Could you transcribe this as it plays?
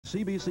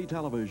CBC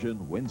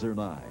Television, Windsor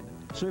 9,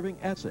 serving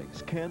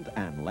Essex, Kent,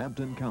 and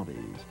Lambton counties.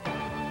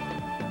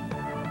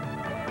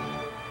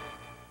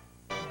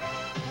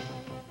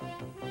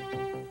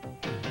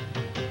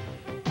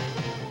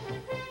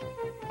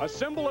 A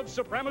symbol of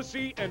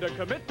supremacy and a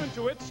commitment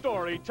to its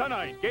story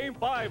tonight. Game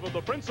 5 of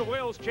the Prince of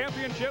Wales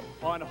Championship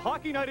on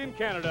Hockey Night in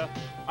Canada,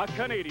 a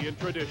Canadian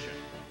tradition.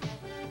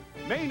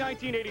 May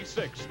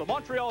 1986, the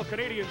Montreal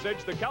Canadiens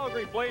edged the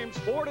Calgary Flames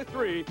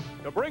 4-3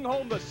 to bring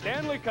home the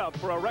Stanley Cup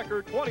for a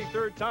record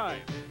 23rd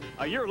time.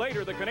 A year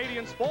later, the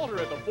Canadiens falter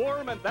at the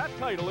Forum, and that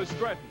title is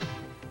threatened.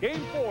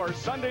 Game 4,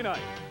 Sunday night.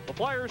 The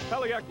Flyers'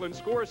 Pelle Eklund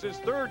scores his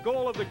 3rd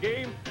goal of the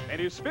game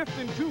and his 5th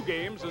in 2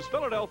 games as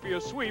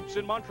Philadelphia sweeps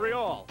in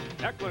Montreal.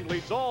 Eklund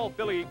leads all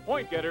Philly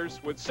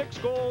point-getters with 6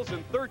 goals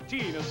and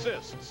 13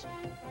 assists.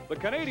 The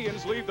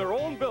Canadiens leave their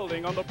own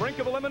building on the brink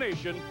of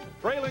elimination,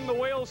 trailing the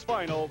Wales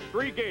final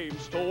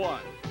 3-1.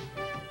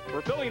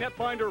 For Philly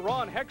netfinder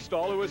Ron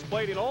Hextall, who has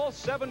played in all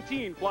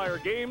 17 Flyer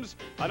games,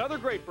 another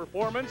great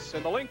performance,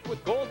 and the link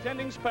with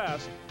goaltending's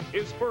past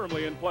is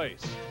firmly in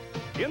place.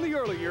 In the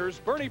early years,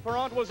 Bernie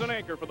Parent was an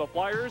anchor for the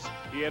Flyers.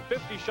 He had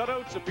 50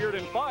 shutouts, appeared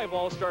in 5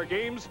 All-Star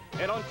games,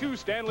 and on 2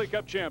 Stanley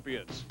Cup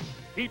champions.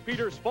 Pete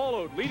Peters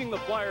followed, leading the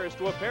Flyers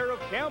to a pair of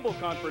Campbell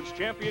Conference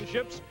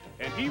championships,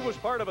 and he was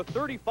part of a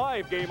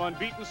 35-game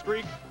unbeaten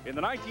streak in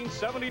the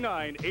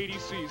 1979-80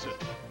 season.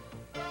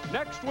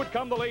 Next would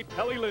come the late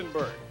Pelle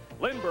Lindbergh.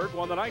 Lindbergh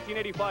won the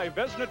 1985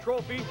 Vezina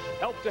Trophy,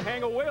 helped to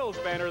hang a Wales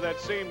banner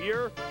that same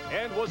year,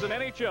 and was an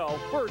NHL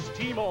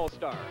first-team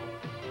All-Star.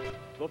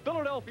 The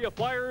Philadelphia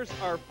Flyers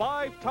are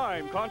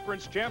 5-time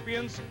conference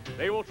champions.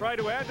 They will try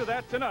to add to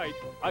that tonight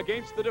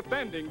against the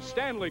defending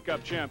Stanley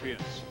Cup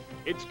champions.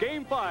 It's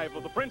Game 5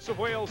 of the Prince of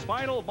Wales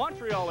final,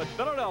 Montreal at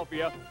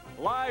Philadelphia,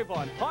 live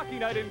on Hockey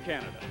Night in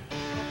Canada.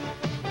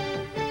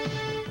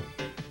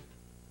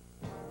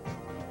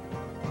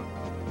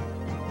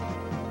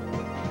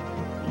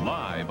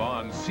 Live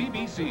on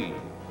CBC,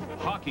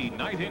 Hockey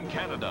Night in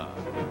Canada.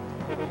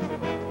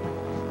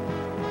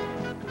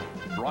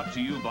 Brought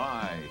to you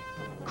by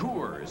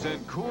Coors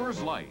and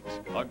Coors Light,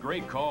 a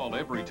great call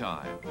every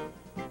time.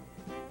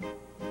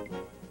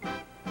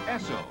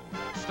 Esso,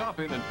 stop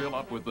in and fill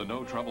up with the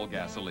no-trouble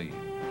gasoline.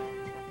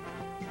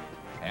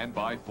 And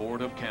by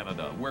Ford of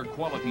Canada, where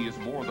quality is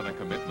more than a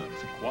commitment,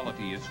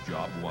 quality is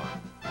job one.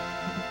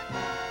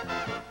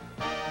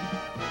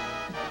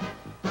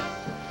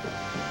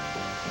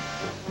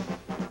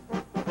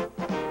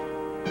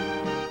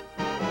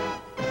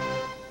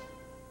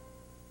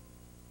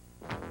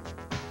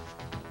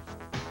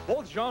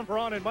 Both Jean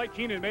Perron and Mike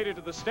Keenan made it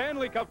to the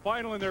Stanley Cup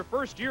final in their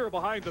first year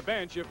behind the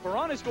bench. If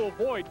Perron is to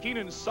avoid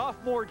Keenan's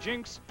sophomore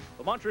jinx,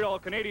 the Montreal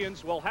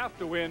Canadiens will have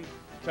to win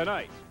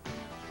tonight.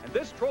 And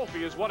this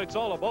trophy is what it's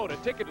all about, a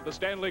ticket to the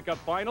Stanley Cup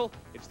final.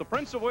 It's the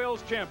Prince of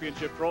Wales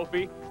Championship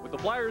trophy. With the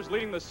Flyers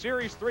leading the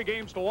series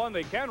 3-1,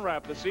 they can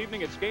wrap this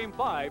evening. It's Game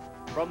 5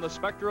 from the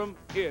Spectrum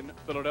in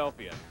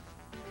Philadelphia.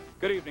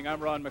 Good evening, I'm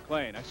Ron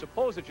McLean. I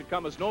suppose it should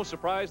come as no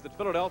surprise that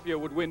Philadelphia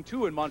would win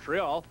 2 in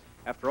Montreal.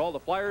 After all, the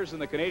Flyers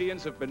and the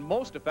Canadiens have been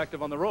most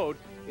effective on the road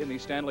in the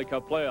Stanley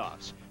Cup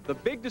playoffs. The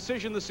big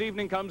decision this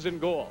evening comes in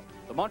goal.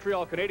 The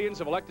Montreal Canadiens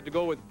have elected to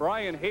go with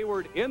Brian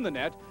Hayward in the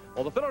net,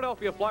 while the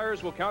Philadelphia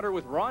Flyers will counter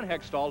with Ron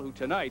Hextall, who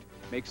tonight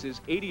makes his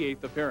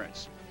 88th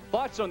appearance.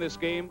 Thoughts on this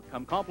game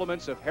come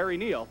compliments of Harry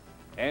Neal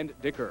and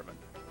Dick Irvin.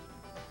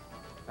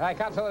 I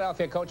caught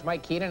Philadelphia coach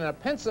Mike Keenan in a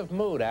pensive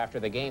mood after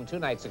the game 2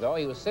 nights ago.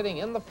 He was sitting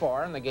in the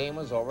Forum, the game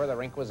was over, the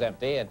rink was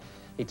empty, and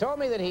he told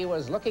me that he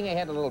was looking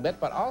ahead a little bit,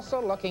 but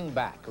also looking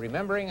back,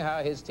 remembering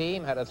how his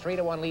team had a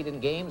 3-1 lead in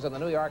games on the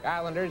New York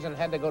Islanders and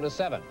had to go to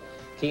 7.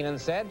 Keenan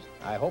said,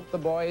 "I hope the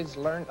boys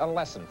learned a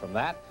lesson from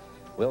that.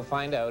 We'll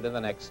find out in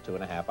the next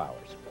 2.5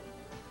 hours."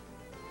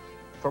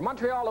 For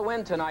Montreal to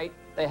win tonight,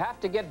 they have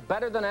to get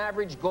better than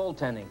average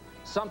goaltending,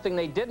 something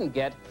they didn't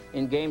get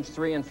in games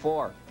 3 and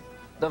 4.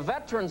 The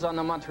veterans on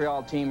the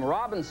Montreal team,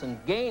 Robinson,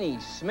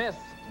 Gainey, Smith,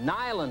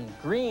 Nyland,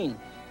 Green,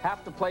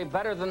 have to play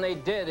better than they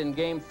did in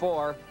Game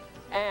 4,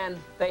 and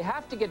they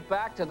have to get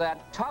back to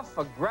that tough,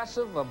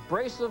 aggressive,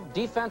 abrasive,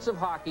 defensive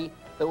hockey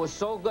that was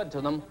so good to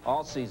them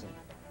all season.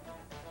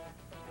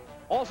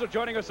 Also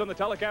joining us on the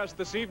telecast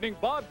this evening,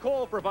 Bob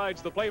Cole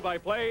provides the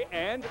play-by-play,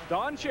 and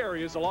Don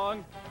Cherry is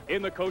along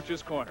in the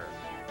coach's corner.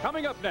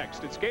 Coming up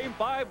next, it's Game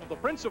 5 of the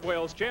Prince of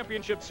Wales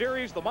Championship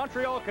Series, the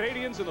Montreal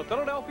Canadiens and the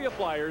Philadelphia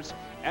Flyers,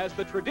 as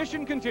the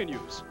tradition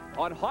continues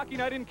on Hockey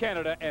Night in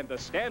Canada and the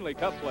Stanley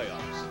Cup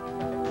playoffs.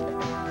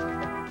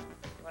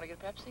 You want to get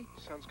a Pepsi?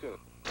 Sounds good.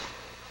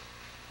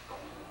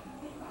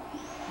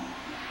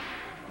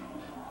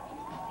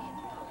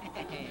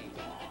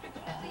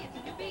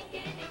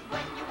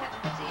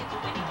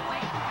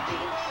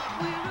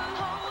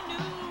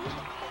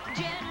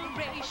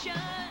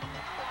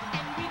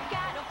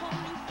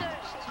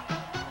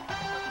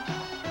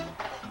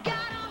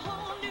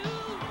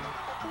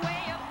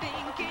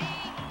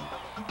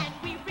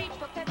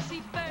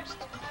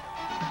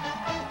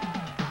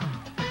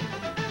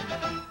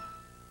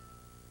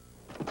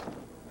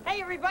 Hey,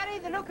 everybody,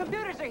 the new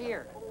computers are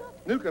here.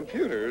 New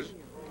computers?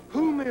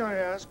 Who, may I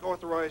ask,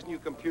 authorized new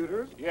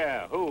computers?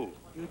 Yeah, who?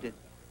 You did.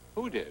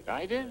 Who did?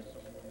 I did?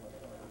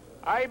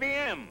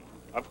 IBM.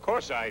 Of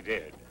course I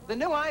did. The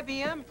new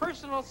IBM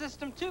Personal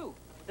System 2.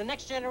 The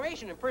next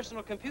generation in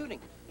personal computing.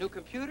 New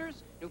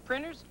computers, new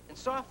printers, and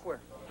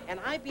software. And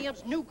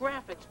IBM's new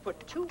graphics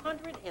put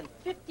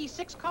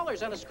 256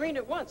 colors on a screen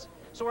at once,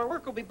 so our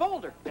work will be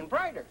bolder and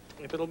brighter.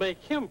 If it'll make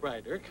him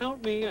brighter,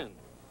 count me in.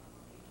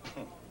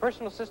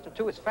 Personal System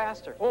 2 is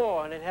faster. Oh,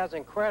 and it has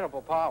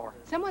incredible power.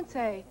 Someone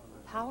say,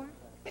 power?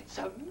 It's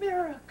a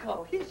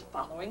miracle. He's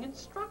following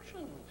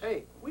instructions.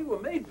 Hey, we were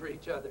made for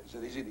each other. Is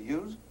it easy to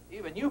use?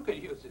 Even you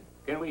could use it.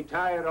 Can we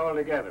tie it all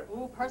together?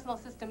 Ooh, Personal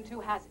System 2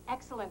 has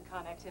excellent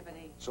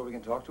connectivity. So we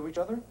can talk to each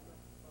other?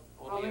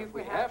 Only if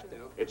we have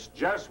to. It's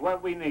just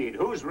what we need.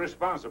 Who's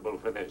responsible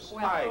for this?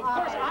 Well, of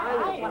course,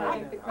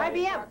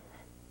 IBM.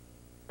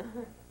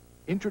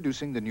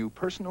 Introducing the new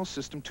Personal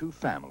System 2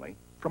 family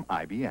from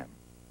IBM.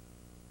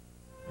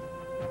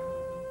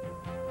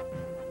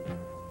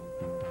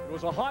 It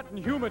was a hot and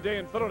humid day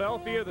in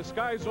Philadelphia. The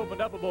skies opened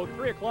up about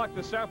 3 o'clock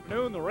this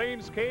afternoon. The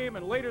rains came,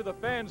 and later the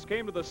fans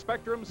came to the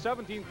Spectrum,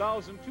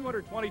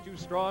 17,222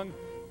 strong,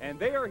 and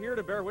they are here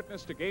to bear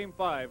witness to Game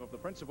 5 of the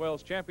Prince of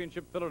Wales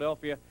Championship,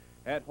 Philadelphia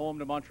at home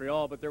to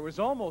Montreal. But there was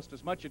almost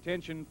as much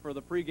attention for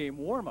the pregame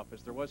warm-up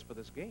as there was for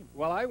this game.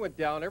 Well, I went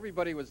down.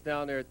 Everybody was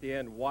down there at the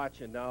end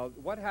watching. Now,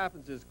 what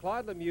happens is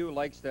Claude Lemieux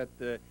likes at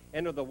the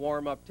end of the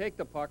warm-up, take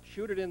the puck,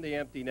 shoot it in the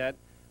empty net.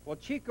 Well,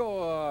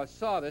 Chico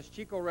saw this.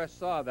 Chico Rest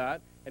saw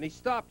that, and he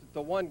stopped at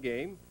the one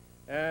game.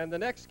 And the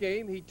next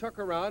game, he took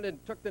around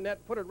and took the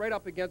net, put it right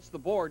up against the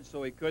board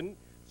so he couldn't.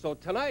 So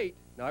tonight,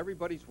 now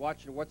everybody's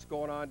watching what's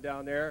going on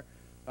down there.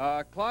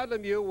 Claude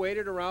Lemieux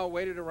waited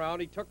around.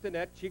 He took the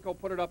net. Chico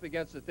put it up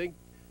against the thing.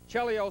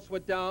 Chelios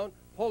went down,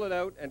 pulled it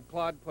out, and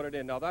Claude put it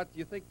in. Now, do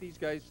you think these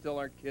guys still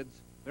aren't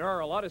kids? There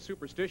are a lot of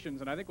superstitions,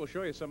 and I think we'll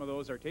show you some of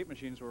those. Our tape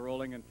machines were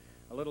rolling, and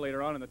a little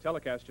later on in the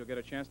telecast, you'll get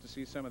a chance to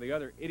see some of the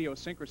other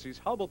idiosyncrasies.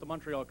 How about the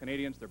Montreal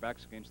Canadiens? Their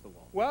backs against the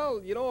wall. Well,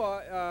 you know,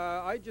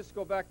 I just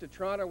go back to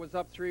Toronto was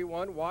up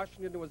 3-1.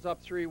 Washington was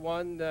up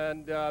 3-1,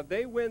 and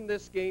they win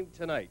this game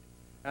tonight.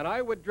 And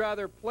I would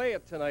rather play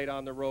it tonight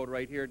on the road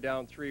right here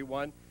down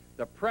 3-1.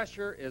 The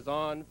pressure is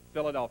on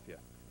Philadelphia.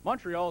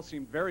 Montreal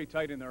seemed very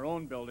tight in their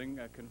own building.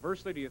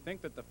 Conversely, do you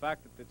think that the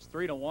fact that it's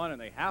 3-1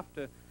 and they have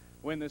to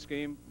win this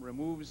game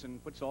removes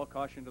and puts all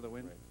caution to the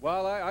wind? Right.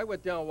 Well, I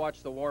went down and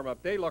watched the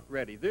warm-up. They looked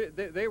ready.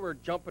 They were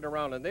jumping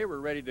around, and they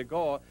were ready to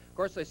go. Of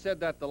course, I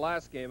said that the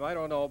last game. I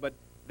don't know, but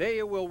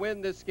they will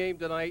win this game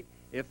tonight.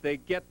 If they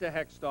get to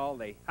Hextall,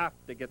 they have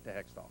to get to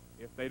Hextall.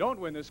 If they don't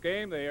win this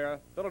game, the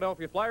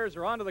Philadelphia Flyers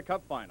are on to the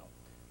Cup final.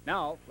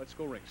 Now, let's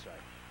go ringside.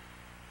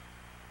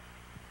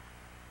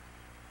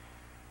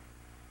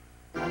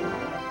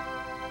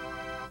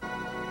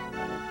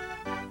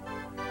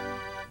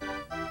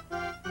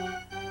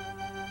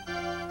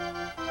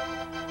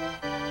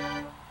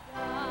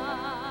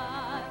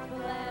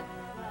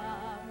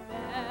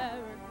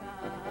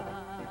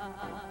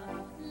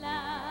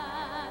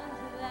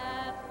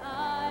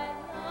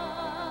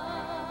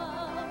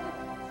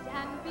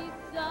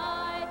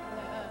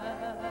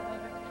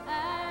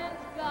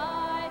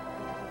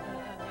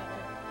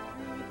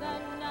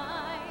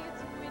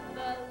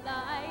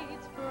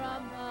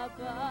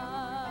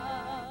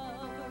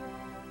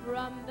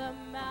 From the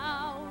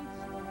mountains,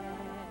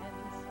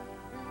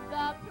 through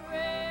the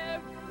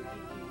prairies,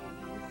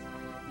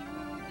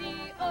 through the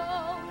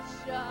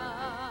oceans,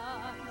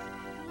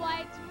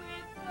 white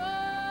with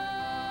foam.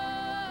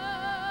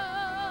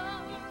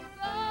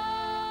 God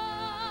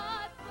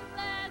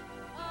bless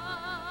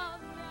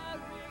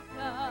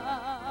America,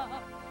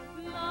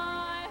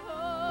 my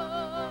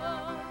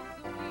home,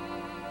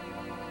 sweet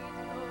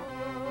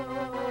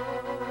home.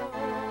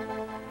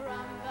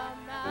 From the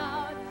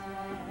mountains,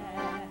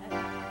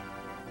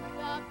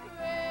 the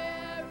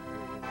prairies,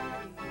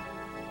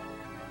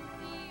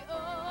 the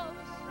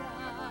oceans,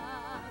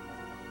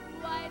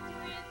 white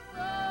with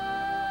foam.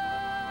 God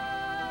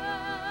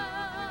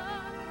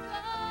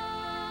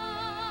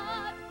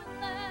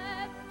bless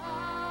America,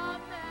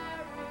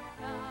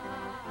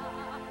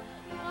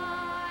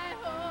 my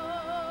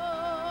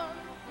home,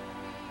 sweet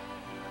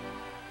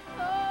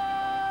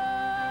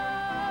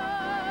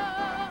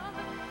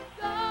home. God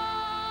bless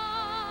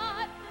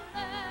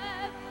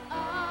America,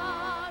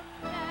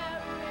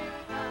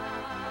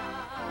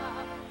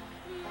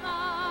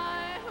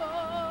 my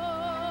home,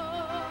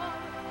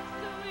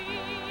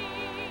 sweet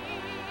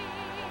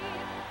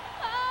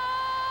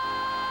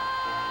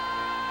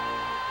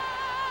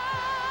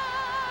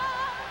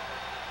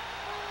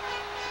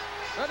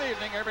Good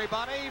evening,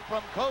 everybody,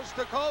 from coast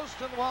to coast,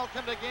 and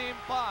welcome to Game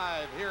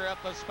 5 here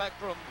at the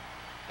Spectrum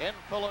in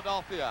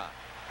Philadelphia.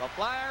 The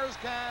Flyers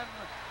can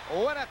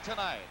win it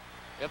tonight.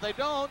 If they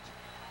don't,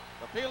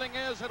 the feeling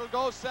is it'll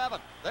go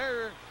 7.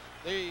 They're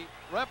the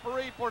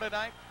referee for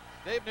tonight.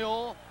 Dave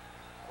Newell,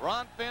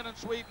 Ron Finn, and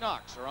Swede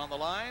Knox are on the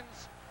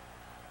lines.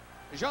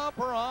 Jean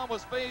Perron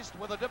was faced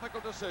with a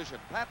difficult decision.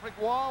 Patrick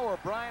Waugh or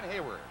Brian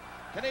Hayward.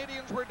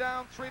 Canadians were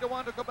down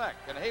 3-1 to Quebec,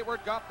 and Hayward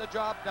got the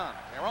job done.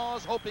 Perron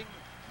is hoping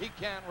he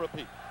can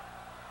repeat.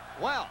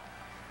 Well,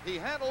 he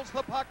handles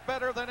the puck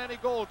better than any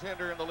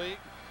goaltender in the league.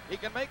 He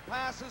can make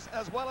passes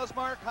as well as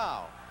Mark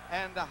Howe.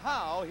 And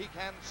Howe, he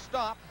can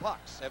stop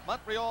pucks. If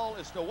Montreal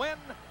is to win,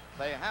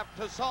 they have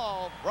to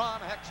solve Ron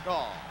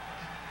Hextall.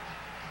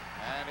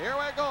 And here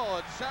we go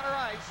at center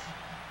ice.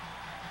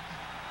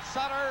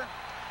 Sutter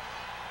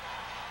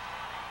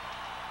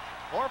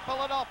for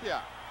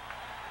Philadelphia.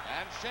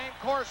 And Shane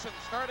Corson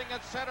starting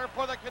at center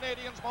for the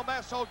Canadiens.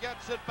 Momesso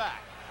gets it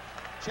back.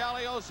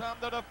 Chelios on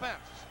the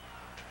defense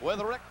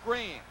with Rick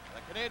Green.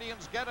 The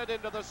Canadiens get it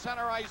into the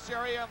center ice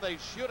area and they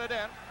shoot it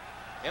in.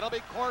 It'll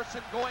be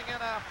Corson going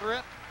in after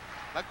it.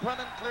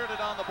 McCrimmon cleared it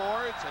on the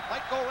boards. It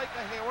might go right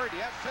to Hayward.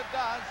 Yes, it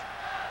does.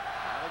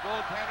 And the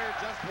goaltender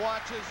just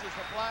watches as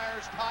the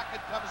Flyers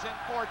Tocchet comes in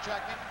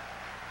forechecking.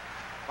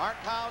 Mark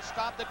Howe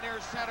stopped it near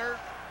center.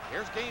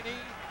 Here's Gainey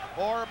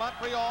for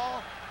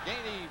Montreal.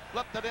 Gainey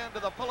flipped it into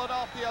the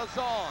Philadelphia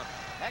zone.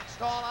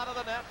 Hextall out of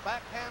the net.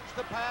 Backhands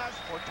the pass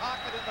for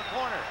Tocchet in the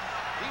corner.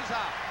 He's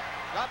out.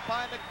 Got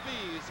by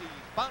McPhee as he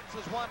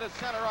bounces one to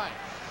center ice.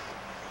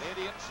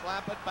 Canadians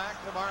slap it back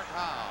to Mark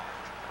Howe.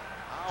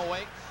 Howe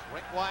waits.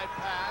 Rink-wide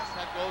pass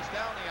that goes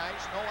down the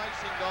ice. No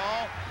icing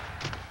goal.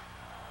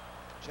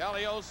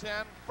 Chelios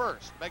in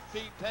first.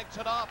 McPhee takes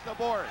it off the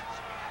boards.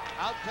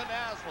 Out to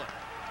Naslund.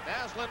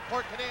 Naslund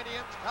for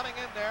Canadians coming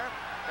in there.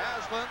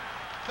 Naslund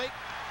fake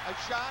a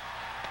shot.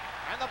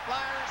 And the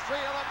Flyers, three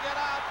of them get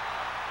out.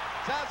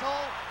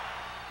 Zezel,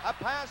 a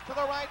pass to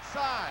the right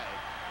side.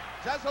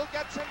 Zezel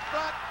gets in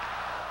front.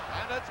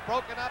 And it's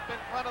broken up in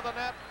front of the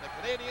net. The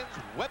Canadians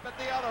whip it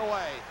the other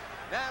way.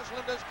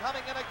 Naslund is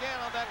coming in again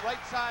on that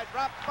right side.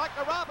 Dropped back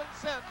to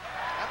Robinson.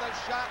 And the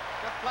shot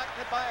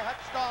deflected by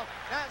Hextall.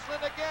 Naslund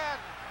again.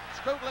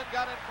 Skrudland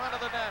got in front of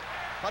the net.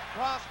 But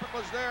Crossman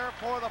was there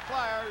for the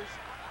Flyers.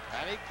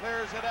 And he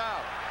clears it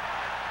out.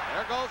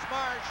 There goes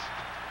Marsh.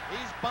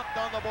 He's bumped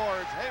on the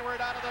boards.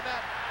 Hayward out of the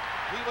net.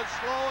 He was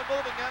slow in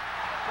moving it.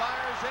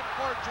 Flyers in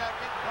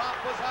forechecking. Prop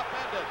was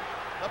upended.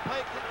 The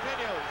play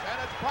continues. And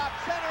it's Prop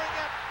centering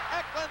it.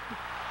 Eklund.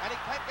 And he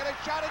can't get a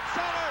shot at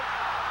center.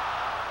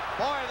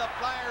 Boy, the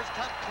Flyers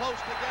come close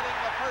to getting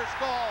the first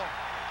goal.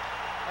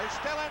 They're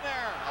still in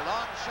there. A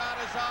long shot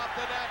is off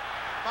the net.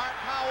 Mark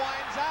Howe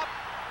winds up.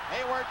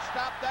 Hayward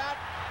stopped that.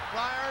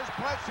 Flyers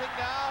pressing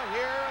now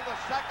here in the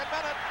second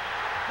minute.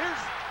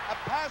 Here's a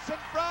pass in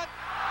front.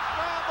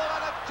 Scramble,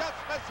 and it just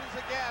misses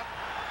again.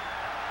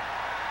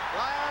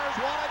 Flyers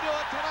want to do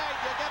it tonight.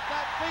 You get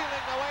that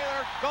feeling the way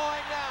they're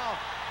going now.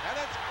 And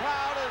this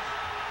crowd is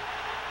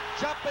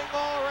jumping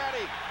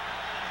already.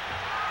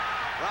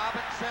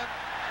 Robinson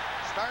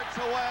starts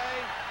away.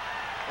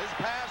 His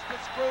pass to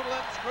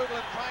Skrudland.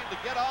 Skrudland trying to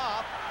get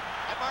off.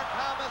 And Mark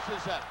Howe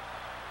misses it.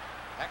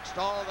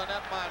 Hextall, the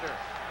netminder.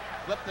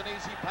 Flipped an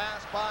easy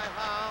pass by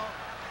Howe.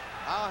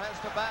 Howe has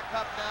to back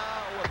up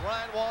now with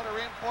Ryan Walter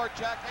in for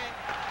checking.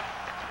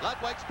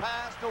 Ludwig's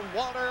pass to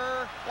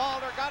Walter.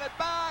 Walter got it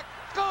back.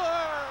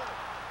 Score!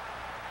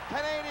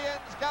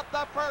 Canadians got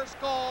the first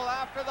goal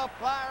after the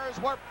Flyers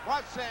were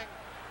pressing.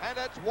 And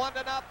it's 1-0.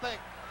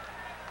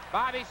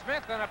 Bobby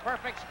Smith in a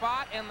perfect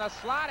spot in the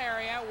slot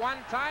area.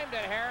 One-timed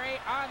it, Harry,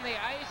 on the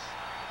ice.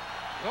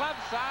 Glove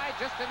side,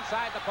 just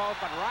inside the post,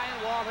 but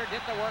Ryan Walter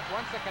did the work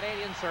once the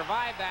Canadians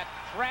survived that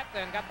threat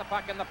and got the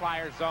puck in the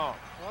Flyers zone.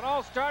 Well, it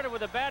all started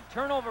with a bad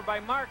turnover by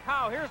Mark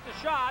Howe. Here's the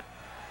shot,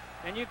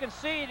 and you can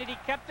see that he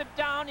kept it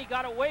down. He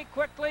got away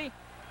quickly,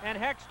 and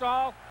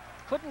Hextall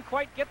couldn't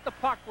quite get the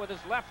puck with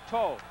his left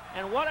toe.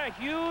 And what a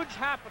huge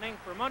happening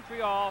for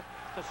Montreal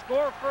to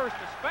score first,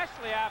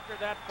 especially after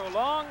that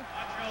prolonged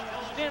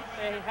stint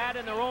they had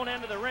in their own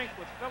end of the rink,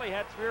 which Philly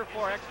had 3 or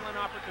 4 excellent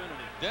opportunities.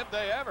 Did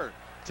they ever?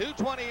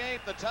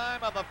 2:28 the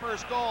time of the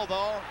first goal,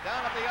 though.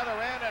 Down at the other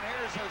end, and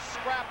here's a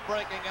scrap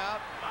breaking out.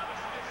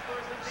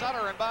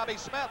 Sutter and Bobby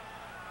Smith.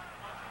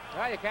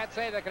 Well, you can't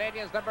say the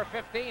Canadiens' number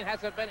 15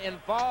 hasn't been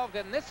involved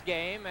in this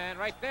game, and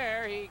right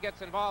there he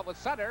gets involved with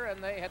Sutter,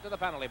 and they head to the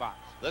penalty box.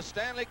 The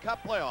Stanley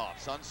Cup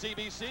playoffs on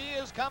CBC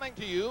is coming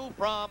to you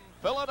from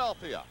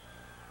Philadelphia.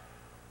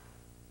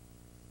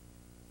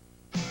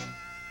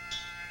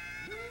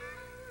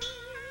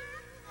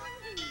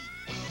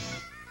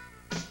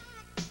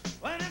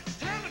 When it's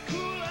time to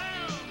cool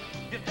down,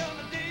 you've done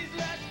the day's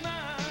last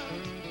mile.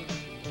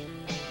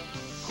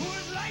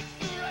 Coors Light's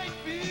the right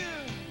beer,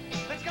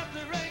 that's got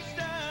the right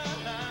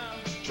style.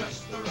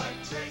 Just the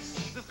right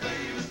taste, the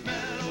flavor's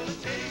mellow, the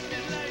taste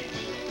is light.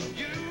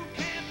 You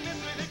can't miss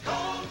with a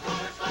cold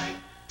Coors Light.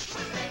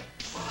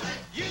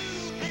 You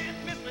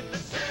can't miss with the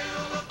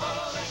silver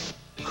bullet.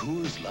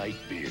 Coors Light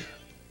beer.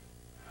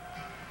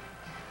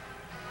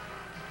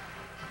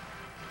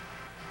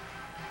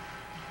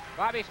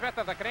 Bobby Smith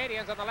of the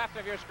Canadiens on the left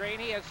of your screen.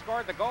 He has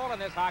scored the goal in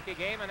this hockey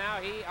game, and now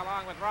he,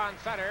 along with Ron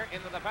Sutter,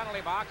 into the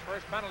penalty box.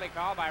 First penalty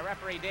call by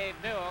referee Dave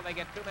Newell. They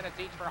get 2 minutes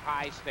each for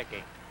high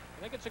sticking.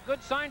 I think it's a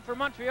good sign for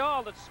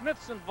Montreal that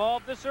Smith's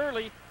involved this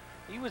early.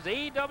 He was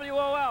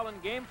AWOL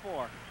in Game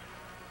 4.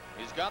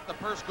 He's got the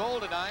first goal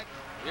tonight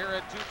here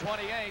at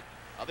 2:28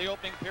 of the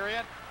opening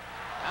period.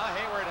 Now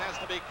Hayward has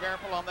to be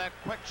careful on that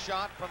quick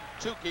shot from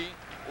Tukey.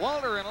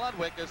 Walter and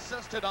Ludwig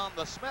assisted on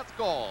the Smith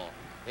goal,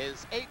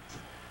 his 8th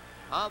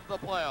of the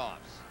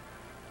playoffs.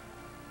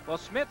 Well,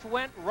 Smith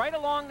went right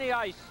along the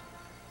ice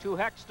to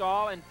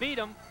Hextall and beat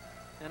him.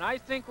 And I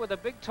think with a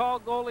big, tall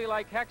goalie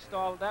like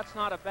Hextall, that's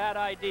not a bad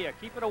idea.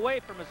 Keep it away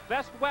from his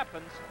best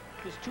weapons,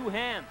 his 2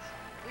 hands.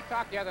 We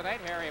talked the other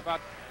night, Harry,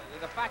 about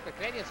the fact that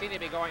Canadians seemed to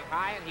be going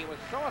high, and he was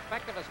so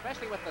effective,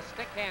 especially with the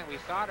stick hand. We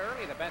saw it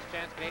early, the best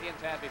chance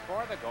Canadians had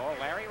before the goal.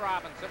 Larry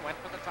Robinson went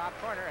for the top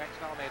corner.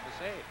 Hextall made the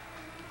save.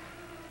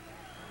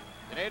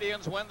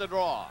 Canadians win the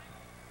draw.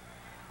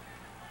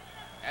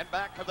 And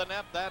back to the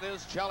net, that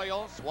is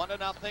Chelios,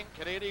 1-0.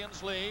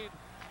 Canadians lead.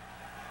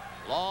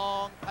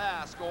 Long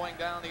pass going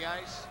down the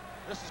ice.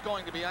 This is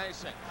going to be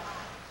icing.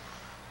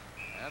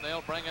 And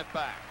they'll bring it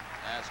back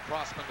as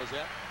Crossman was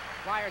in.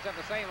 Flyers have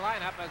the same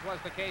lineup as was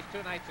the case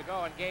 2 nights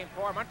ago in Game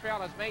 4.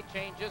 Montreal has made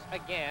changes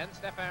again.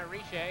 Stéphane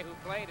Richer, who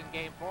played in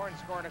Game 4 and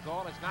scored a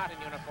goal, is not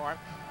in uniform.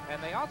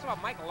 And they also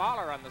have Mike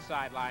Lawler on the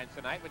sidelines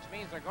tonight, which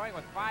means they're going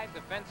with 5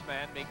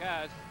 defensemen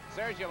because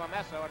Sergio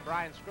Lamesso and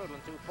Brian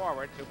Scrudlin, 2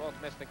 forwards, who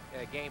both missed the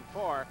Game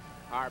 4,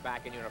 are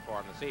back in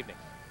uniform this evening.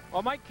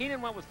 Well, Mike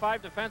Keenan went with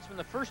 5 defensemen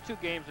the first 2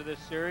 games of this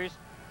series,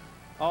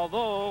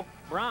 although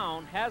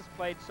Brown has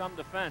played some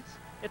defense.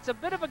 It's a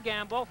bit of a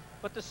gamble,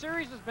 but the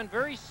series has been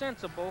very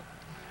sensible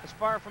as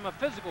far from a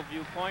physical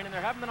viewpoint, and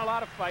there haven't been a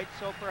lot of fights,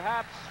 so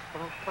perhaps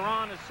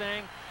Perron is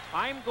saying,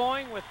 I'm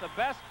going with the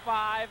best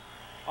 5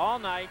 all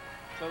night,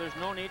 so there's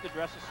no need to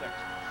dress a 6th.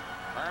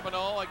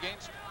 Carbonneau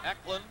against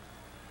Eklund.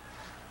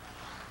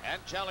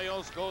 And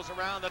Chelios goes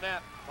around the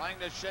net, trying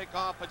to shake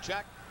off a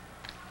check.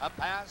 A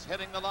pass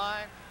hitting the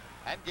line.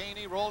 And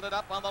Gainey rolled it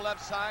up on the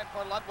left side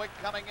for Ludwig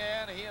coming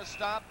in. He is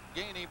stopped.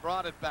 Gainey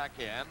brought it back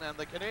in, and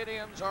the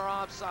Canadians are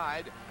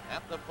offside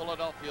at the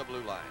Philadelphia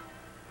blue line.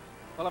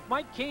 Well, if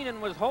Mike Keenan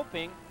was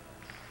hoping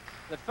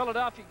that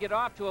Philadelphia get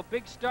off to a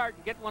big start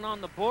and get one on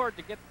the board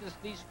to get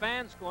these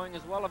fans going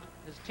as well as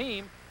his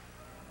team,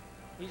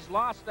 he's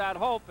lost that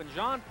hope. And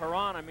Jean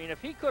Perron, I mean, if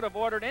he could have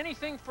ordered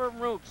anything from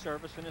room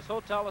service in his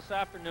hotel this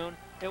afternoon,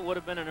 it would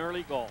have been an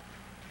early goal.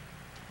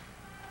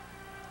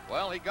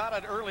 Well, he got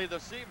it early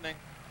this evening.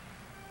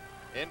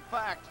 In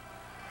fact,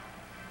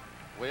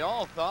 we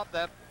all thought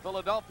that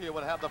Philadelphia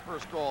would have the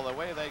first goal the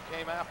way they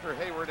came after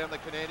Hayward and the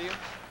Canadians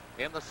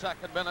in the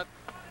 2nd minute.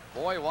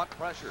 Boy, what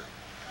pressure.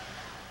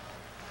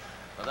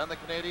 But then the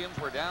Canadians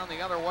were down the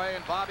other way,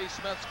 and Bobby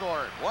Smith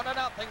scored.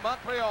 1-0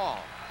 Montreal.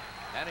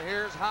 And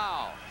here's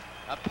Howe.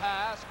 A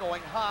pass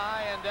going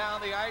high and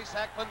down the ice.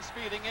 Eklund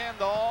speeding in,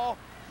 though.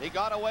 He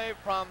got away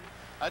from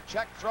a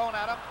check thrown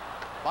at him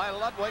by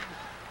Ludwig.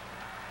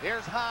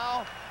 Here's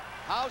Howe.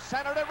 Howe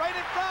centered it right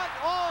in front.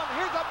 Oh, and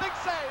here's a big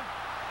save.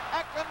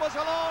 Eklund was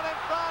alone in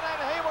front, and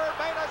Hayward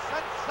made a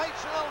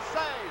sensational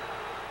save.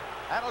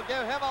 That'll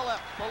give him a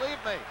lift, believe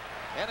me.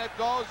 And it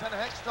goes, and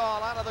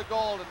Hextall out of the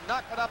goal and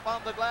knocked it up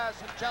on the glass,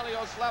 and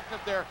Chelios left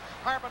it there.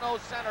 Carbonneau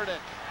centered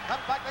it.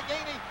 Comes back to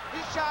Gainey.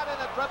 He shot in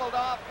and dribbled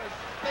off his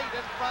feet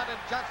in front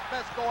and just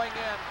missed going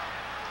in.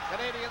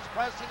 Canadians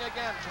pressing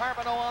again.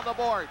 Carbonneau on the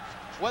boards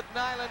with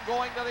Nyland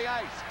going to the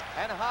ice,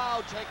 and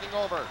Howe taking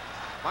over.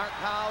 Mark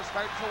Howe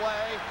starts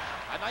away.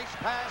 A nice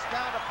pass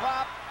down to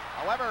Prop.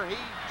 However, he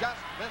just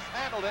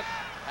mishandled it,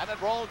 and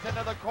it rolls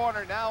into the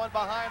corner now and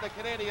behind the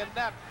Canadian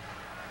net.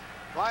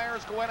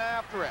 Flyers go in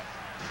after it.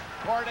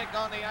 Kordick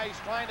on the ice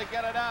trying to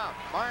get it out.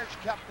 Marsh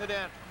kept it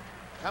in.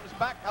 Comes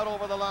back out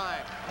over the line.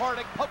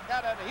 Kordick poked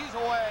at it. He's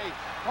away.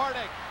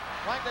 Kordick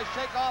trying to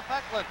shake off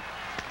Eklund.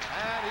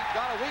 And he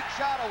got a weak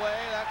shot away.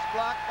 That's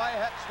blocked by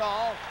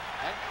Hextall.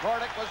 And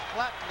Kordick was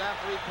flattened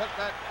after he took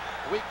that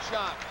weak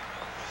shot.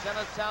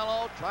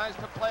 Sinisalo tries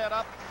to play it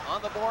up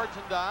on the boards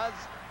and does.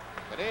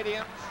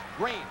 Canadians,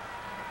 Green.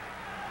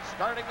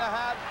 Starting to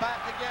have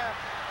back again.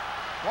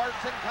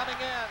 Corson coming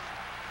in.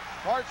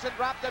 Corson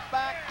dropped it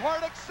back.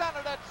 Kordick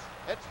centered it.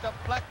 It's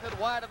deflected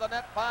wide of the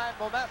net by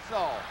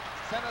Momesso.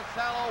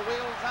 Sinisalo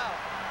wheels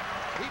out.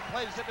 He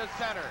plays it to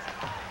center.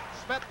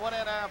 Smith went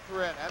in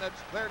after it, and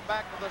it's cleared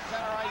back to the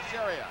center ice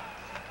area.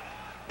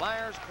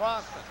 Flyers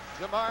Crossman,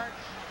 DeMarch,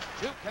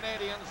 2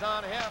 Canadians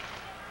on him.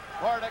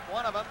 Kordick,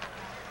 one of them,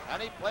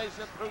 and he plays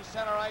it through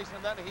center ice,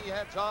 and then he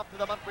heads off to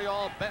the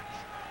Montreal bench.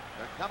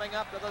 They're coming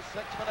up to the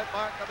 6-minute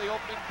mark of the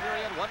opening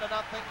period. 1-0.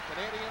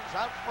 Canadians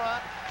out front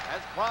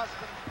as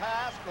Crossman's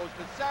pass goes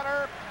to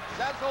center.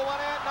 Zezel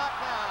went in, knocked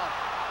down.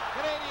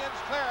 Canadians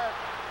clear it.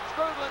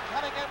 Scrudlin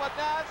coming in with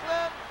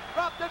Naslin.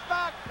 Dropped it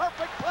back.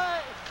 Perfect play.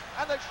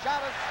 And the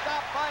shot is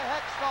stopped by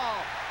Hextall.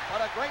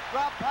 What a great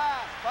drop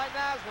pass by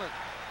Naslin.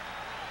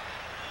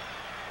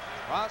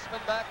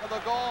 Crossman back to the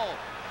goal.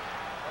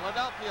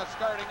 Philadelphia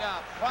starting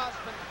out.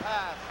 Crossman's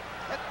pass.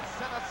 Hits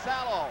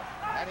Sinisalo.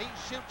 And he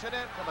shoots it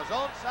in from his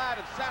own side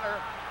of center.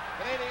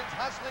 Canadians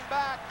hustling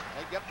back.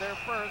 They get there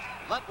first.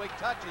 Ludwig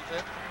touches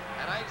it.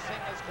 And icing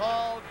is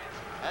called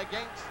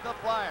against the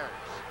Flyers.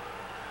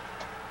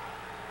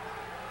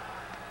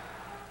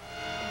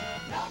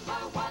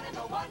 Number 1 in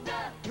the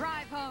wonder.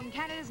 Drive home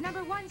Canada's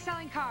 #1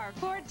 selling car,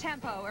 Ford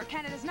Tempo, or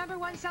Canada's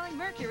 #1 selling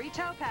Mercury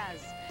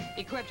Topaz.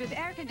 Equipped with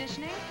air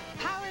conditioning,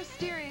 power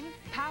steering,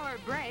 power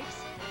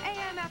brakes,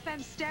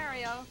 AM/FM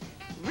stereo,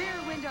 rear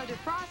window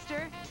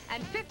defroster,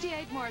 and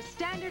 58 more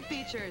standard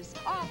features,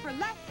 all for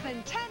less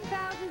than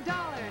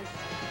 $10,000.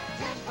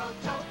 Tempo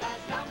Topaz,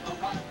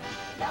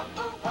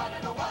 #1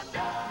 and a wonder.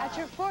 At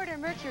your Ford or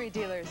Mercury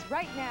dealers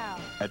right now.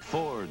 At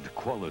Ford,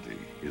 quality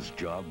is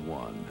job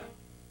one.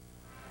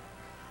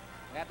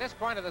 At this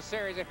point of the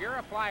series, if you're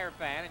a Flyer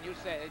fan and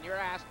you're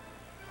asked,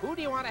 who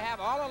do you want to have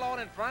all alone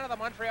in front of the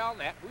Montreal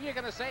net? Who are you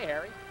going to say,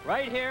 Harry?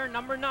 Right here,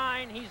 number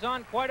 9. He's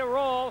on quite a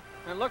roll,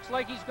 and looks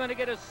like he's going to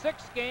get his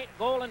 6th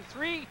goal in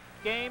 3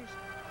 games.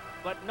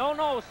 But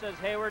no, says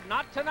Hayward.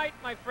 Not tonight,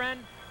 my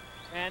friend.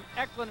 And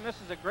Eklund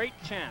misses a great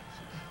chance.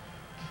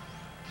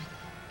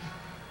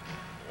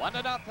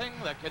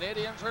 1-0. The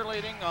Canadiens are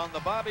leading on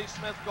the Bobby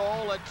Smith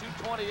goal at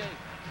 2:28.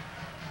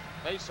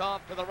 Face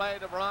off to the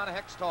right of Ron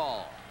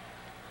Hextall.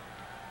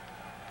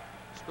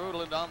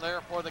 Skrudland on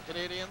there for the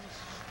Canadiens.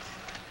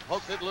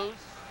 Poked it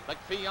loose.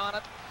 McPhee on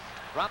it.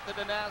 Dropped it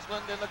to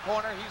Naslund in the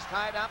corner. He's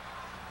tied up.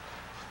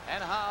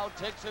 And Howe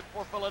takes it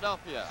for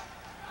Philadelphia.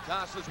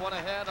 Tosses one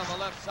ahead on the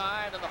left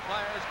side, and the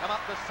Flyers come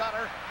up to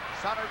Sutter.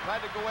 Sutter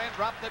tried to go in,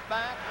 dropped it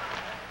back.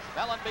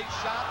 Bellenby's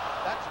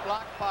shot. That's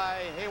blocked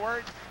by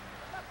Hayward.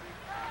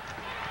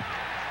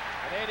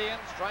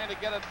 Canadiens trying to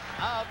get it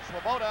out.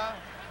 Swoboda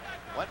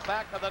went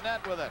back to the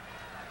net with it.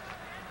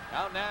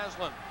 Now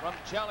Naslund from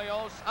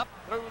Chelios up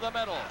through the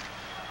middle.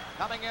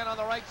 Coming in on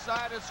the right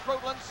side is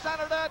Skrudland,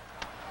 centered it.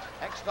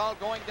 Hextall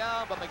going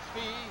down, but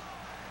McPhee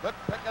could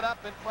pick it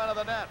up in front of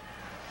the net.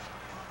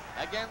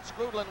 Again,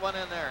 Skrudland went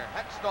in there.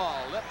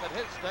 Hextall lifted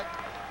his stick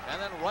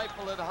and then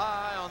rifled it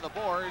high on the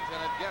boards,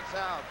 and it gets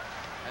out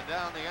and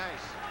down the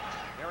ice.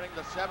 Nearing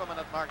the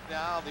 7-minute mark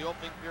now of the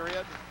opening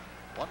period.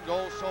 1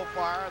 goal so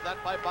far,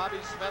 that by Bobby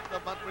Smith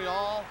of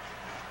Montreal.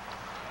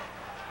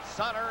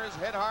 Sutter is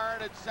hit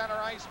hard at center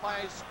ice by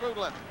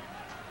Skrudland.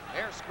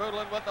 Here's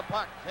Skrudland with the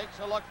puck. Takes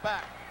a look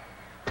back.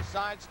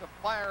 Decides to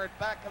fire it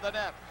back to the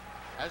net.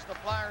 As the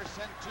Flyers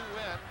send 2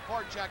 in,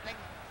 forechecking.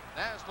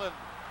 Naslund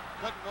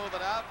couldn't move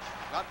it out.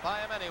 Got by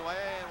him anyway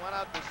and went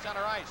out to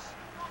center ice.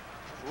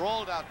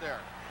 Rolled out there.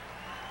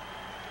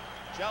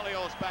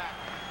 Chelios back.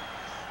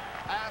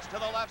 Pass to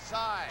the left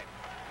side.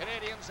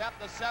 Canadiens at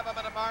the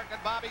 7-minute mark,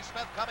 and Bobby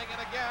Smith coming in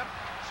again.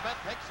 Smith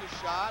takes a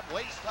shot,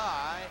 waist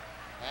high.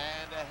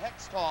 And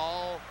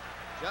Hextall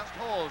just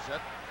holds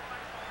it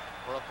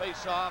for a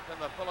face-off in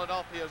the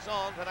Philadelphia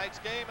zone. Tonight's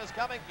game is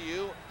coming to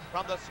you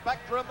from the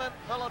Spectrum in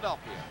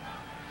Philadelphia.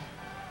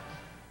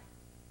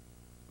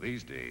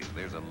 These days,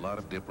 there's a lot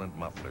of different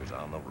mufflers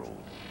on the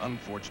road.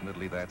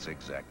 Unfortunately, that's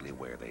exactly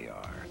where they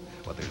are.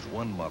 But there's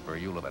one muffler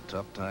you'll have a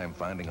tough time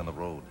finding on the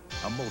road,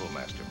 a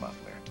Motomaster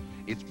muffler.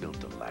 It's built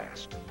to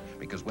last,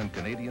 because when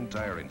Canadian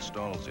Tire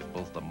installs it,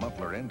 both the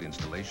muffler and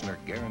installation are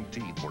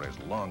guaranteed for as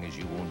long as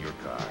you own your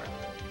car.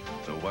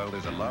 So while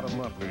there's a lot of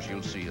mufflers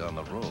you'll see on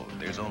the road,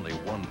 there's only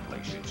one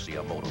place you'll see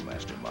a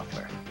Motomaster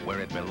muffler, where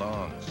it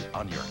belongs,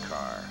 on your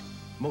car.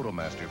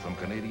 Motomaster from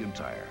Canadian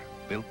Tire.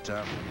 Built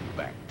tough,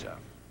 back tough.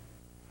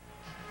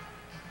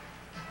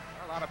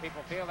 A lot of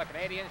people feel the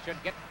Canadiens should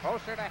get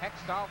closer to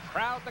Hextall,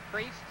 crowd the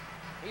crease.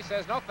 He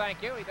says no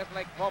thank you. He doesn't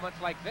like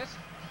moments like this.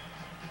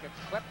 Gets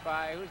clipped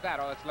by, who's that?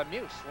 Oh, it's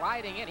Lemieux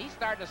sliding in. He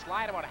started to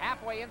slide about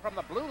halfway in from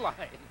the blue line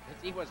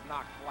as he was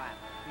knocked flat.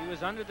 He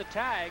was under the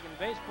tag. In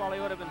baseball, he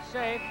would have been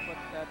safe, but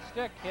that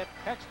stick hit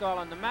Hextall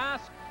on the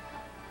mask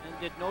and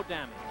did no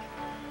damage.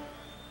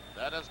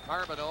 That is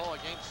Carbonneau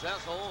against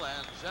Zessel,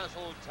 and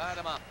Zessel tied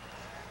him up.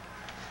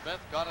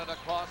 Smith got it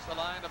across the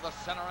line of the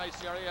center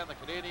ice area, and the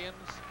Canadiens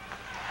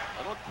a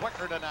little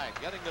quicker tonight,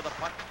 getting to the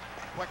puck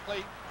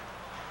quickly.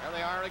 There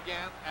they are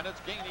again, and it's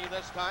Gainey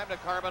this time to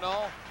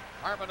Carbonneau.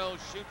 Carbonneau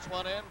shoots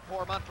one in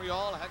for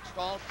Montreal.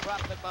 Hextall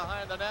trapped it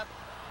behind the net,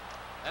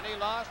 and he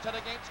lost it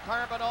against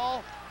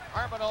Carbonneau.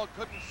 Carbonneau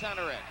couldn't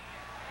center it.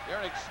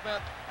 Derek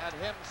Smith had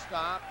him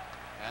stopped,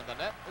 and the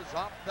net is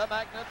off the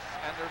magnets,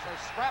 and there's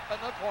a scrap in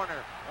the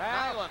corner.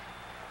 Well, Nyland.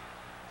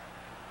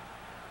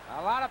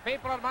 A lot of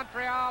people in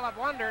Montreal have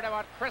wondered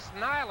about Chris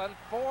Nyland.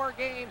 4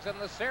 games in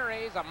the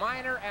series, a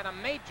minor and a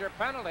major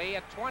penalty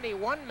at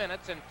 21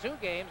 minutes in 2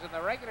 games in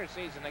the regular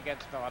season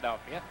against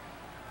Philadelphia.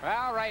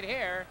 Well, right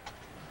here,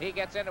 he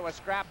gets into a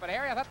scrap. But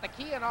Harry, I thought the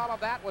key in all of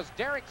that was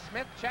Derek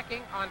Smith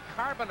checking on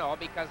Carbonneau,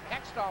 because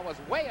Hextall was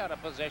way out of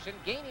position.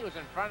 Gainey was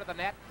in front of the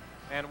net.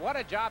 And what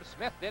a job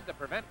Smith did to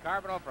prevent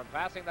Carbonneau from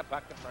passing the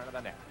puck in front of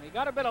the net. He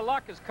got a bit of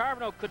luck as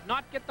Carbonneau could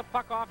not get the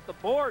puck off the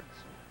boards.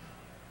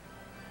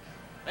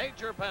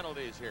 Major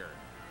penalties here.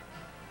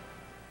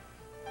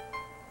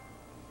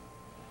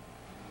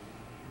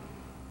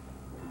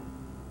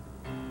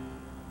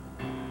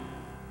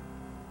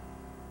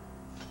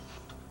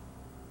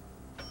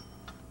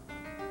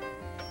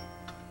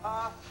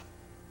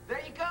 There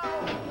you go.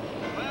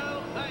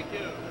 Well, thank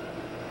you.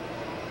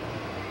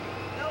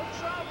 No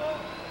trouble.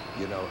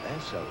 You know,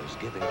 Esso is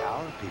giving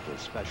our people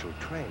special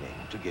training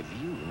to give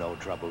you no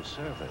trouble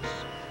service.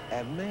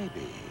 And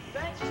maybe...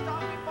 Thanks for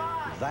stopping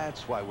by.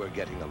 That's why we're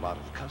getting a lot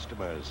of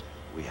customers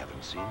we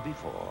haven't seen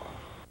before.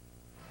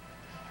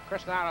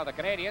 Chris Naro, the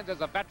Canadiens,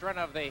 is a veteran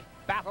of the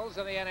battles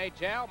in the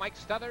NHL. Mike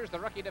Stothers, the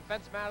rookie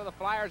defenseman of the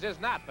Flyers, is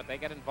not, but they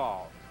get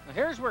involved. Now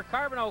here's where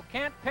Carbonneau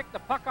can't pick the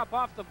puck up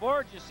off the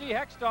boards. You see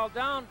Hextall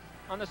down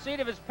on the seat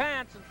of his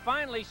pants, and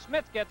finally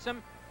Smith gets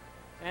him.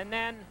 And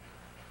then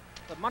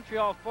the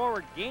Montreal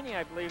forward, Gainey,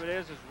 I believe it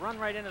is run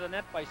right into the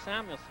net by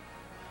Samuelson.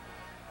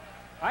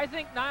 I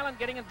think Nyland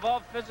getting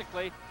involved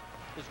physically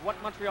is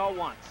what Montreal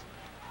wants.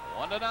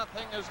 1-0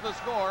 is the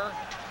score.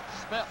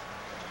 Smith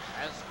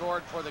has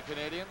scored for the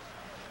Canadiens.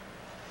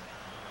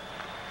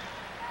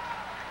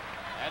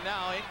 And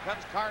now in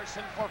comes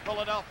Carson for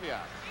Philadelphia.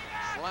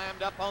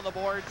 Slammed up on the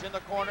boards in the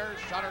corner.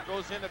 Sutter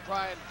goes in to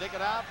try and dig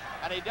it out,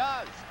 and he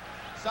does.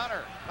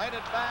 Sutter played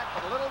it back,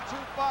 but a little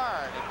too far,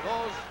 and it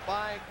goes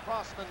by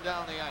Crossman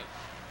down the ice.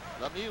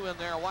 Lemieux in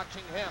there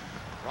watching him.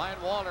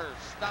 Ryan Walter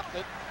stopped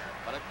it,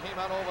 but it came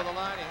out over the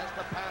line. He has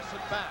to pass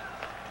it back,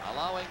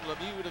 allowing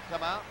Lemieux to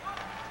come out.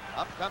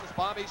 Up comes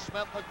Bobby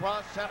Smith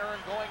across center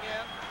and going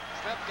in.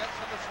 Smith gets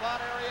in the slot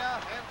area,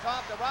 hands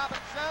off to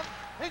Robinson.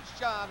 His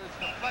shot is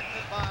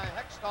deflected by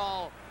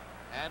Hextall,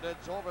 and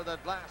it's over the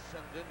glass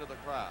and into the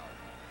crowd.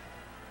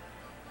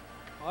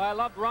 Well, I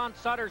loved Ron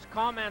Sutter's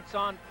comments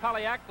on Pelle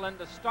Eklund,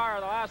 the star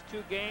of the last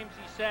two games.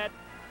 He said,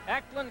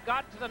 Eklund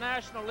got to the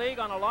National League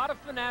on a lot of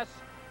finesse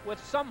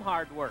with some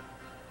hard work.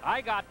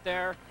 I got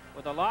there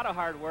with a lot of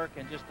hard work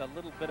and just a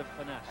little bit of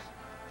finesse.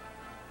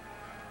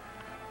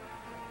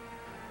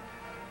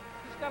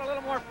 He's got a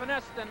little more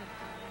finesse than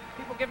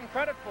people give him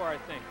credit for, I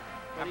think.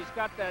 But he's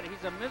got that.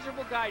 He's a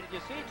miserable guy. Did you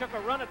see he took a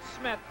run at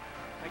Smith?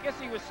 I guess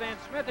he was saying,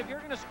 Smith, if you're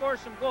going to score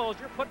some goals,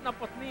 you're putting up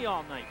with me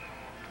all night.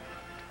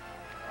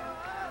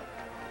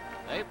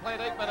 They played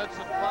 8 minutes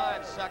and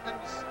 5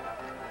 seconds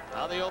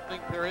on the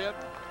opening period.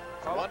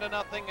 1-0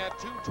 at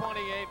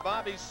 2:28.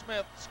 Bobby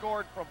Smith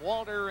scored from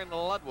Walter and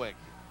Ludwig.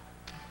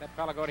 That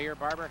fella go to your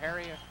barber,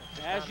 Harry?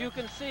 As you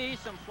can see,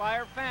 some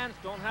Flyer fans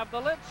don't have the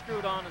lid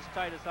screwed on as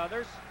tight as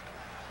others.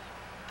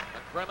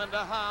 McCrimmon to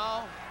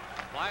Howe.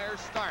 Flyers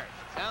start.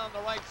 Down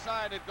the right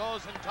side it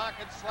goes, and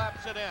Tocchet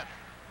slaps it in.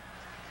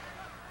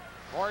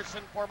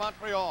 Corson for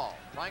Montreal,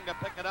 trying to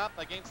pick it up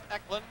against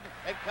Eklund.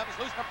 It comes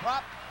loose to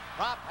Prop.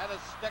 Prop had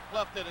his stick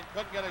lifted and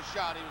couldn't get a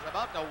shot. He was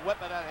about to whip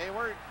it at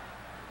Hayward.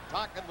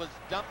 Tocchet was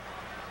dumped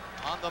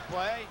on the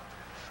play,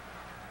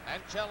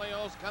 and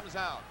Chelios comes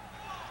out.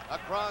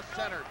 Across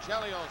center,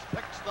 Chelios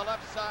picks the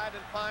left side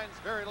and finds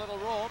very little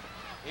room.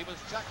 He was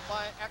checked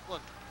by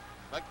Eklund.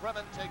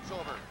 McCrimmon takes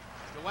over.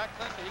 To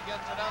Eklund, he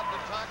gets it out to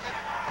Tocchet.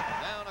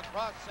 Down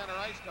across center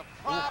ice to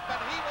Prop,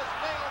 and he was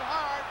nailed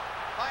hard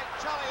by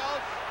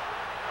Chelios.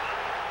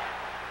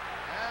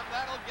 And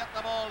that'll get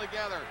them all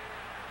together.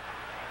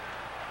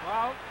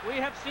 Well, we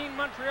have seen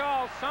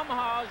Montreal.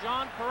 Somehow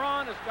Jean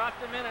Perron has got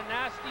them in a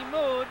nasty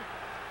mood.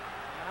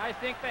 And I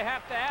think they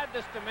have to add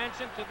this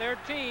dimension to their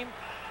team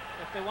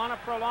if they want to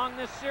prolong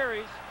this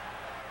series.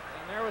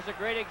 And there was a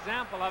great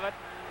example of it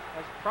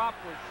as Prop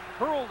was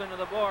hurled into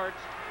the boards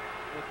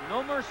with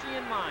no mercy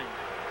in mind.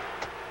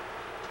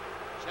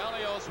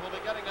 Chelios will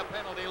be getting a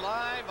penalty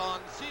live on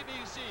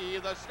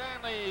CBC, the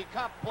Stanley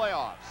Cup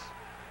playoffs.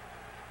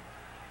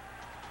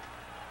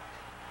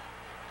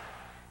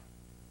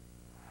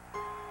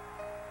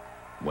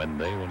 When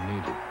they were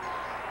needed,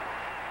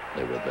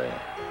 they were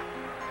there.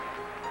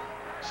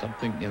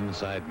 Something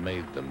inside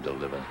made them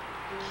deliver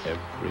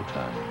every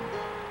time.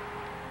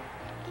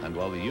 And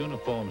while the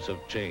uniforms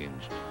have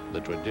changed,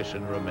 the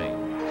tradition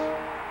remains.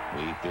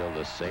 We feel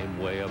the same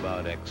way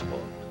about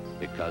export,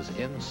 because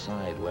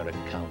inside where it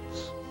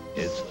counts,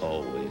 it's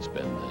always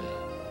been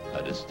there.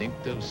 A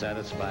distinctive,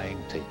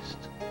 satisfying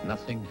taste.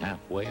 Nothing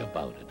halfway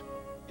about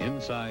it.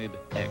 Inside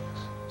X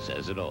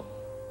says it all.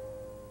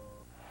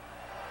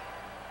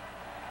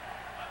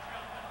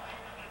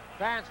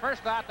 Fans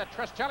first thought that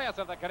Tris Chelios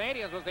of the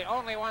Canadiens was the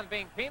only one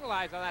being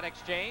penalized on that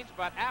exchange,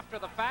 but after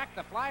the fact,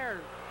 the Flyer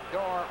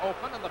door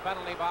opened in the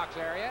penalty box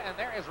area, and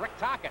there is Rick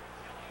Tocchet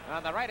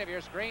on the right of your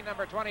screen,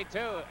 number 22.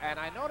 And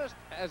I noticed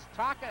as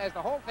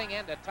the whole thing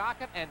ended,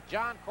 Tocchet and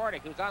John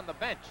Kordick, who's on the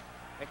bench,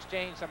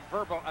 exchanged some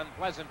verbal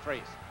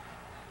unpleasantries.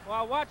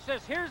 Well, watch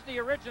this. Here's the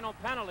original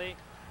penalty.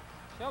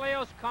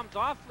 Chelios comes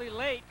awfully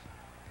late,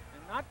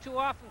 and not too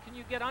often can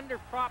you get under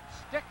Prop's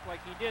stick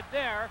like he did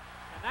there.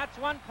 And that's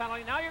one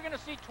penalty. Now you're going to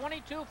see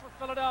 22 for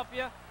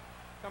Philadelphia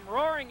come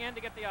roaring in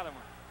to get the other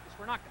one. Because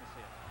we're not going to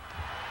see it.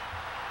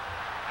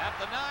 At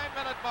the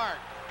 9-minute mark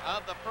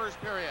of the first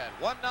period,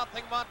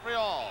 1-0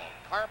 Montreal.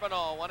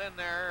 Carbonneau went in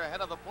there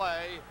ahead of the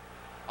play.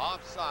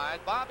 Offside.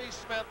 Bobby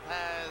Smith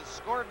has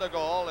scored the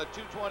goal at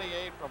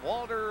 2:28 from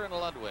Walter and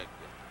Ludwig.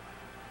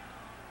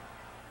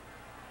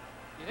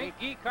 You think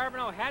Guy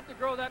Carbonneau had to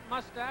grow that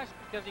mustache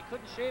because he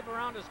couldn't shave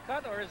around his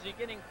cut, or is he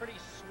getting pretty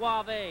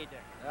suave, Dick?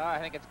 I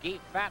think it's Guy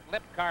Fat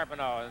Lip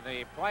Carbonneau. In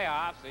the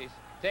playoffs, he's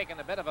taken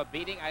a bit of a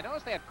beating. I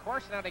noticed they had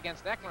Corson out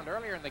against Eklund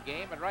earlier in the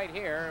game, but right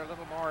here, a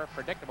little more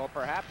predictable,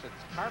 perhaps,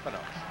 it's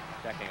Carbonneau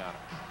checking on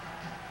him.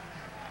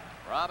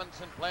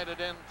 Robinson played it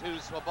in to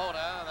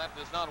Swoboda. That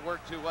does not work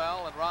too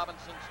well, and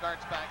Robinson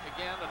starts back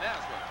again to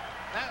Nesbitt.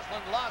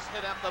 Lost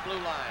it at the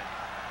blue line.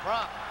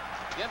 Prop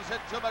gives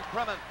it to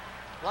McCrimmon.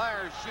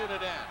 Flyers shoot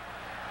it in.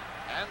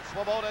 And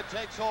Swoboda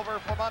takes over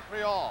for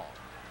Montreal.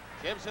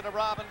 Gives it to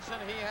Robinson.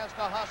 He has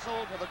to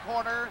hustle to the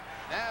corner.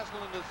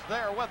 Naslund is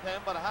there with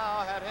him, but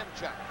Howe had him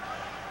checked.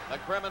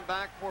 McCrimmon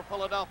back for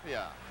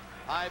Philadelphia.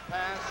 High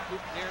pass,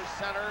 scoop near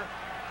center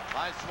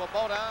by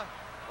Swoboda.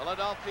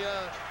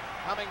 Philadelphia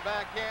coming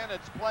back in.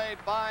 It's played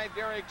by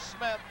Derek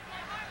Smith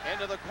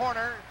into the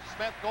corner.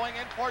 Smith going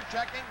in for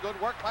checking. Good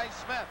work by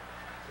Smith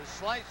to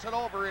slice it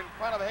over in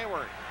front of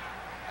Hayward.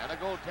 And the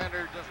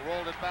goaltender just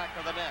rolled it back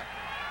to the net.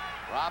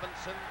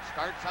 Robinson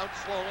starts out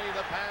slowly.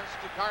 The pass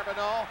to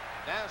Carbonneau.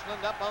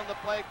 Naslund up on the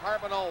play.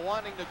 Carbonneau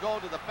wanting to go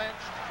to the bench.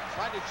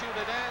 Tried to shoot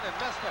it in and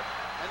missed it.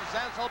 And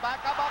Zansel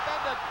back up,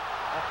 upended.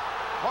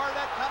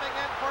 Kordic coming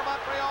in for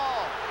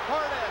Montreal.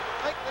 Kordic,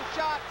 make the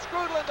shot.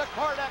 Skrudland to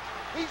Kordic.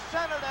 He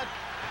centered it.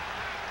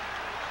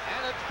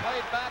 And it's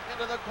played back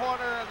into the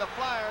corner, and the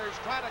Flyers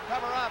try to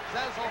cover up.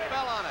 Zansel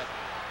fell on it.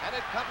 And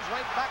it comes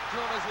right back to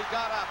him as he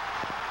got up.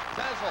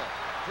 Zansel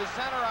to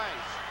center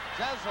ice.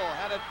 Zazzle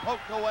had it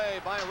poked away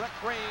by Rick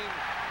Green,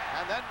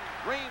 and then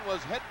Green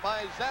was hit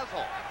by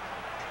Zazzle.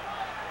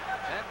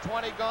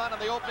 10:20 gone in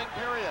the opening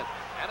period,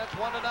 and it's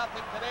 1-0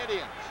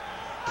 Canadiens.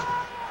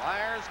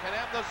 Flyers can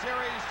end the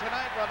series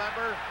tonight,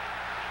 remember.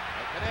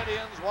 The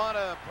Canadiens want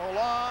to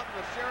prolong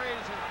the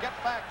series and get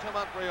back to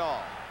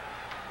Montreal.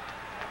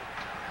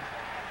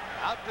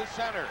 Out to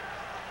center.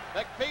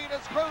 McPhee to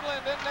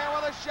Skrudland in there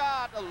with a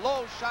shot. A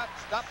low shot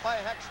stopped by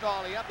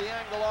Hextall. He had the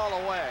angle all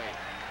the way.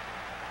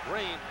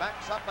 Green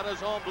backs up at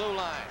his own blue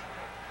line.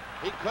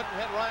 He couldn't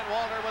hit Ryan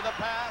Walter with a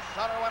pass.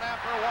 Sutter went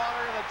after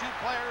Walter. The two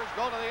players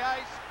go to the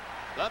ice.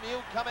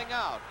 Lemieux coming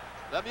out.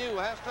 Lemieux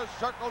has to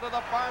circle to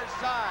the far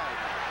side.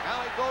 Now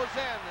he goes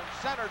in and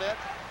centered it.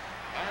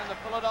 And the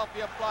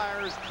Philadelphia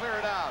Flyers clear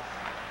it out.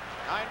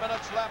 9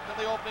 minutes left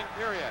in the opening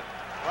period.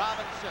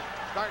 Robinson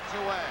starts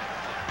away.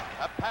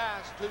 A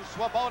pass to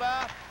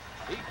Swoboda.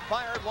 He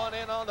fired one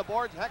in on the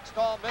boards.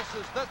 Hextall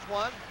misses this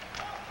one.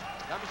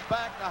 Comes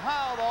back to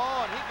Howe,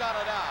 though, and he got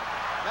it out.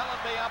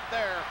 Mellenby up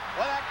there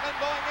with Eklund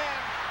going in.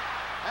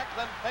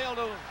 Eklund failed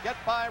to get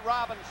by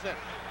Robinson.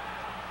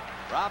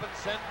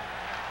 Robinson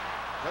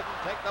couldn't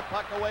take the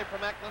puck away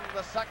from Eklund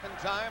the second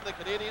time. The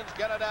Canadiens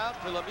get it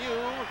out to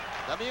Lemieux.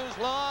 Lemieux's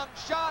long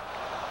shot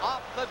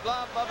off the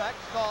glove of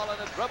Hextall, and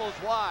it dribbles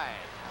wide.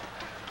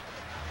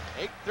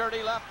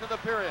 8:30 left in the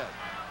period.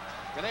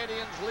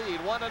 Canadiens lead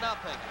 1-0.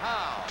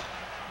 Howe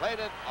played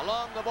it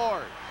along the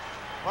board.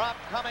 Prop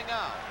coming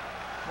out.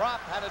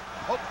 Prop had it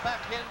poked back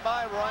in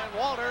by Ryan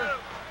Walter.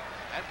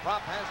 And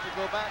Prop has to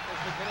go back as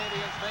the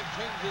Canadiens make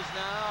changes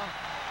now.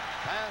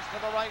 Pass to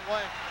the right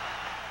wing.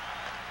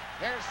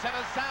 Here's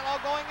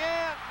Sinisalo going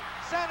in.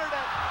 Centered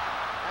it.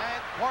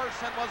 And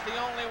Corson was the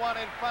only one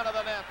in front of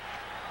the net.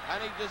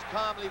 And he just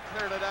calmly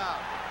cleared it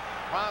out.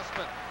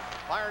 Crossman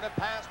fired a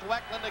pass to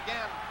Eklund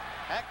again.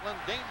 Eklund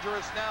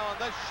dangerous now on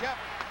this shift.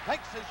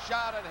 Takes his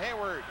shot at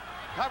Hayward.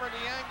 Covered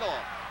the angle.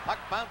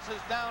 Puck bounces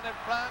down in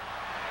front.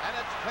 And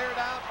it's cleared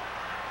out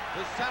to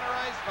center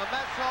ice.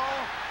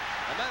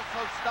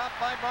 Memesso stopped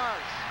by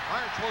Marsh.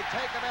 Marsh will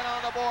take him in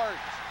on the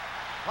boards.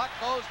 Puck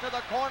goes to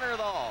the corner,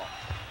 though.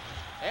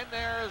 In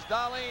there is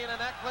Dahlin, and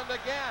Eklund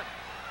again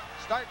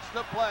starts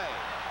the play.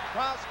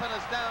 Crossman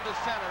is down to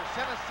center.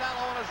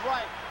 Sinisalo on his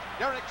right.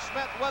 Derek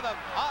Smith with him.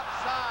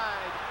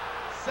 Offside.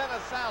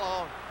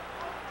 Sinisalo.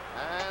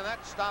 And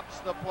that stops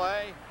the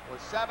play with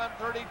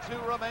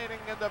 7:32 remaining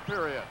in the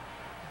period.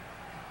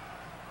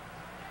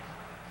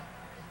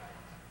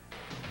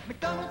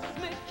 McDonald's is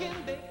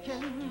making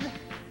bacon,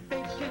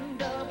 bacon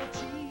double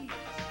cheese.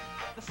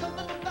 There's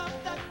something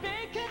about that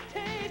bacon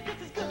taste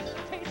that's as good as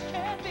the taste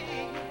can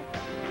be.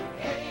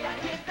 Hey, I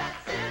hear that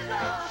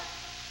sizzle,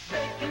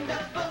 bacon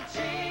double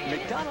cheese.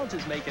 McDonald's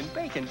is making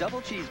bacon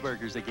double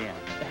cheeseburgers again.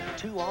 That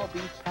 2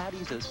 all-beef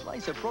patties, a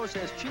slice of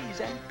processed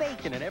cheese, and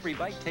bacon in every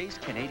bite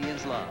taste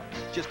Canadians love.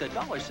 Just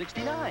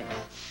 $1.69.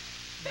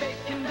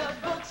 Bacon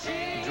double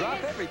cheese.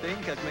 Drop everything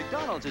because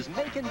McDonald's is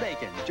making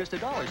bacon. Just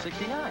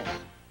 $1.69.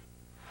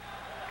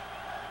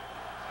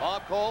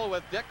 Bob Cole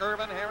with Dick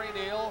Irvin, Harry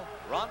Neal,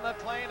 Ron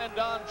McLean, and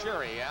Don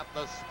Cherry at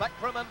the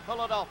Spectrum in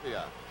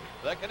Philadelphia.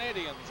 The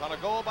Canadiens on a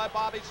goal by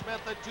Bobby Smith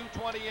at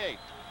 2:28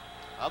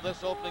 of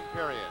this opening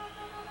period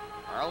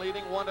are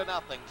leading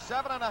 1-0.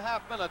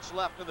 7.5 minutes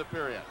left in the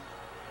period.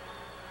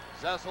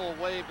 Zessel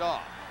waved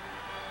off.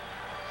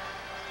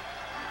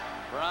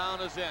 Brown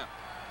is in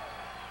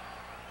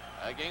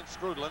against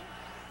Skrudland.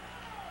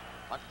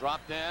 Puck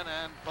dropped in,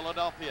 and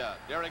Philadelphia.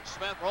 Derek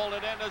Smith rolled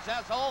it into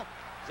Zessel.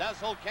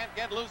 Zessel can't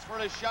get loose for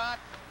his shot.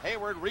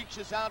 Hayward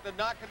reaches out to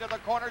knock it to the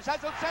corner.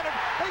 Zessel centered.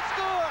 They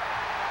score!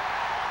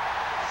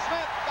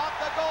 Smith got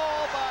the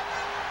goal, but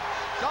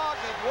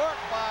dogged work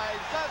by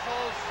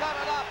Zessel set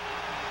it up.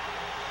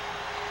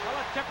 Well,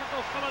 a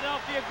typical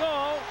Philadelphia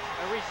goal,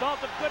 a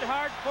result of good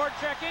hard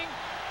forechecking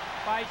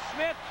by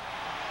Smith,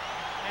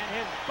 and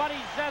his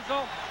buddy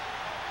Zessel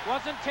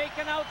wasn't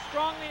taken out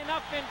strongly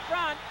enough in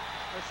front.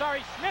 Or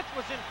sorry, Smith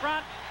was in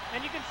front,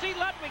 and you can see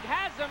Ludwig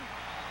has him.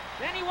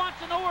 Then he wants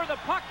to know where the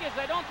puck is.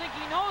 I don't think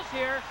he knows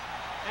here.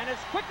 And as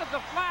quick as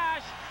a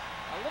flash,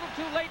 a little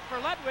too late for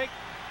Ludwig.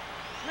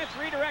 Smith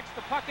redirects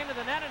the puck into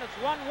the net, and it's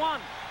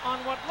 1-1 on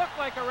what looked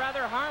like a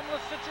rather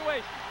harmless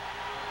situation.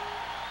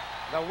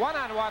 The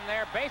one-on-one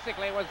there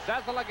basically was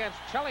Zezel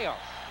against Chelios.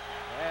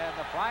 And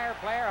the Flyer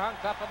player hung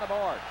up on the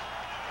boards.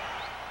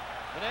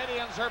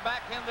 Canadians are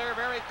back in there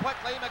very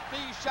quickly.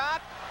 McPhee's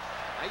shot.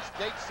 Nice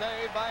skate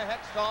save by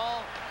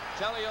Hextall.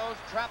 Chelios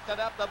trapped it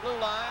up the blue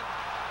line.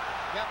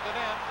 Kept it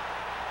in.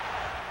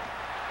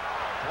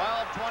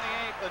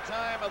 12:28 the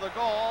time of the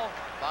goal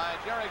by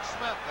Derek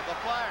Smith of the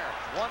Flyers.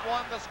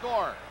 1-1 the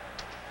score.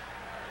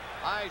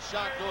 High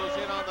shot goes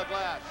in on the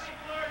glass.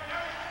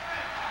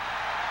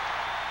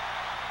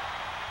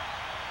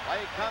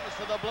 Play comes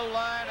to the blue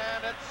line,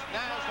 and it's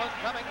Naslund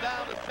coming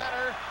down to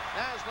center.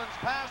 Naslund's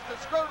pass to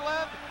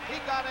Skrudland. He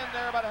got in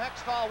there, but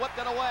Hextall whipped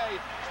it away.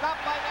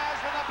 Stopped by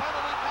Naslund, a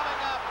penalty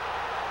coming up.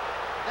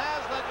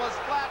 Naslund was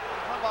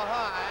flattened from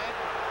behind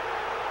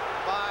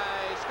by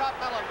Scott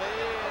Mellanby,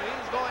 and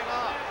he's going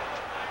off.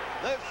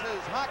 This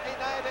is Hockey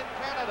Night in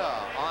Canada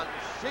on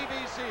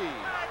CBC.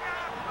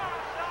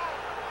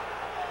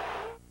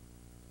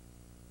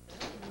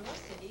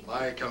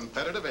 My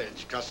competitive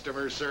edge,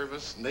 customer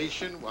service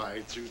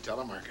nationwide through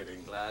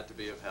telemarketing. Glad to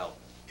be of help.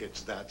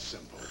 It's that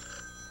simple.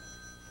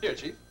 Here,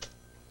 Chief.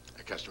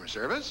 Customer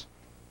service?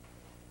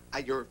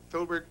 Your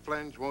filbert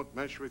flange won't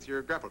mesh with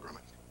your grapple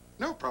grommet.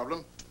 No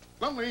problem.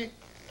 Lumley.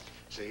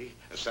 See,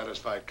 a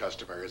satisfied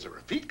customer is a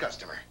repeat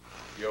customer.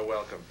 You're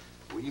welcome.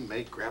 We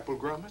make grapple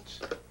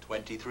grommets?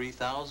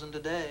 23,000 a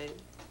day.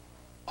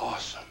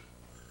 Awesome.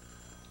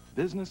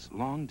 Business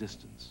long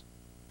distance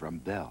from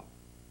Bell.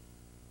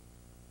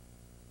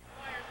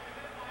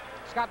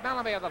 Scott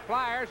Mellanby of the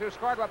Flyers, who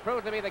scored what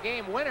proved to be the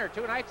game winner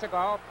 2 nights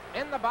ago,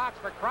 in the box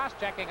for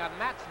cross-checking on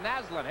Mats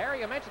Naslund.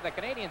 Harry, you mentioned the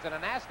Canadiens in a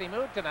nasty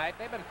mood tonight.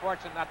 They've been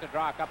fortunate not to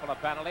draw a couple of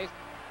penalties.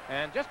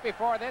 And just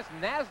before this,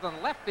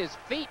 Naslund left his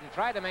feet and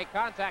tried to make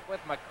contact with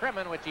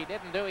McCrimmon, which he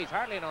didn't do. He's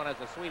hardly known as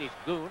a Swedish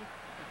goon.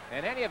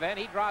 In any event,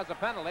 he draws a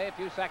penalty a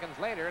few seconds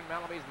later, and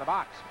Mellanby's in the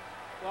box.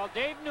 Well,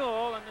 Dave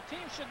Newell, and the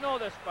team should know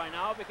this by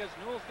now because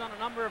Newell's done a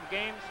number of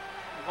games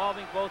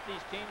involving both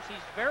these teams. He's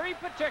very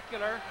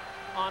particular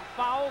on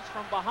fouls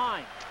from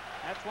behind.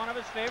 That's one of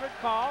his favorite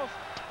calls,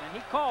 and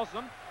he calls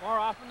them more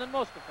often than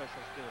most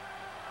officials do.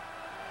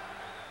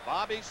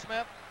 Bobby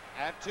Smith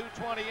at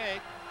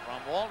 2:28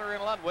 from Walter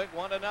and Ludwig,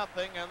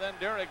 1-0, and then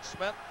Derek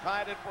Smith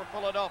tied it for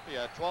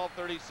Philadelphia.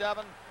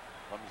 12:37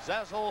 from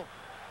Zezel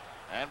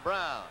and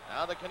Brown.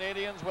 Now the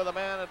Canadians with a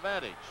man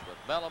advantage with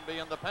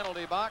Mellanby in the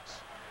penalty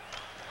box.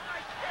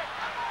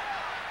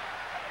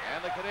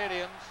 And the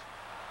Canadians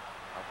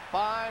are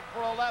 5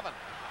 for 11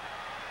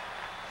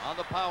 on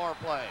the power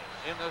play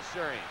in this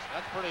series.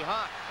 That's pretty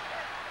hot.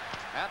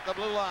 At the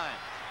blue line.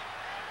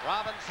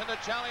 Robinson to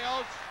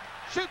Chelios.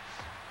 Shoots.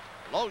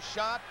 Low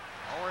shot.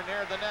 Nowhere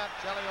near the net.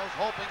 Chelios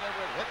hoping it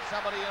would hit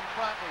somebody in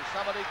front or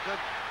somebody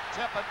could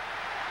tip it.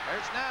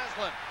 There's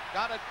Naslund.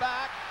 Got it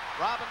back.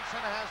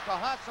 Robinson has to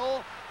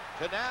hustle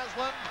to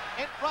Naslund.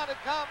 In front it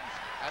comes.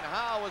 And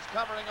Howe is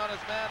covering on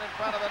his man in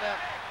front of the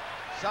net.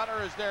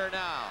 Sutter is there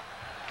now.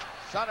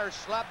 Sutter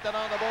slapped it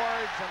on the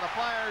boards, and the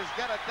Flyers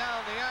get it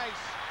down the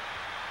ice.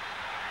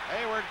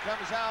 Hayward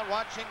comes out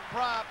watching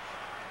Prop.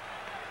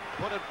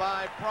 Put it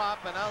by Prop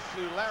and out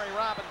to Larry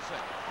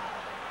Robinson.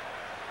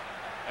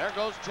 There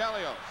goes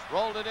Chelios.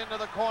 Rolled it into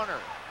the corner.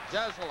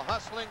 Zezel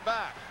hustling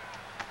back.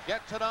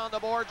 Gets it on the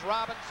boards.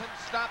 Robinson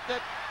stopped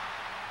it.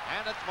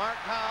 And it's Mark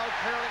Howe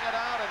clearing it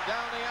out and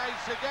down the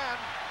ice again.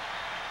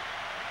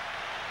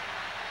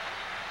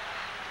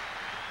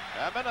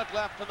 A minute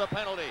left to the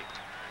penalty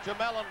to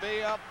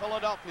Mellanby of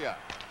Philadelphia.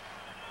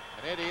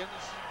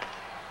 Canadians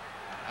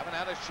haven't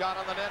had a shot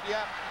on the net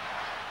yet.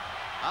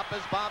 Up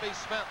is Bobby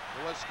Smith,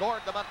 who has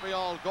scored the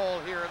Montreal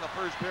goal here in the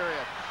first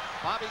period.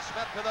 Bobby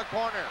Smith to the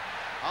corner,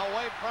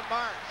 away from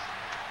Marsh.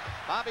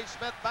 Bobby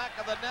Smith back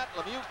of the net.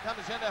 Lemieux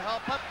comes in to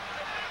help him.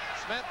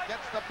 Smith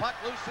gets the puck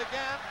loose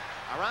again.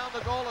 Around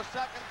the goal a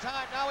second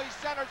time. Now he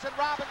centers and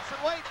Robinson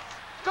waits.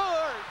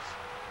 Scores!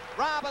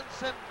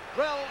 Robinson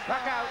drills the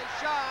high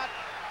shot.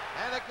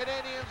 And the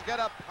Canadians get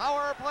a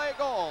power play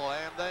goal,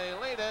 and they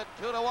lead it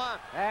 2-1.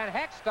 And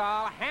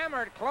Hextall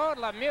hammered Claude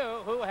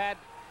Lemieux, who had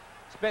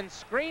been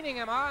screening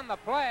him on the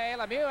play.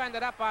 Lemieux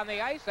ended up on the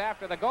ice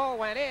after the goal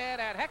went in,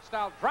 and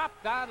Hextall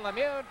dropped on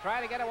Lemieux,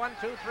 trying to get a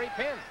 1-2-3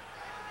 pin.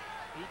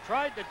 He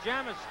tried to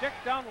jam his stick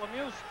down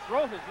Lemieux's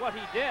throat is what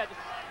he did.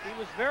 He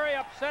was very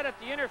upset at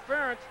the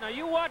interference. Now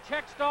you watch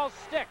Hextall's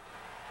stick.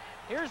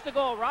 Here's the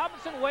goal.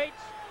 Robinson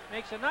waits,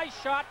 makes a nice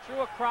shot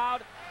through a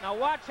crowd. Now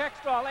watch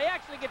Hextall. He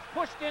actually gets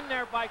pushed in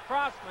there by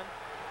Crossman.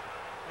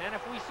 And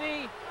if we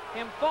see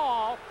him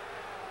fall,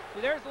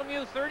 see there's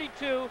Lemieux,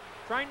 32,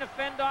 trying to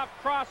fend off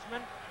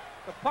Crossman.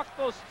 The puck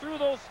goes through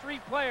those 3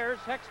 players.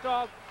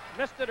 Hextall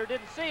missed it or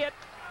didn't see it.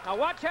 Now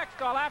watch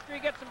Hextall after he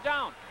gets him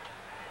down.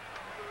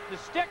 The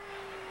stick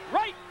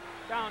right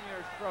down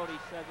your throat, he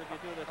says, if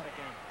you do this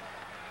again.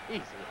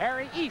 Easy,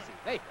 Harry, easy.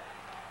 They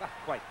not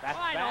quite that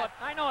bad.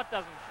 I know it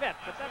doesn't fit,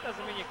 but that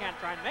doesn't mean you can't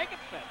try and make it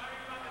fit.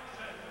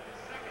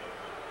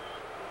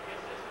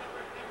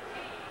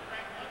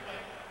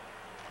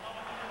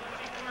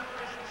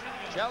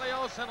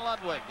 Chelios and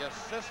Ludwig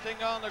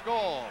assisting on the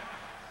goal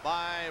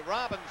by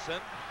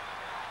Robinson.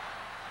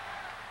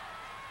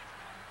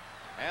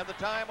 And the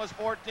time was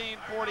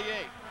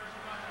 14:48.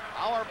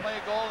 Power play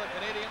goal, the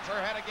Canadiens are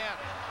ahead again.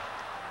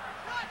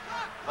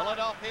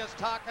 Philadelphia's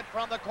Tocchet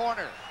from the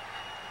corner.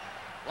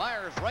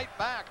 Flyers right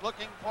back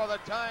looking for the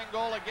tying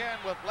goal again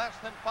with less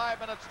than 5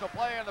 minutes to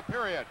play in the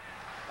period.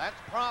 That's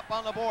Prop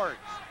on the boards.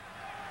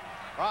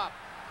 Prop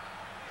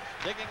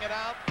digging it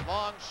out,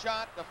 long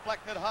shot,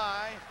 deflected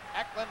high.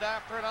 Eklund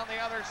after it on the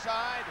other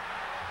side.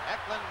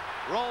 Eklund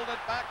rolled it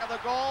back of the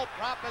goal.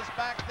 Prop is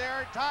back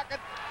there. Tocchet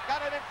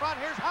got it in front.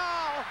 Here's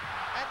Howe,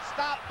 and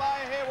stopped by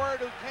Hayward,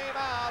 who came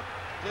out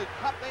to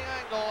cut the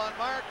angle on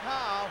Mark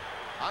Howe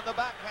on the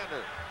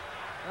backhander.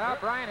 Well,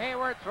 Brian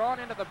Hayward thrown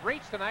into the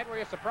breach tonight. Were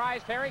you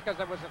surprised, Harry? Because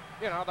it was,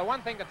 you know, the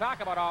one thing to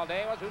talk about all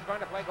day was who's going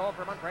to play goal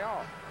for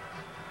Montreal.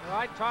 Well,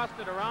 I tossed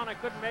it around. I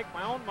couldn't make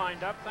my own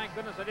mind up. Thank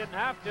goodness I didn't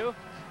have to.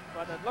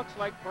 But it looks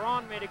like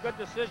Perron made a good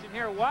decision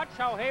here. Watch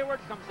how Hayward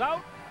comes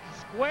out.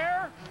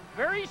 Square,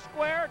 very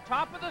square,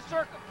 top of the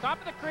circle, top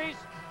of the crease.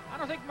 I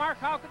don't think Mark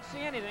Howe could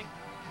see anything.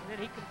 And then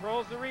he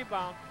controls the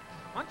rebound.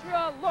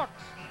 Montreal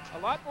looks a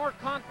lot more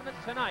confident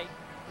tonight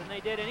than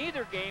they did in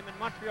either game in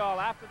Montreal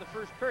after the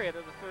first period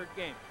of the third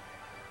game.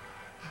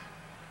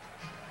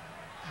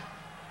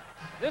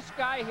 This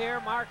guy here,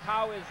 Mark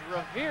Howe, is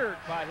revered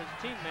by his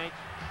teammates,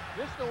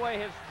 just the way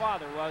his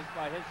father was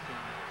by his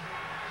teammates.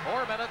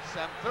 4 minutes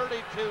and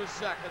 32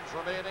 seconds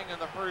remaining in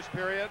the first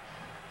period.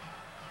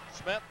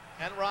 Smith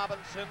and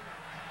Robinson,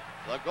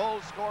 the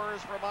goal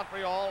scorers for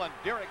Montreal, and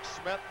Derek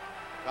Smith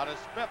got his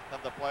 5th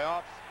of the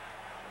playoffs.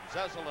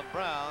 Zezel and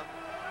Brown,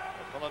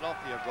 the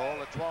Philadelphia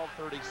goal at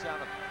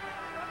 12:37.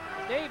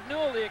 Dave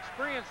Newell, the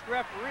experienced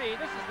referee,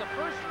 this is the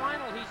first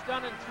final he's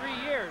done in 3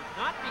 years.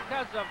 Not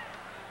because of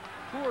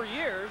poor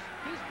years,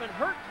 he's been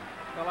hurt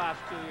the last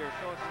 2 years,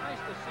 so it's nice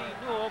to see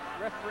Newell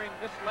refereeing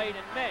this late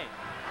in May.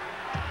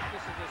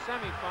 This is a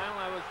semifinal.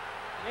 I was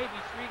maybe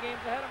 3 games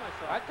ahead of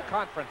myself. That's the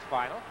conference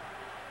final.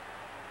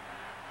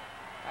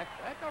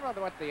 I don't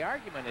know what the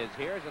argument is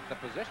here. Is it the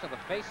position of the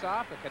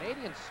face-off? The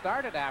Canadiens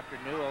started after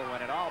Newell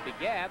when it all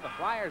began. The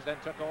Flyers then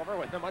took over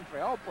when the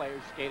Montreal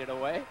players skated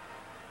away.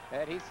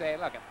 And he's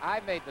saying, look,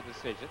 I made the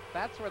decision.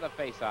 That's where the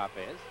face-off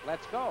is.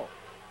 Let's go.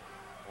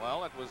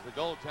 Well, it was the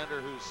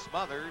goaltender who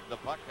smothered the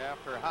puck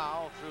after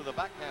Howe threw the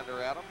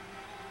backhander at him.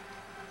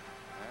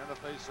 And the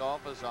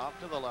face-off is off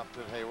to the left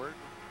of Hayward.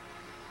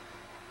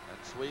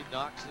 And Swede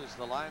Knox is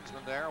the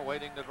linesman there,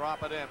 waiting to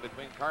drop it in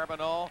between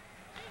Carbonneau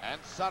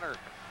and Sutter.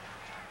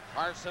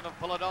 Carson of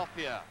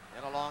Philadelphia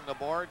in along the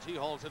boards. He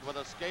holds it with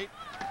a skate.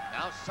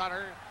 Now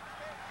Sutter,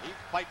 he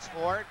fights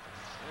for it.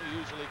 He'll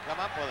usually come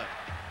up with it.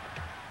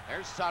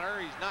 There's Sutter.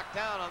 He's knocked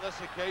down on this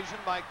occasion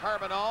by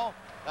Carbonneau.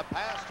 The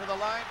pass to the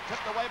line,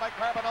 tipped away by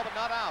Carbonneau, but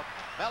not out.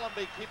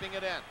 Bellamby keeping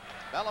it in.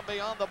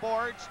 Bellamby on the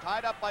boards,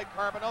 tied up by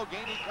Carbonneau.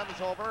 Gainey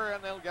comes over,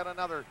 and they'll get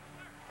another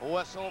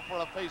whistle for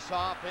a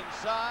face-off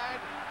inside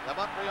the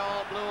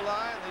Montreal blue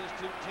line.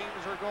 These two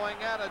teams are going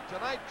at it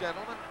tonight,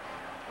 gentlemen.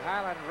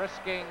 Highland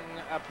risking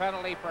a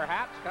penalty,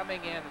 perhaps,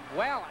 coming in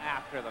well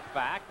after the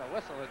fact. The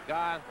whistle had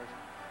gone for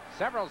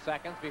several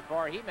seconds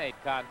before he made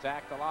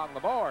contact along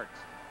the boards.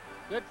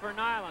 Good for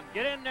Nyland.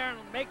 Get in there and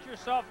make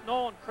yourself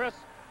known, Chris.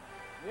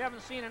 We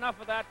haven't seen enough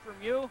of that from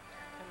you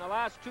in the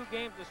last 2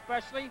 games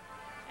especially,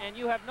 and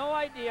you have no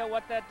idea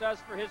what that does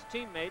for his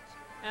teammates.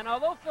 And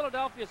although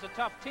Philadelphia is a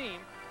tough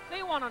team,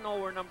 they want to know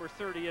where number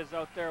 30 is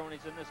out there when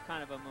he's in this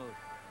kind of a mood.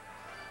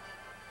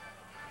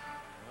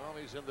 Well,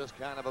 he's in this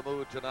kind of a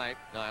mood tonight,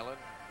 Nyland.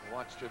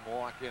 Watched him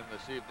walk in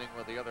this evening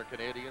with the other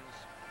Canadians,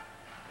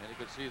 and you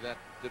could see that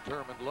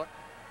determined look.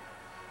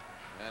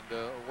 And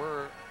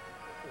where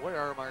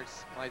are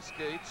my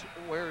skates?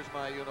 Where's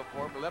my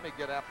uniform? Let me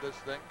get at this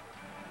thing.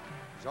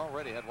 He's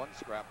already had 1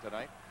 scrap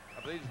tonight,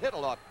 but he's hit a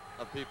lot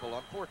of people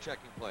on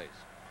forechecking plays.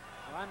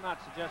 Well, I'm not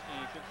suggesting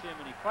you should see how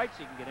many fights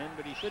he can get in,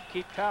 but he should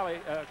keep count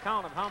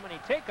of how many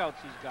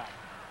takeouts he's got.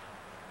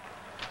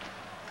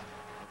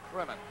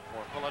 Freeman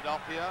for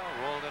Philadelphia,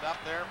 rolled it up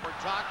there for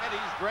Tocchet.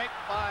 He's draped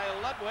by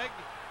Ludwig.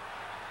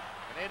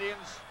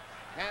 Canadians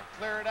can't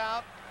clear it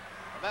out.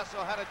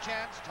 Vesso had a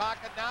chance.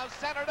 Tocchet now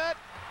centered it.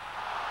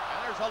 And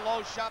there's a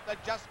low shot that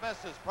just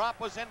misses. Prop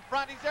was in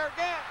front. He's there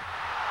again.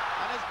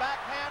 And his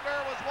backhander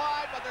was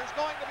wide, but there's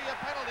going to be a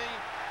penalty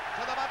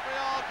to the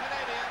Montreal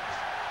Canadiens.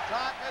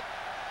 Tocchet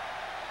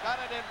got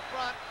it in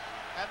front,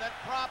 and then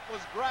Prop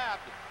was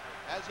grabbed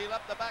as he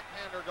let the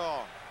backhander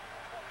go.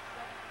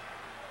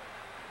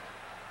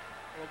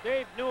 Well,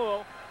 Dave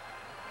Newell,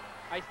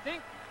 I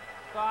think,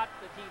 thought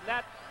that he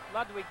let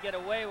Ludwig get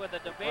away with a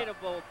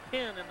debatable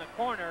pin in the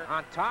corner.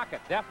 On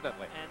Tocchet,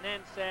 definitely. And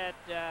then said,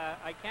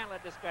 I can't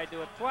let this guy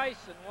do it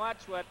twice, and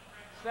watch what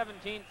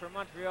 17 for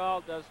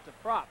Montreal does to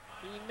Prop.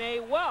 He may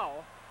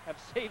well have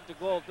saved a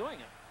goal doing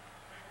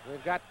it.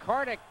 We've got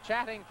Kordic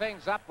chatting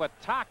things up with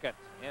Tocchet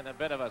in a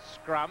bit of a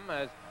scrum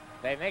as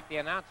they make the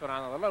announcement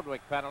on the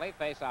Ludwig penalty.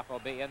 Faceoff will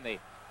be in the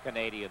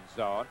Canadian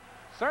zone.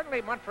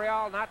 Certainly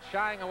Montreal not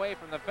shying away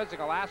from the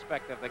physical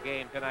aspect of the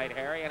game tonight,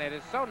 Harry, and it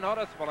is so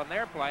noticeable in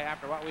their play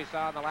after what we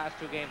saw in the last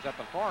 2 games at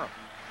the Forum.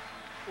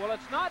 Well,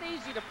 it's not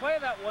easy to play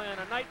that way on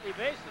a nightly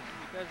basis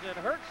because it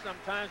hurts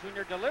sometimes when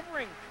you're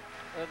delivering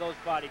those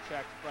body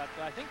checks. But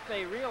I think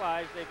they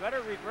realize they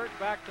better revert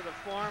back to the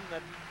form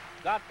that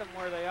got them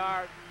where they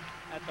are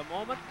at the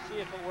moment, see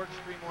if it works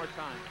 3 more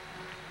times.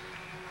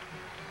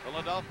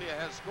 Philadelphia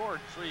has scored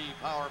 3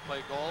 power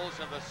play goals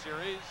in the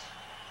series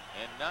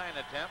in 9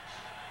 attempts.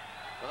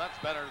 So that's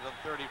better than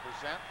 30%.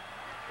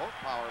 Both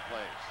power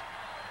plays.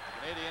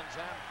 Canadiens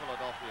and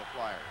Philadelphia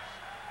Flyers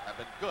have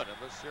been good in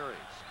this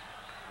series.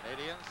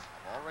 Canadiens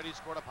have already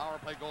scored a power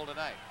play goal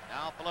tonight.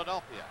 Now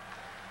Philadelphia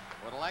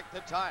would like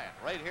to tie it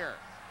right here.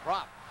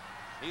 Prop.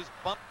 He's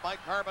bumped by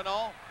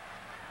Carbonneau.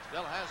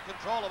 Still has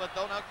control of it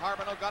though. Now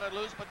Carbonneau got it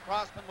loose, but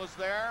Crossman was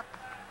there.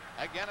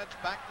 Again, it's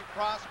back to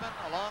Crossman.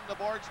 Along the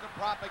boards to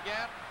Prop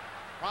again.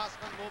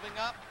 Crossman moving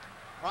up.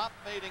 Prop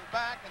fading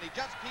back, and he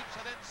just keeps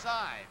it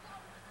inside.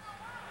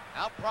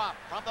 Now Prop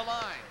from the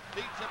line,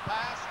 feeds a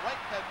pass right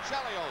to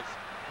Chelios,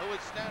 who is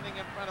standing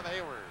in front of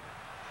Hayward.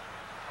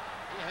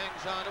 He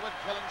hangs on to it,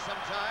 killing some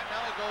time.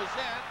 Now he goes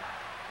in.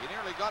 He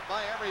nearly got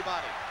by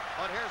everybody.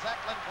 But here's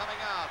Eklund coming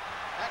out.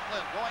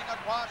 Eklund going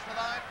across the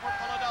line for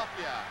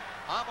Philadelphia.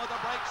 On with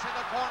the breaks in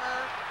the corner.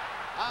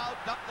 Howe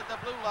dumped at the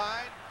blue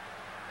line.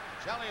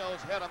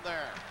 Chelios hit him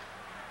there.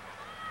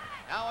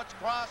 Now it's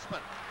Crossman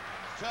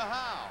to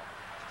Howe.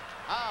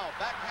 Howe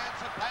backhands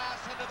a pass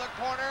into the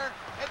corner.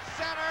 It's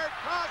centered.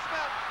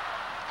 Crossman.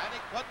 And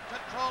he couldn't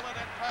control it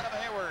in front of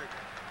Hayward.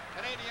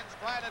 Canadiens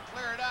try to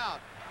clear it out.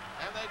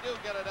 And they do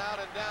get it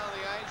out and down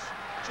the ice.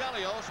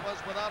 Chelios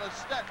was without a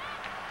stick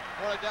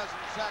for a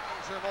dozen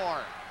seconds or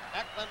more.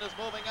 Eklund is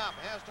moving up.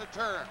 Has to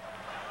turn.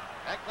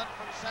 Eklund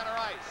from center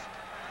ice.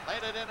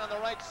 Laid it in on the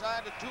right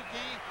side to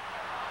Tukey.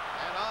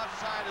 And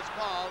offside is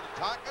called.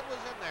 Tocchet was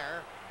in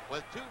there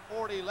with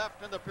 2:40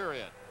 left in the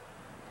period.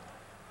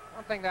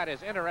 One thing that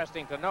is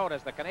interesting to note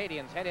as the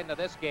Canadiens head into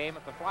this game,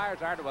 if the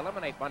Flyers are to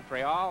eliminate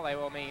Montreal,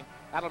 that'll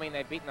mean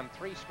they've beaten them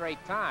 3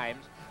 straight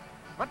times.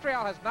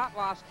 Montreal has not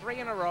lost 3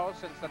 in a row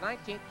since the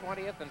 19th,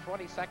 20th, and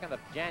 22nd of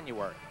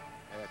January.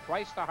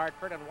 Twice to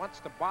Hartford and once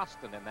to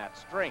Boston in that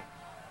string.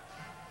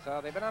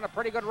 So they've been on a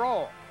pretty good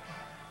roll.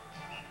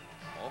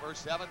 Over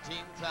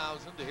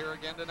 17,000 to hear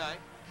again tonight.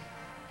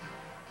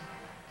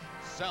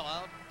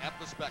 Sellout at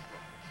the Spectrum.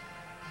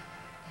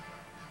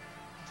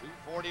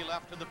 2:40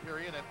 left in the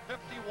period and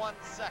 51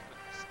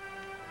 seconds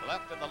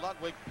left in the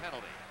Ludwig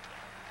penalty.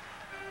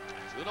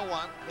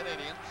 2-1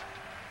 Canadiens.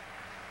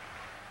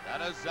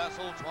 That is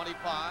Zessel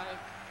 25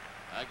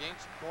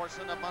 against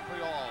Corson of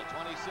Montreal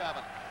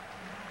 27.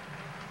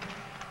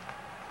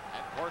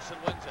 And Corson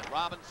wins it.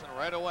 Robinson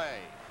right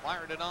away.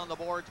 Fired it on the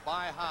boards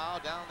by Howe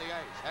down the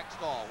ice.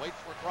 Hextall waits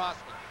for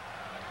Crossman.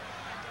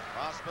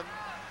 Crossman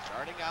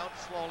starting out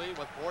slowly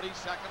with 40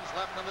 seconds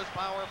left in this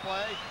power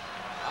play.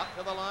 Up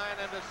to the line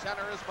and to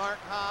center is Mark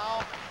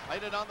Howe.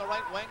 Played it on the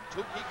right wing.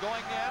 Tukey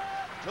going in.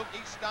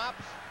 Tukey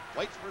stops.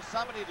 Waits for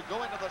somebody to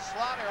go into the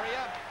slot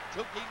area.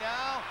 Tukey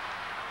now.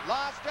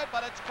 Lost it,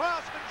 but it's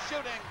Crossman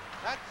shooting.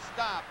 That's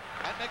stopped.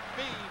 And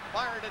McPhee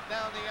fired it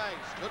down the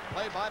ice. Good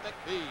play by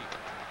McPhee.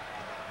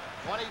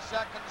 20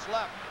 seconds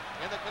left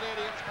in the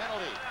Canadiens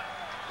penalty.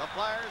 The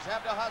Flyers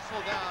have to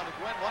hustle down to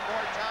win one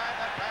more time.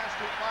 That pass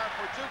too far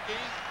for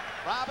Tukey.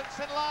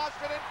 Robinson lost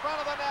it in front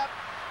of the net.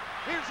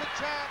 Here's a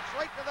chance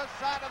right to the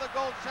side of the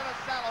goal.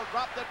 Sinisalo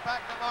dropped it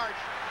back to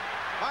Marsh.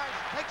 Marsh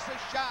takes a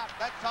shot.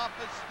 That's off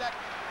his stick.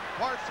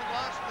 Corson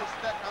lost the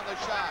stick on the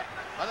shot.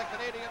 But the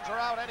Canadiens are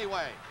out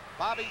anyway.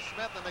 Bobby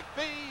Smith and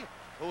McPhee,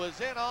 who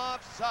is in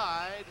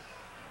offside.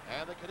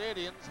 And the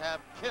Canadiens have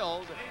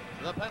killed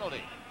the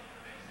penalty.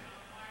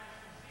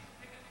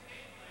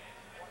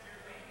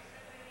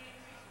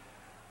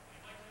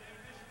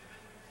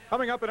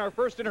 Coming up in our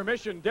first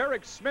intermission,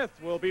 Derek Smith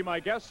will be my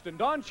guest, and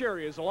Don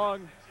Cherry is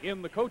along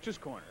in the coach's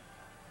corner.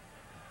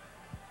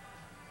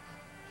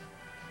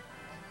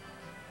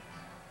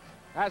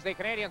 As the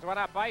Canadiens went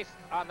up ice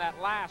on that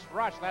last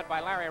rush led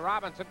by Larry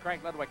Robinson, Craig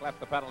Ludwig left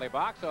the penalty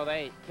box, so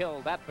they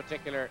killed that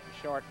particular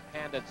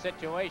short-handed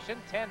situation.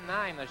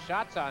 10-9 the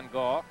shots on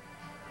goal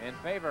in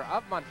favor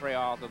of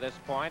Montreal to this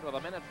point, with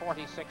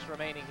 1:46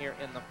 remaining here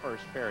in the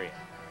first period.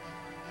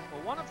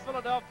 Well, one of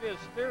Philadelphia's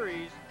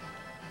theories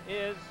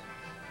is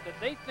that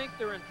they think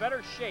they're in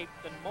better shape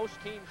than most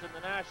teams in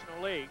the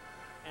National League,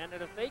 and that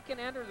if they can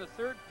enter the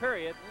 3rd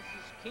period, this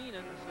is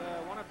Keenan's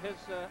one of his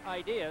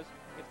ideas,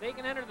 if they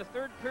can enter the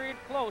 3rd period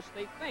close,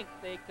 they think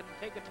they can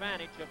take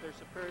advantage of their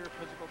superior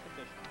physical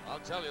condition. I'll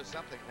tell you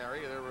something,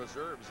 Harry. Their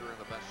reserves are in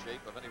the best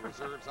shape of any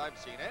reserves I've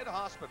seen. Ed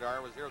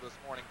Hospodar was here this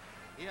morning.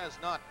 He has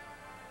not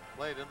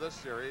played in this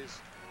series.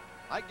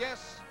 I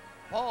guess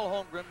Paul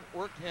Holmgren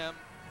worked him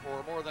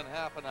for more than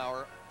half an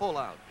hour full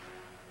out.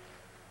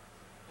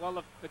 Well,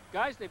 the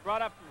guys they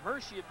brought up from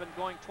Hershey have been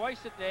going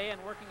twice a day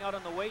and working out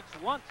on the weights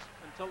once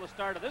until the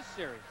start of this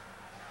series.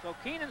 So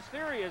Keenan's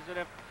theory is that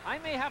if I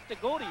may have to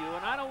go to you,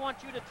 and I don't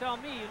want you to tell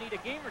me you need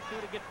a game or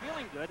two to get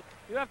feeling good,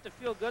 you have to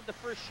feel good the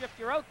first shift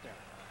you're out there.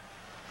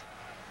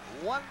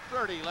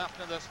 1:30 left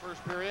in this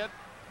first period.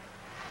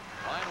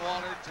 Ryan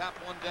Walter tapped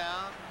one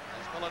down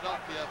as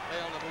Philadelphia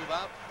failed to move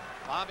out.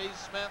 Bobby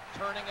Smith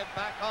turning it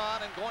back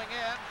on and going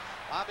in.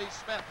 Bobby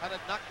Smith had it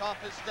knocked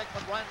off his stick,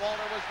 but Ryan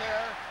Walter was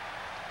there.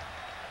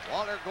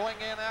 Walter going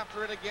in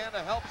after it again to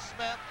help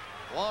Smith.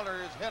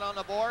 Walter is hit on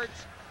the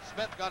boards.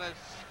 Smith got his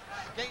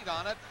skate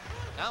on it.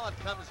 Now it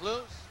comes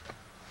loose.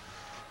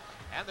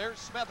 And there's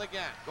Smith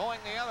again, going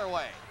the other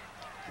way.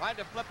 Tried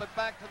to flip it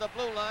back to the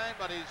blue line,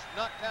 but he's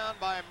knocked down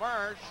by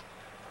Marsh.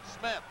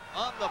 Smith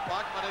on the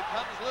puck, but it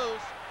comes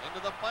loose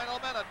into the final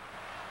minute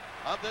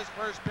of this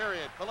first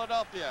period.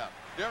 Philadelphia,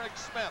 Derek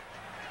Smith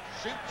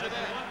shoots it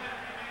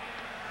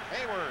in.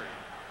 Hayward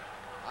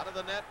out of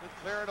the net to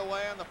clear it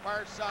away on the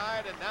far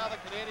side, and now the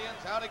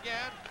Canadiens out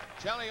again.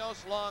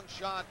 Chelios long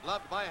shot,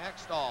 gloved by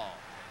Hextall.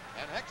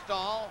 And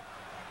Hextall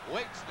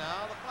waits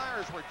now. The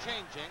Flyers were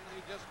changing.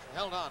 He just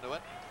held on to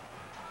it.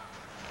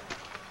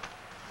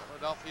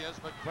 Philadelphia's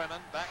McCrimmon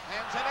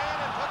backhands it in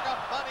and took a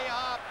funny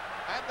hop,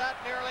 and that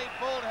nearly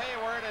fooled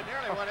Hayward. It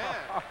nearly went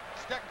in.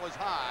 Stick was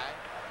high.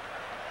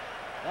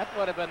 That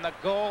would have been the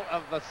goal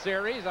of the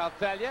series, I'll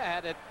tell you,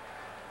 had it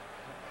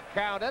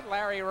counted.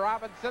 Larry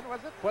Robinson, was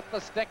it, put the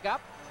stick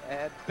up,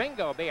 and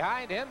bingo,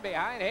 behind him,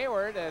 behind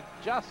Hayward, and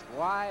just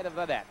wide of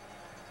the net.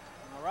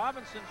 Now,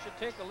 Robinson should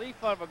take a leaf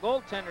out of a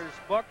goaltender's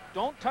book.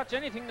 Don't touch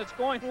anything that's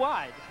going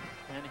wide.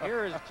 And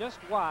here is just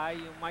why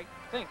you might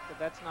think that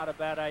that's not a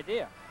bad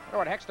idea. I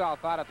wonder what Hextall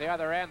thought at the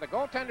other end. The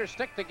goaltenders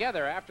stick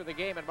together after the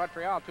game in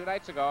Montreal 2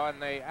 nights ago,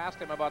 and they asked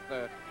him about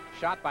the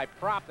shot by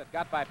Prop that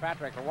got by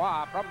Patrick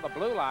Roy from the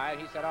blue line.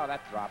 He said, oh,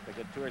 that dropped a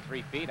good 2 or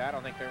 3 feet. I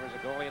don't think there was a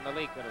goalie in the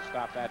league that could have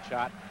stopped that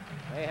shot.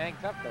 They hang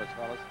tough, those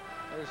fellas.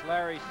 There's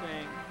Larry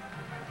saying,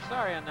 I'm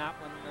sorry on that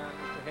one,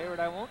 Mr. Hayward.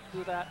 I won't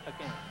do that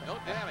again. No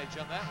damage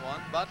on that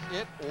one, but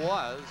it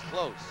was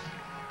close.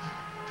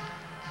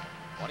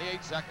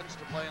 28 seconds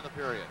to play in the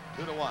period.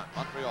 2-1,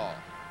 Montreal.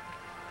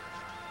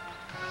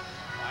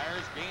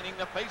 Flyers gaining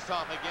the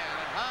faceoff again,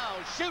 and Howe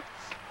shoots.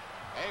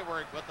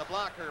 Hayward with the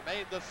blocker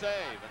made the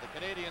save, and the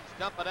Canadiens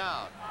dump it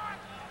out.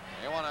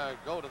 They want to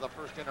go to the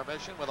first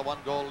intermission with a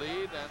 1-goal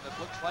lead, and it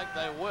looks like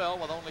they will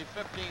with only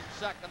 15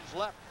 seconds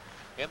left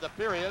in the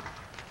period.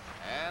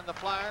 And the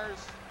Flyers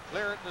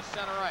clear it to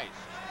center ice.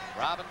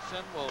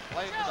 Robinson will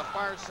play to the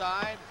far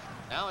side.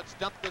 Now it's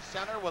dumped to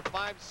center with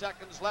 5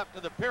 seconds left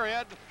in the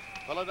period.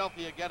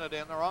 Philadelphia get it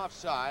in. They're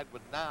offside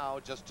with now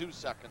just 2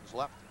 seconds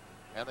left.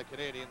 And the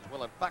Canadiens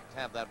will in fact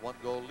have that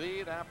 1-goal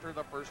lead after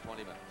the first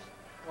 20 minutes.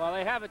 Well,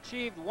 they have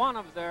achieved one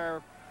of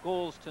their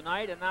goals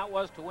tonight, and that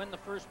was to win the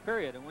first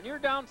period. And when you're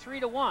down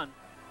 3-1,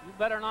 you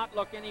better not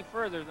look any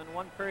further than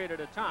 1 period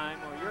at a time,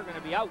 or you're going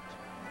to be out.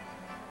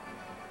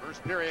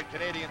 First period,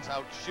 Canadiens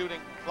out shooting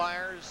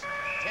Flyers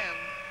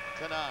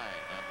 10-9. And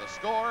the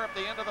score at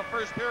the end of the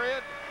first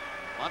period,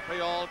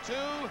 Montreal 2,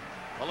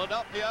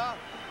 Philadelphia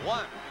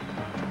 1.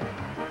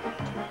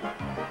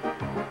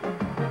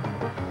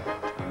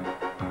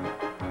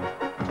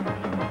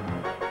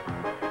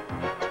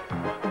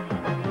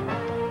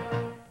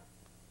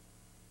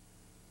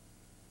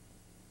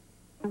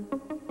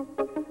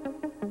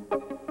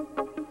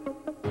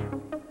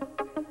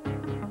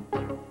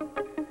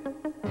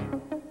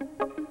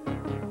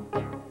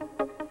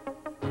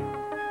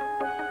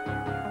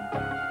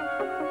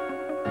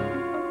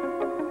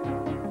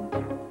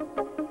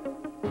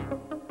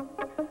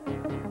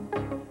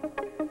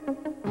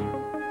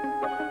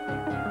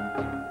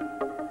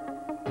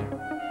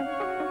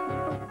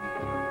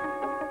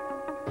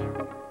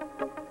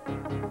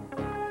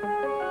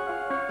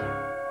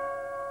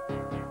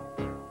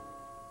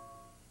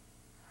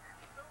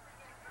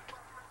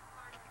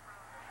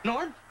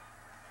 Norm,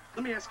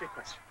 let me ask you a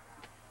question.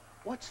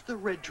 What's the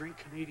red drink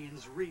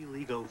Canadians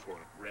really go for?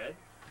 Red?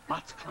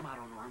 Mott's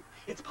Clamato, Norm.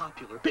 It's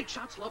popular. Big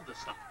shots love this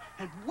stuff.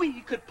 And we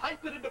could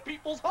pipe it into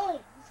people's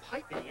homes.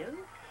 Pipe it in?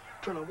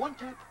 Turn on one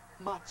tap,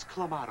 Mott's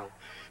Clamato.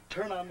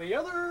 Turn on the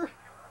other,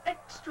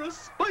 extra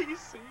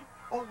spicy.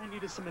 All I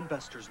need is some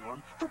investors,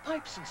 Norm, for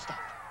pipes and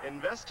stuff.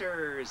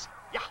 Investors.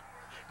 Yeah,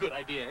 good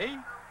idea, eh?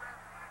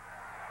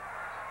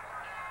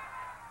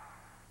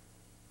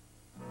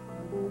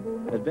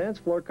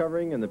 Advanced floor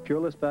covering in the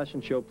Pureless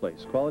Fashion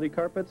Showplace. Quality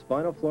carpets,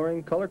 vinyl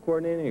flooring, color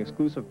coordinating,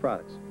 exclusive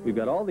products. We've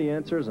got all the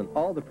answers and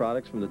all the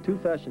products from the 2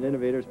 fashion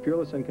innovators,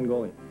 Pureless and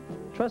Congolium.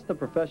 Trust the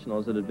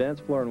professionals at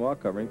Advanced Floor and Wall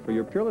Covering for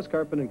your Pureless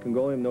carpet and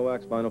Congolium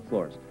no-wax vinyl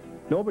floors.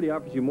 Nobody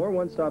offers you more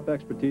one-stop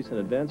expertise in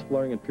advanced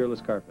flooring and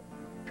Pureless carpet.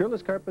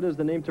 Pureless carpet is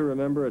the name to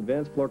remember.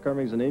 Advanced Floor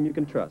Covering is a name you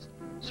can trust.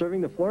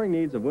 Serving the flooring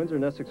needs of Windsor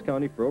and Essex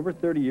County for over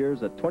 30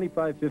 years at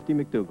 2550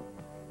 McDougal.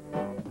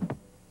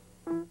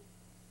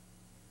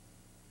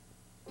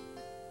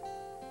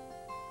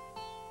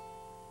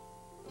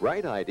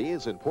 Bright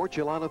ideas in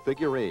porcelana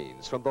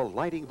figurines from the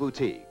Lighting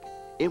Boutique.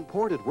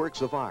 Imported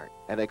works of art,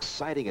 an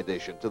exciting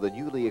addition to the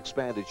newly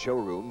expanded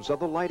showrooms of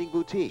the Lighting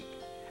Boutique.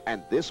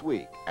 And this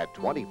week at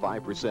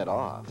 25%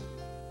 off.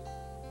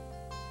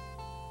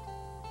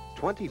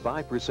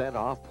 25%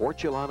 off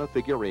porcelana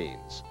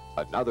figurines.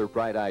 Another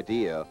bright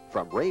idea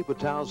from Ray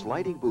Batau's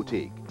Lighting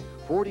Boutique.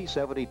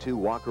 4072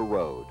 Walker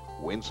Road,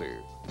 Windsor.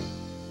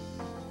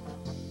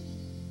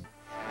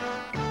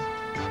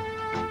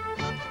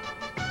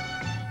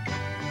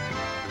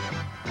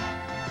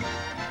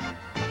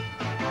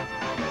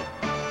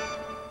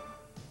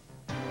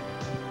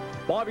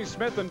 Bobby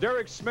Smith and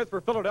Derek Smith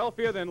for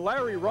Philadelphia, then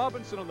Larry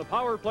Robinson on the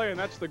power play, and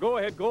that's the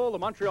go-ahead goal. The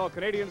Montreal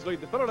Canadiens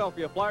lead the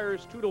Philadelphia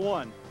Flyers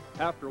 2-1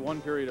 after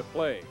one period of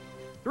play.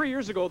 3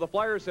 years ago, the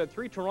Flyers had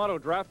 3 Toronto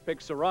draft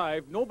picks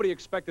arrive. Nobody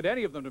expected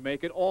any of them to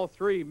make it. All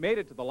 3 made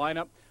it to the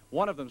lineup.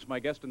 One of them's my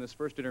guest in this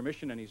first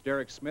intermission, and he's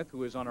Derek Smith,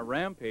 who is on a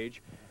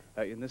rampage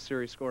in this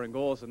series scoring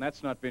goals, and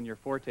that's not been your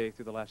forte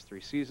through the last 3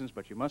 seasons,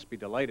 but you must be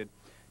delighted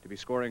to be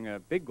scoring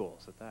big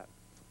goals at that.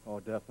 Oh,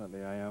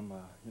 definitely, I am.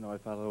 You know,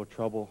 I've had a little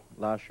trouble.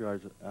 Last year I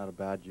was at a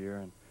bad year,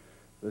 and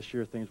this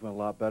year things went a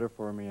lot better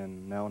for me,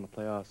 and now in the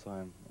playoffs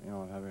I'm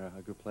having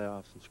a good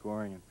playoffs and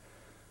scoring, and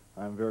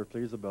I'm very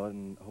pleased about it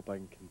and hope I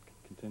can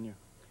continue.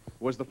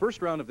 Was the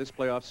first round of this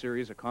playoff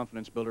series a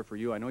confidence builder for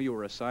you? I know you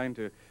were assigned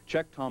to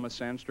check Thomas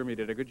Sandstrom. You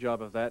did a good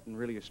job of that, and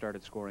really you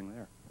started scoring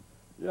there.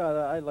 Yeah,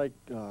 I like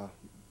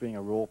being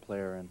a role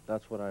player, and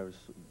that's what I was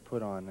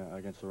put on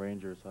against the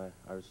Rangers.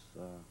 I was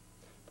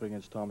put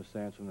against Thomas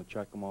Sandstrom to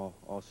check him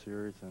all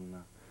series, and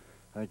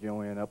I think he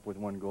only ended up with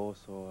 1 goal,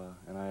 so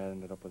and I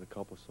ended up with a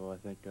couple, so I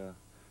think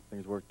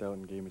things worked out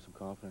and gave me some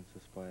confidence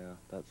just by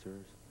that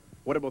series.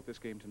 What about this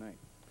game tonight?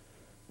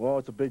 Well,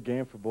 it's a big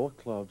game for both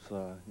clubs.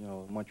 You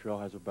know, Montreal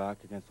has their back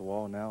against the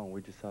wall now, and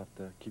we just have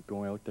to keep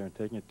going out there and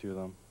taking it to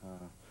them.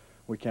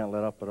 We can't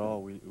let up at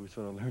all. We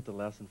sort of learned the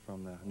lesson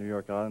from the New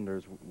York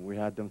Islanders. We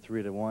had them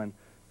 3-1,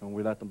 and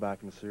we let them back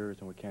in the series,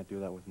 and we can't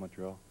do that with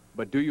Montreal.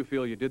 But do you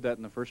feel you did that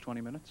in the first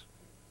 20 minutes?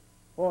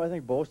 Well, I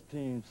think both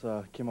teams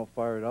came up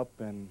fired up,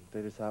 and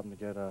they just happened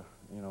to get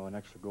an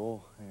extra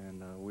goal,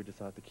 and we just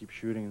have to keep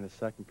shooting in the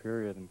second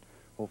period, and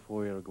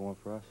hopefully it'll go in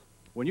for us.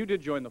 When you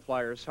did join the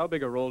Flyers, how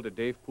big a role did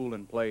Dave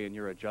Poulin play in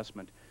your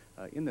adjustment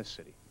in this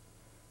city?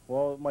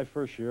 Well, my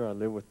first year I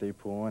lived with Dave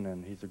Poulin,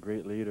 and he's a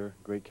great leader,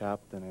 great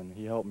captain, and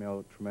he helped me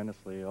out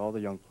tremendously. All the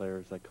young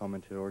players that come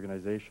into the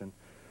organization,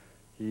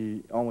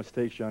 he almost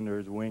takes you under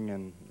his wing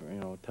and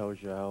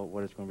tells you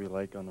what it's going to be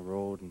like on the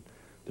road and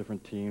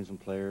different teams and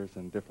players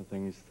and different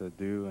things to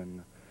do,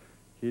 and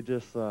he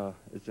just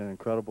is an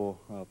incredible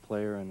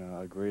player and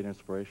a great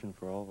inspiration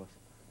for all of us.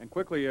 And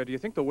quickly, do you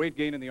think the weight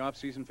gain in the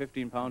off-season,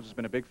 15 pounds, has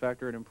been a big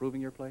factor in improving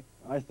your play?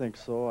 I think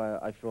so.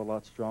 I feel a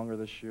lot stronger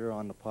this year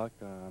on the puck.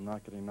 I'm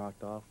not getting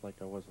knocked off like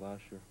I was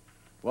last year.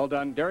 Well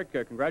done, Derek.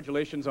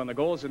 Congratulations on the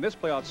goals in this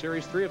playoff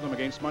series, 3 of them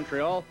against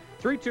Montreal.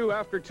 3-2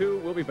 after 2.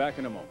 We'll be back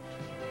in a moment.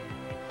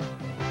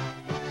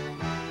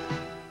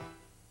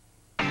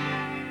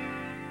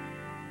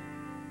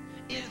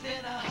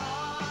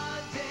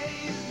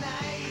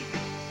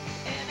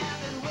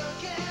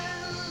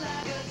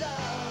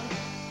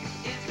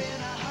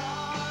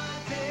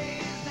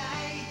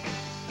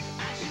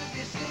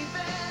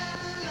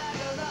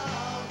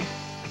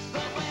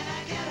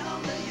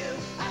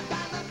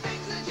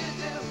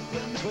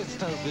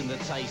 Twist open the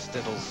taste,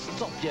 it'll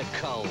stop your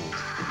cold.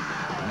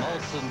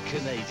 Molson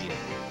Canadian.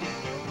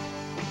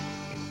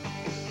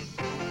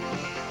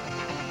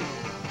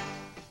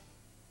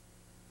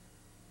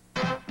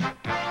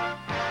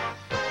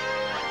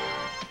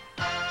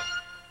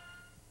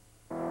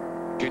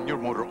 Can your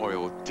motor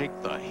oil take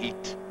the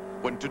heat?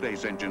 When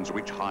today's engines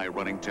reach high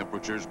running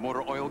temperatures,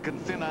 motor oil can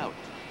thin out,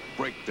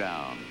 break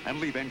down, and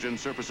leave engine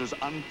surfaces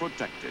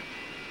unprotected.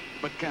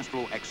 But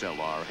Castrol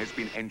XLR has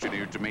been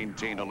engineered to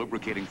maintain a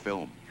lubricating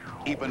film,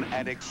 even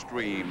at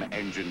extreme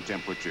engine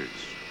temperatures.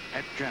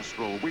 At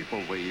Castrol, we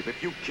believe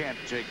if you can't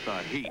take the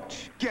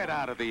heat, get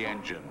out of the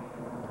engine.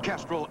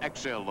 Castrol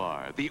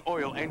XLR, the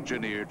oil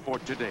engineered for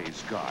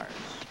today's cars.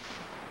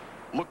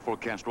 Look for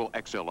Castrol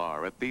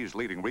XLR at these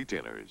leading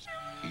retailers.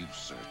 You've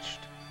searched,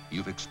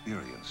 you've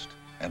experienced,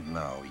 and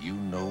now you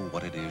know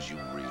what it is you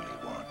really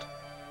want.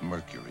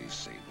 Mercury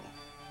Sable.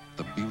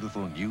 The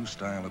beautiful new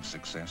style of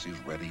success is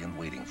ready and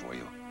waiting for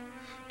you.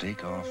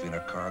 Take off in a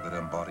car that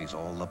embodies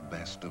all the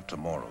best of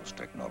tomorrow's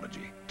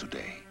technology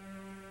today.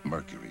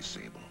 Mercury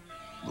Sable.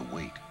 The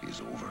wait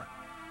is over.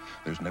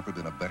 There's never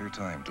been a better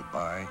time to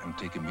buy and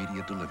take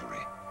immediate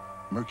delivery.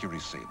 Mercury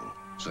Sable,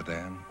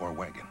 sedan or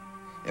wagon.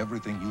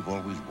 Everything you've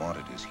always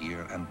wanted is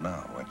here and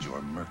now at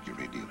your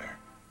Mercury dealer.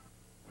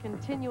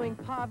 Continuing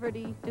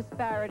poverty,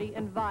 disparity,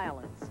 and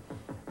violence.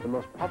 The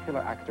most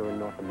popular actor in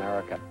North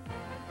America.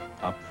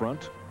 Up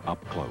front,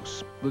 up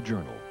close. The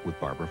Journal with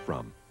Barbara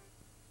Frum.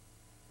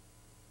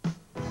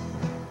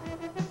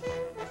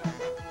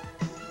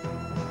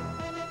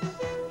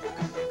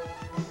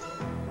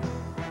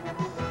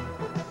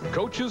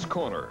 Coach's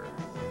Corner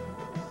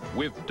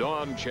with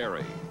Dawn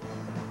Cherry.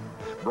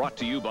 Brought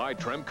to you by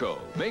Tremco,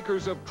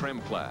 makers of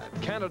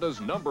Tremclad, Canada's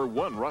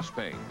 #1 rust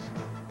paint.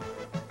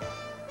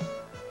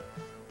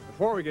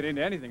 Before we get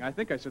into anything, I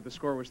think I said the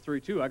score was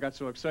 3-2. I got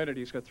so excited.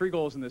 He's got 3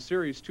 goals in this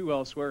series, 2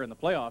 elsewhere in the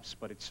playoffs,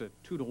 but it's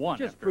 2-1.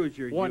 Just proves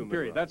you're one human,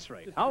 period. Rob. That's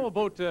right. Just How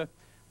about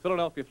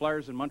Philadelphia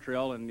Flyers and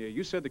Montreal? And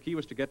you said the key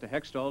was to get to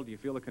Hextall. Do you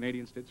feel the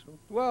Canadiens did so?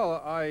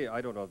 Well, I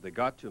don't know if they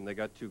got to him. They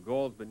got 2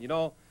 goals, but you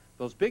know,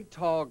 those big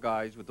tall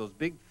guys with those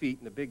big feet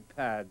and the big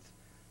pads,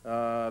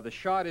 the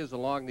shot is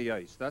along the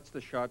ice. That's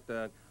the shot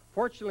that,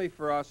 fortunately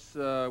for us,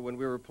 when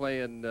we were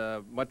playing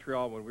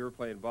Montreal, when we were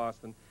playing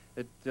Boston,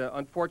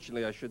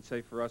 unfortunately, I should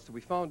say for us,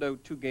 we found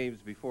out 2 games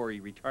before he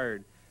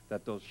retired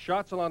that those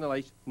shots along the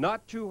ice,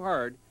 not too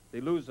hard,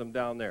 they lose them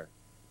down there.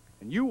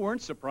 And you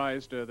weren't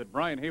surprised that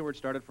Brian Hayward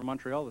started for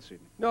Montreal this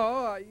evening?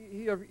 No,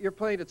 you're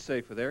playing it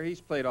safer there.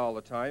 He's played all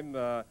the time.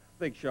 I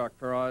think Jacques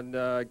Perron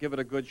give it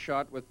a good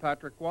shot with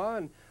Patrick Roy,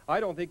 and I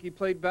don't think he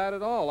played bad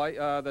at all.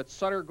 That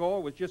Sutter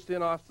goal was just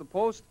in off the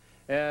post,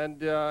 and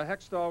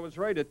Hextall was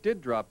right. It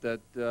did drop that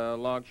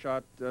long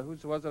shot.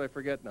 Whose was it? I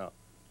forget now.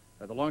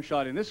 The long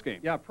shot in this game?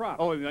 Yeah, Props.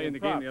 Oh, in the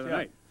game the other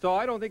night. So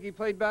I don't think he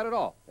played bad at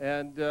all.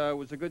 And it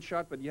was a good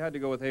shot, but you had to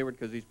go with Hayward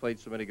because he's played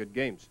so many good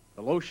games.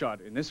 The low shot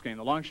in this game,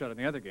 the long shot in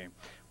the other game.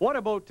 What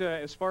about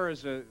as far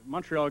as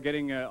Montreal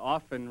getting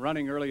off and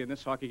running early in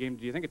this hockey game?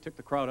 Do you think it took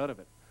the crowd out of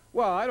it?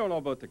 Well, I don't know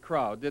about the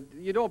crowd.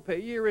 You don't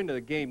pay. You're into the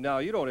game now.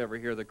 You don't ever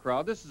hear the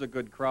crowd. This is a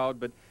good crowd,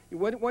 but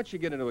once you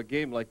get into a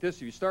game like this,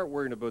 if you start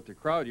worrying about the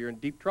crowd, you're in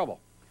deep trouble.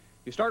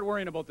 You start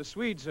worrying about the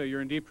Swedes,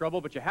 you're in deep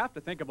trouble, but you have to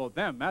think about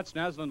them. Mats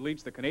Naslund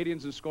leads the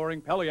Canadiens in scoring.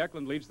 Pelle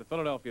Eklund leads the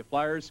Philadelphia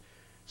Flyers.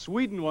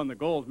 Sweden won the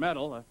gold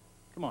medal.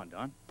 Come on,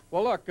 Don.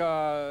 Well, look,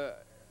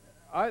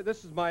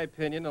 this is my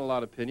opinion, and a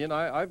lot of opinion.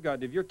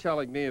 If you're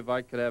telling me if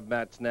I could have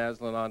Mats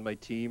Naslund on my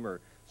team or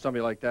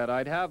somebody like that,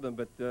 I'd have them,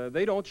 but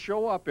they don't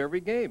show up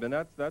every game, and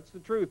that's the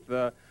truth.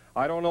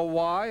 I don't know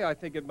why. I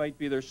think it might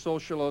be their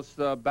socialist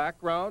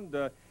background.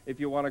 If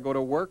you want to go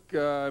to work,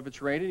 if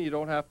it's raining, you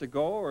don't have to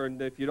go,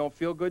 and if you don't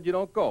feel good, you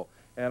don't go.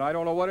 And I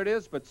don't know what it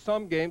is, but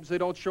some games they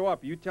don't show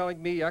up. You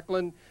telling me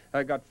Eklund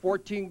got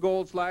 14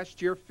 goals last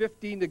year,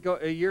 15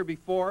 a year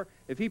before?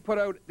 If he put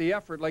out the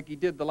effort like he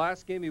did the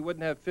last game, he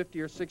wouldn't have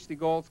 50 or 60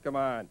 goals? Come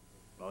on.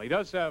 Well, he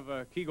does have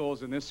key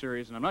goals in this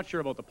series, and I'm not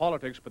sure about the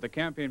politics, but the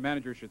campaign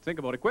manager should think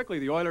about it. Quickly,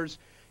 the Oilers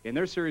in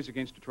their series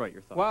against Detroit,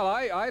 your thoughts? Well,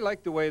 I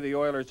like the way the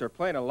Oilers are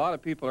playing. A lot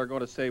of people are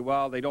going to say,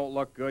 well, they don't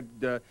look good.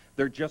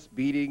 They're just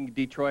beating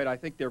Detroit. I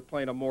think they're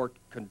playing a more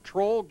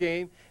controlled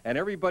game, and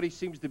everybody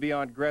seems to be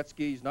on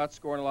Gretzky. He's not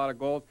scoring a lot of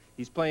goals.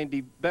 He's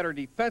playing better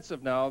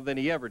defensive now than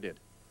he ever did.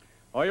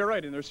 Oh, you're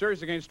right. In their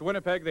series against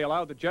Winnipeg, they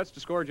allowed the Jets to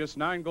score just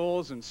 9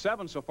 goals and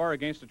 7 so far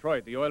against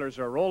Detroit. The Oilers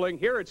are rolling.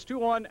 Here it's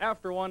 2-1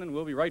 after 1, and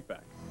we'll be right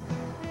back.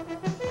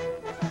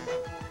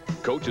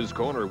 Coach's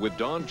Corner with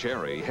Don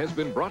Cherry has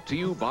been brought to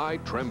you by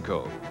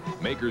Tremco,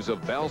 makers of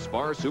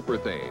Valspar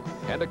Superthane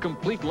and a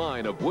complete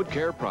line of wood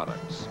care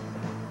products.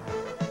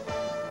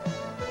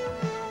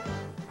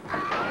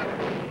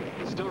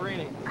 It's still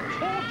raining.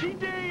 40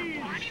 days!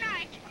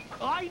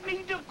 I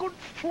need a good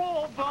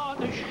floor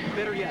varnish.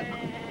 Better yet,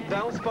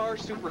 Valspar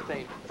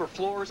Superthane for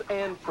floors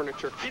and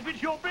furniture. If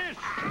it's your best.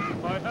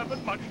 I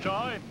haven't much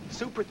time.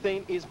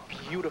 Superthane is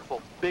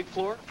beautiful. Big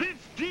floor?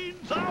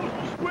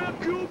 15,000 square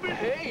cubic.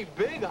 Hey,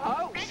 big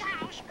house. Big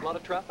house. A lot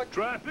of traffic?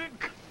 Traffic?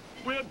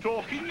 We're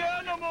talking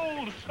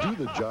animals. Do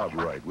the job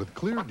right with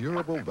clear,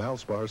 durable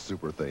Valspar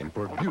Superthane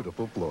for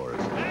beautiful floors.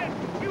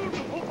 And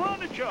beautiful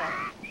furniture.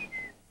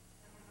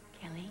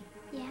 Kelly?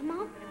 Yeah,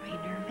 Mom? Are you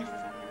nervous?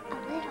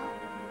 A little.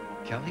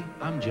 Kelly,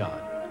 I'm John.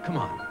 Come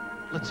on,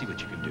 let's see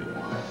what you can do.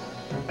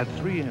 At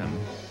 3M,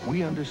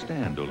 we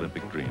understand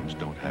Olympic dreams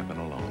don't happen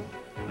alone.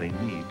 They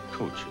need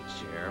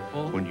coaches.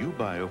 Careful. When you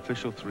buy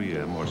official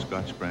 3M or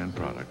Scotch brand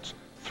products,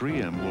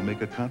 3M will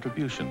make a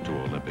contribution to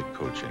Olympic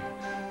coaching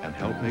and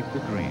help make the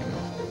dream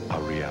a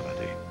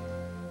reality.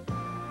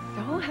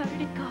 So, how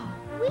did it go?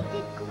 We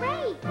did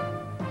great.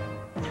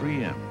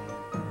 3M,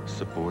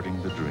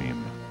 supporting the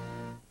dream.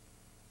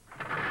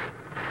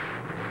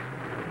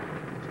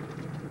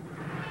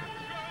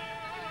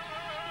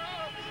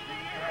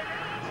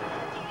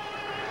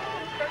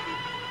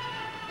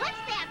 What's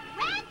that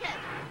racket?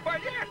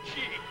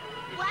 Mariachi.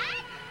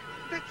 What?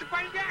 That's the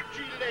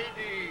Mariachi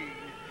lady.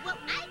 Well,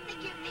 I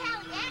think your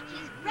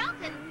Pagliacci's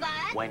broken,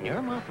 Bud. When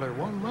your muffler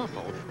won't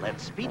muffle, let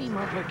Speedy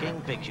Muffler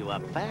King fix you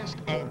up fast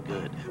and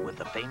good with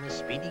the famous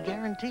Speedy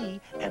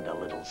Guarantee and a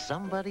little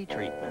somebody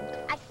treatment.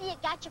 I see you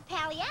got your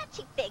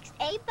Pagliacci fixed,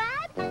 eh,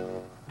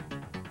 Bud?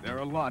 There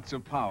are lots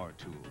of power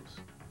tools.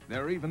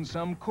 There are even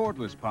some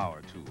cordless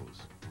power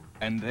tools.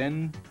 And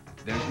then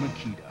there's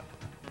Makita.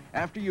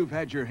 After you've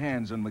had your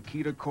hands on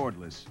Makita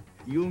cordless,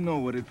 you'll know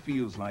what it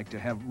feels like to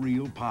have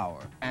real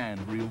power and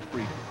real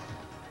freedom.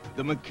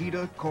 The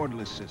Makita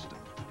cordless system.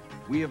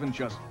 We haven't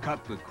just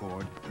cut the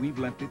cord, we've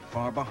left it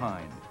far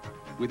behind.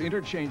 With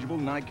interchangeable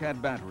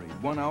NiCad battery,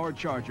 1-hour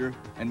charger,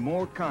 and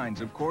more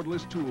kinds of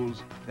cordless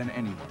tools than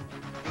anyone.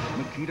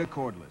 Makita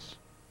cordless.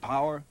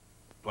 Power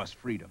plus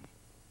freedom.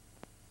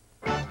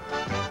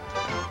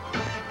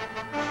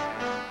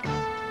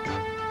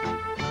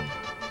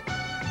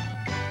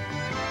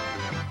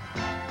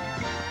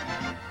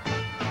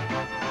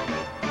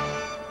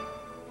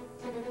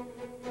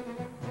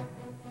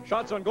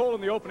 Shots on goal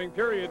in the opening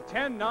period,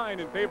 10-9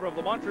 in favor of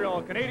the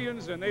Montreal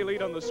Canadiens, and they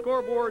lead on the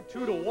scoreboard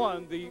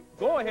 2-1. The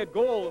go-ahead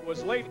goal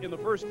was late in the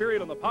first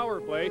period on the power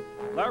play.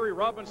 Larry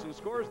Robinson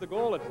scores the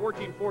goal at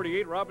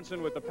 14:48.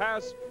 Robinson with the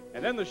pass,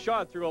 and then the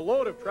shot through a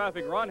load of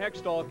traffic. Ron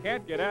Hextall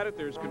can't get at it.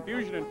 There's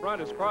confusion in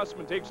front as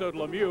Crossman takes out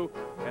Lemieux,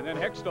 and then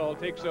Hextall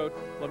takes out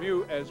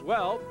Lemieux as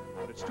well.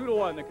 But it's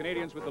 2-1, the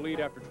Canadiens with the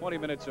lead after 20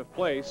 minutes of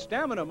play.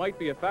 Stamina might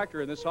be a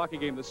factor in this hockey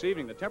game this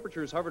evening. The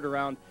temperatures hovered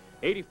around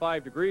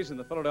 85 degrees in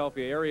the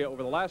Philadelphia area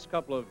over the last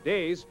couple of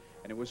days,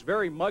 and it was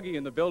very muggy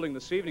in the building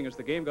this evening as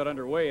the game got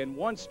underway. And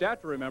one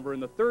stat to remember, in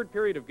the third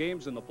period of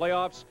games in the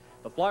playoffs,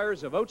 the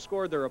Flyers have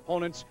outscored their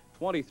opponents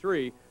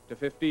 23-15.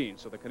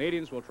 So the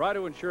Canadiens will try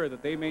to ensure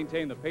that they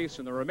maintain the pace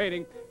in the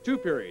remaining two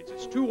periods.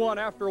 It's 2-1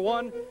 after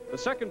one. The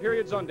second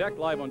period's on deck,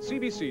 live on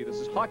CBC. This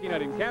is Hockey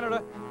Night in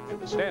Canada and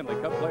the Stanley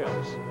Cup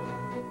playoffs.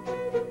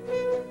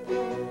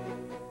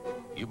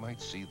 You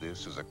might see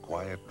this as a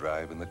quiet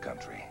drive in the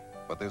country,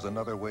 but there's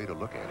another way to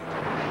look at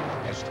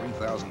it. As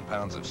 3,000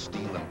 pounds of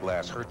steel and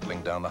glass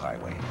hurtling down the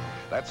highway.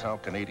 That's how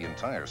Canadian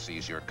Tire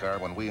sees your car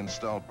when we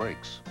install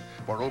brakes.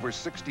 For over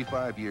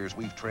 65 years,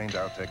 we've trained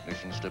our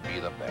technicians to be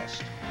the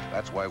best.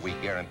 That's why we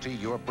guarantee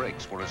your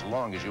brakes for as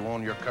long as you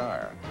own your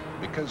car.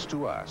 Because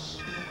to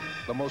us,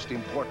 the most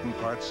important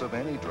parts of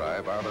any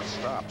drive are the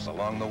stops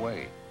along the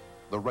way.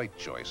 The right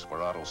choice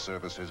for auto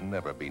service has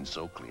never been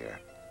so clear.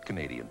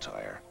 Canadian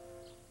Tire.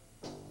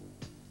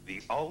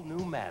 The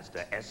all-new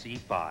Mazda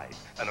SE5,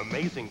 an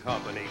amazing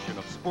combination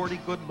of sporty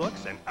good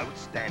looks and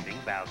outstanding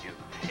value.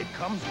 It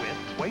comes with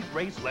white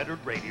raised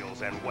lettered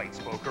radials and white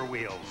spoker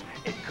wheels.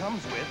 It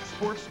comes with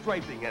sports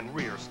striping and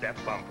rear step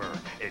bumper.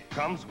 It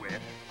comes with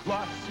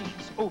cloth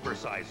seats,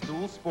 oversized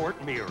dual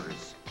sport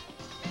mirrors.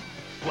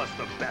 Plus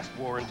the best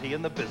warranty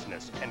in the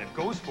business, and it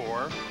goes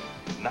for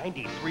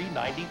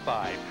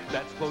 $93.95.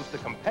 That's close to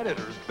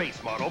competitors'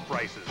 base model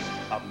prices.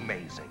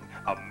 Amazing,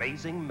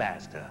 amazing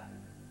Mazda.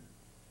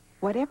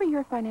 Whatever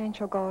your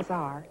financial goals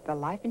are, the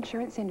life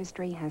insurance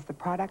industry has the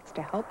products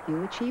to help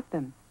you achieve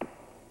them.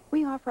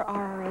 We offer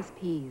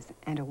RRSPs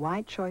and a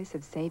wide choice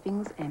of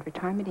savings and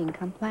retirement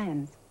income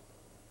plans.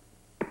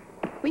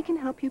 We can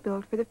help you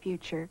build for the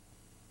future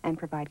and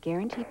provide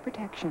guaranteed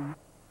protection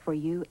for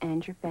you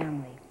and your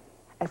family.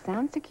 A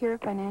sound, secure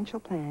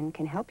financial plan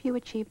can help you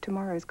achieve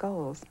tomorrow's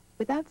goals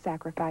without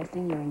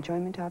sacrificing your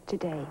enjoyment of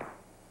today.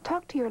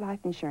 Talk to your life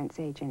insurance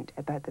agent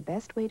about the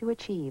best way to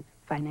achieve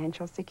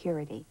financial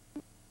security.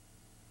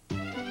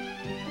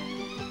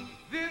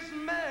 This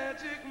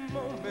magic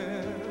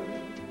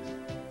moment,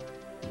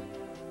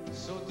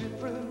 so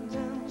different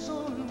and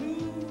so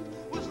new,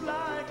 was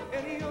like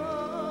any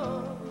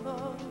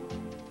other.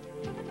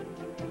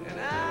 And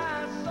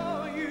I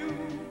saw you,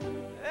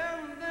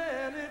 and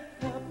then it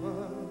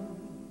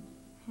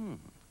happened.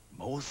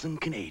 Molson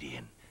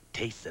Canadian.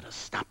 Taste that'll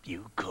stop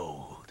you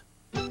cold.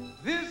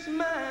 This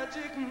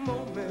magic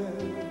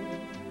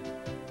moment,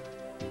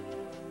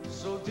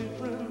 so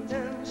different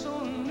and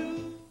so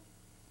new.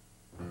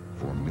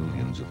 For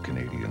millions of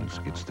Canadians,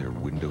 it's their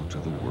window to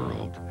the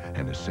world,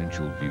 an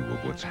essential view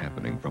of what's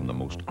happening from the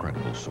most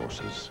credible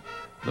sources.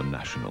 The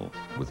National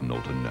with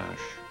Knowlton Nash.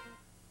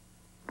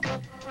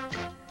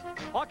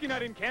 Hockey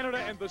Night in Canada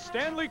and the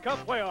Stanley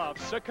Cup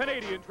playoffs, a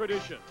Canadian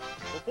tradition.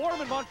 The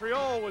Forum in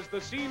Montreal was the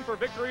scene for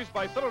victories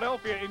by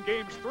Philadelphia in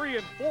games 3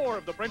 and 4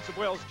 of the Prince of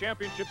Wales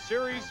Championship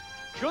Series.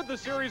 Should the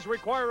series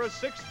require a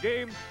sixth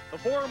game, the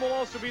Forum will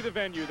also be the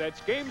venue.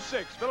 That's Game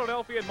 6,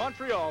 Philadelphia and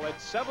Montreal at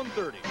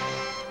 7:30.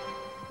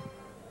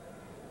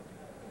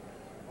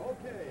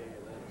 Okay,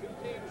 the two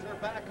teams are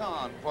back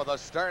on for the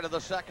start of the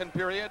second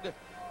period.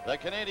 The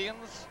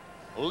Canadiens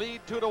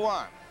lead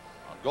 2-1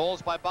 on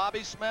goals by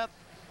Bobby Smith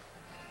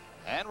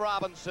and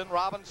Robinson.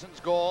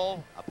 Robinson's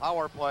goal, a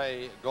power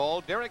play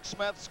goal. Derek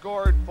Smith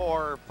scored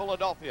for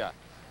Philadelphia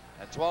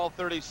at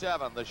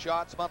 12:37. The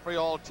shots,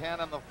 Montreal 10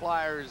 and the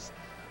Flyers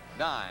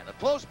 9. A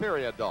close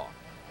period, though.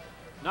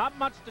 Not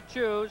much to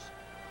choose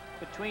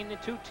between the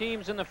two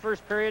teams in the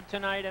first period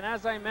tonight. And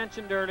as I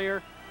mentioned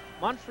earlier,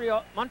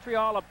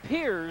 Montreal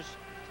appears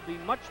to be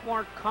much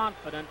more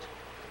confident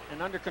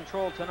and under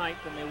control tonight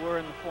than they were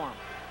in the Forum.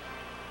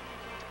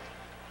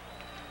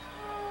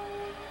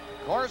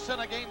 Corson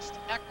against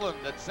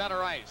Eklund at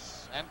center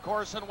ice, and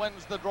Corson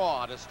wins the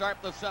draw to start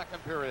the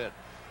second period.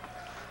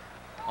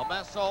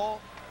 Omesso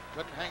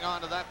couldn't hang on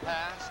to that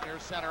pass near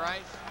center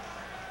ice.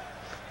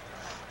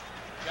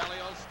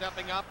 Chelios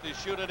stepping up to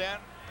shoot it in.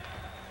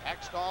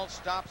 Hextall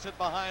stops it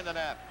behind the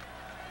net.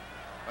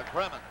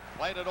 McCrimmon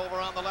played it over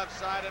on the left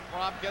side, and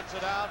Prop gets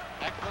it out.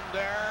 Eklund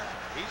there.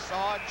 He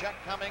saw a check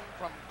coming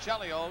from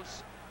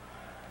Chelios,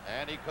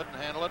 and he couldn't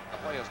handle it. The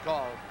play is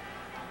called.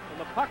 Well,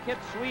 the puck hit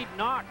Swede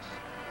Knox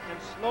and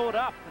slowed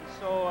up, and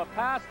so a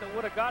pass that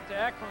would have got to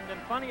Eklund in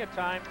plenty of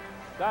time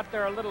got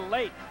there a little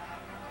late.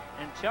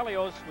 And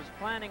Chelios was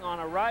planning on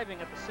arriving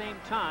at the same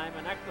time,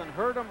 and Eklund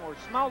heard him or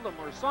smelled him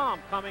or saw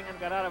him coming and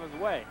got out of his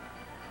way.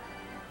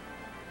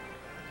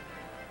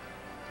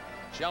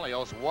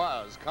 Chelios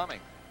was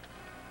coming.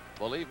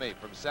 Believe me,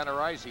 from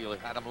center ice, he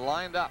had him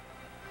lined up.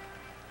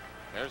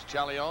 There's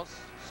Chelios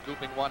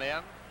scooping one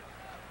in.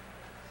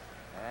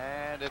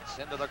 And it's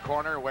into the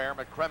corner where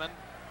McCrimmon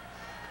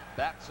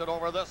bats it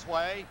over this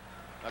way.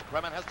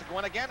 McCrimmon has to go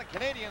in again. The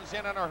Canadiens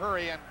in a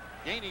hurry, and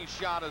Gainey's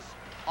shot is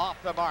off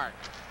the mark.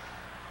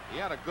 He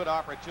had a good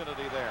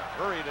opportunity there.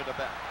 Hurried it a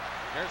bit.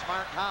 Here's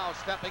Mark Howe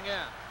stepping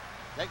in.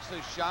 Takes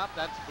his shot.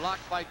 That's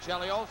blocked by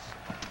Chelios.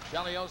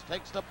 Chelios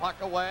takes the puck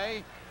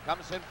away.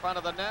 Comes in front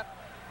of the net.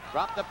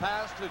 Dropped the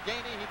pass to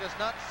Gainey. He does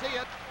not see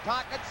it.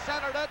 Tocchet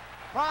centered it.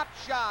 Prop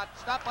shot.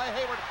 Stopped by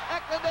Hayward.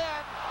 Eklund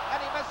in.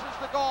 And he misses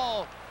the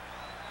goal.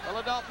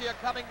 Philadelphia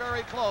coming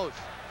very close.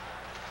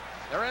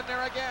 They're in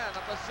there again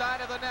at the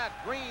side of the net.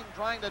 Green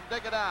trying to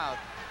dig it out.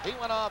 He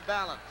went off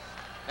balance.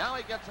 Now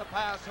he gets a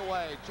pass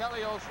away.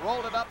 Chelios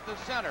rolled it up the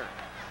center.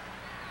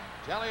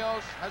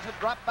 Chelios has it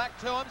dropped back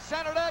to him.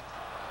 Centered it.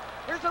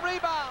 Here's a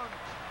rebound.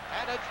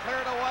 And it's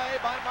cleared away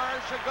by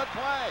Marsh. A good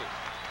play.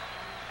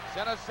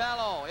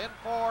 Sinisalo in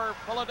for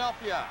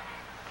Philadelphia.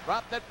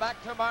 Dropped it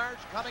back to Marsh.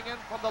 Coming in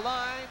from the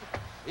line.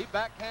 He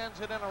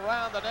backhands it in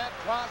around the net.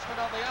 Crossman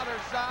on the other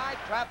side.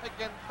 Traffic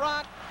in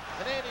front.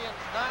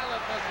 Canadiens.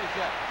 Nyland misses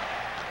it.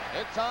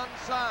 It's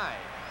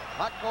onside.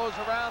 Puck goes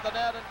around the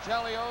net and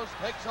Chelios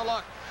takes a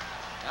look.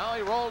 Now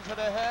he rolls it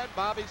ahead.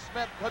 Bobby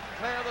Smith couldn't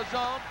clear the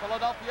zone.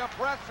 Philadelphia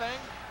pressing.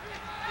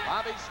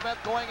 Bobby Smith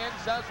going in.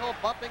 Zezel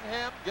bumping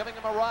him, giving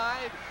him a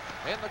ride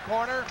in the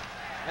corner.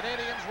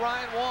 Canadiens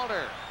Ryan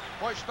Walter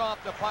pushed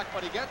off the puck,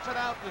 but he gets it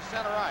out to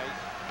center ice.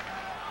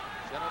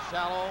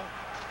 Sinisalo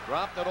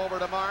dropped it over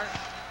to Marsh.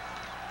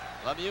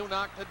 Lemieux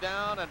knocked it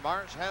down, and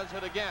Marsh has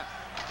it again.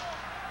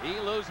 He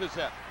loses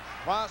it.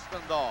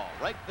 Crossman, though,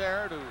 right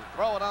there to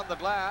throw it on the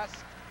glass,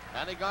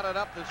 and he got it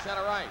up to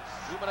center ice.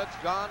 2 minutes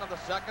gone in the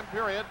second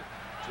period.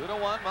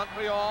 2-1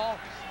 Montreal.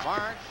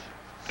 Marsh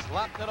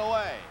slapped it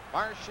away.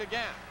 Marsh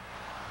again.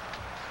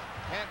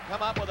 Can't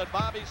come up with it.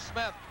 Bobby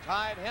Smith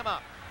tied him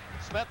up.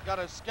 Smith got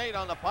a skate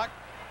on the puck,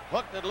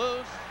 hooked it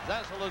loose.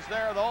 Zezel is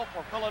there, though,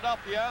 for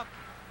Philadelphia.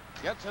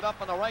 Gets it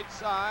up on the right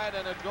side,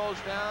 and it goes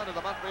down to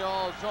the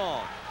Montreal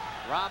zone.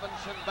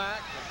 Robinson back,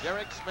 and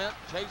Derek Smith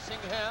chasing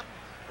him.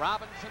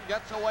 Robinson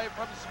gets away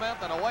from Smith,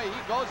 and away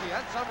he goes. He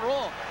has some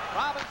room.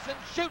 Robinson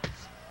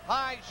shoots.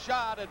 High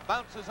shot. It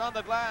bounces on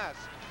the glass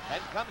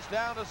and comes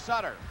down to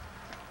Sutter.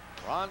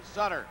 Ron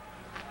Sutter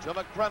to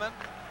McCrimmon.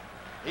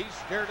 He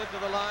steered it to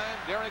the line.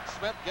 Derek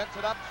Smith gets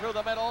it up through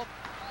the middle.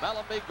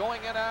 Mellenby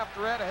going in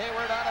after it.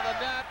 Hayward out of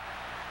the net.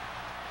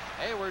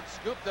 Hayward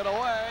scooped it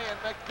away, and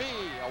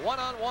McPhee, a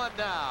one-on-one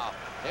now.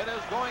 It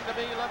is going to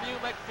be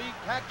Lemieux McPhee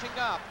catching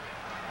up.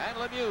 And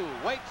Lemieux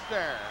waits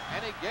there, and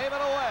he gave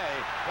it away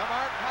to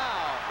Mark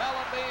Howe.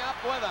 Mellenby up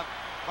with him.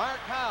 Mark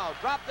Howe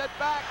dropped it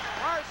back.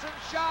 Larson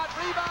shot,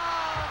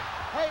 rebound.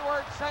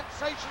 Hayward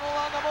sensational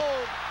on the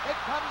move. It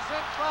comes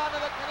in front,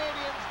 and the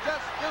Canadiens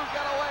just do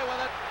get away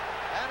with it.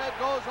 And it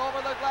goes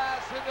over the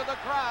glass into the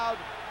crowd.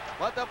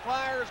 But the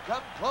Flyers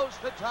come close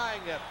to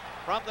tying it.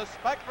 From the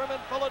Spectrum in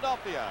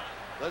Philadelphia,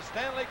 the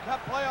Stanley Cup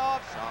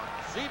playoffs on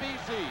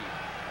CBC.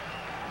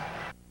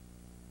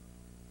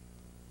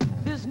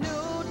 There's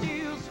no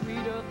deal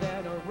sweeter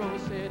than a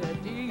roasted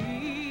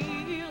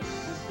deal.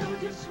 There's no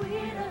deal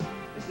sweeter.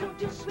 There's no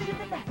deal sweeter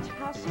than that.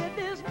 I said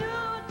there's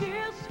no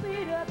deal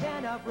sweeter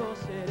than a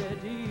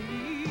roasted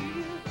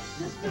deal.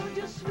 There's no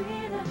deal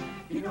sweeter.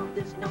 You know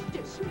there's no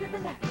deal sweeter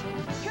than that.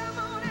 Come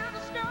on out and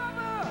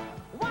discover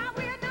why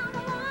we're number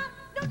one.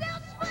 No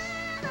deal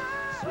sweeter.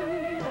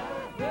 Sweeter.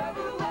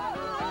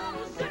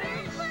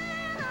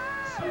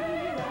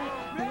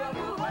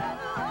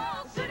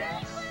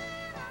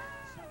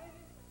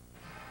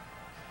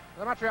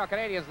 The Montreal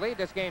Canadiens lead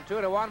this game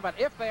 2-1, but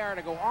if they are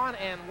to go on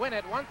and win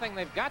it, one thing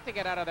they've got to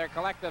get out of their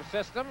collective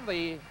system,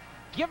 the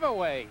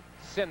giveaway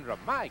syndrome.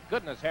 My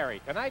goodness, Harry,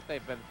 tonight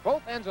they've been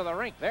both ends of the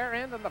rink, their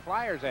end and the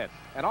Flyers' end.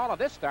 And all of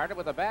this started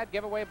with a bad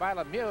giveaway by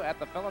Lemieux at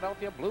the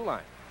Philadelphia blue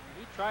line.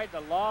 He tried to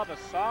lob a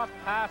soft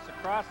pass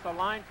across the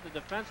line to the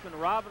defenseman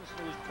Robinson,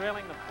 who was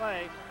trailing the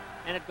play,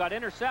 and it got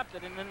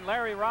intercepted, and then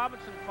Larry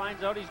Robinson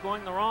finds out he's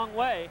going the wrong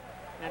way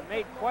and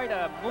made quite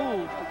a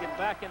move to get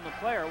back in the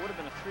play, or it would have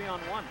been a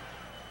 3-on-1.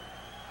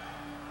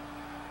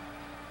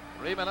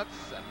 3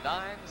 minutes and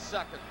 9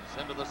 seconds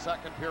into the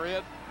second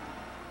period.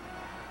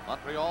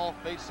 Montreal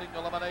facing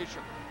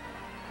elimination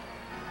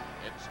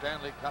in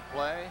Stanley Cup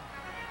play.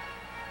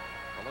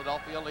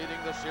 Philadelphia leading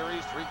the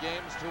series 3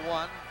 games to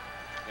 1.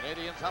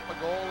 Canadiens up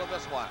a goal in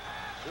this one,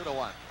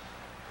 2-1.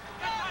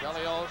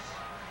 Chelios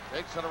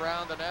takes it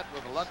around the net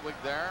with Ludwig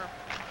there.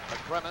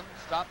 McCrimmon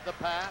stopped the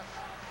pass.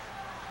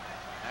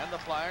 And the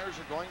Flyers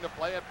are going to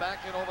play it back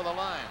in over the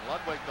line.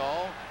 Ludwig,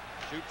 though,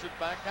 shoots it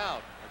back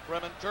out.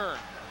 McCrimmon turns.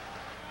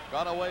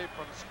 Got away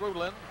from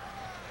Skrulin.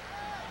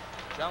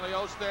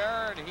 Chelios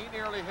there, and he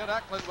nearly hit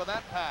Eklund with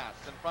that pass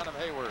in front of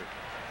Hayward.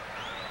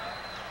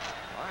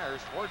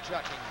 Flyers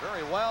forechecking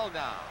very well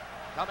now.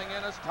 Coming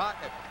in as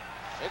Tocchet.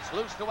 It's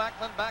loose to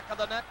Eklund, back of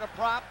the net to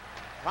Prop.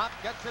 Prop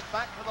gets it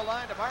back to the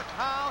line to Mark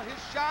Howe. His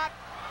shot.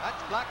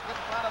 That's blocked in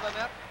front of the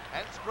net,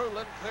 and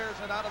Skrulin clears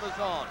it out of the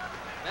zone.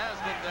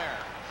 Naslund there.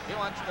 He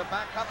wants to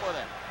back up with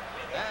it.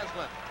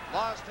 Naslund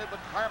lost it, but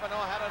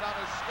Carbonneau had it on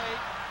his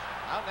skate.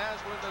 Now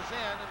Naslund is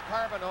in, and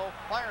Carbonneau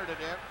fired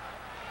it in.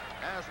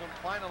 Naslund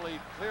finally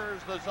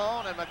clears the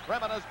zone, and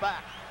McCrimmon is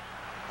back.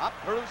 Up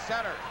through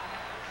center.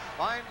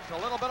 Finds a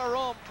little bit of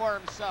room for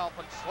himself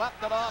and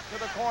slapped it off to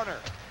the corner.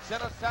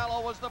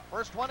 Sinisalo was the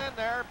first one in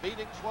there,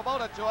 beating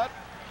Swoboda to it.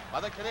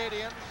 By the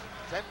Canadiens,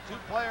 send 2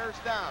 players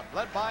down,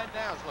 led by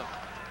Naslund.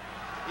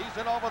 He's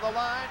in over the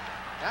line.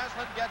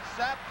 Naslund gets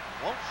set,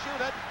 won't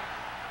shoot it.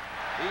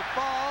 He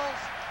falls.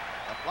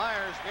 The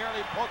Flyers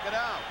nearly poke it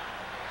out.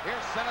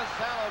 Here's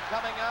Sinisalo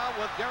coming out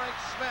with Derek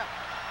Smith.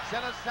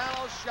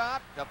 Sinisalo's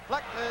shot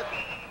deflected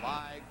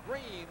by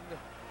Green,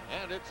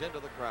 and it's into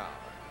the crowd.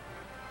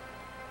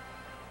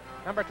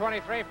 Number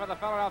 23 for the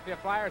Philadelphia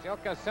Flyers,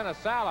 Ilkka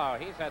Sinisalo.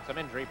 He's had some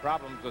injury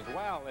problems as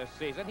well this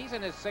season. He's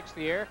in his 6th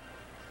year.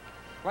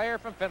 Player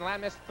from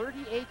Finland, missed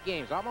 38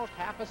 games, almost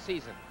half a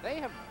season.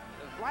 The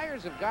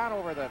Flyers have gone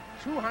over the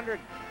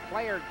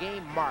 200-player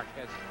game mark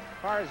as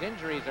far as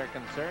injuries are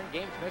concerned.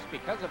 Games missed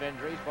because of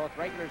injuries, both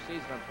regular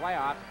season and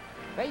playoffs.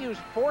 They used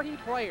 40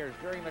 players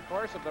during the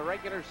course of the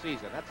regular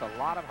season. That's a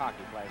lot of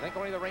hockey players. I think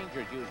only the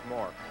Rangers used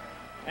more.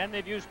 And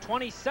they've used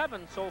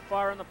 27 so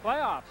far in the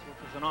playoffs,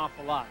 which is an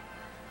awful lot.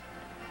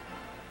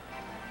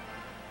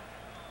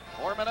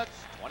 4 minutes,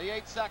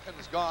 28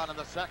 seconds gone in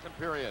the second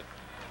period.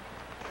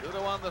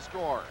 2-1 the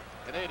score.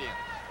 Canadiens,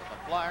 but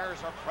the Flyers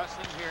are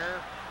pressing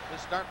here to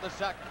start the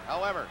second.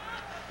 However,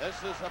 this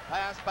is a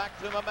pass back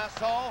to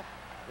Momesso.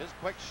 His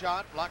quick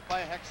shot blocked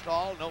by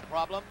Hextall, no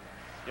problem.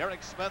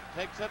 Derek Smith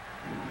takes it,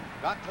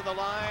 got to the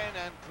line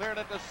and cleared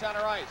it to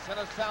center ice.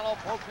 Sinisalo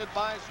poked it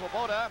by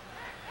Swoboda,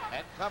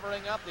 and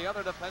covering up the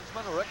other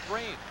defenseman, Rick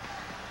Green.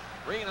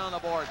 Green on the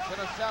board.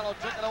 Sinisalo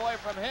took it away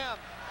from him.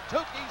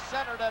 Tukey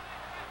centered it.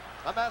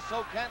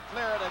 Momesso can't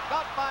clear it. It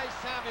got by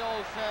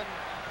Samuelson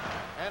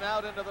and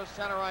out into the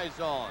center ice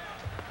zone.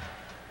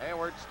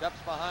 Hayward steps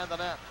behind the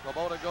net.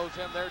 Swoboda goes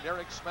in there.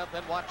 Derek Smith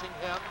in watching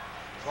him.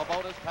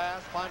 Swoboda's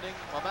pass finding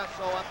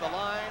Momesso at the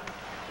line.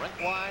 Rink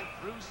wide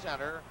through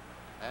center.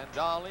 And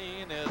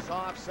Darlene is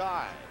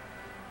offside.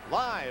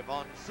 Live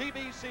on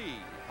CBC,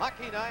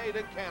 Hockey Night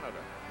in Canada.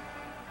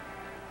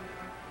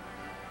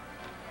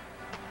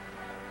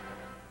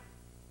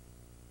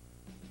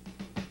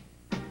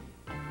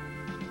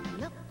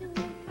 Nothing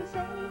you can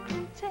say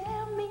can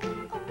tear me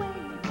away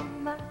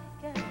from my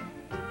guy.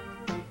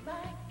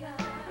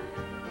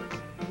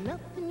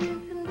 Nothing you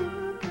can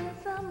do,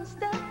 'cause I'm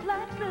stuck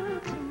like glue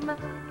to my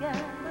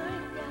guy.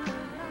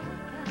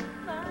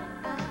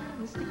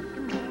 I'm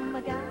sticking to my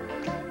guy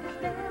like a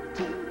stamp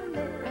to the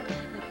leather.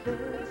 Like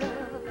birds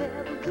of a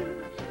feather,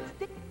 we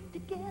stick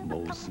together.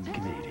 Molson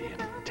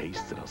Canadian,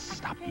 taste that'll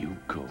stop you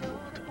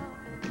cold.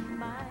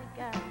 My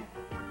guy.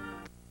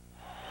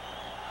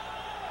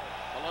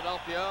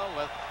 Philadelphia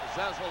with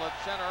Zezel at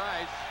center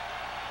ice.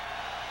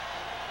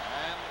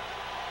 And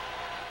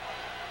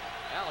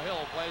Al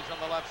Hill plays on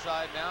the left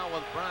side now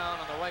with Brown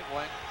on the right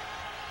wing.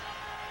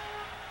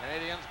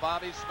 Canadiens,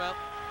 Bobby Smith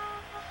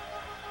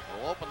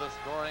will open the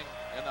scoring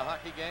in the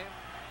hockey game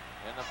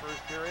in the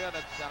first period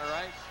at center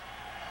ice.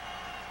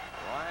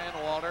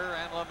 Ryan Walter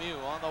and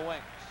Lemieux on the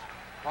wings.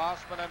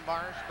 Crossman and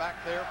Marsh back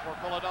there for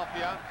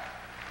Philadelphia.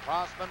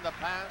 Crossman, the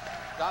pass,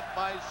 stopped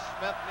by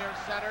Smith near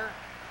center.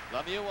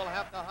 Lemieux will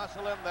have to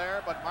hustle in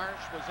there, but Marsh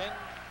was in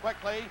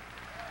quickly,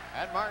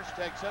 and Marsh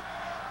takes it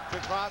to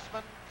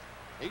Crossman.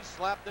 He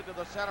slapped into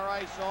the center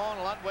ice zone.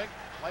 Ludwig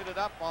played it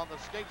up on the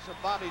skates of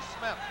Bobby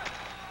Smith.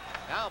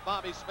 Now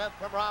Bobby Smith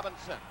from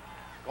Robinson,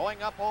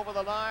 going up over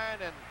the line,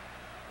 and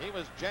he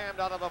was jammed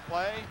out of the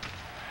play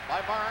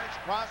by Marsh.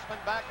 Crossman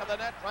back of the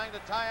net, trying to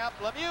tie up.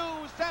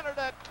 Lemieux centered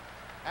it,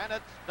 and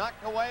it's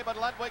knocked away, but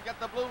Ludwig at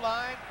the blue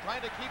line,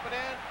 trying to keep it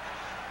in,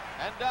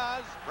 and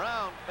does.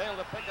 Brown failed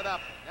to pick it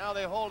up. Now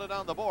they hold it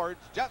on the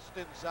boards, just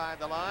inside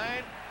the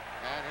line,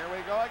 and here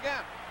we go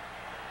again.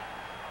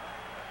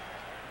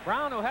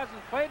 Brown, who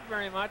hasn't played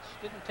very much,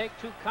 didn't take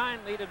too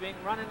kindly to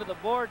being run into the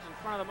boards in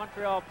front of the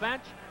Montreal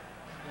bench.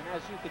 And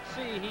as you could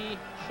see, he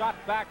shot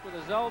back with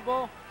his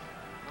elbow.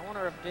 I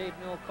wonder if Dave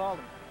Newell called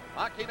him.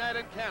 Hockey Night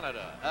in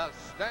Canada, a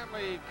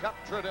Stanley Cup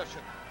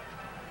tradition.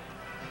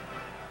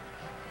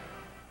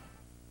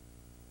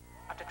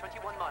 After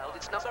 21 miles,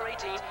 it's number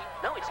 18.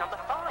 No, it's number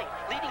 5,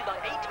 leading by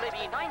 8,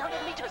 maybe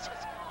 900 meters.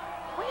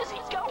 Where's he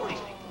going?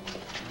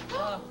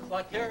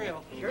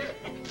 Ontario. Sure.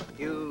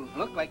 You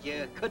look like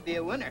you could be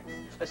a winner.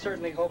 I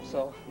certainly hope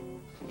so.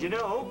 You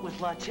know,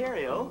 with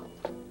Ontario,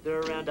 there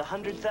are around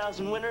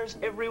 100,000 winners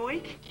every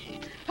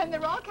week. And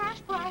they're all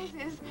cash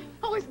prizes.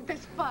 Oh, isn't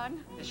this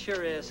fun? It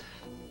sure is.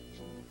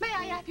 May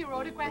I have your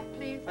autograph,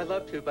 please? I'd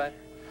love to, but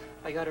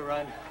I gotta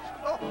run.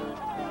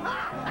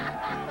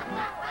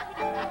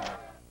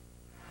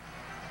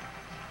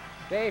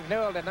 Dave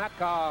Newell did not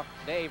call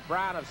Dave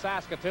Brown of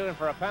Saskatoon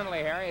for a penalty,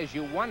 Harry, as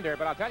you wonder.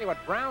 But I'll tell you what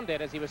Brown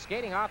did as he was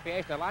skating off the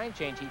ice in the line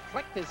change. He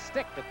flicked his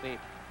stick at the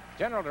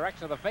general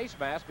direction of the face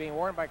mask being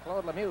worn by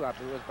Claude Lemieux,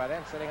 who was by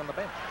then sitting on the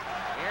bench.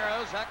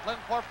 Here's Eklund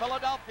for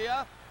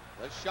Philadelphia.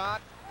 The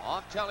shot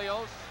off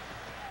Chelios.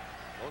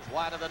 Goes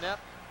wide of the net.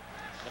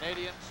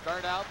 Canadiens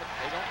start out, but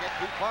they don't get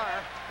too far.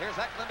 Here's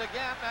Eklund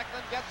again.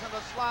 Eklund gets in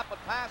the slot,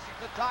 but passes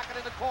to Tocchet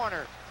in the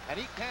corner. And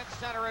he can't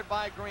center it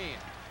by Green.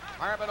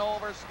 Carbonneau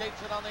overskates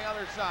it on the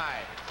other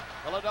side.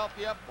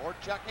 Philadelphia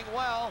forechecking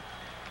well,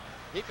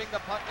 keeping the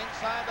puck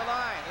inside the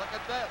line. Look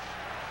at this.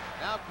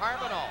 Now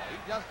Carbonneau, he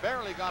just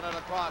barely got it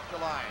across the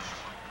line.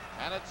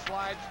 And it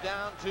slides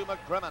down to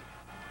McCrimmon.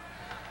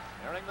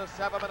 Nearing the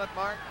 7-minute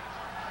mark,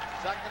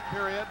 second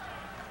period.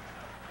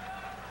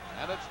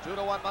 And it's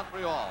 2-1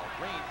 Montreal.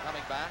 Green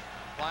coming back.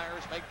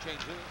 Flyers make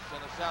changes.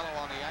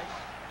 Sinicello on the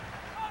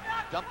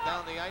ice. Dumped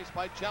down the ice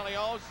by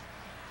Chelios.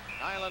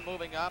 Nyland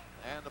moving up,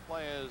 and the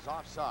play is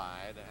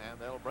offside, and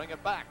they'll bring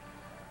it back.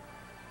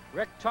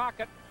 Rick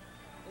Tocchet,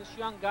 this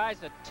young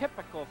guy's a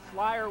typical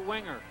Flyer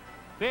winger.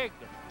 Big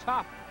and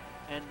tough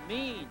and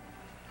mean,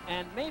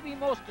 and maybe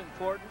most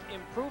important,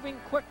 improving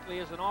quickly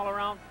as an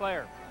all-around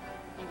player.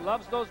 He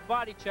loves those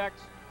body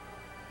checks.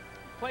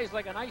 He plays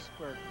like an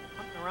iceberg,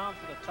 hunting around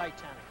for the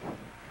Titanic.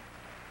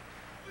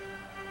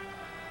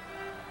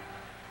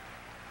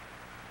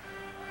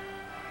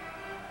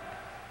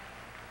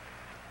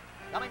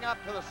 Coming up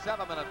to the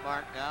 7-minute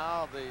mark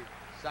now, the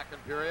second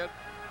period.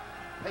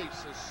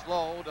 Pace has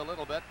slowed a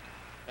little bit.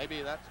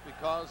 Maybe that's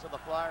because of the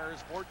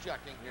Flyers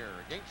forechecking here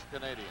against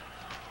Canadiens.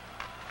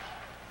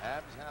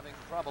 Habs having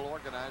trouble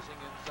organizing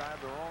inside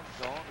their own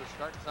zone to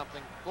start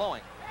something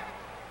flowing.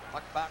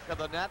 Puck back of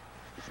the net.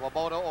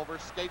 Swoboda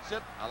overskates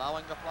it,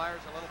 allowing the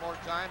Flyers a little more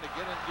time to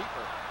get in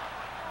deeper.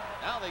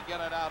 Now they get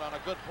it out on a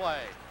good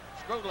play.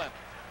 Skrugland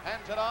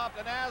hands it off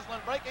to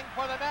Naslund, breaking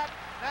for the net.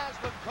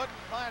 Naslund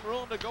couldn't find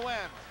room to go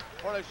in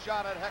for a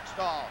shot at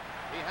Hextall.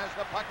 He has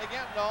the puck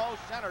again, though,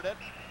 centered it.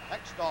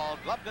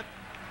 Hextall gloved it,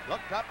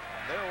 looked up.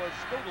 There was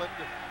Skrugland,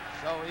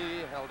 so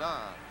he held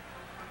on.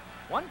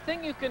 One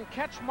thing you can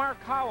catch Mark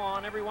Howe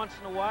on every once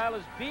in a while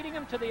is beating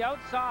him to the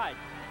outside.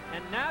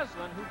 And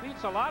Naslund, who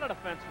beats a lot of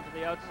defensemen to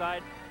the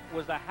outside,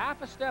 was a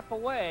half a step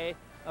away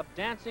of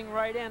dancing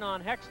right in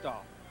on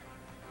Hextall.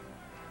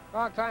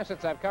 Long time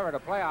since I've covered a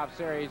playoff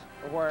series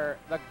where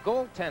the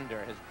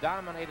goaltender has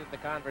dominated the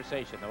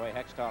conversation the way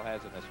Hextall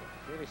has in this one.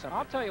 It's really something.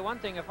 I'll tell you one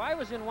thing. If I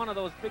was in one of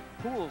those big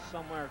pools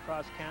somewhere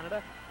across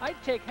Canada, I'd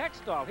take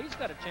Hextall. He's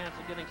got a chance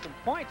of getting some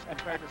points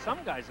compared to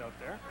some guys out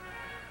there.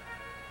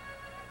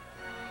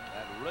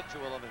 That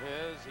ritual of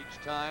his,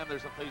 each time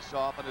there's a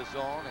face-off in his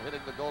zone,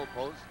 hitting the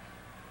goalpost.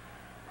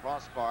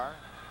 Crossbar.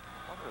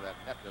 I wonder if that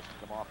net doesn't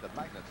come off the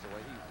magnets the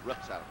way he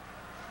rips out.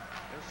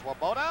 Here's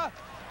Swoboda.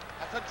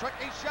 That's a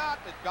tricky shot.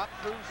 It got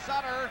through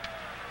Sutter.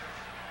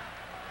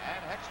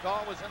 And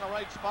Hextall was in the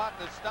right spot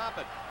to stop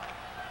it.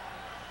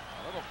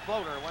 A little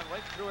floater went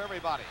right through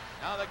everybody.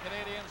 Now the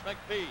Canadiens make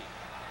B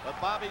with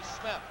Bobby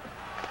Smith.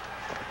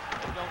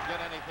 They don't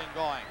get anything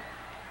going.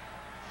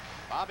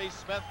 Bobby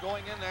Smith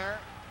going in there,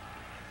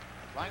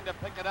 trying to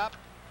pick it up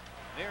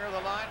near the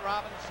line.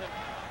 Robinson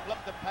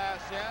flipped the pass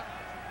in,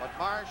 but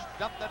Marsh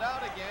dumped it out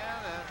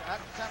again, and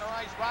at center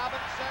ice,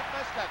 Robinson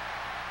missed it.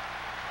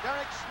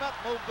 Derek Smith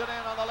moved it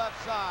in on the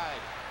left side.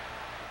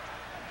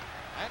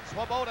 And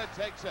Swoboda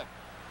takes it.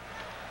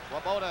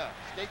 Swoboda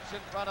skates in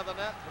front of the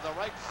net to the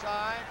right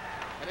side.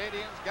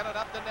 Canadiens get it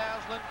up to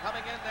Naslund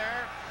coming in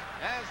there.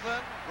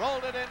 Naslund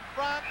rolled it in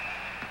front,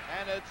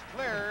 and it's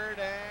cleared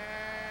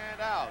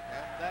and out.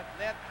 And that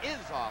net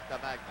is off the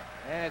magnet.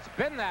 And it's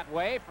been that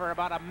way for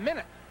about a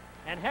minute.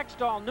 And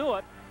Hextall knew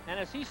it, and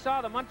as he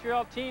saw the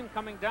Montreal team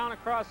coming down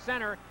across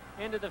center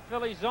into the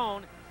Philly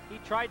zone, he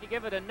tried to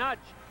give it a nudge.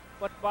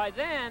 But by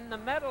then, the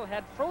metal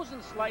had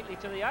frozen slightly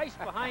to the ice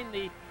behind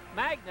the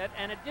magnet,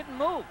 and it didn't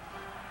move.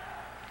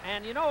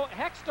 And, you know,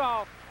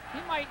 Hextall,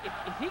 he might,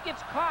 if he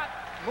gets caught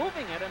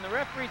moving it and the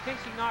referee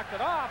thinks he knocked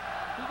it off,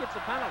 he gets a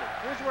penalty.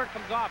 Here's where it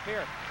comes off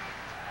here.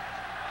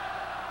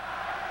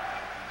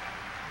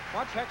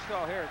 Watch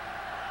Hextall here.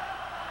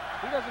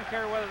 He doesn't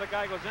care whether the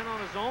guy goes in on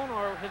his own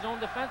or his own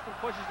defenseman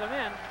pushes him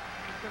in.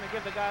 He's going to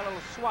give the guy a little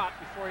swat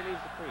before he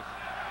leaves the crease.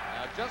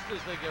 Now, just as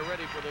they get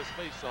ready for this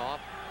face-off,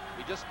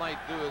 he just might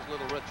do his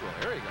little ritual.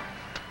 Here he goes.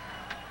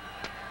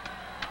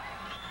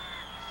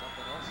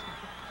 Something else.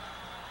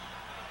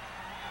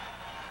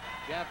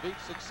 Can't beat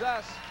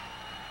success.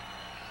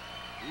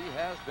 He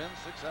has been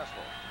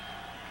successful.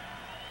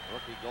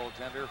 Rookie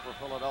goaltender for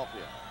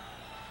Philadelphia.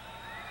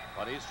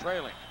 But he's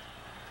trailing.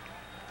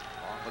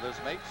 Along with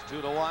his mates,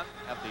 2-1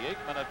 at the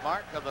 8-minute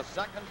mark of the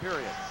second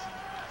period.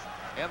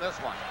 In this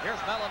one, here's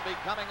Mellenby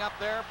coming up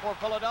there for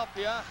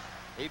Philadelphia.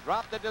 He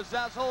dropped it to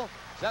Zezel.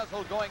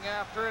 Zezel going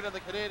after it, and the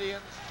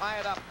Canadiens tie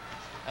it up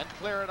and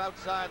clear it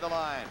outside the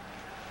line.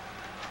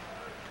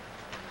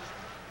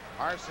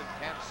 Carson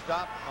can't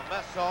stop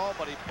Momesso,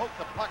 but he poked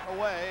the puck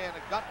away, and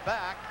it got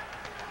back.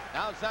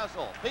 Now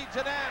Zezel feeds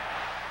it in.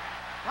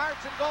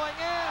 Carson going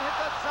in, hit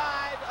the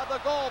side of the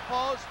goal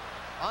post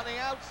on the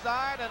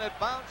outside, and it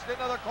bounced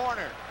into the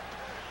corner.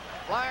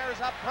 Flyers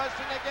up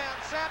pressing again.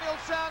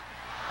 Samuelson.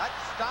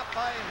 That's stopped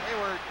by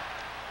Hayward.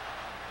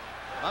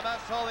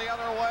 Momesso the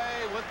other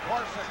way with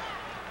Corson.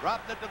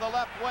 Dropped it to the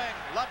left wing.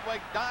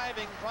 Ludwig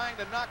diving, trying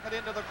to knock it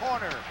into the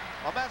corner.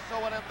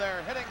 Momesso went in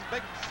there, hitting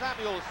big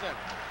Samuelson.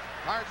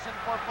 Carson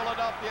for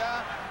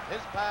Philadelphia.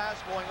 His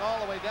pass going all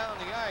the way down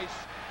the ice.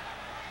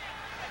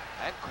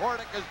 And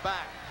Kordick is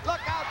back.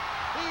 Look out!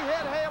 He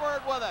hit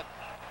Hayward with it.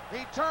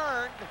 He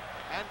turned,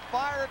 and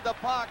fired the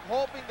puck,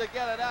 hoping to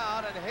get it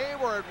out, and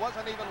Hayward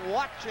wasn't even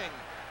watching,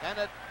 and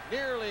it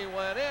nearly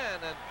went in,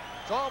 and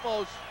it's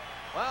almost,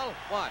 well,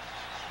 what,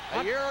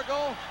 a year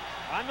ago?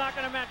 I'm not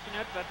going to mention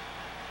it, but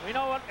we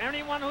know what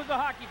anyone who's a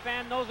hockey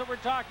fan knows what we're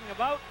talking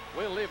about.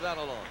 We'll leave that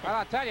alone. Well,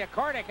 I'll tell you,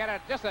 Kordic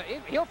had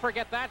he'll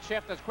forget that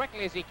shift as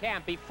quickly as he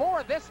can.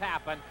 Before this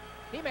happened,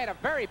 he made a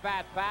very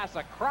bad pass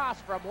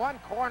across from one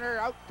corner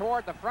out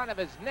toward the front of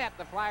his net.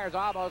 The Flyers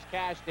almost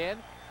cashed in,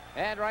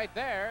 and right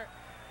there,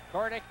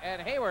 Kordic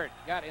and Hayward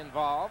got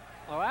involved.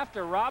 Well,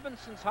 after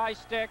Robinson's high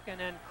stick and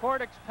then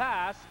Kordic's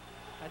pass,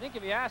 I think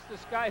if you asked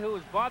this guy who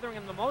was bothering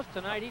him the most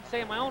tonight, he'd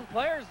say my own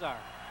players are.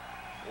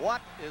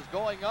 What is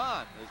going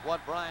on is what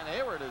Brian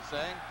Hayward is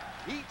saying.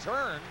 He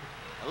turned,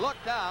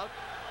 looked out,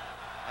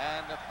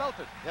 and felt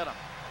it hit him.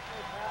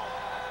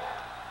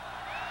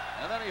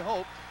 And then he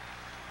hoped,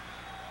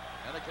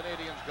 and the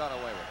Canadiens got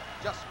away with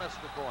it. Just missed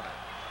the corner.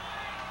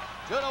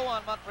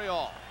 2-1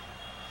 Montreal.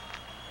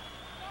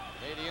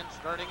 Canadiens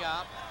starting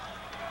up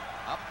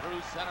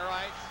through center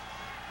ice.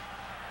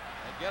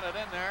 They get it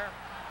in there.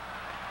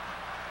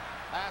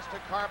 Pass to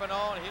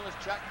Carbonneau, and he was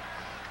checked.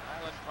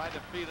 Island tried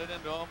to feed it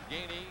into him.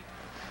 Gainey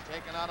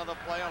taken out of the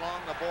play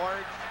along the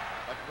boards.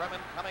 McCrimmon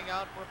coming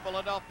out for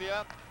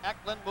Philadelphia.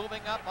 Eklund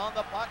moving up on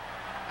the puck.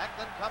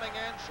 Eklund coming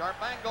in. Sharp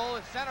angle.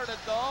 Centered it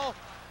though.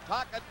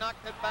 Tocchet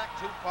knocked it back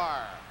too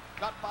far.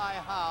 Cut by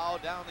Howe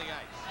down the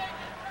ice.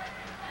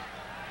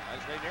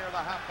 As they near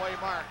the halfway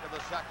mark of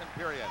the second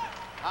period.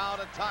 Howe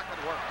to Tocchet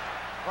work.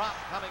 Prop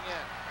coming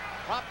in.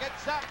 Prop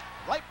gets set.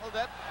 Rifled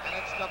it. And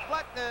it's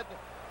deflected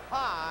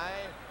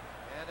high.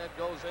 And it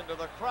goes into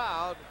the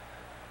crowd.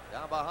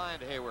 Down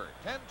behind Hayward.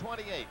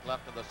 10:28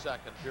 left in the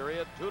second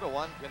period.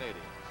 2-1 Canadiens.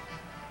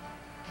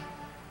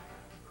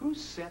 Who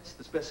sets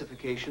the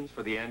specifications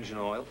for the engine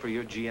oil for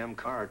your GM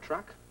car or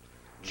truck?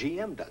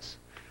 GM does.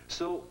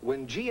 So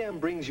when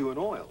GM brings you an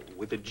oil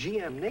with a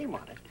GM name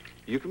on it,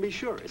 you can be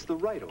sure it's the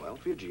right oil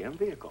for your GM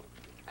vehicle.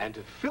 And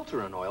to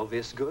filter an oil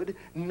this good,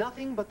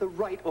 nothing but the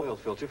right oil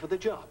filter for the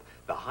job.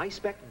 The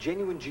high-spec,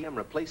 genuine GM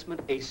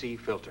replacement AC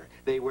filter.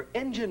 They were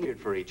engineered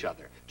for each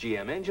other.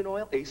 GM engine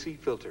oil, AC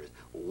filters.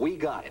 We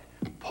got it.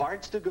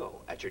 Parts to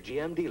go at your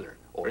GM dealer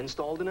or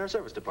installed in our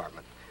service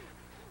department.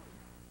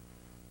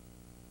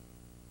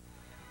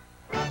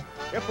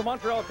 If the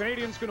Montreal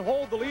Canadiens can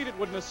hold the lead, it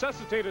would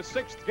necessitate a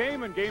sixth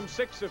game, and Game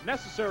 6, if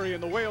necessary,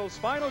 in the Wales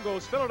final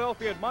goes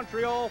Philadelphia at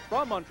Montreal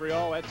from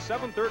Montreal at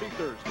 7:30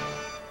 Thursday.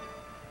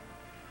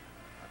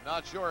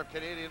 Not sure if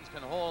Canadiens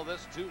can hold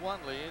this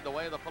 2-1 lead the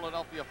way the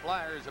Philadelphia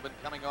Flyers have been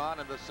coming on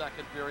in the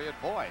second period.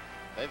 Boy,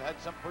 they've had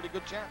some pretty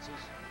good chances.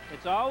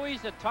 It's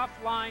always a tough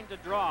line to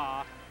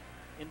draw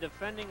in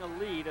defending a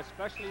lead,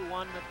 especially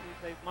one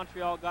that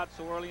Montreal got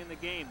so early in the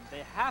game.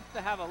 They have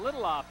to have a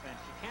little offense.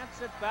 You can't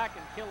sit back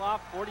and kill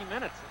off 40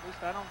 minutes. At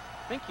least I don't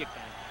think you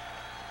can.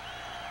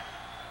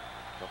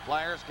 The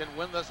Flyers can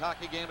win this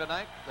hockey game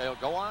tonight. They'll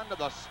go on to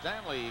the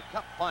Stanley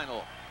Cup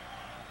final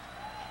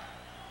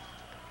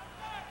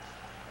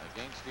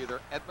against either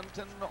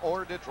Edmonton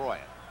or Detroit.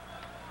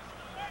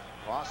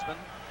 Crossman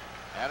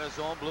at his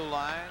own blue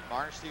line.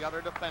 Marsh, the other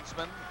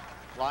defenseman.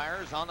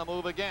 Flyers on the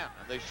move again,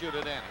 and they shoot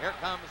it in. Here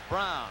comes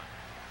Brown.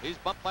 He's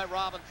bumped by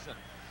Robinson.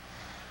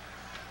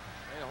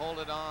 They hold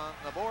it on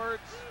the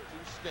boards.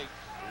 Two skates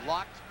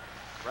locked.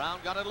 Brown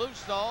got it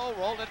loose, though.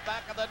 Rolled it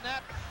back of the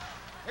net.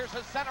 Here's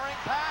a centering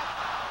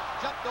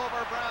pass. Jumped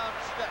over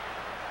Brown's stick.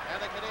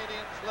 And the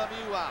Canadiens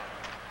Lemieux out.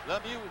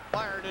 Lemieux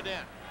fired it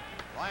in.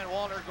 Ryan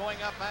Walter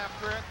going up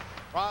after it.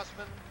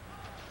 Crossman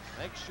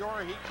makes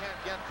sure he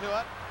can't get to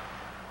it.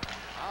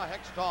 Now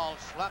Hextall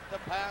slapped the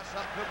pass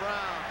up to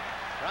Brown.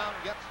 Brown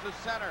gets to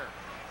center.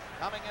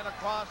 Coming in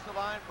across the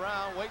line,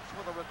 Brown waits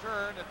for the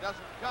return. It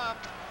doesn't come.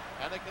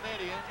 And the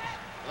Canadiens,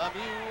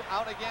 Lemieux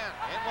out again.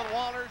 In with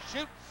Walter,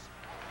 shoots.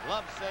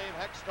 Glove save,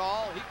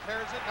 Hextall. He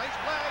clears it. Nice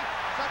play.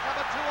 Set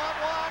up a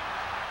 2-on-1.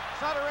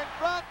 Sutter in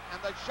front, and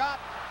the shot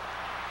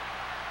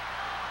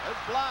is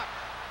blocked.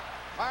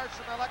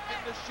 Carson electing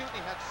to shoot.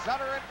 He had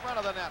Sutter in front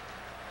of the net.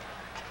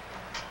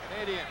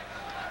 Canadiens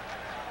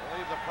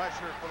relieve the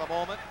pressure for the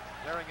moment,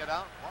 clearing it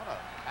out. What a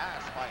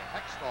pass by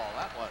Hextall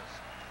that was.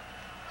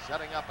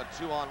 Setting up a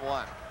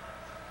 2-on-1.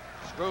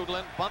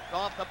 Skrugland bumped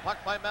off the puck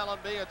by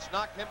Mellanby. It's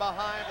knocked him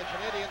behind the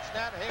Canadiens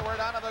net.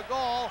 Hayward out of the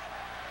goal.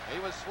 He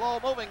was slow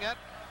moving it.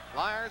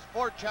 Flyers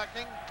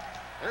forechecking.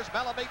 There's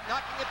Mellanby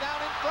knocking it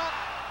down in front.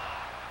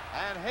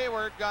 And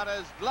Hayward got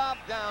his glove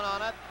down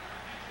on it.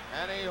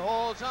 And he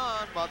holds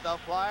on, but the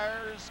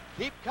Flyers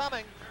keep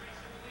coming.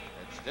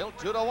 It's still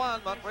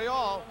 2-1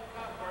 Montreal.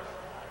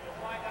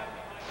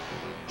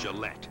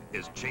 Gillette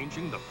is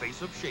changing the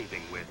face of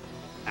shaving with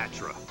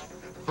Atra.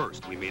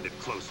 First, we made it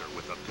closer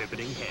with a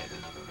pivoting head.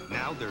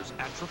 Now there's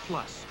Atra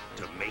Plus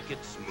to make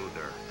it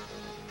smoother.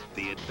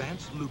 The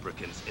advanced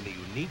lubricants in a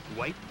unique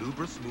white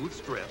Lubra Smooth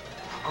strip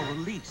are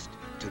released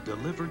to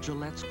deliver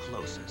Gillette's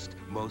closest,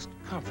 most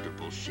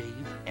comfortable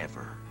shave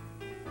ever.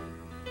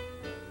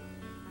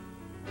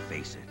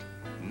 Face it,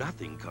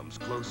 nothing comes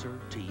closer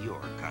to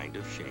your kind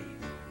of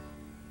shave.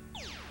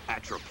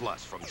 Atra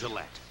Plus from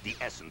Gillette, the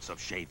essence of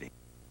shaving.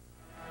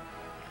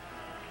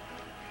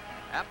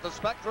 At the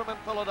Spectrum in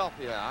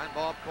Philadelphia, I'm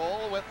Bob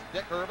Cole with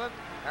Dick Irvin,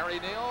 Harry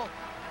Neal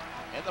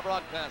in the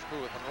broadcast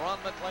booth, and Ron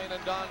McLean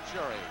and Don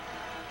Cherry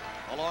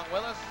along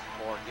with us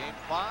for Game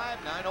 5.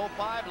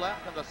 9:05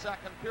 left in the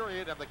second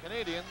period, and the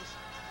Canadiens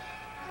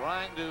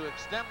trying to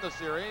extend the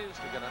series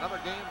to get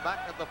another game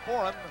back at the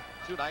Forum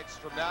 2 nights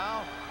from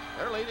now.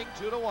 They're leading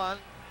 2-1,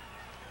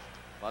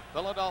 but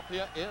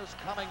Philadelphia is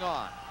coming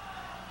on.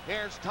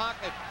 Here's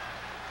Tocchet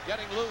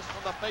getting loose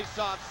from the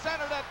face-off,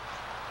 centered it,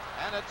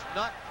 and it's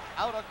knocked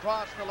out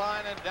across the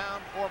line and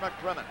down for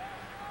McCrimmon.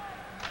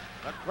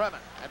 McCrimmon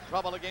had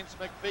trouble against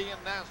McPhee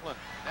and Naslund.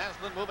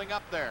 Naslund moving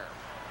up there.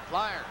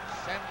 Flyers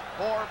send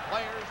 4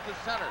 players to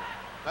center.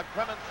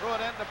 McCrimmon threw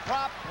it in to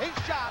Prop. He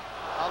shot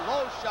a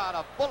low shot,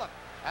 a bullet,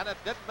 and it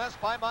didn't miss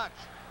by much.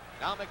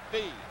 Now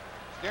McPhee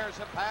steers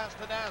it past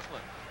to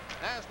Naslund.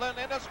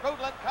 Naslund into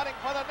Skrudland, cutting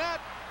for the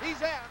net.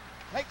 He's in,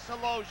 takes a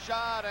low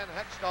shot, and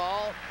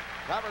Hextall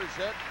covers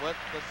it with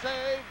the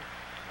save,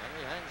 and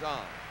he hangs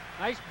on.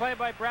 Nice play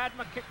by Brad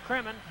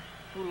McCrimmon,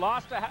 who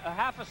lost a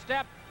half a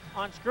step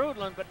on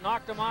Skrudland, but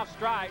knocked him off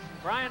stride.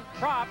 Brian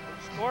Propp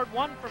scored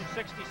 1 from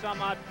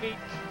 60-some-odd feet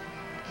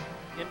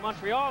in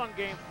Montreal in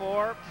Game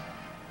 4.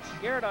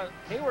 Scared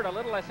Hayward a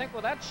little, I think,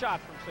 with that shot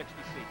from 60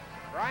 feet.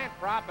 Brian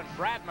Propp and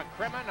Brad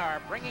McCrimmon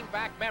are bringing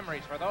back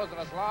memories for those of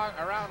us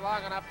around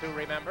long enough to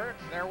remember.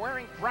 They're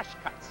wearing brush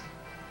cuts.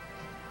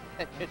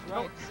 You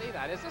don't see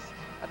that.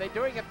 Are they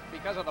doing it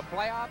because of the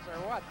playoffs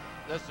or what?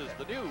 This is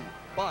the new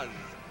buzz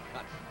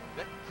cut.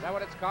 Is that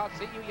what it's called?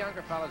 See, you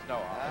younger fellas know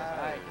all this.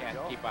 I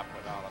can't keep up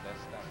with all of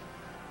this stuff.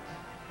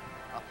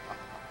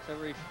 It's a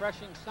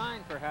refreshing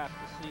sign, perhaps,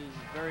 to see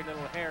very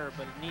little hair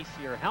beneath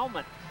your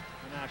helmet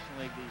in the National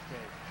League these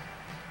days.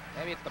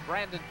 Maybe it's the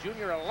Brandon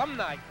Junior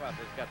Alumni Club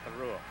that's got the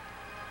rule.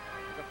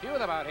 There's a few of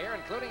them out here,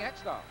 including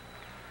Hextall.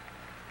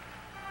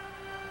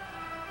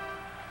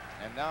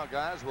 And now,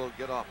 guys, we'll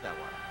get off that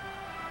one.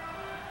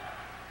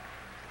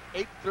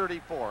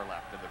 8:34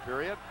 left in the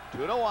period.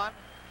 2-1,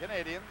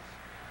 Canadiens.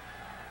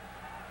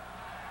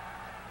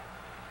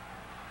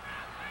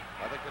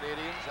 Well, the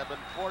Canadiens have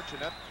been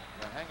fortunate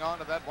to hang on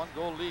to that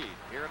 1-goal lead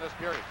here in this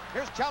period.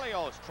 Here's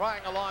Chelios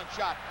trying a long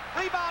shot.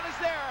 Rebound is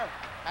there,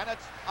 and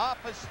it's off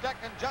his stick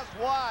and just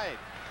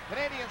wide.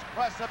 Canadiens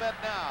press a bit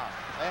now.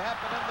 They have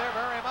been in there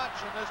very much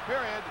in this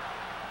period.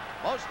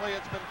 Mostly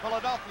it's been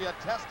Philadelphia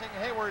testing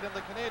Hayward and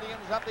the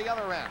Canadiens at the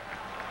other end.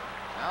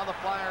 Now the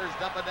Flyers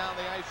dump it down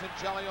the ice, and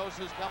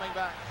Chelios is coming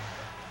back.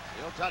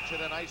 He'll touch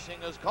it, and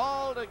icing is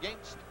called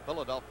against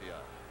Philadelphia.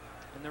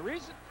 And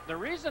the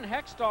reason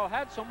Hextall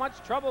had so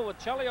much trouble with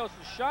Chelios'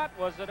 shot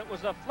was that it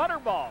was a flutter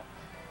ball.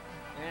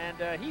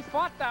 And he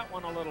fought that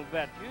one a little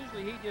bit.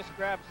 Usually he just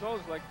grabs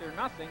those like they're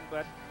nothing,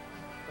 but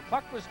the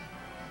puck was,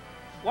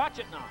 watch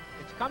it now.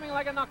 It's coming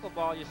like a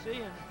knuckleball, you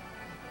see, and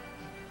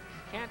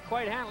can't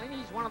quite handle it.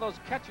 He's one of those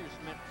catcher's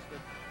mitts that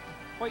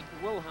Hoyt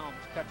and Wilhelm's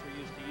catcher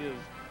used to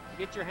use.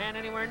 You get your hand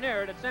anywhere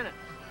near it, it's in it.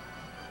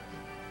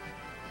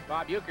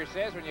 Bob Uecker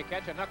says when you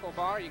catch a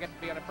knuckleball, you get to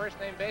be on a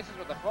first-name basis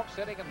with the folks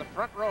sitting in the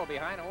front row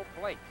behind home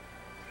plate.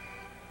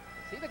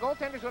 See, the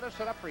goaltenders would have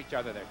stood up for each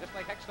other there, just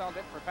like Hextall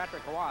did for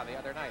Patrick Roy the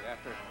other night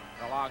after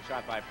the long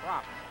shot by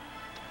Propp.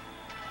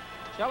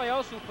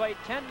 Chelios, who played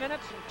 10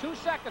 minutes and 2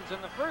 seconds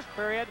in the first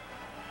period.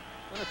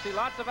 Going to see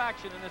lots of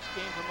action in this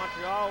game for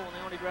Montreal when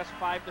they only dress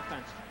 5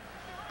 defensemen.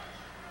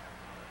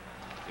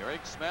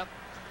 Derek Smith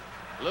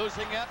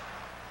losing it.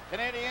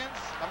 Canadiens,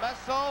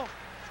 Momesso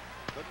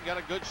couldn't get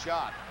a good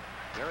shot.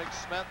 Derek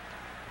Smith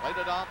played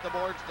it off the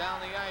boards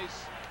down the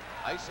ice.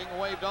 Icing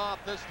waved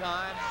off this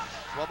time.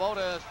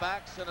 Swoboda is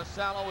back.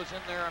 Sinisalo is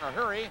in there in a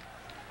hurry.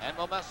 And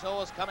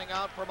Momesso is coming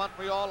out for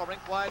Montreal. A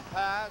rink-wide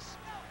pass.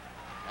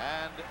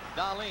 And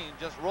Dahlin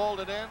just rolled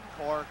it in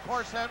for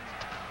Corson.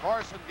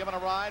 Corson given a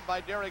ride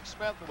by Derek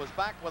Smith, who was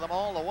back with him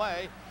all the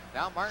way.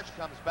 Now Marsh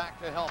comes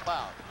back to help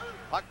out.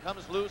 Puck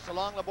comes loose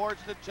along the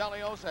boards to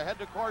Chelios. Ahead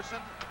to Corson.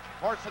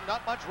 Corson,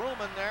 not much room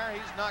in there.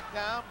 He's knocked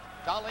down.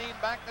 Dahlin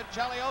back to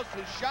Chelios.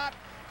 His shot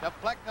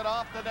deflected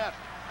off the net.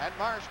 And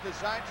Marsh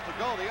decides to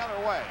go the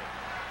other way.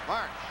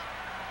 Marsh,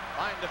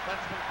 fine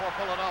defenseman for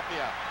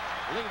Philadelphia,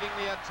 leading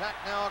the attack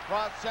now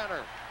across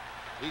center.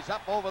 He's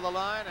up over the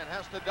line and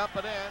has to dump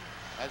it in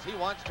as he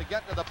wants to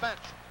get to the bench.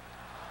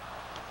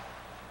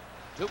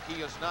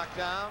 Tukey is knocked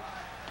down.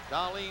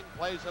 Dahlin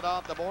plays it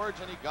off the boards,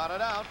 and he got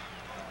it out.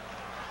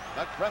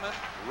 McCrimmon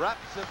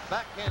wraps it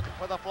back in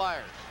for the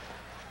Flyers.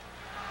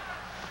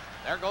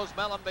 There goes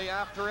Mellenby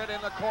after it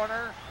in the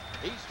corner.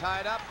 He's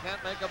tied up,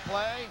 can't make a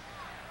play.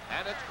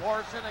 And it's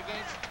Corson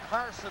against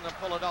Carson of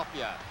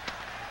Philadelphia.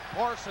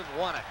 Corson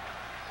won it.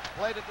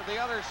 Played it to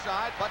the other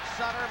side, but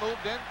Sutter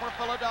moved in for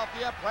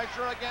Philadelphia.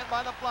 Pressure again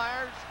by the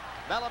Flyers.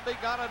 Mellenby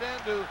got it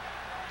into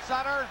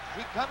Sutter.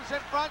 He comes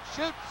in front,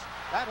 shoots.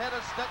 That hit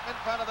a stick in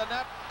front of the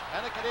net,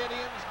 and the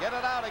Canadiens get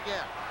it out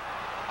again.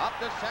 Up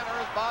to center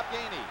is Bob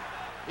Gainey.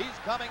 He's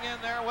coming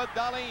in there with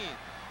Dahlin.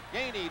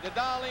 Gainey to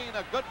Dahlin,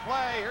 a good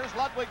play. Here's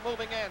Ludwig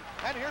moving in,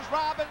 and here's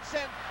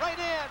Robinson right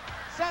in.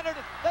 Centered,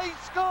 they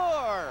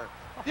score.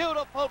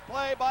 Beautiful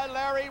play by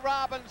Larry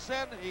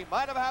Robinson. He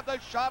might have had the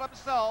shot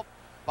himself,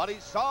 but he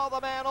saw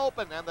the man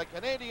open, and the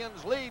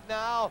Canadiens lead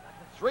now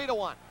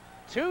 3-1.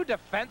 Two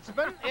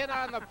defensemen in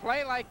on the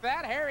play like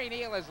that. Harry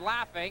Neal is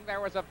laughing.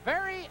 There was a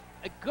very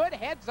good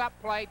heads-up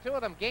play, two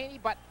of them gainy,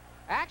 but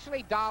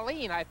actually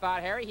Dahlin, I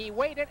thought, Harry, he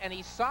waited and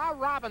he saw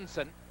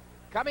Robinson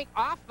coming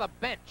off the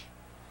bench.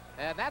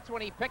 And that's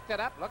when he picked it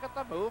up. Look at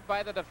the move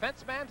by the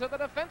defenseman to the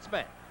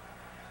defenseman.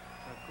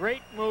 A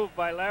great move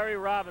by Larry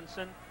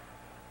Robinson,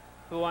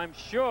 who I'm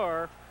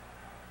sure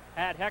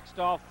had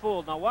Hextall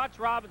fooled. Now watch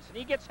Robinson.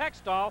 He gets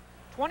Hextall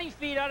 20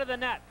 feet out of the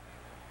net.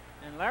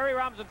 And Larry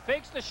Robinson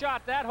fakes the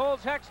shot. That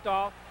holds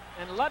Hextall.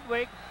 And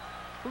Ludwig,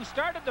 who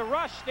started the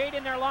rush, stayed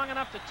in there long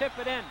enough to tip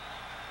it in.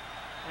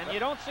 And you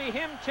don't see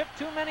him tip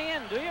too many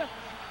in, do you?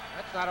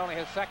 That's not only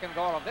his second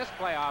goal of this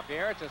playoff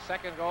year, it's his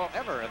second goal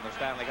ever in the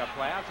Stanley Cup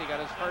playoffs. He got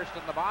his first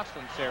in the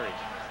Boston series.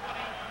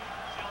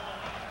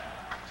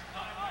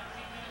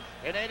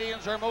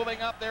 Canadiens are moving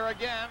up there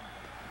again.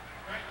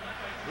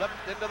 Flipped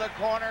into the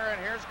corner, and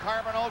here's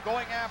Carbonneau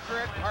going after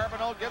it.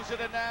 Carbonneau gives it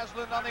to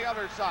Naslund on the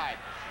other side.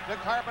 To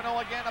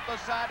Carbonneau again up the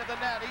side of the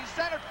net. He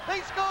centered.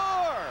 They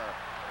score!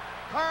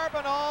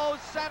 Carbonneau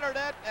centered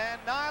it, and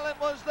Nyland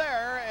was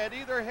there. It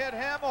either hit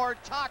him or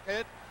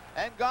Tocchet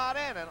and got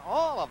in. And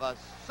all of a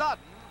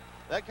sudden,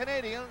 the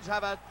Canadiens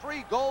have a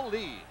 3-goal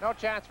lead. No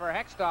chance for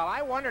Hextall.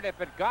 I wondered if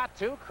it got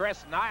to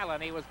Chris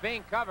Nyland. He was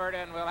being covered,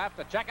 and we'll have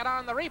to check it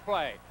on the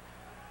replay.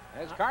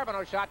 His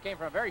Carbonneau shot came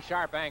from a very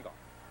sharp angle.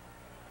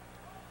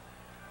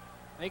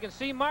 You can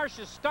see Marsh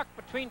is stuck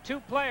between two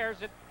players,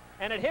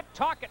 and it hit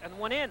Tocchet and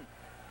went in.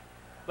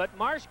 But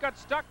Marsh got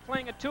stuck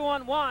playing a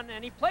 2-on-1,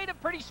 and he played it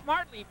pretty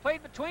smartly. He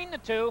played between the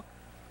two,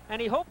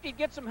 and he hoped he'd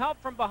get some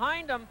help from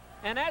behind him.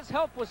 And as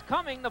help was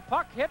coming, the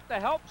puck hit the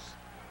help's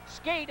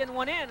skate and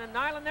went in, and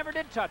Nyland never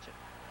did touch it.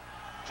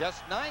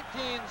 Just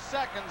 19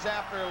 seconds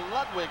after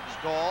Ludwig's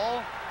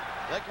goal,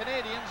 the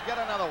Canadiens get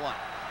another one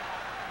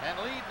and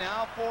lead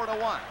now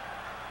 4-1.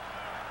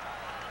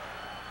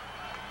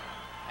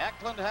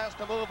 Eklund has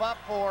to move up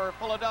for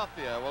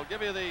Philadelphia. We'll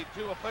give you the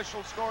two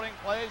official scoring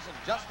plays in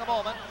just a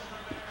moment.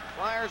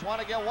 Flyers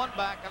want to get one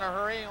back in a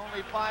hurry.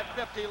 Only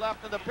 5:50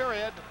 left in the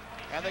period.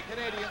 And the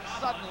Canadiens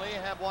suddenly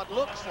have what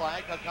looks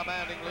like a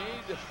commanding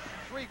lead,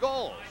 3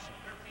 goals.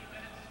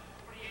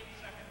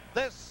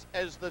 This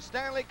is the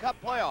Stanley Cup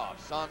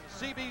playoffs on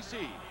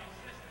CBC.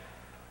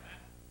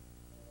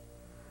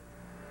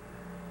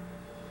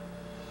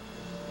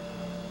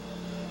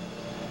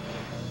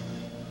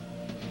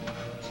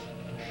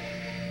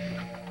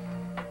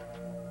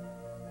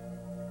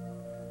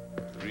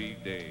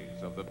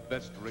 Days of the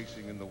best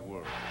racing in the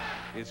world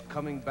is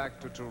coming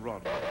back to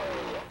Toronto.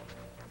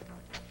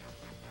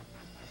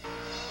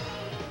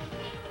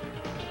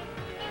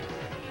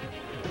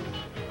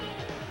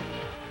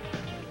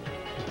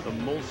 The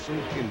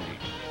Molson Indy,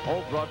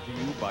 all brought to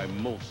you by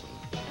Molson,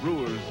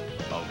 brewers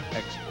of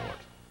export.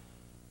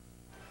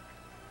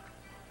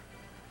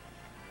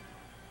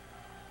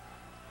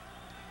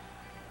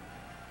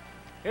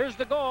 Here's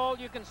the goal.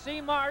 You can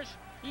see Marsh.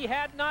 He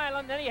had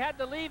Nyland, then he had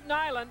to leave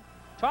Nyland.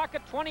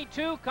 Tocchet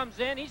 22 comes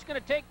in. He's going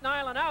to take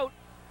Nyland out.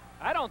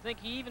 I don't think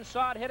he even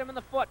saw it hit him in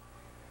the foot.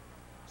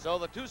 So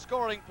the two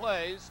scoring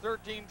plays,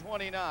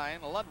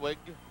 13:29, Ludwig,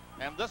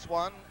 and this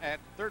one at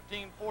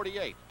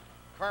 13:48.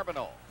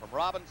 Carbonneau from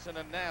Robinson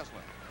and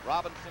Naslund.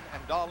 Robinson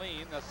and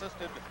Dahlin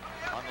assisted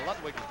on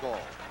Ludwig's goal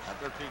at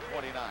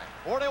 13:29.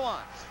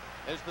 41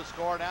 is the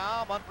score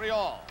now,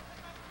 Montreal.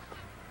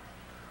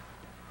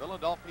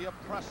 Philadelphia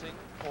pressing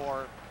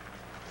for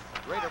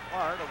greater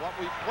part of what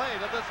we've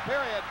played of this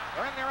period.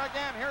 They're in there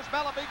again. Here's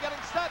Mellanby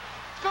getting set.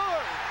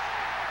 Scores!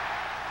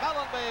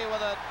 Mellanby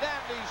with a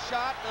dandy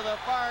shot to the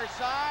far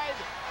side,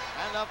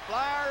 and the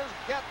Flyers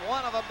get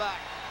one of them back.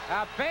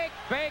 A big,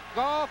 big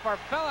goal for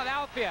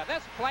Philadelphia.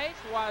 This place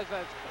was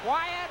as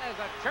quiet as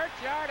a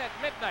churchyard at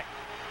midnight.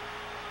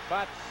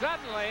 But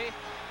suddenly,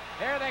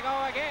 here they go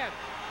again.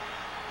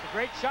 It's a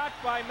great shot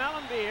by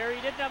Mellanby here. He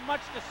didn't have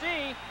much to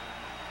see.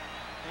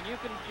 And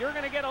you're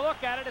going to get a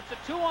look at it. It's a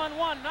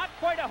 2-on-1, not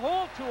quite a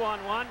whole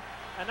 2-on-1.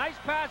 A nice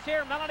pass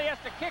here. Melody has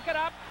to kick it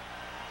up.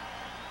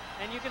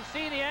 And you can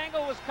see the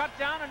angle was cut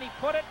down, and he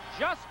put it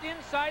just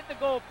inside the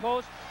goal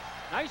post,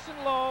 nice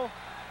and low,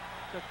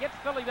 to get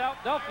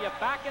Philadelphia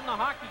back in the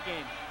hockey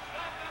game.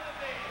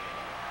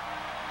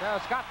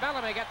 So Scott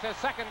Bellamy gets his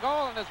second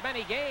goal in as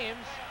many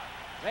games.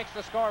 Makes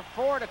the score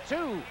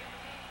 4-2.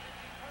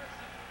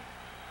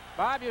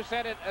 Bob, you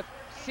said it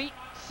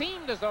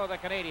seemed as though the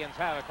Canadiens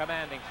have a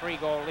commanding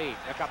 3-goal lead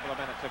a couple of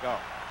minutes ago.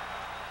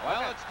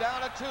 Well, it's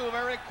down to 2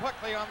 very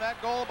quickly on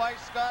that goal by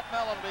Scott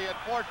Mellanby at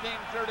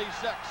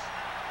 14:36.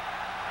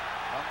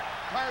 From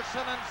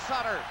Carson and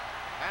Sutter.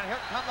 And here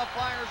come the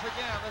Flyers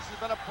again. This has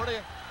been a pretty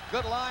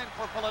good line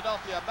for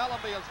Philadelphia.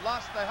 Mellanby has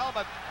lost the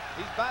helmet.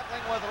 He's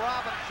battling with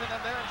Robinson,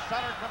 and there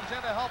Sutter comes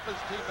in to help his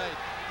teammate.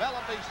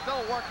 Mellanby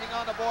still working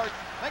on the board.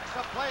 Makes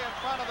a play in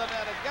front of the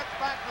net. It gets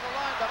back to the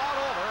line, but out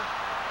over.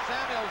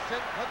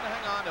 Samuelson couldn't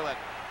hang on to it.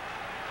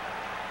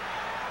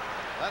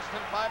 Less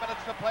than 5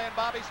 minutes to play, and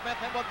Bobby Smith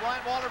in with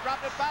Ryan Walter.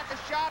 Dropped it back, a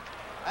shot.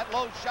 That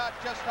low shot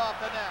just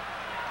off the net.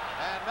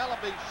 And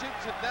Mellanby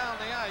shoots it down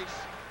the ice.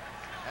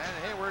 and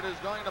Hayward is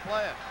going to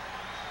play it.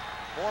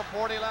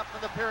 4:40 left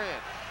in the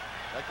period.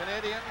 The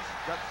Canadiens,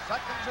 just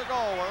seconds ago,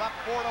 were up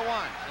 4-1,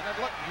 and it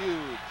looked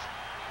huge.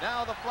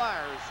 Now the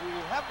Flyers, who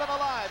have been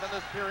alive in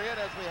this period,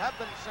 as we have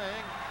been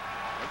saying,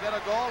 they get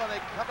a goal and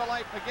they come to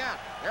life again.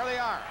 Here they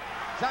are.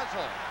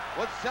 Zezel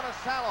with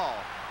Sinisalo.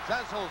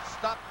 Zezel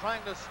stopped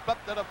trying to split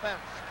the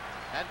defense,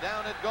 and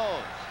down it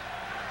goes.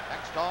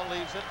 Hextall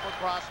leaves it for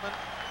Crossman.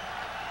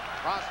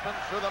 Crossman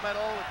through the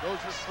middle, goes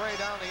astray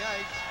down the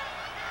ice.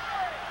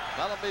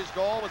 Mellanby's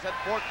goal was at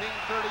 14:36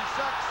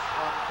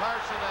 from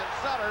Carson and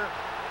Sutter.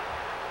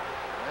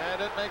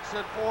 And it makes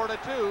it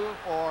 4-2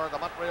 for the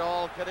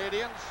Montreal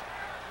Canadiens.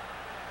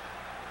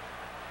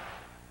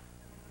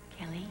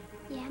 Kelly?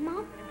 Yeah,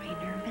 Mom? Are you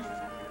nervous?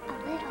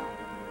 A little.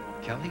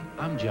 Kelly,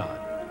 I'm John.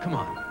 Come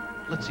on,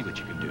 let's see what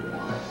you can do.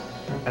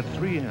 At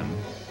 3M,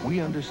 we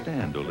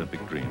understand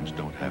Olympic dreams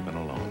don't happen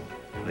alone.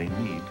 They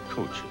need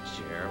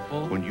coaches.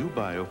 Careful. When you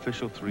buy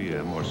official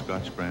 3M or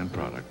Scotch brand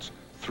products,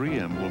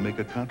 3M will make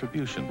a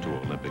contribution to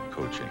Olympic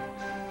coaching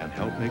and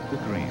help make the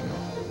dream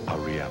a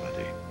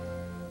reality.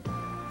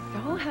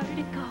 So, how did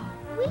it go?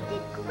 We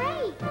did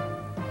great.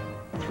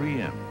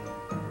 3M,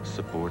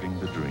 supporting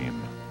the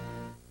dream.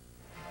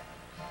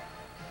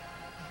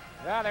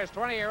 Well, there's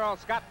 20-year-old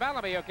Scott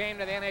Mellanby, who came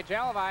to the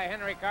NHL via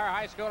Henry Carr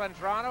High School in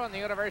Toronto and the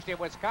University of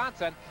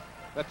Wisconsin.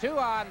 The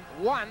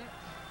 2-on-1,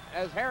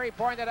 as Harry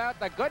pointed out,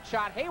 the good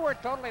shot.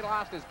 Hayward totally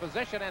lost his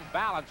position and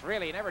balance,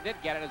 really. He never did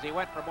get it as he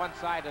went from one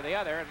side to the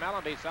other, and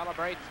Mellanby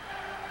celebrates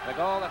the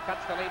goal that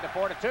cuts the lead to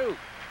 4-2.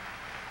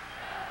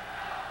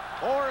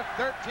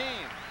 4:13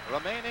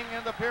 remaining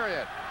in the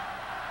period.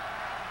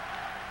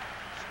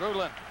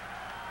 Skrudlin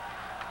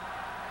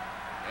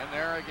in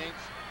there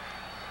against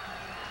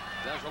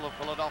Zezel of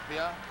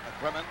Philadelphia.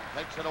 McCrimmon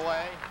takes it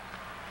away.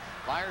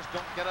 Flyers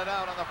don't get it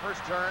out on the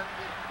first turn.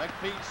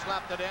 McPhee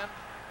slapped it in.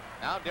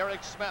 Now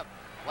Derek Smith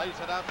plays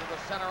it out to the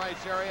center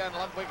ice area, and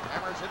Ludwig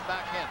hammers it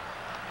back in.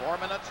 4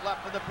 minutes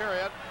left in the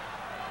period.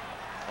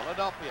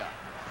 Philadelphia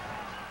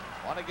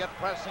want to get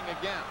pressing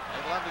again.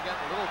 They'd love to get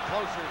a little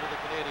closer to the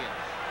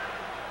Canadiens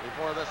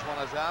before this one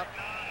is out.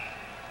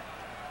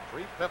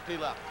 3:50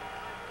 left.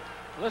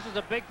 Well, this is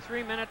a big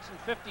 3 minutes and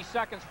 50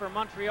 seconds for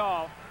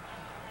Montreal.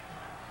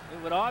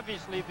 It would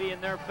obviously be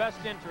in their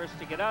best interest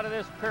to get out of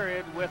this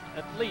period with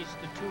at least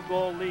a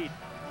 2-goal lead,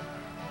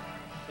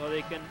 so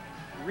they can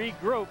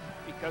regroup,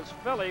 because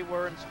Philly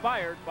were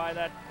inspired by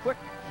that quick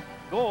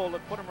goal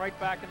that put them right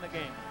back in the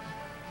game.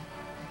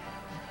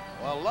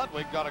 Well,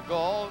 Ludwig got a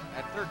goal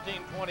at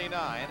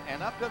 13:29,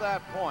 and up to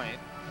that point,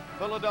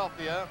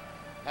 Philadelphia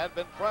had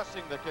been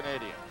pressing the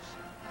Canadiens.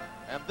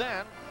 And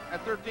then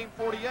at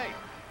 13:48,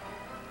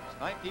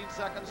 19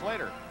 seconds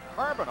later,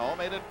 Carbonneau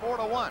made it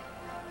 4-1,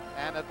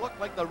 and it looked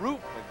like the roof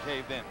had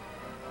caved in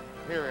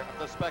here at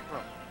the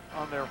Spectrum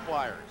on their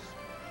Flyers.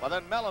 But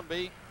then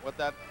Mellanby with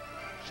that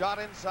shot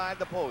inside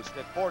the post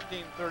at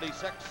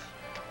 14:36,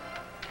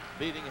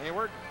 beating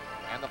Hayward,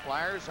 and the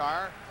Flyers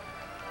are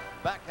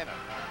back in it.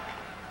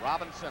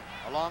 Robinson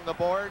along the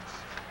boards.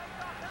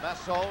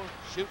 Messel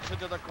shoots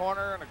into the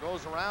corner, and it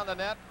goes around the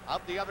net,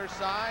 out the other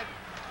side.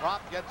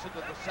 Prop gets into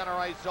the center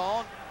ice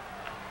zone.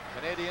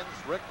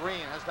 Canadiens, Rick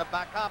Green has to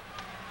back up.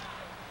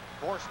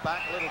 Forced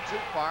back a little too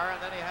far,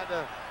 and then he had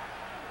to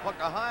hook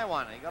a high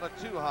one. He got it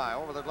too high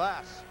over the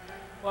glass.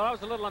 Well, that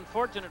was a little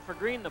unfortunate for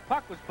Green. The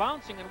puck was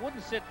bouncing and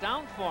wouldn't sit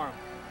down for him,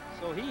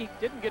 so he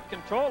didn't get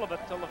control of it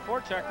until the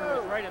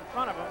forechecker was right in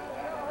front of him.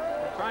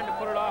 And trying to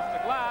put it off the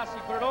glass, he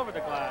put it over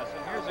the glass.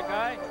 And here's a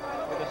guy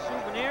with a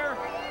souvenir,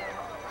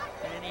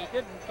 and he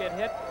didn't get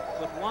hit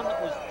with one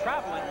that was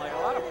traveling like a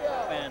lot of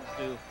fans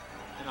do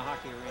in a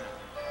hockey arena.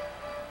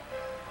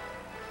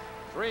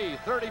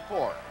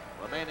 3:34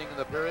 remaining in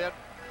the period.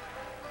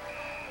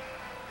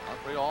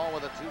 Montreal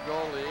with a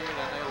 2-goal lead,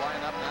 and they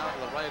line up now to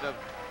the right of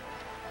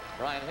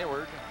Brian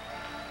Hayward.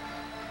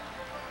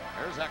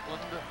 There's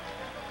Eklund,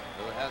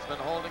 who has been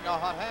holding a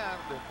hot hand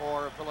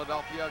for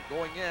Philadelphia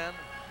going in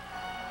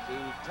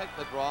to take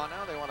the draw.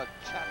 Now they want to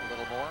chat a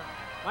little more.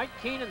 Mike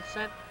Keenan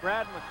sent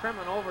Brad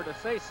McCrimmon over to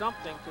say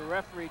something to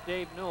referee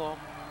Dave Newell.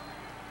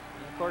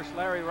 And of course,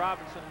 Larry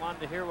Robinson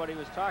wanted to hear what he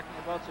was talking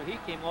about, so he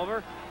came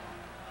over.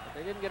 But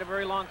they didn't get a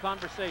very long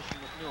conversation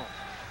with Newell.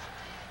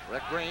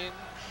 Rick Green.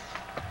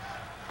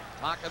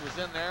 Tocchet was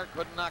in there,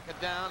 couldn't knock it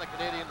down. The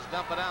Canadiens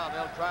dump it out.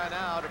 They'll try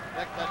now to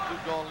protect that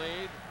 2-goal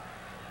lead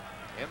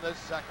in this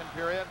second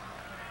period.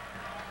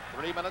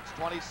 3 minutes,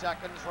 20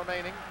 seconds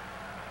remaining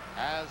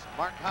as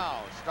Mark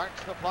Howe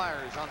starts the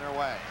Flyers on their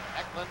way.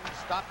 Eklund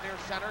stopped near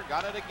center,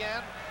 got it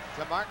again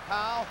to Mark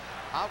Howe.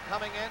 Howe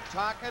coming in,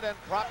 Tocchet and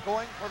Prop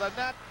going for the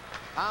net.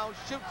 Howe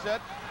shoots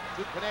it.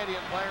 2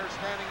 Canadian players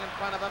standing in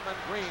front of him, and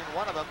Green,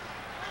 one of them,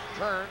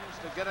 turns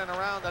to get in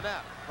around the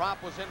net.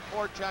 Prop was in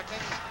forechecking.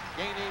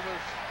 Gainey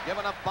was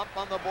given a bump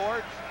on the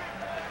boards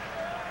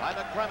by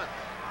McCrimmon.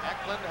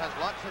 Eklund has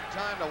lots of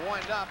time to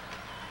wind up.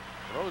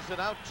 Throws it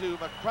out to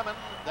McCrimmon,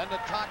 then to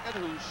Tocchet,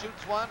 who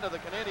shoots one to the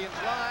Canadiens'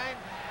 line.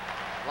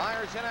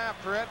 Flyers in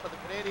after it, but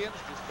the Canadiens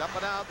just dump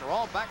it out. They're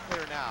all back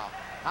there now.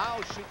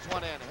 Howe shoots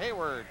one in.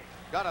 Hayward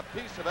got a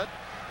piece of it.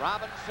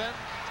 Robinson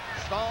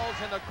Stalls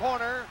in the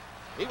corner.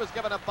 He was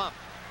given a bump.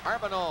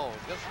 Arbonneau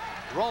just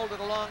rolled it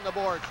along the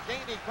boards.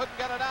 Gainey couldn't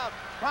get it out.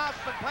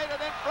 Crossman played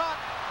it in front.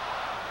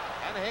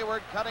 And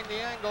Hayward cutting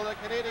the angle. The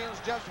Canadiens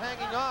just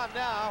hanging on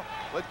now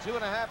with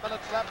 2.5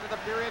 minutes left in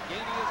the period.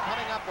 Gainey is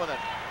coming up with it.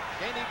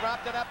 Gainey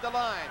dropped it up the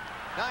line.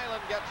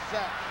 Nyland gets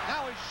set.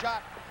 Now his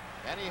shot.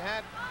 And he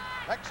had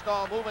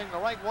Hextall moving the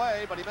right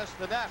way, but he missed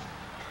the net.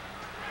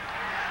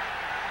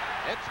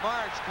 It's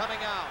March coming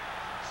out.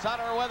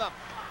 Sutter with him.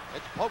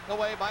 It's poked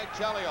away by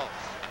Chelios.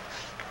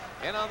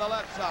 In on the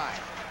left side.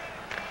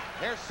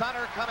 Here's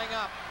Sutter coming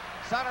up.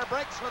 Sutter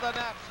breaks for the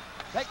net.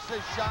 Takes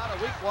his shot,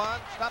 a weak one.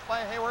 Stopped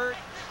by Hayward.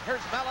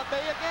 Here's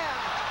Mellanby again.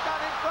 Got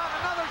in front,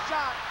 another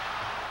shot.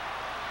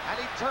 And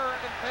he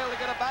turned and failed to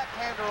get a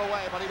backhander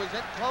away, but he was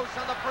in close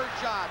on the first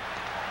shot.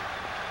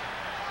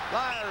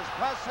 Flyers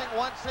pressing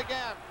once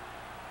again.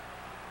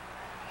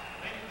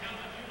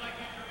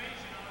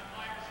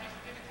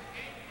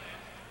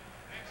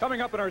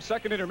 Coming up in our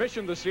second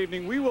intermission this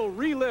evening, we will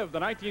relive the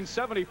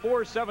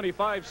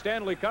 1974-75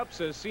 Stanley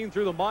Cups as seen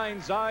through the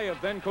mind's eye of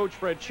then-coach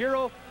Fred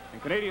Shero,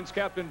 and Canadiens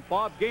captain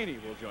Bob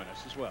Gainey will join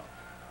us as well.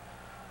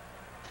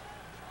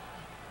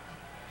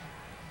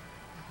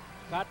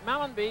 Got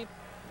Mellanby,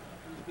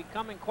 who's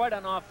becoming quite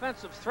an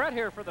offensive threat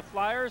here for the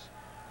Flyers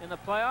in the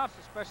playoffs,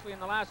 especially in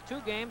the last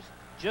 2 games.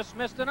 Just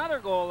missed another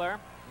goal there.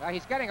 Well,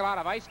 he's getting a lot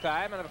of ice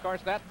time, and of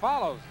course that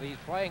follows. He's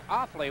playing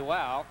awfully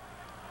well.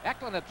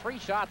 Eklund had 3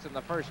 shots in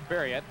the first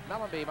period.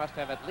 Mellanby must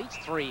have at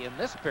least 3 in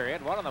this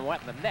period. One of them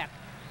went in the net.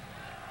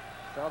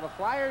 So the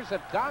Flyers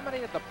have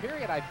dominated the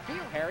period, I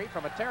feel, Harry,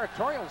 from a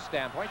territorial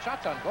standpoint.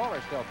 Shots on goal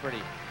are still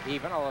pretty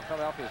even, although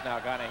Philadelphia's now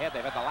gone ahead.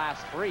 They've had the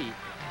last 3.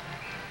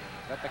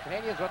 But the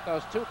Canadiens with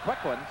those 2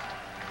 quick ones,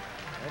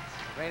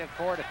 it's made it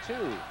 4-2.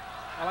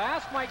 Well, I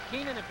asked Mike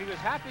Keenan if he was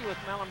happy with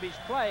Mellanby's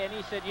play, and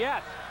he said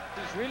yes.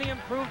 He's really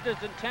improved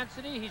his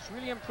intensity. He's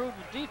really improved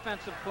his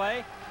defensive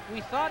play. We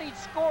thought he'd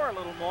score a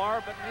little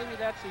more, but maybe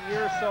that's a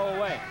year or so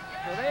away.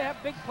 So they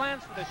have big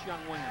plans for this young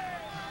winger.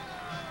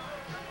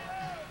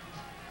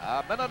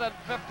 A minute and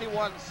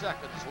 51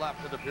 seconds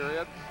left in the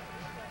period.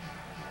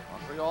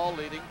 Montreal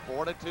leading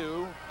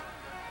 4-2.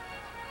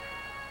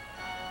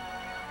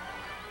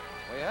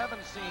 We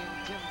haven't seen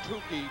Tim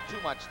Tukey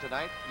too much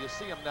tonight. You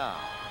see him now.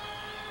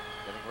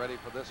 Getting ready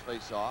for this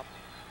face-off.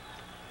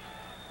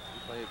 He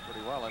played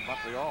pretty well in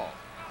Montreal.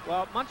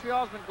 Well,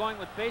 Montreal's been going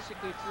with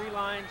basically 3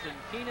 lines, and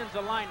Keenan's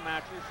a line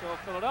matcher, so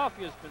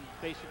Philadelphia's been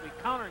basically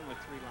countering with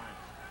 3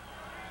 lines.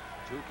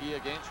 Tukey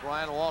against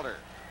Ryan Walter.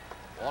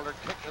 Walter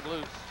kicked it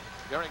loose.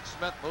 Derek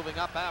Smith moving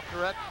up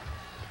after it.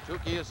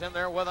 Tukey is in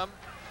there with him.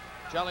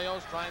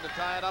 Chelios trying to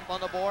tie it up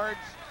on the boards.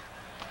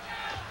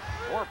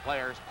 4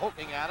 players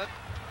poking at it,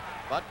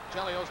 but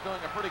Chelios doing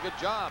a pretty good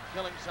job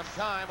killing some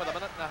time with 1.5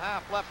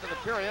 minutes left in the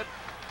period.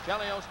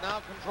 Chelios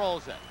now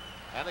controls it.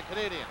 And the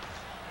Canadiens.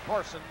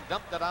 Corson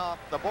dumped it off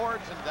the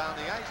boards and down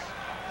the ice.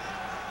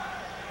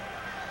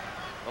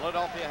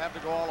 Philadelphia have to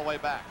go all the way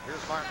back.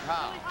 Here's Mark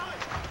Howe.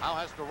 Howe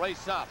has to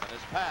race up in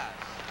his pass.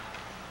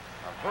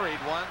 A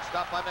hurried one,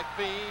 stopped by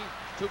McPhee.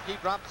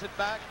 Tukey drops it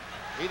back.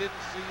 He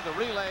didn't see the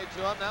relay to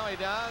him. Now he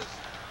does.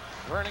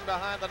 Turning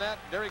behind the net.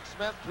 Derek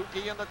Smith,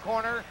 Tukey in the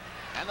corner.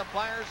 And the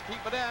Flyers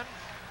keep it in.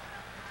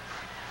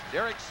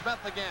 Derek Smith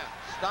again.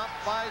 Stopped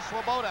by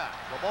Swoboda.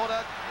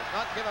 Swoboda does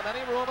not give him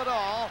any room at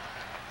all.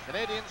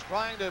 Canadiens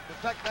trying to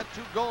protect that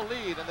 2-goal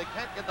lead, and they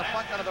can't get the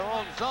puck out of their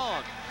own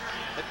zone.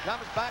 It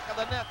comes back of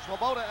the net.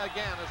 Swoboda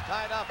again is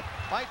tied up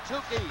by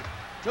Tukey.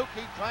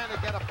 Tukey trying to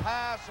get a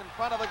pass in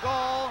front of the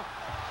goal.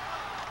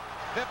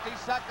 50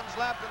 seconds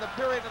left in the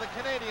period, and the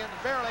Canadiens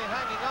barely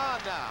hanging on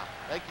now.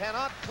 They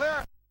cannot clear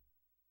it.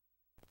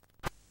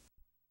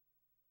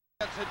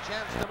 Gets a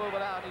chance to move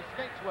it out. He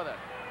skates with it.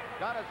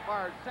 Got as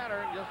far as center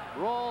and just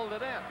rolled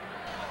it in.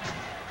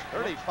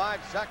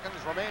 35 seconds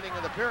remaining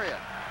in the period.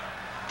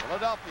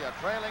 Philadelphia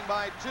trailing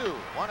by 2.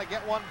 Want to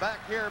get one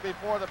back here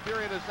before the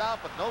period is out,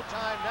 but no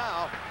time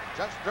now.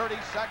 Just 30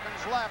 seconds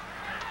left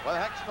with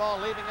Hextall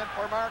leaving it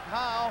for Mark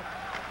Howe.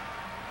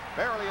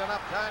 Barely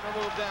enough time to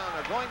move down.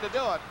 They're going to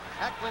do it.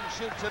 Eklund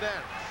shoots it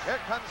in.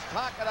 Here comes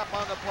Tocchet up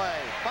on the play.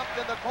 Bumped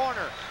in the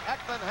corner.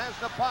 Eklund has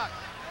the puck.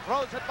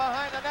 Throws it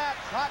behind the net.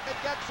 Tocchet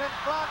gets in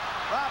front.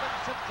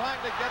 Robinson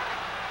trying to get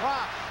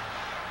crossed.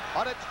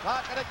 But it's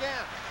Tocchet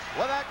again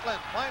with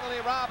Eklund.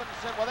 Finally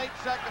Robinson with 8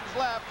 seconds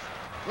left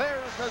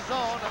clears the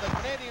zone, and the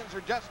Canadiens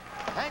are just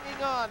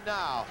hanging on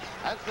now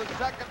as the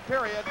second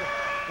period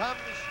comes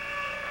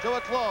to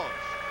a close.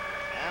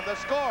 And the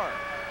score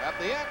at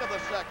the end of the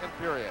second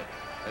period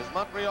is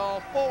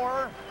Montreal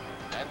 4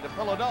 and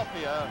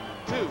Philadelphia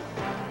 2.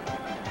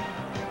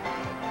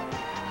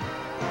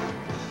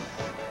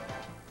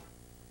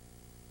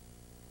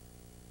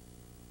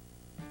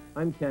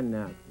 I'm Ken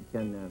Knapp from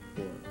Ken Knapp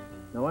Ford.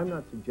 Now, I'm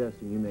not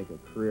suggesting you make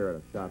a career out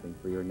of shopping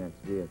for your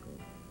next vehicle,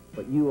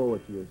 but you owe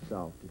it to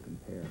yourself to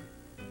compare.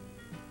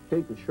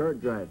 Take the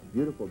short drive to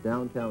beautiful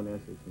downtown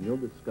Essex, and you'll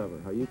discover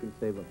how you can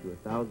save up to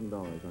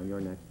 $1,000 on your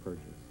next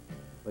purchase.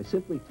 By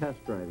simply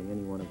test driving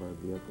any one of our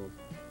vehicles,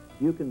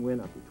 you can win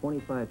up to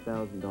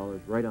 $25,000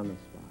 right on the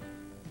spot.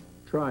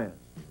 Try us.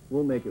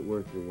 We'll make it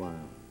worth your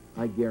while.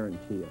 I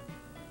guarantee it.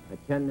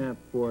 At Ken Knapp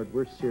Ford,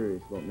 we're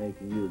serious about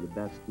making you the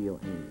best deal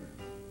anywhere.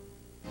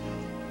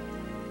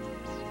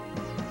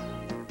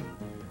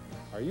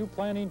 Are you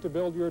planning to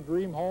build your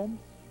dream home?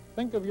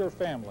 Think of your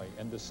family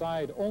and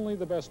decide only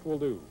the best will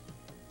do.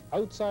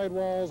 Outside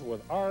walls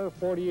with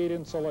R48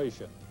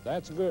 insulation.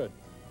 That's good.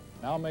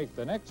 Now make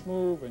the next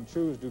move and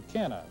choose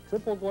Duquesne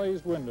triple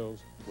glazed windows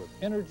with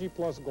Energy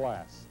Plus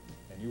glass,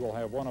 and you will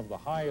have one of the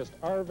highest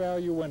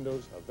R-value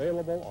windows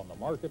available on the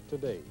market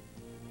today.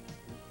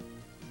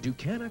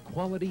 Duquesne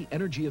quality,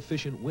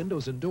 energy-efficient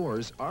windows and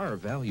doors are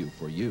value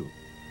for you.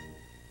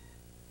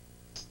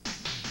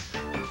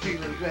 I'm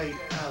feeling great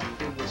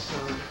out in the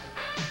sun.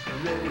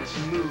 I'm ready to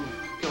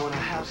move, gonna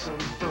have some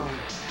fun.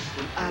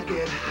 When I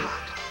get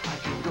hot, I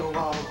can go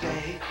all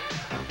day.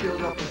 I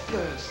build up a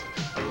thirst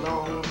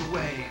along the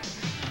way.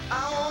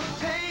 I want to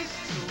taste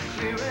so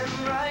clear and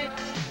right.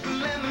 The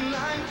lemon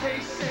lime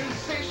taste,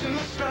 sensational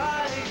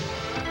strike.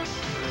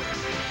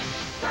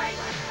 Right.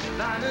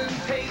 Lemon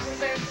taste,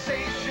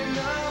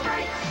 sensational.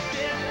 Right.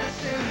 Get the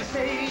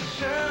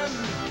sensation.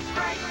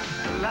 Right.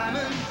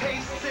 Lemon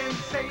taste,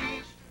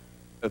 sensation.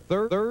 The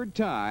third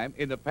time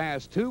in the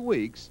past 2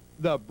 weeks,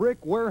 the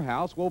Brick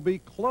Warehouse will be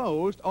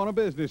closed on a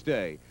business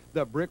day.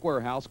 The Brick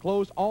Warehouse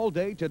closed all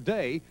day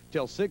today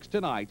till 6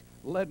 tonight.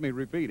 Let me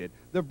repeat it.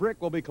 The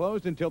Brick will be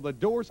closed until the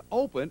doors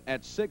open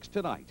at 6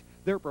 tonight.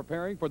 They're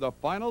preparing for the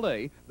final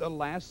day, the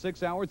last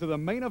 6 hours of the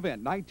main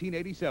event,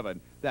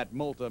 1987, that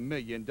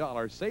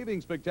multi-million-dollar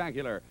savings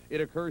spectacular.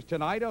 It occurs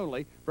tonight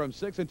only, from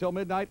 6 until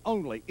midnight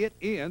only. It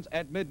ends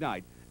at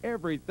midnight.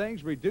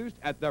 Everything's reduced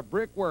at the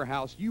Brick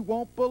Warehouse. You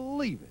won't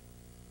believe it.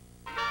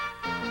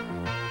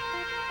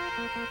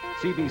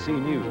 CBC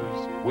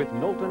News with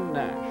Knowlton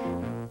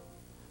Nash.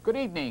 Good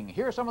evening.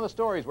 Here are some of the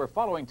stories we're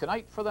following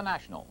tonight for the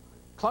National.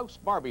 Klaus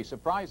Barbie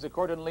surprised the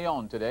court in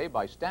Lyon today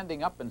by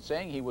standing up and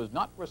saying he was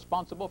not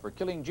responsible for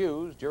killing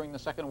Jews during the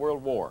Second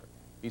World War.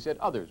 He said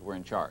others were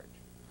in charge.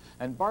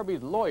 And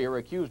Barbie's lawyer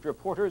accused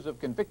reporters of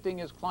convicting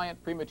his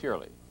client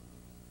prematurely.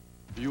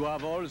 You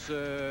have all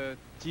the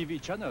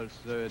TV channels,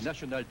 the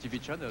national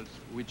TV channels,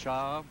 which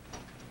are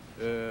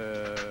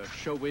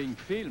showing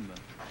film,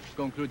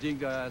 concluding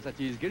that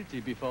he is guilty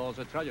before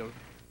the trial.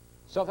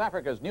 South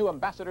Africa's new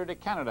ambassador to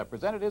Canada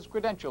presented his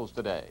credentials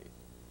today.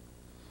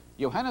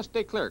 Johannes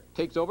de Klerk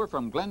takes over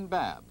from Glenn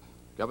Babb.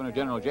 Governor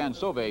General Jan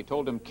Sauvé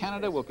told him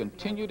Canada will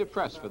continue to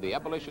press for the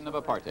abolition of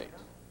apartheid.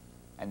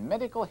 And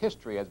medical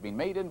history has been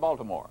made in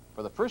Baltimore.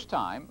 For the first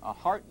time, a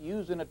heart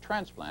used in a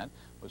transplant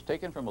was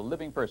taken from a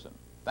living person.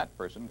 That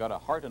person got a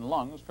heart and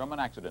lungs from an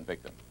accident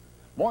victim.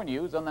 More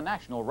news on the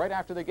National right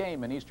after the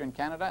game in Eastern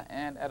Canada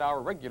and at our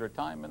regular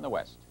time in the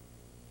West.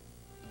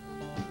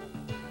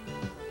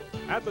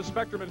 At the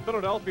Spectrum in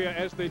Philadelphia,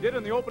 as they did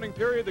in the opening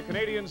period, the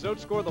Canadiens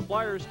outscored the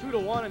Flyers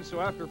 2-1, and so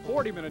after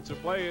 40 minutes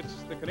of play, it's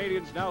the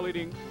Canadiens now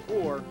leading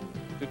 4-2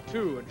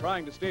 and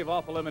trying to stave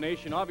off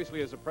elimination.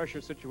 Obviously, as a pressure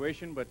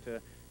situation, but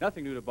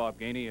nothing new to Bob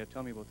Gainey.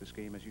 Tell me about this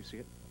game as you see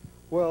it.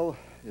 Well,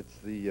 it's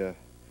the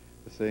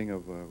saying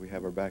of we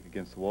have our back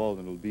against the wall,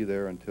 and it'll be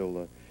there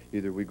until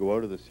either we go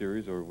out of the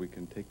series or we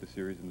can take the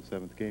series in the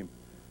 7th game.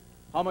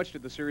 How much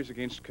did the series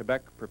against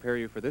Quebec prepare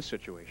you for this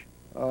situation?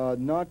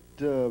 Not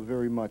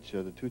very much.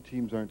 The two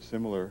teams aren't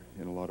similar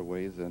in a lot of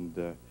ways, and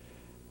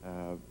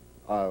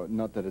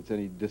not that it's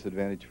any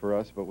disadvantage for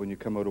us, but when you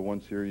come out of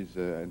one series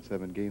in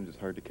 7 games, it's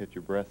hard to catch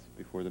your breath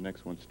before the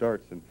next one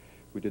starts, and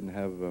we didn't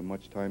have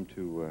much time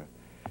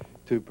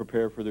to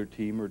prepare for their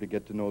team or to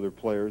get to know their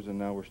players, and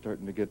now we're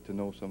starting to get to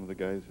know some of the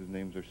guys whose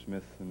names are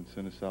Smith and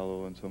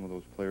Sinisalo and some of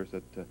those players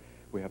that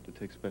we have to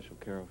take special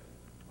care of.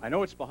 I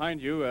know it's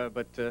behind you,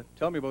 but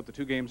tell me about the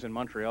 2 games in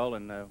Montreal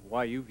and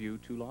why you view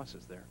 2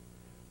 losses there.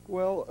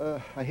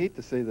 Well, I hate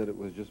to say that it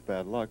was just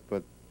bad luck,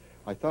 but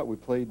I thought we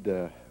played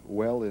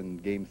well in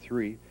Game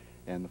 3,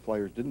 and the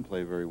Flyers didn't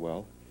play very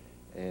well,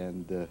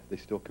 and they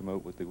still come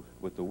out with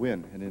the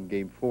win. And in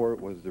Game 4,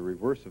 it was the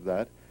reverse of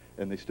that,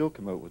 and they still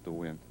come out with the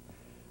win.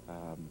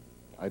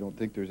 I don't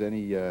think there's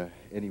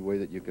any way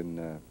that you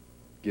can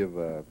give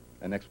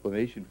an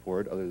explanation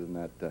for it other than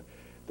that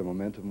the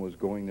momentum was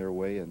going their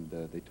way, and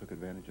they took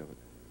advantage of it.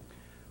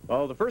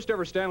 Well, the first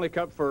ever Stanley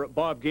Cup for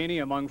Bob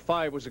Gainey among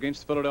 5 was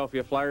against the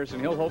Philadelphia Flyers,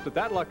 and he'll hope that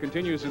that luck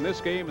continues in this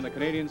game, and the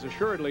Canadiens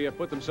assuredly have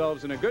put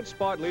themselves in a good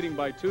spot, leading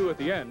by 2 at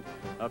the end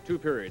of 2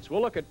 periods.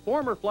 We'll look at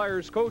former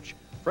Flyers coach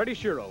Freddie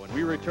Shero when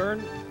we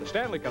return. The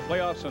Stanley Cup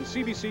playoffs on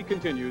CBC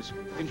continues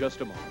in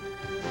just a moment.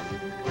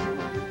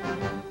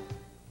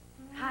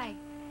 Hi,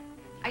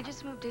 I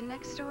just moved in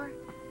next door.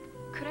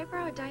 Could I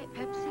borrow a Diet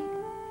Pepsi?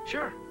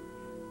 Sure.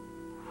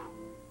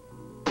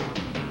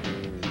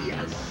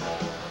 Yes!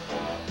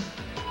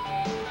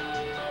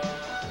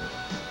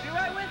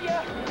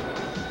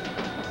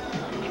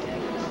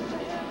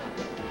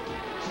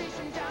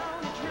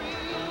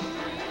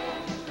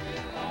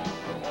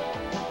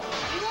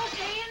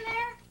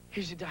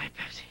 Here's your Diet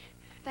Pepsi.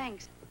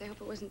 Thanks. I hope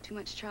it wasn't too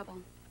much trouble.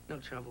 No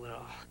trouble at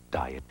all.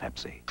 Diet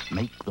Pepsi.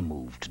 Make the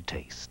move to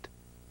taste.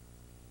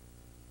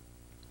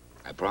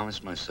 I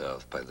promised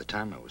myself by the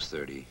time I was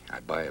 30,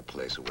 I'd buy a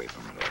place away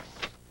from it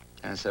all.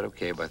 And I said,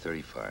 okay, by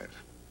 35.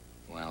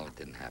 Well, it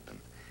didn't happen.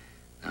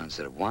 Now,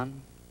 instead of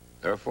one,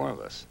 there are 4 of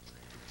us.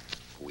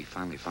 We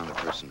finally found a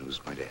person who's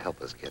going to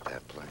help us get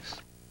that place.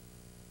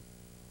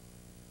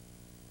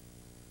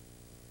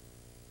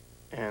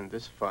 And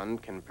this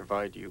fund can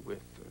provide you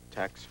with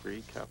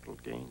tax-free capital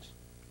gains?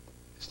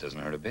 This doesn't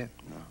hurt a bit.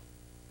 No.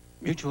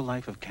 Mutual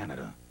Life of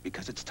Canada,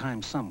 because it's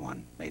time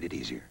someone made it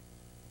easier.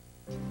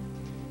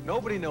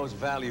 Nobody knows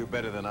value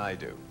better than I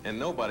do, and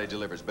nobody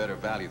delivers better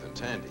value than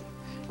Tandy.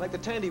 Like the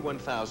Tandy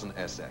 1000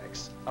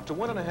 SX, up to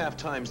 1.5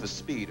 times the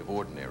speed of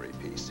ordinary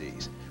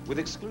PCs. With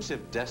exclusive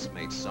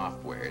DeskMate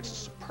software, it's a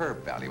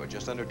superb value at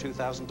just under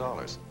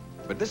 $2,000.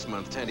 But this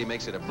month, Tandy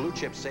makes it a blue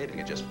chip saving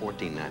at just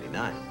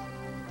 $14.99.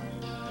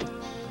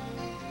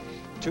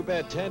 Too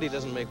bad Tandy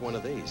doesn't make one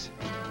of these.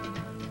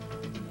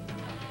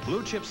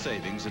 Blue chip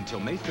savings until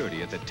May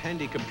 30th at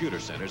Tandy Computer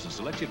Centers and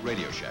selected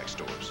Radio Shack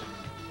stores.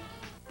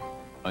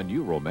 A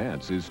new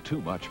romance is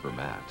too much for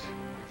Matt.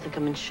 I think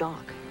I'm in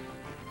shock.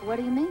 What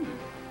do you mean?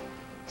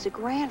 He's a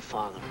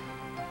grandfather.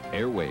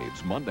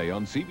 Airwaves, Monday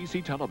on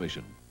CBC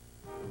Television.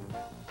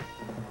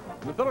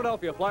 The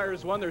Philadelphia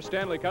Flyers won their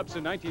Stanley Cups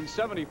in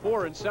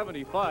 1974 and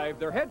 75.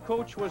 Their head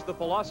coach was the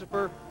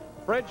philosopher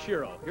Fred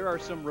Shero. Here are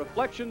some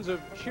reflections of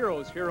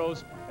Shero's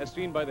heroes as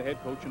seen by the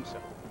head coach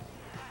himself.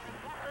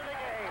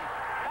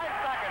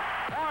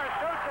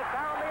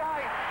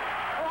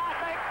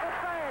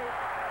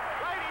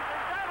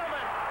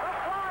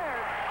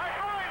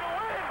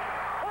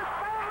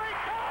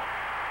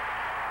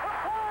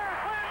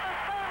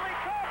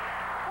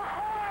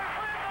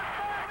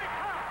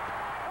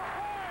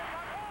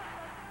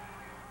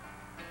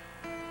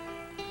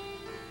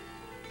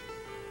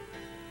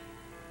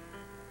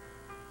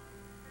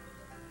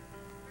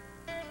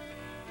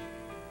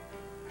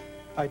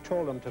 I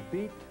told him to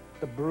beat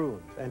the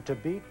Bruins and to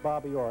beat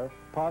Bobby Orr,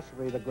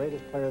 possibly the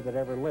greatest player that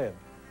ever lived.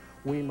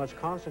 We must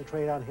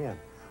concentrate on him.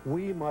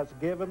 We must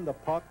give him the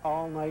puck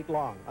all night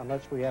long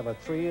unless we have a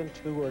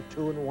 3-2 or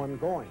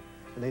 2-1 going.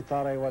 And they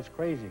thought I was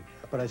crazy.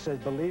 But I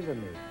said, believe in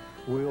me.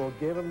 We will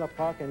give him the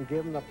puck and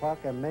give him the puck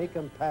and make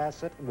him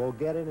pass it. We'll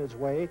get in his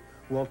way.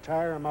 We'll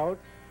tire him out.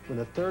 When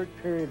the third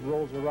period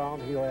rolls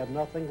around, he'll have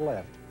nothing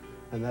left.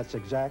 And that's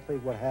exactly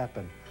what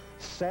happened.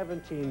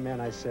 17 men,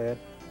 I said,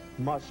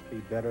 must be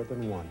better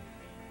than one.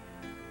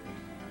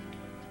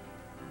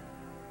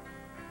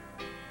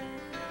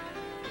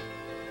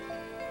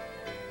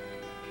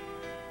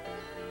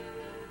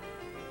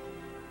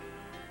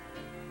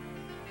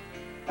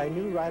 I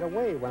knew right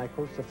away when I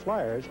coached the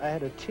Flyers, I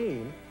had a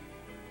team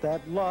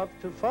that loved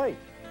to fight.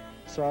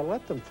 So I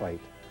let them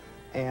fight.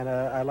 And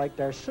I liked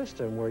our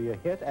system where you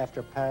hit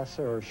after pass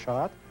or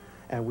shot,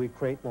 and we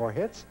create more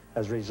hits.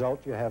 As a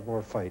result, you have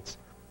more fights.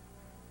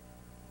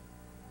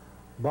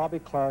 Bobby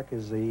Clarke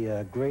is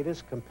the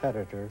greatest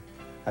competitor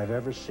I've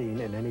ever seen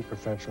in any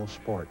professional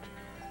sport.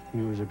 He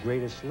was the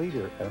greatest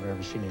leader I've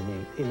ever seen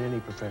in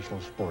any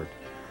professional sport.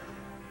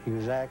 He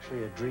was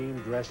actually a dream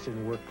dressed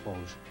in work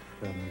clothes.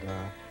 And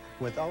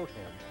without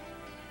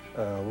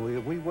him,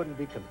 we wouldn't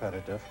be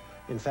competitive.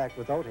 In fact,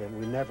 without him,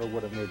 we never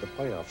would have made the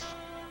playoffs.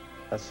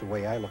 That's the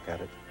way I look at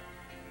it.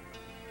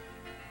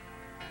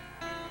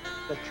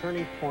 The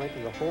turning point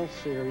of the whole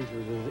series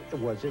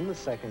was in the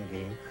second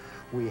game.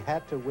 We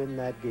had to win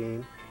that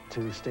game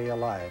to stay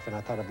alive. And I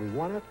thought if we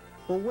won it,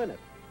 we'll win it.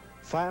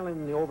 Finally,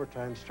 when the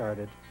overtime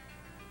started,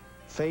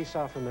 face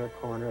off in their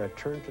corner, I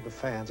turned to the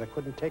fans. I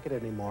couldn't take it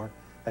anymore.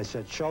 I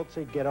said, Schultz,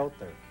 get out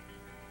there.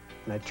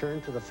 And I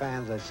turned to the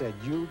fans. I said,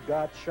 you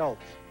got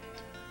Schultz.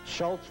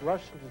 Schultz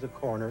rushed into the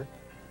corner,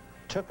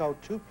 took out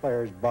 2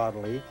 players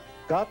bodily,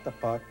 got the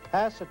puck,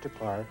 passed it to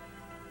Clarke,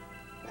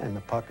 and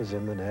the puck is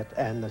in the net.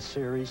 And the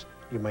series,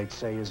 you might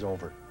say, is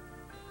over.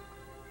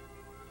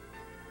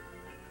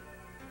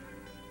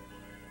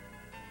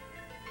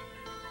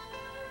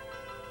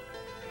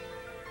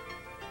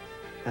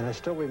 And I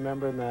still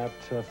remember in that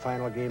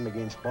final game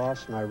against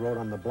Boston, I wrote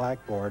on the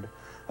blackboard,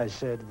 I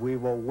said, we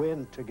will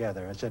win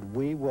together. I said,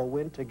 we will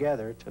win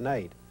together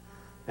tonight,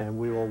 and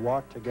we will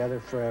walk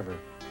together forever.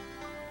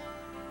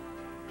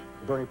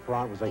 Bernie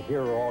Perrant was a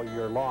hero all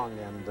year long,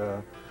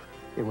 and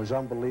it was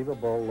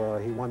unbelievable.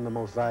 He won the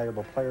Most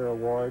Valuable Player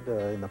Award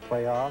in the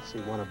playoffs.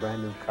 He won a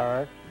brand new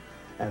car,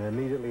 and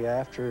immediately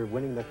after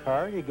winning the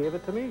car, he gave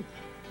it to me.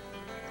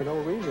 For no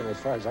reason, as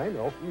far as I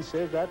know. He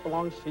said, that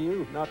belongs to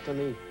you, not to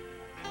me.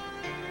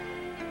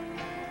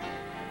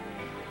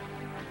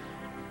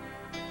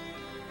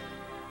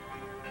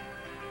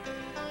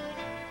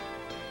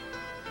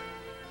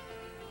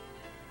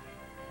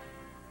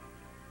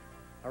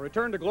 A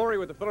return to glory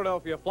with the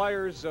Philadelphia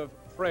Flyers of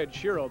Fred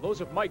Shero.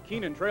 Those of Mike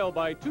Keenan trail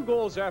by 2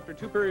 goals after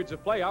 2 periods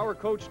of play. Our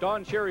coach,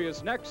 Don Cherry,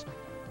 is next.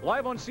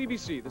 Live on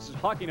CBC, this is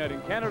Hockey Night in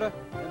Canada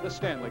and the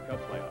Stanley Cup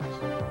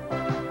playoffs.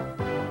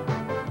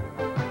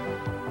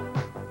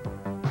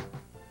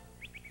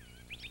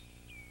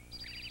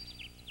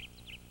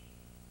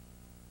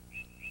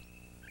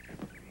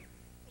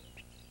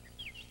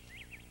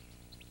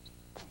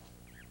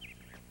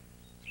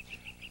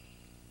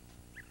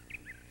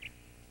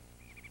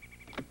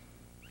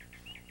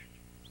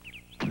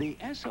 The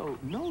Esso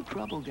No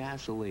Trouble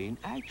gasoline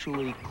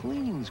actually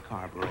cleans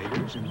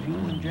carburetors and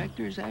fuel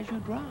injectors as you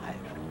drive.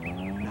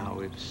 Now,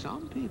 if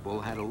some people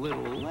had a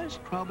little less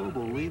trouble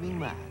believing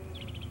that,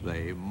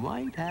 they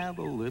might have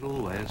a little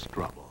less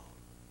trouble.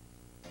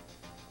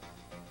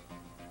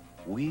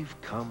 We've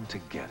come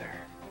together.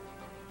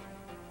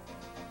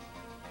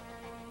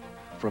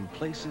 From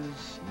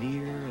places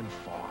near and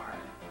far.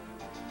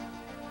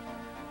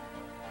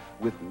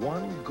 With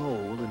one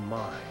goal in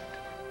mind.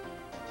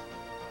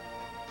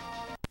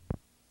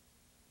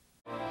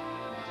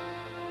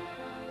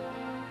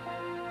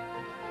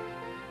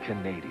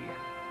 Canadian.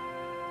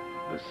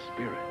 The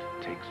spirit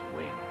takes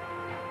wing.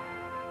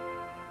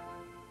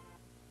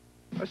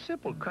 A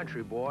simple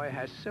country boy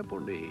has simple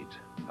needs.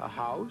 A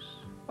house,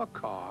 a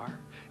car,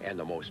 and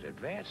the most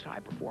advanced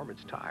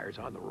high-performance tires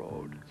on the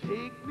road.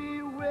 Take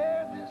me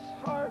where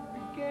this heart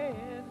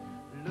began.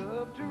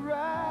 Love to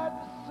ride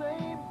the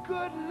same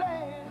good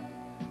land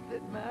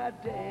that my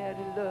daddy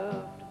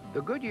loved.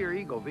 The Goodyear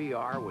Eagle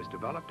VR was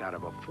developed out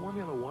of a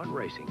Formula One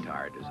racing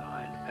tire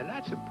design, and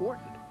that's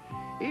important,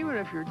 even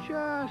if you're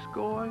just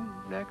going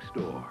next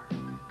door.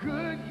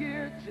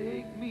 Goodyear,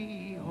 take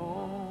me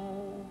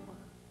home.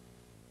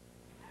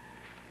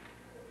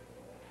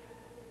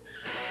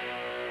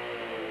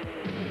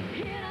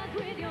 Hit us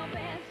with your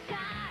best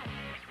shot.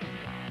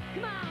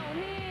 Come on,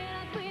 hit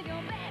us with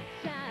your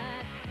best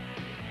shot.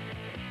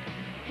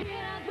 Hit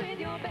us with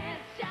your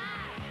best shot.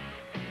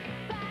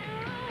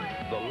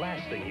 The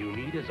last thing you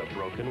need is a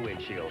broken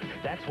windshield.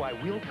 That's why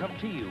we'll come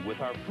to you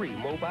with our free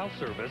mobile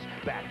service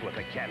backed with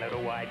a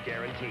Canada-wide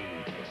guarantee.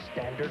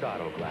 Standard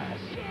Auto Glass.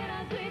 Hit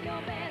us with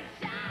your best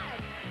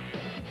shot.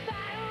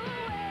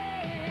 Fire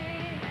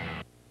away.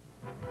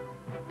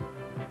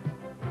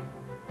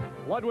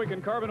 Ludwig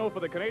and Carbonneau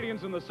for the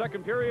Canadiens in the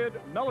second period.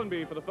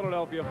 Mellenby for the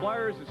Philadelphia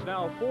Flyers. It's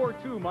now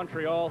 4-2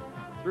 Montreal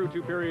through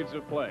 2 periods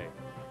of play.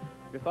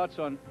 Your thoughts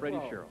on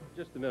Freddie Sherrill?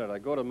 Just a minute. I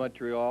go to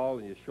Montreal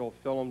and you show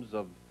films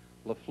of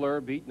Lafleur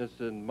beating us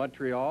in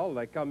Montreal. And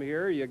I come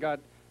here, you got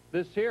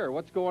this here.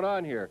 What's going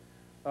on here?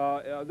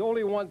 The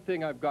only one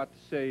thing I've got to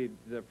say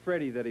to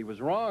Freddie that he was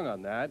wrong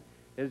on that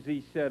is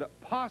he said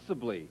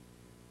possibly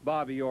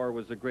Bobby Orr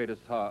was the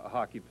greatest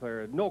hockey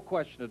player. No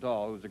question at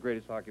all, he was the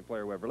greatest hockey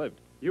player who ever lived.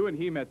 You and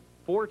he met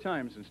 4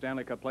 times in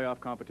Stanley Cup playoff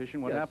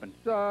competition. What happened?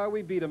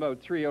 We beat him out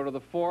 3 out of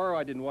the 4.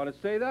 I didn't want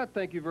to say that.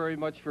 Thank you very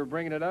much for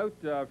bringing it out.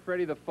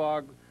 Freddie the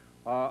Fog,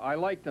 I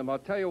liked him. I'll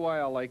tell you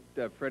why I liked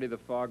Freddie the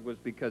Fog was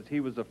because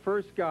he was the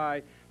first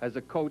guy as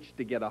a coach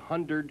to get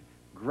 $100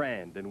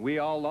 grand. And we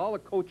all the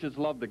coaches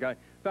loved the guy.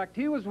 In fact,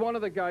 he was one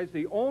of the guys,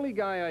 the only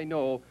guy I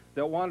know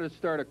that wanted to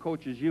start a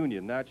coaches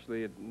union.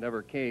 Naturally, it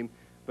never came.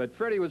 But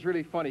Freddie was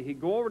really funny. He'd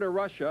go over to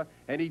Russia,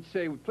 and he'd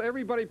say,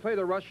 everybody play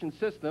the Russian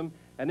system,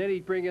 and then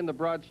he'd bring in the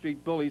Broad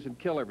Street Bullies and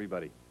kill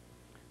everybody.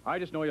 I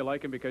just know you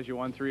like him because you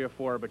won 3 of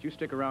 4, but you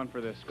stick around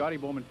for the Scotty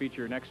Bowman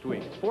feature next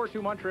week. It's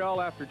 4-2 Montreal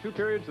after 2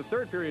 periods. The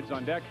third period's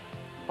on deck.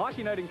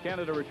 Hockey Night in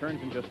Canada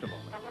returns in just a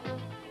moment.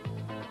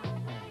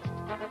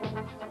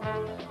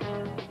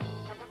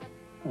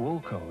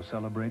 Woolco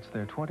celebrates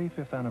their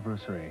 25th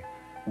anniversary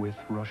with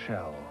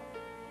Rochelle.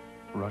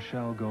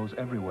 Rochelle goes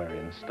everywhere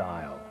in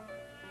style.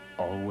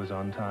 Always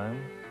on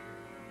time,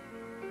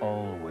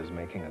 always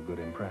making a good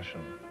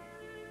impression.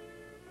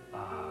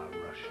 Ah,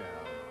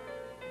 Rochelle.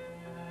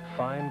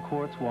 Fine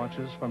quartz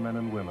watches for men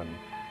and women,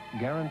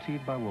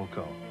 guaranteed by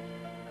Woolco.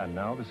 And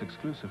now this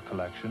exclusive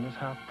collection is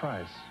half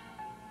price.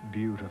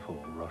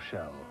 Beautiful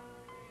Rochelle.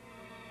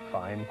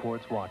 Fine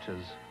quartz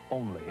watches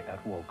only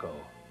at Woolco.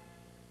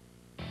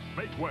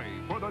 Make way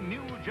for the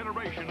new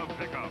generation of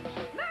pickups.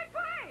 Make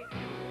way!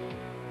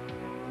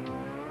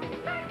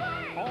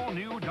 All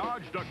new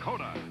Dodge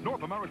Dakota,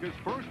 North America's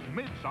first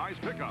mid-size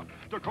pickup.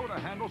 Dakota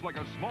handles like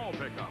a small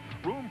pickup.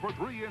 Room for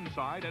 3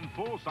 inside and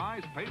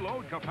full-size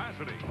payload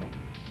capacity.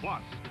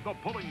 Plus, the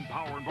pulling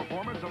power and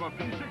performance of a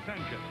V6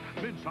 engine.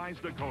 Mid-size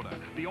Dakota,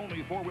 the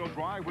only 4-wheel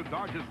drive with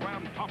Dodge's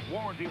Ram Top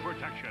Warranty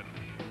protection.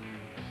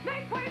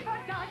 Make way for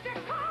Dodge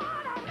Dakota!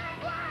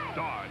 Make way!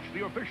 Dodge,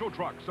 the official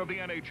trucks of the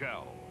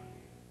NHL.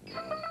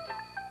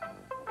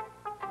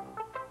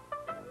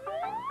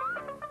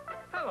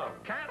 Hello,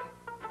 Cat.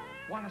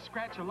 Want to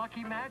scratch a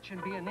lucky match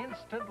and be an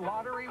instant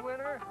lottery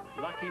winner?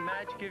 Lucky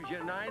Match gives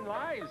you 9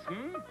 lives,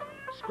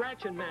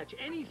 Scratch and match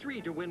any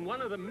 3 to win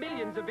one of the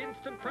millions of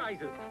instant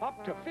prizes,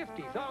 up to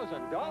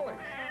 $50,000.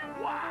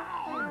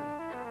 Wow!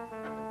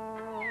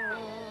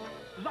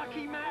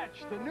 Lucky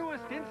Match, the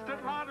newest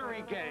instant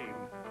lottery game.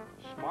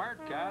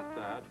 Smart cat,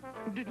 that.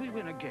 Did we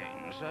win a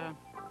game, sir?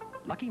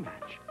 Lucky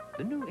Match,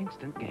 the new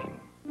instant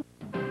game.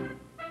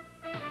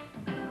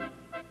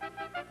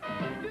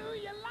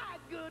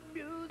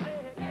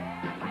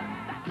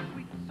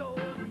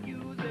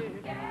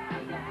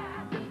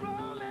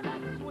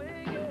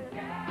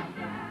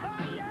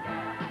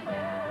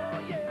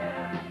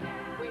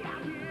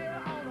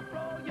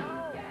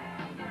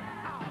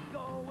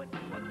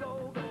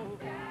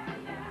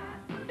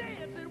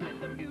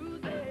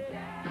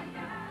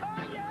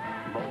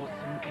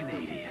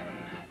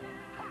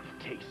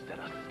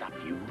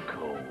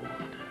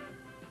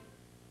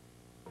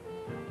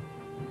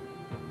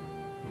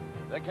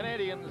 The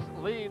Canadiens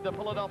lead the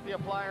Philadelphia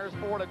Flyers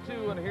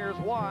 4-2, and here's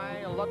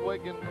why.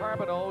 Ludwig and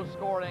Carbonneau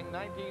scoring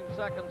 19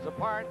 seconds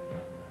apart.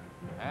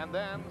 And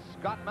then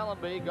Scott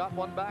Mellanby got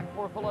one back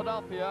for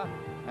Philadelphia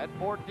at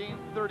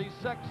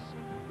 14:36.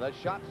 The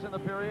shots in the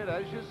period,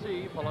 as you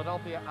see,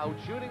 Philadelphia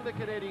outshooting the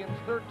Canadiens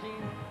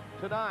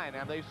 13-9,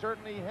 and they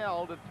certainly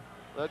held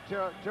the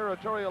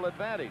territorial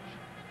advantage.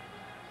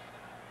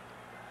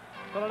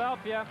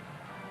 Philadelphia,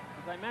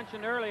 as I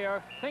mentioned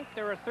earlier, think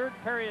they're a third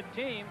period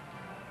team,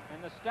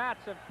 and the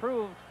stats have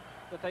proved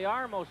that they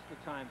are most of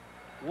the time.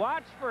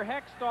 Watch for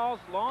Hextall's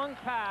long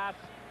pass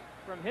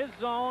from his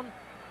zone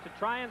to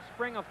try and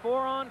spring a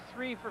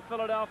 4-on-3 for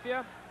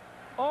Philadelphia,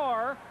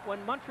 or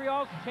when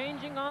Montreal's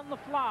changing on the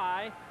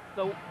fly,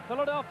 the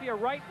Philadelphia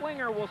right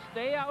winger will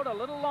stay out a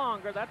little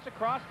longer. That's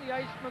across the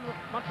ice from the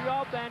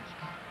Montreal bench,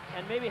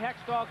 and maybe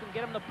Hextall can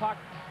get him the puck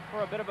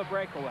for a bit of a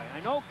breakaway.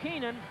 I know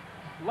Keenan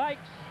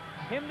likes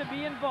him to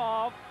be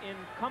involved in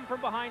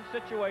come-from-behind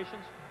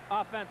situations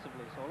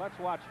offensively, so let's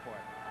watch for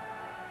it.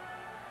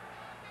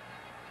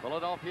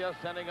 Philadelphia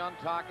sending on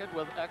Tocchet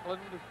with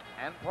Eklund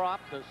and Prop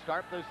to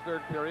start this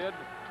third period.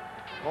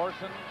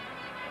 Corson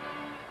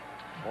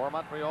for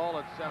Montreal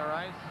at center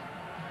ice.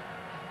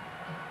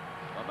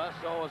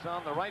 Lamesso is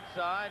on the right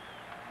side,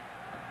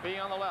 B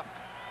on the left.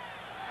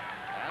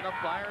 And the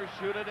Flyers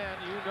shoot it in.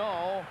 You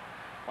know,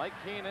 Mike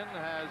Keenan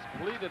has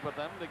pleaded with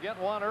them to get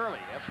one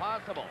early, if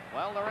possible.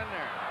 Well, they're in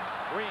there.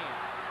 Green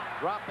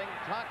dropping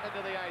Tocchet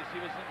to the ice.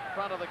 He was in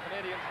front of the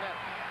Canadiens net.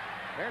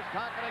 Here's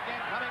Tocchet again,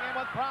 coming in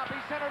with Prop. He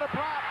sent it to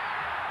Prop.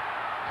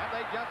 And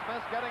they just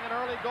missed getting an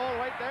early goal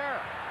right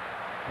there.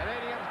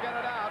 Canadiens get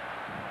it out.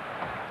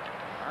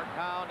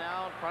 Markow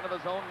now in front of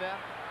his own net.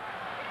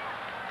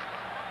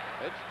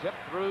 It's tipped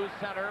through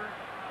center.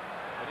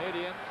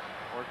 Canadiens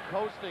were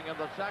coasting in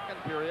the second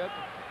period,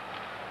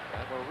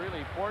 and were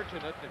really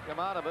fortunate to come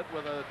out of it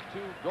with a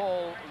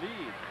 2-goal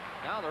lead.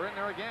 Now they're in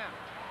there again.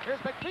 Here's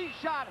McPhee's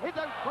shot, hit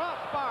the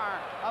crossbar.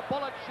 A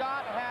bullet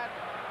shot had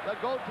the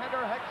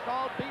goaltender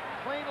Hextall beaten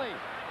cleanly,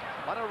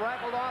 but it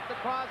rifled off the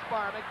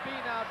crossbar.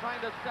 McPhee now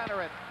trying to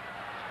center it.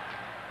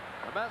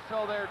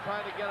 Lamesso there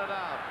trying to get it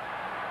out.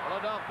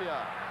 Philadelphia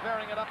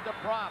clearing it up to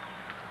Prop.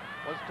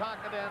 Was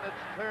Tocchet in,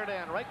 it's cleared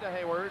in, right to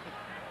Hayward.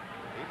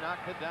 He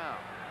knocked it down.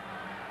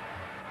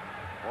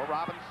 For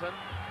Robinson,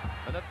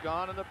 minute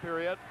gone in the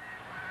period.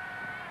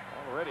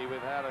 Already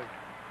we've had a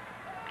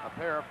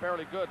pair of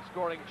fairly good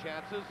scoring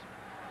chances,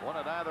 one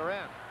at either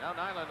end. Now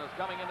Nyland is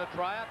coming in to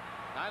try it.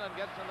 Nyland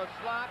gets in the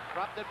slot,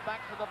 dropped it back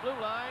to the blue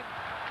line,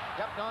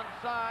 kept on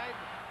side.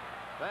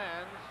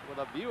 Fans with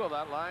a view of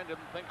that line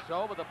didn't think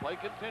so, but the play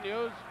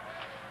continues.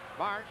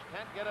 Marsh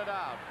can't get it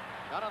out.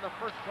 Not on the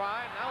first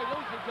try, now he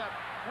loses it.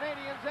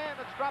 Canadiens in,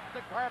 it's dropped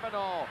to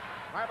Carbonneau.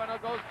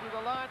 Carbonneau goes through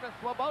the line, the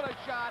Swoboda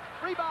shot,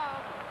 rebound,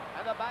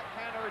 and the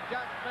backhander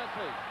just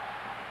misses.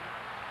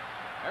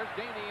 There's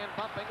Daney in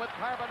bumping with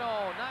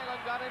Carbonneau. Nyland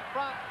got in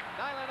front,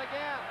 Nyland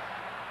again,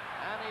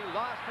 and he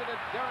lost it to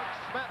Derek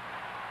Smith.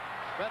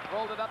 Smith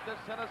rolled it up to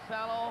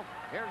Sinisalo.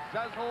 Here's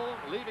Zezel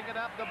leaving it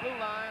up the blue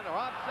line, or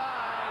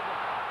offside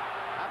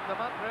at the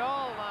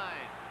Montreal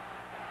line.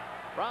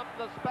 From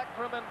the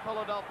Spectrum in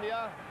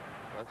Philadelphia,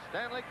 the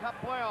Stanley Cup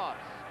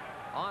playoffs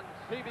on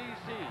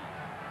CBC.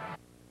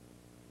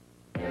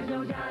 There's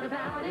no doubt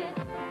about it,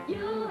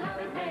 you'll have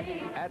it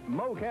made. At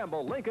Mo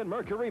Campbell Lincoln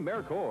Mercury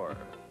Mercor.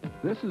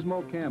 This is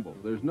Mo Campbell.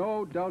 There's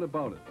no doubt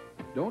about it.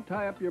 Don't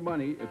tie up your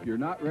money if you're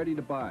not ready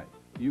to buy.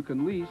 You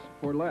can lease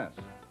for less.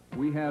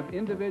 We have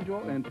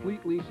individual and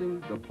fleet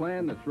leasing, the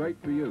plan that's right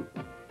for you.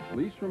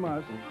 Lease from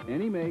us,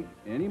 any make,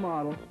 any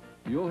model,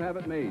 you'll have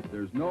it made.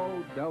 There's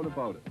no doubt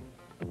about it.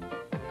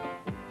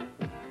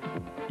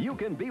 You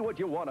can be what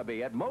you want to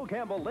be at Mo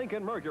Campbell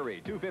Lincoln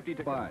Mercury, 250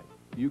 to buy.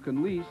 You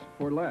can lease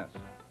for less.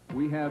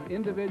 We have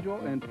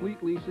individual and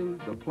fleet leasing,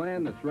 the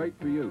plan that's right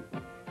for you.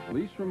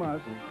 Lease from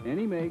us,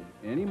 any make,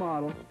 any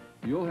model,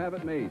 you'll have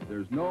it made.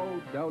 There's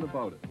no doubt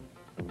about it.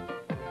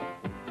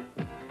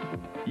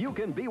 You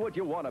can be what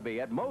you want to be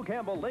at Mo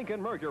Campbell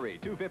Lincoln Mercury,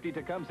 250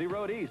 Tecumseh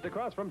Road East,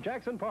 across from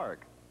Jackson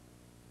Park.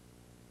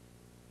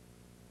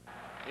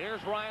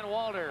 Here's Ryan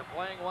Walter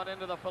playing one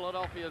into the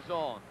Philadelphia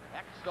zone.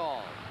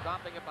 Hextall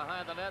stopping it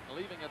behind the net,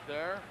 leaving it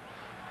there.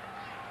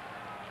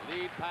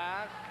 Lead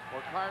pass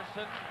for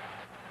Carson.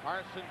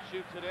 Carson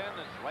shoots it in.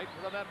 It's right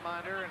to the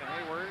netminder, and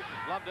Hayward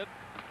loved it.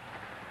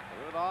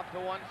 Threw it off to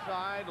one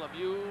side.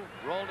 Lemieux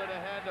rolled it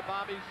ahead to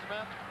Bobby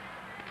Smith.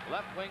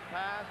 Left wing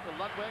pass to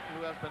Ludwig,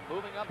 who has been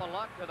moving up a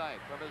lot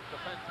tonight from his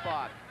defense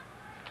spot.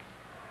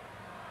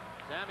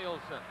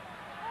 Samuelson.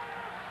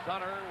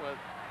 Sutter with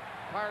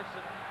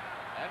Carson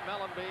and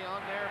Mellanby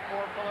on there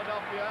for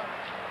Philadelphia.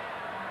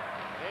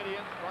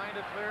 Canadiens trying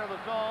to clear the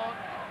zone.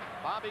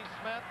 Bobby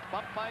Smith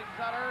bumped by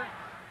Sutter.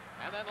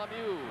 And then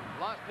Lemieux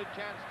lost a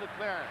chance to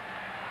clear.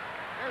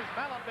 Here's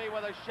Mellanby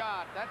with a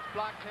shot. That's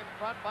blocked in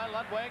front by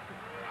Ludwig.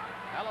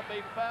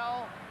 Mellanby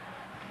fell.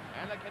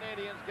 And the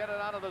Canadiens get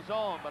it out of the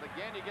zone. But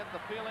again, you get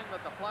the feeling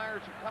that the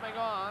Flyers are coming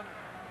on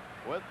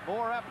with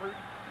more effort.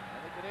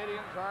 And the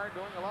Canadiens are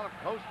doing a lot of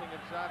coasting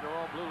inside their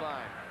own blue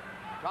line.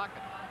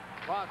 Tocchet,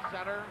 cross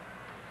center.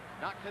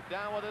 Knocked it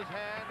down with his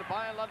hand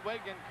by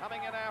Ludwig, and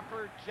coming in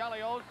after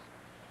Chelios.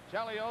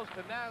 Chelios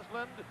to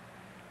Naslund.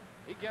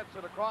 He gets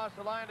it across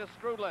the line to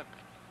Skrudland.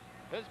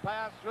 His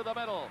pass through the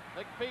middle.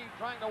 McPhee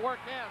trying to work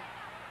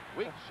in.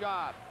 Weak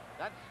shot.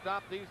 That's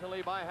stopped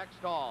easily by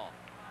Hextall.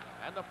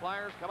 And the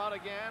Flyers come out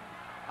again.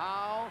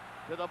 Howe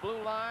to the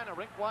blue line. A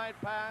rink-wide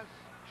pass.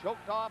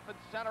 Choked off at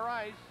center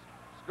ice.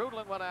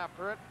 Skrudland went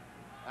after it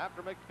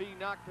after McPhee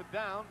knocked it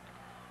down.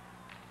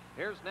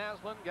 Here's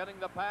Naslund getting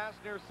the pass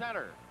near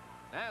center.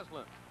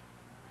 Naslund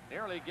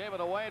nearly gave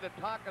it away to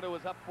Taka, who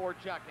was up for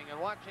checking, and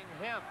watching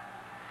him.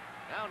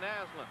 Now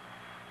Naslund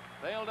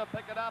failed to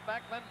pick it up.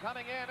 Eklund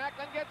coming in.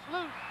 Eklund gets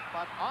loose,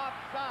 but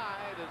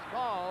offside is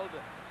called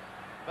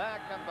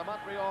back at the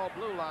Montreal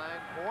blue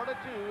line.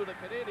 4-2, the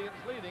Canadiens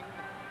leading.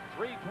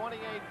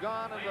 3:28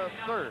 gone in the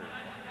third.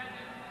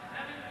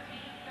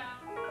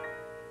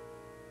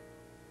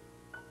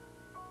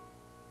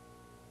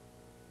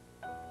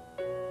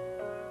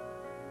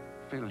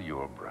 Fill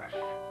your brush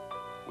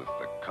with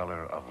the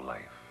color of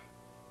life.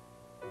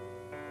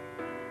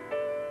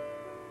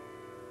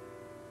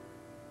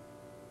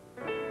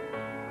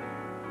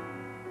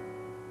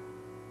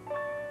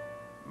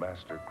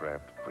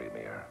 Mastercraft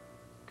Premier,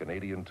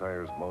 Canadian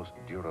Tire's most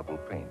durable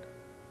paint,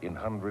 in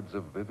hundreds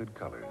of vivid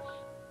colors,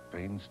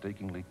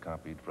 painstakingly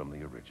copied from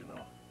the original,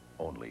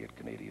 only at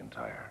Canadian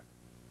Tire.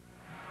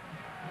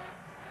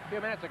 A few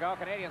minutes ago,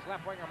 Canadiens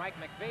left winger Mike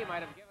McPhee might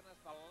have given us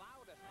the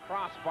loudest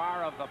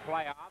crossbar of the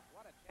playoffs.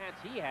 What a chance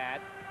he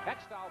had.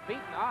 Hextall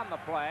beaten on the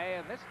play,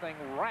 and this thing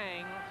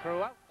rang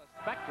throughout the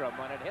spectrum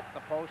when it hit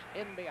the post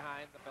in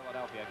behind the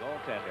Philadelphia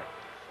goaltender.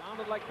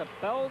 Sounded like the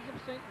bells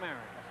of St. Mary.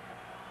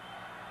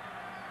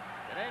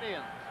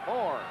 Canadiens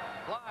 4,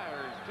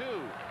 Flyers 2.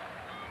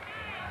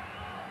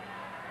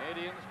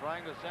 Canadiens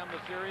trying to send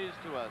the series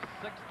to a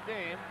 6th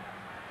game.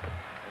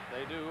 If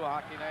they do,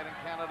 Hockey Night in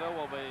Canada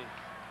will be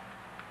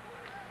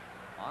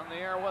on the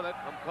air with it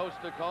from coast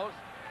to coast.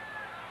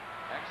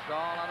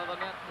 Hextall out of the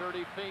net,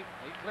 30 feet.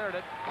 He cleared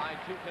it by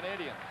 2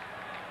 Canadiens.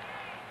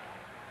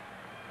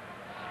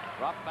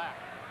 Drop back.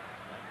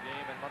 That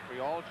game in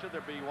Montreal, should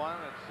there be one,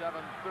 at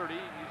 7:30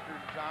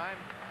 Eastern Time.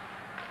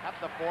 At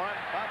the point,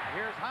 but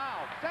here's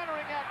Howe.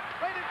 Centering it,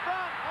 right in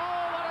front.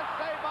 Oh, what a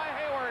save by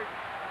Hayward.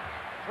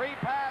 3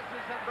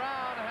 passes, and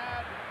Brown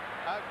had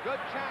a good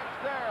chance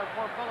there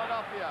for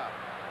Philadelphia.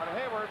 But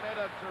Hayward made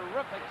a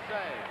terrific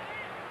save.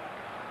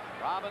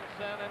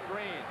 Robinson and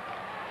Green.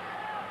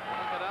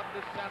 Pick it up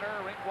to center,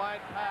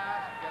 rink-wide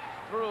pass, gets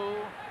through,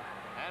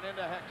 and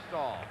into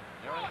Hextall.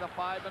 Nearing the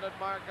 5-minute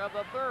mark of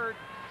the third.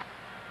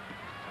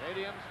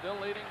 Canadiens still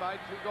leading by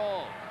 2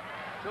 goals.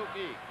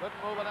 Tukey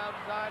couldn't move it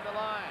outside the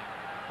line.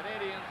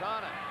 Canadiens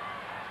on it.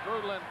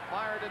 Skrudland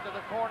fired into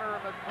the corner,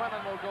 and McCrimmon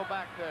will go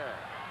back there.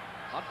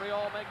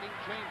 Montreal making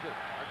changes.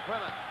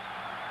 McCrimmon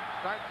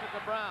starts at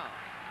the Brown.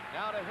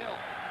 Now to Hill.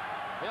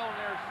 Hill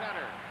near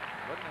center.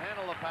 Couldn't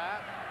handle the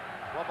pass.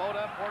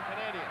 Swoboda for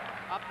Canadiens.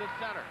 Up to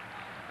center.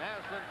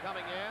 Naslund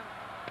coming in.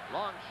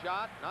 Long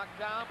shot. Knocked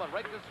down, but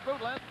right to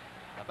Skrudland.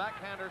 The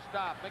backhander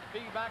stopped.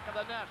 McPhee back of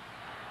the net.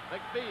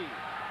 McPhee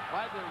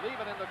tried to leave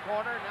it in the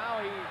corner.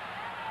 Now he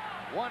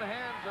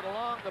one-hands it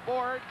along the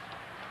boards.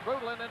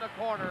 Skrudland in the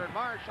corner, and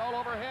Marsh all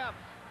over him.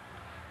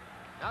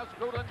 Now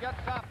Skrudland gets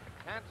up.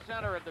 Can't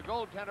center it. The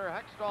goaltender,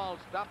 Hextall,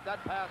 stopped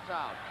that pass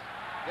out.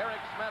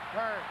 Derek Smith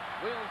turns.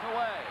 Wheels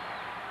away.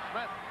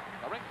 Smith,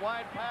 the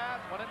rink-wide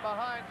pass, went in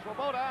behind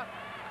Swoboda.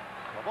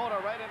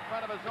 Swoboda right in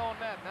front of his own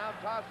net. Now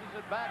tosses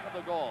it back of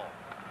the goal.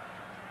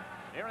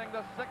 Nearing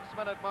the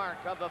 6-minute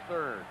mark of the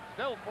third.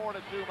 Still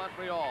 4-2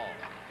 Montreal.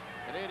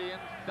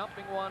 Canadiens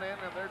dumping one in,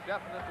 and they're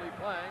definitely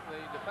playing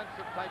the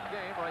defensive type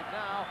game right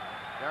now.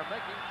 They're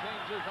making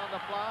changes on the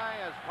fly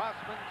as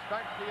Crossman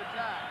starts the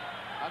attack.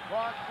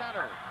 Across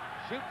center.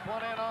 Shoots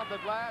one in on the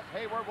glass.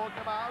 Hayward will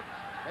come out.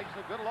 Takes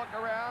a good look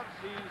around.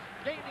 Sees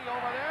Gainey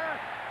over there.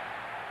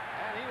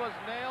 And he was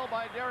nailed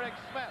by Derek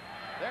Smith.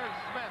 There's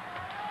Smith.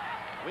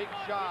 Weak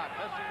shot.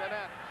 Missing the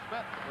net.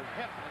 Smith was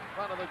hit in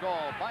front of the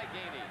goal by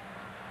Gainey.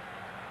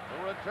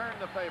 Will return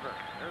the favor.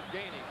 There's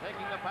Gainey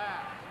taking the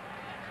pass.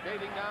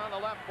 Skating down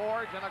the left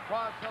boards and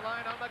across the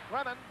line on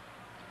McCrimmon.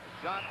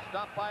 Shot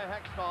stopped by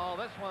Hextall.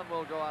 This one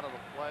will go out of the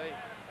play.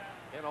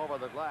 In over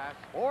the glass.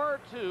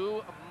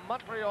 4-2,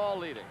 Montreal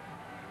leading.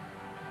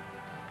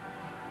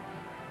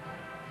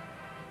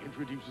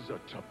 Introduces a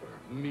tougher,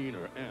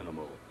 meaner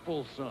animal.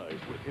 Full size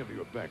with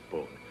heavier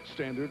backbone.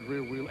 Standard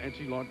rear wheel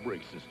anti-lock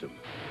brake system.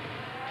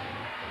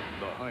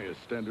 The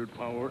highest standard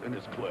power in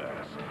its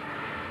class.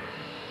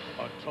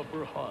 A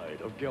tougher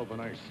hide of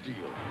galvanized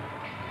steel.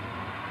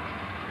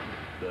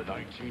 The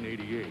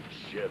 1988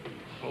 Chevy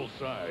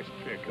full-size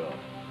pickup.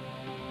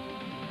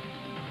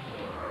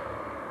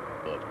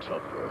 A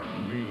tougher,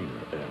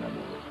 meaner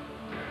animal.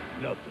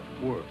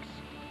 Nothing works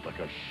like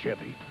a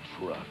Chevy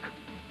truck.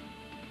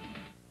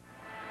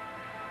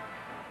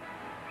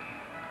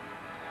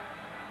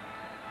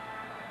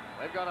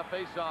 They've got a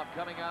face-off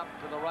coming up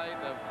to the right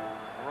of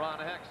Ron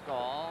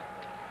Hextall.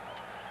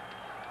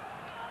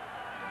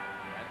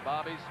 And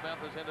Bobby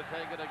Smith is in to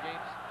take it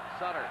against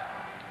Sutter.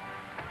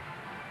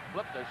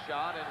 flipped a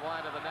shot in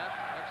wide of the net.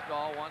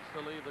 Hextall wants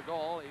to leave the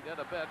goal. He did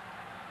a bit.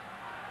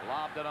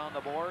 Lobbed it on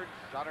the board.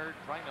 Sutter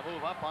trying to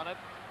move up on it.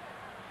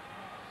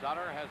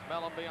 Sutter has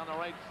Mellenby on the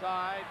right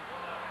side,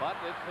 but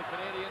it's the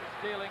Canadiens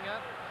stealing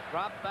it.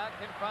 Dropped back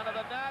in front of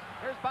the net.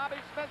 Here's Bobby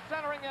Smith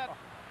centering it.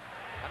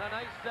 And a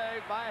nice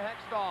save by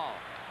Hextall.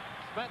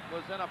 Smith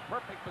was in a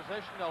perfect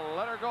position to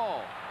let her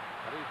go,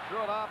 but he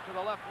threw it off to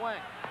the left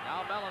wing.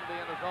 Now Mellenby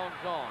in his own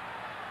zone.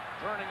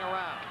 Turning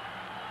around.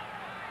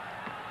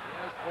 He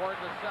has scored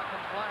the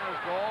second Flyers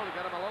goal to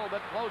get him a little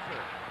bit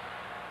closer.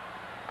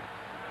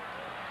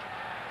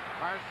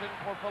 Carson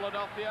for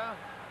Philadelphia.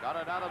 Got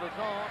it out of the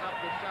zone, up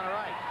the center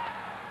ice.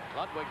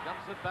 Ludwig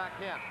dumps it back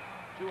in.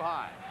 Too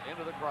high,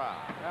 into the crowd.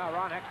 Well,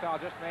 Ron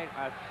Hextall just made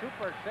a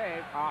super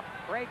save off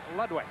Craig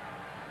Ludwig.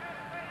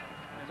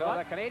 And so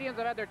the Canadiens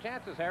have had their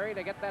chances, Harry,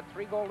 to get that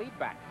 3-goal lead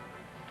back.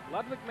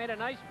 Ludwig made a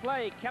nice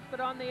play, kept it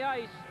on the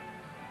ice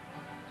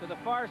to the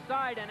far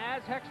side, and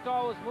as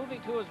Hextall was moving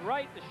to his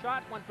right, the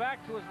shot went back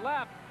to his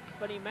left,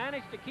 but he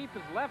managed to keep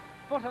his left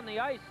foot on the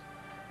ice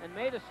and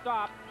made a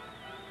stop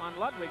on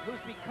Ludwig, who's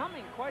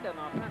becoming quite an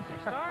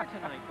offensive star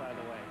tonight, by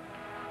the way.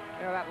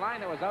 You know, that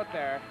line that was out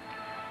there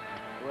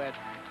with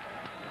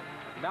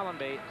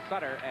Mellenby,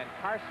 Sutter, and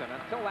Carson,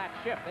 until that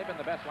shift, they've been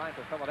the best line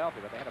for Philadelphia,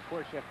 but they had a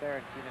poor shift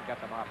there, and Keenan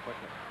got them off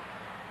quickly.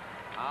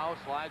 Now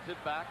slides it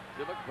back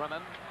to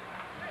McCrimmon.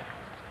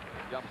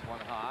 Jumps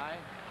one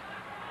high.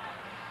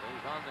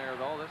 He's on there,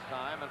 though, this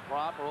time, and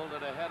Prop rolled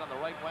it ahead on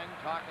the right wing.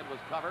 Tocchet was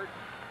covered.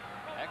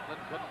 Eklund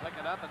couldn't pick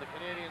it up, and the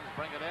Canadiens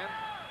bring it in.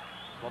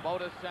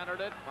 Swoboda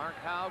centered it. Mark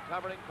Howe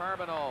covering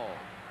Carbonneau.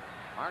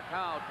 Mark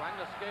Howe trying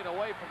to skate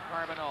away from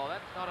Carbonneau.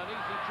 That's not an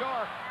easy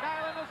chore.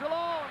 Nyland is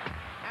alone,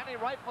 and he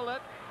rifled it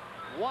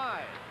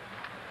wide.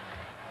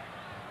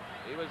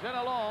 He was in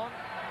alone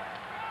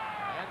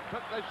and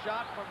took the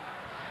shot from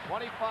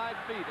 25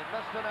 feet and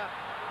missed the net.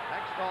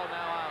 Hextall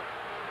now out.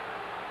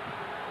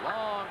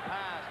 Long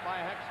pass by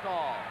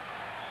Hextall.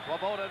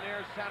 Swoboda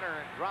near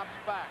center and drops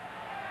back.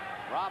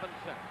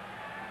 Robinson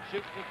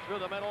shoots it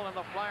through the middle, and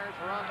the Flyers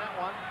are on that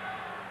one.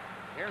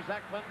 Here's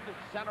Eklund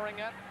centering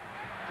it.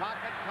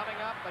 Tocchet coming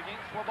up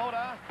against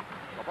Swoboda.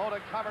 Swoboda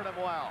covered him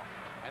well.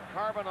 And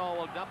Carbonneau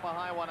will dump a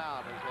high one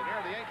out. As they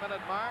near the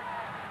 8-minute mark,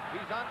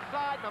 he's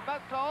onside.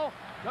 Momesso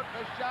took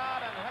the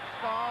shot, and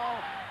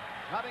Hextall,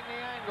 cutting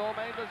the angle,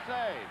 made the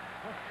save.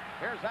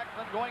 Here's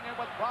Eklund going in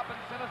with Prop and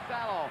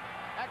Sinisalo.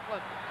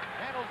 Eklund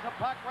handles the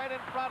puck right in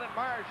front, and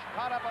Marsh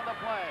caught up on the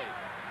play.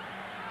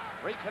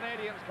 3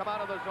 Canadiens come out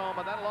of the zone,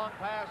 but that long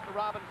pass to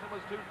Robinson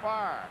was too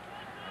far.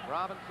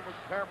 Robinson was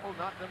careful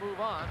not to move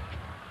on.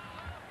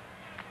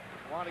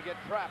 Didn't want to get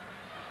trapped.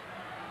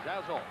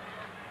 Zezel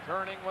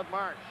turning with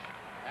Marsh.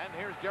 And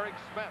here's Derek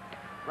Smith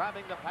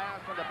grabbing the pass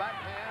on the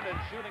backhand and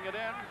shooting it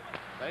in.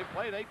 They've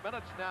played 8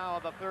 minutes now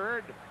of the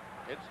third.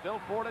 It's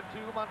still 4-2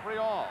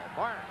 Montreal.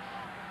 Marsh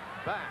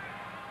back.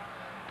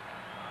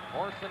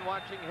 Morrison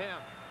watching him.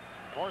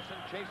 Morrison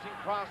chasing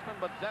Crossman,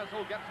 but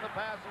Zezel gets the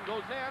pass and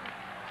goes in.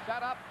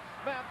 Set up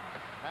Smith,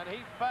 and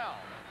he fell.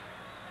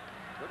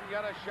 Couldn't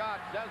get a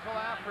shot. Zezel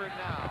after it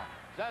now.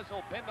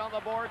 Zezel pinned on the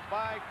boards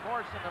by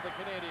Corson of the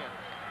Canadiens.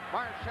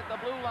 Marsh at the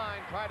blue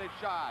line tried a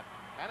shot,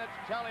 and it's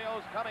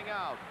Chelios coming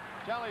out.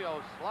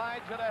 Chelios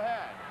slides it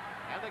ahead,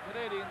 and the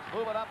Canadiens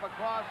move it up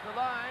across the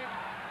line.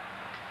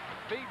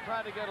 Feet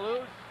trying to get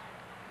loose,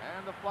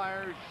 and the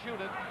Flyers shoot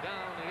it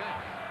down the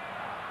ice.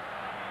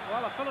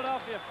 Well, the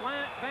Philadelphia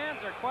fans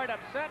are quite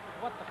upset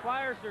with what the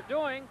Flyers are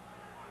doing.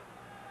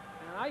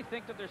 And I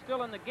think that they're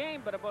still in the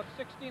game, but about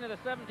 16 of the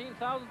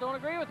 17,000 don't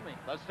agree with me.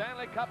 The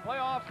Stanley Cup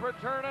playoffs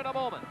return in a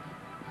moment.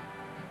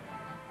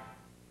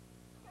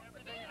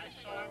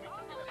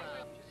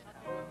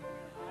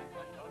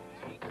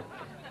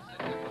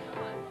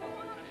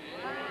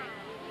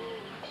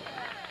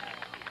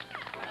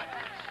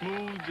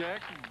 Smooth,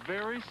 Jack.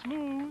 Very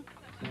smooth.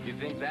 You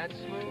think that's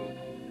smooth?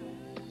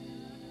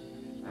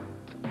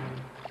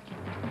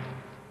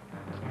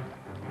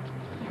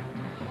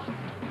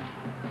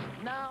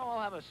 Now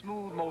I'll have a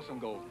smooth Molson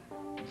Golden.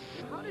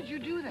 How did you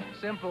do that?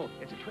 Simple.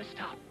 It's a twist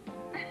top.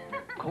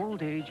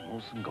 Cold Age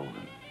Molson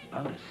Golden.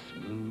 About as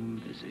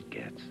smooth as it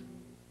gets.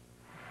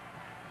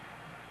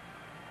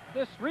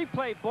 This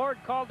replay board,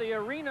 called the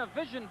Arena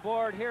Vision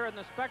Board here in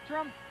the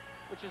Spectrum,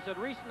 which is a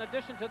recent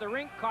addition to the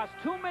rink, cost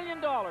 $2 million,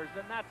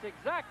 and that's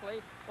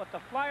exactly what the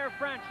Flyer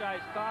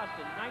franchise cost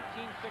in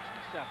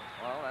 1967.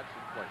 Well, that's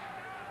inflation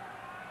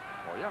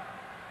for you.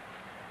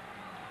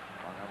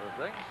 Among other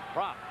things,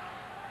 Prop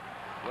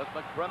with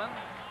McCrimmon.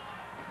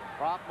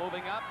 Prop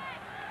moving up,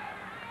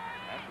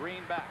 and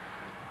Green back.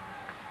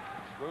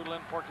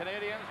 Strudlin for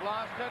Canadiens,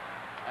 lost it.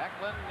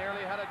 Eklund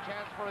nearly had a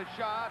chance for a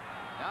shot.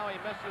 Now he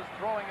misses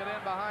throwing it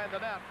in behind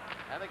the net,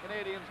 and the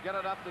Canadiens get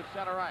it up to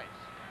center ice.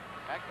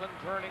 Eklund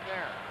turning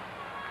there.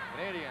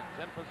 Canadiens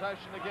in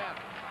possession again.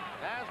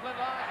 Naslund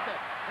lost it.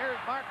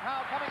 Here's Mark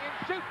Howe coming in,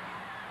 shoots,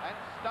 and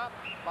stopped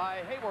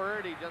by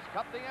Hayward. He just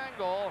cut the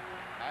angle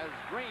as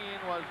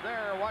Green was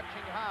there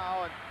watching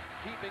Howe, and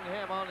keeping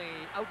him on the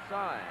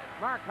outside.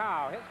 Mark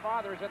Howe, his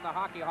father's in the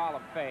Hockey Hall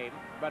of Fame,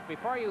 but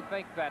before you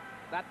think that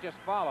that just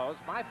follows,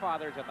 my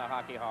father's in the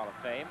Hockey Hall of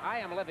Fame. I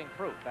am living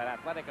proof that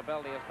athletic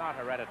ability is not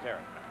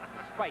hereditary,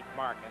 despite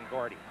Mark and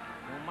Gordy.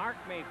 Well, Mark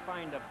may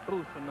find a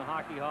booth in the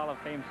Hockey Hall of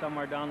Fame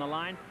somewhere down the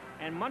line,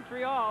 and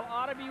Montreal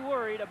ought to be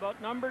worried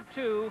about number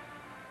 2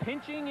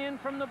 pinching in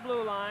from the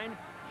blue line,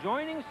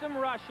 joining some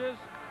rushes,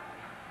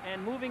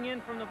 and moving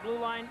in from the blue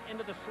line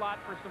into the slot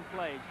for some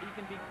plays. He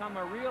can become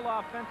a real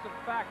offensive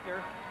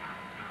factor,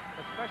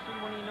 especially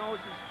when he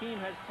knows his team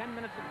has 10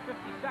 minutes and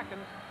 50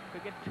 seconds to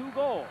get 2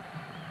 goals.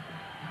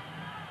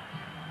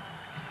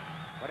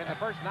 But in the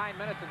first 9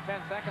 minutes and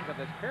 10 seconds of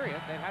this period,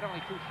 they've had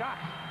only 2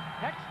 shots.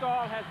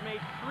 Hextall has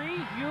made 3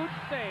 huge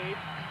saves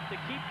to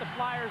keep the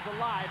Flyers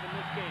alive in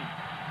this game.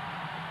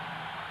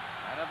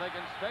 And if they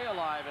can stay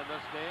alive in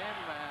this game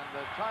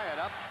and tie it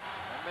up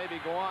and maybe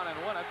go on and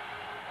win it,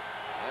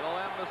 it'll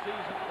end the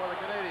season for the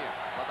Canadiens.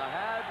 But the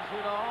Habs,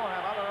 you know,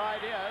 have other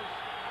ideas.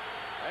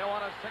 They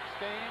want a 6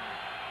 game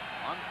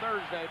on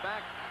Thursday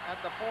back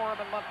at the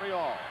Forum in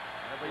Montreal.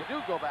 And if we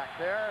do go back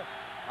there,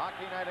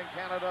 Hockey Night in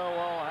Canada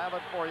will have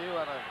it for you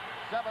at a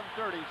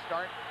 7:30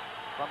 start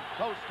from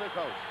coast to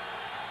coast.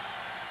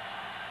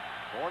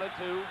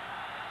 4-2,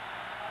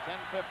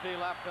 10:50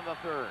 left in the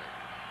third.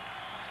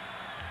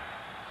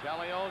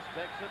 Chelios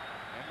takes it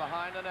in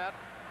behind the net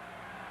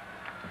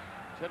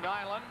to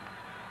Nyland.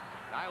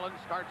 Nyland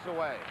starts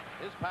away.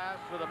 His pass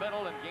to the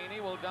middle, and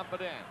Gainey will dump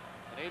it in.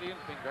 Canadians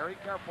being very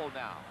careful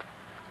now.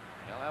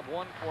 They'll have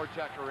one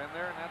forechecker in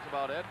there, and that's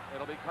about it.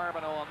 It'll be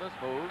Carbonneau on this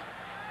move.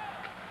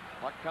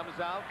 Puck comes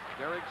out.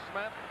 Derek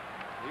Smith.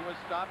 He was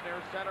stopped near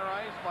center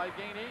ice by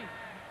Gainey.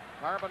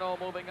 Carbonneau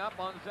moving up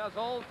on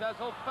Zezel.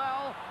 Zezel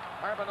fell.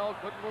 Carbonneau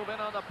couldn't move in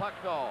on the puck,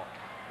 though.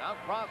 Now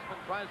Crossman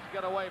tries to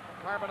get away from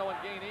Carbonneau and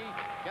Gainey.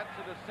 Gets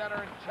it to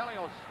center, and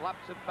Chelios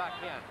slaps it back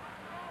in.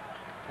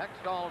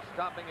 Hextall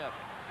stopping it.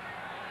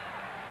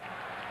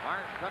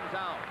 Marsh comes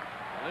out.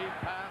 The lead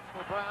pass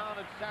for Brown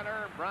at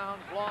center.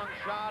 Brown's long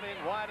shot in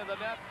wide of the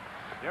net.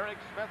 Derek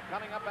Smith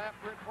coming up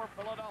after it for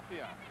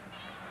Philadelphia.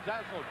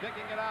 Zezel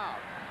digging it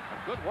out. A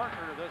good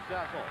worker, this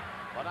Zezel.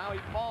 But now he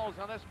falls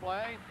on this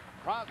play.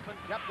 Crossman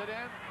kept it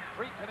in.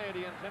 3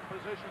 Canadians in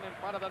position in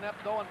front of the net,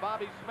 though, and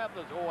Bobby Smith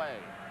is away.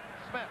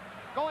 Smith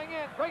going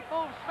in. Great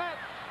move, Smith.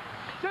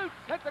 Shoots,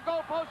 hit the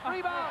goalpost,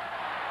 rebound.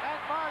 And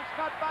Marsh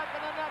got back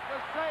in the net to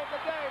save the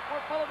day for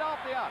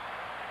Philadelphia.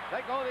 They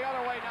go the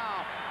other way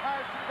now.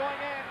 Carson going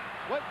in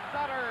with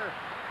Sutter.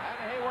 And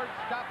Hayward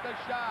stopped the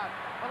shot.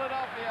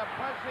 Philadelphia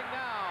pressing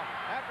now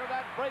after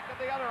that break at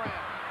the other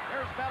end.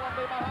 Here's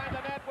Mellanby behind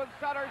the net with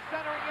Sutter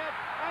centering it.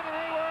 And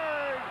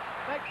Hayward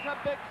makes a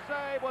big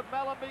save with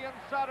Mellanby and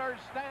Sutter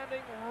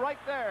standing right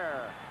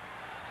there.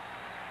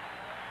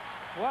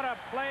 What a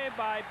play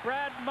by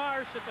Brad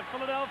Marsh at the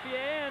Philadelphia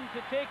end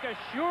to take a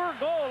sure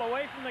goal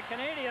away from the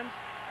Canadiens,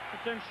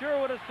 which I'm sure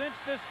would have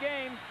cinched this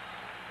game.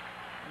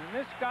 And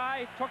this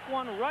guy took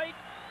one right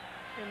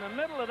in the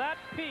middle of that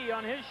P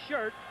on his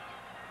shirt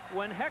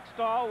when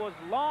Hextall was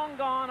long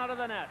gone out of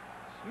the net.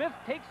 Smith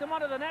takes him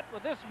out of the net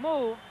with this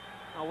move.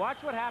 Now watch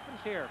what happens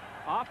here.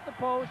 Off the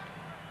post,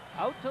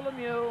 out to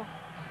Lemieux,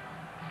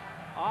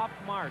 off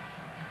Marsh.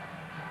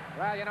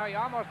 Well, you know, you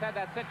almost had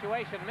that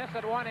situation. Miss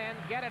at one end,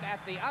 get it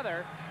at the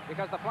other,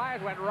 because the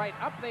Flyers went right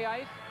up the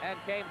ice and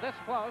came this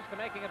close to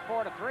making it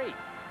 4-3.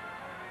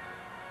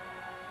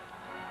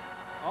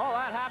 All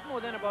that happened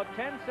within about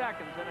 10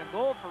 seconds, and a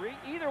goal for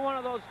either one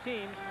of those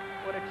teams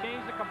would have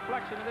changed the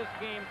complexion of this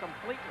game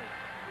completely.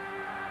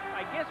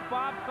 I guess,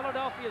 Bob,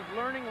 Philadelphia is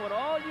learning what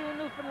all you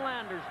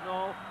Newfoundlanders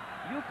know.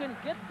 You can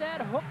get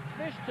that hooked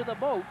fish to the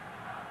boat,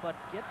 but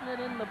getting it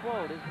in the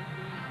boat isn't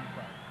the easy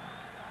part.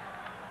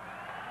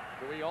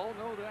 Do we all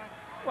know that?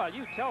 Well,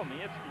 you tell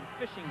me. It's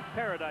the fishing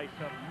paradise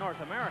of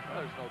North America.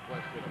 There's no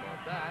question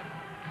about that.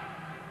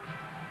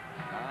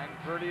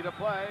 9:30 to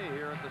play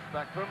here at the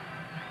Spectrum.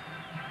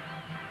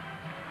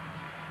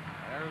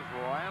 There's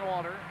Ryan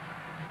Walter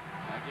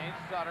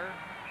against Sutter.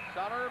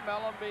 Sutter,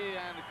 Mellanby,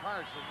 and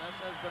Carson. This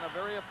has been a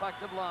very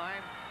effective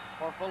line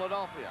for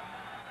Philadelphia.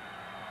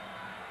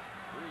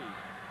 3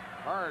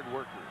 hard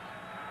workers.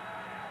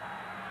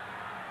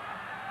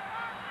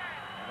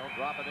 They don't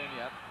drop it in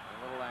yet.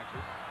 They're a little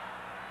anxious.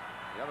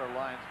 The other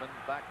linesman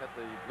back at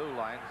the blue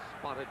line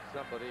spotted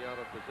somebody out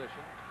of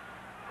position.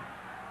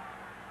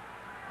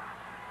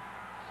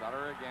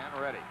 Sutter again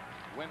ready.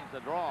 Wins the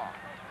draw.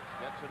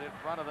 Gets it in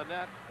front of the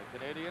net. The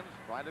Canadiens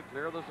trying to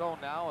clear the zone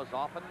now as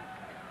often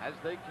as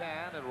they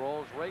can. It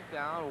rolls right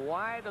down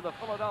wide of the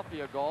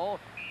Philadelphia goal.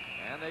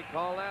 And they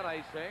call that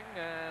icing,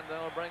 and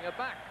they'll bring it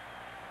back.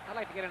 I'd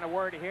like to get in a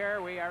word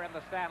here. We are in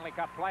the Stanley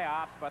Cup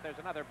playoffs, but there's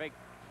another big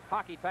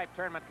hockey-type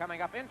tournament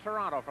coming up in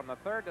Toronto from the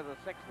 3rd to the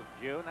 6th of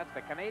June. That's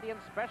the Canadian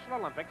Special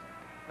Olympics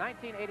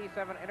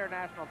 1987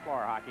 International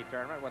Floor Hockey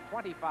Tournament with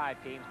 25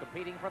 teams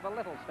competing for the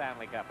Little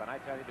Stanley Cup, and I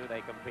tell you, do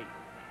they compete.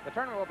 The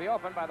tournament will be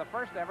opened by the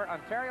first ever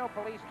Ontario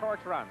Police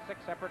Torch Run. 6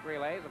 separate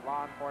relays of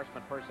law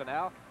enforcement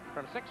personnel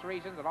from 6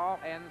 regions. It all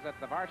ends at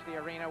the Varsity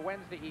Arena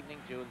Wednesday evening,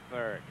 June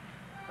 3rd.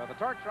 So the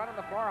torch run in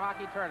the floor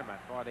hockey tournament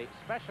for the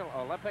Special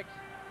Olympics,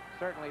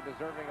 certainly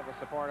deserving of the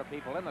support of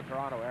people in the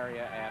Toronto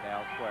area and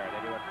elsewhere.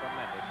 They do a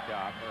tremendous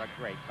job for a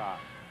great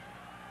cause.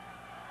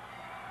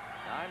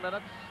 9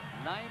 minutes,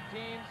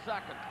 19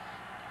 seconds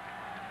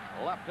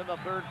left in the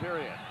third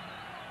period.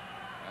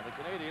 And the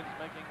Canadiens,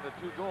 making the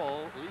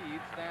 2-goal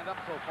lead, stand up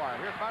so far.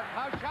 Here's Martin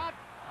Howe's shot.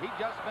 He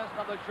just missed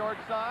on the short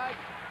side.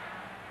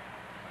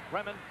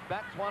 Bremen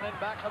backs one in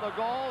back of the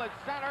goal. It's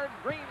centered.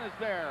 Green is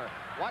there,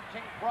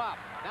 watching prop.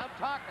 Now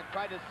Tocchet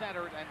tried to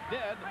center it and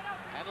did.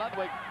 And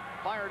Ludwig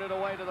fired it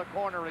away to the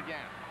corner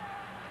again.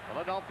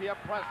 Philadelphia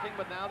pressing,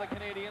 but now the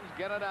Canadiens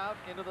get it out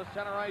into the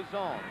center ice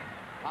zone.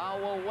 Howe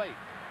will wait.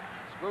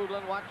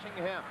 Skrudland watching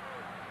him.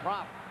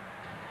 Prop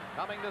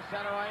coming to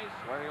center ice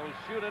where he'll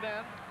shoot it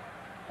in.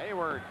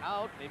 Hayward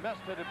out. He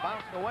missed it. It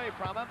bounced away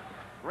from him.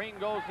 Green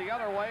goes the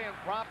other way, and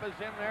Prop is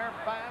in there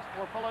fast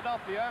for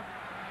Philadelphia.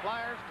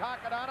 Flyers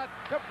Tocchet on it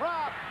to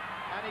Prop,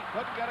 and he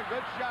couldn't get a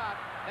good shot.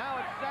 Now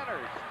it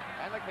centers,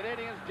 and the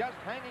Canadiens just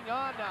hanging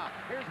on now.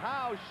 Here's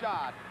Howe's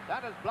shot.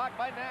 That is blocked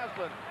by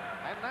Naslund,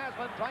 and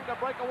Naslund trying to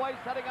break away,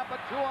 setting up a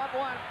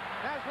 2-on-1.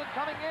 Naslund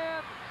coming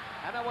in,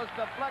 and it was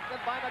deflected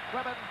by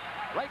McCrimmon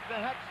right to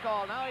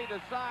Hextall. Now he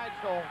decides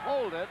to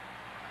hold it.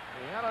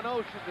 He had a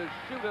notion to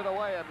shoot it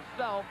away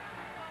himself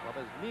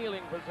from his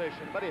kneeling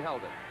position, but he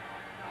held it.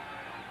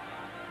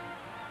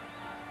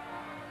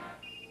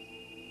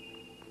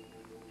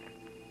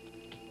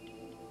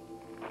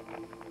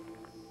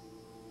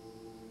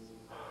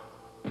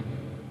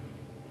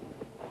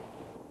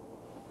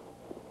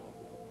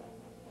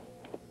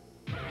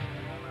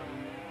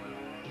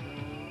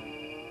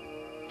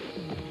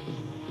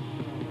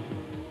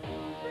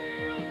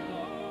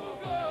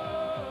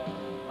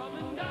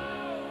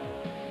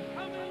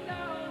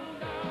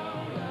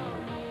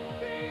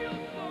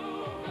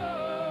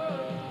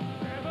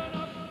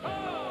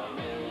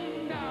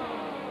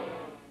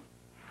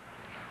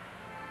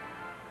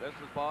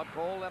 This is Bob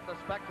Cole at the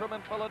Spectrum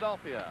in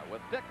Philadelphia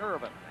with Dick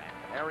Irvin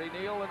and Harry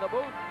Neal in the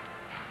booth.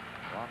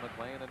 Ron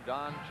McLean and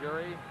Don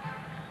Cherry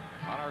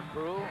on our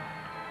crew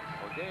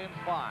for Game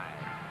 5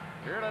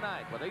 here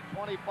tonight with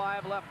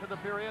 8:25 left in the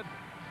period.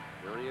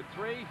 Period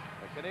 3,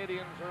 the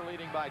Canadiens are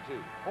leading by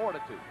 2,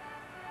 4-2.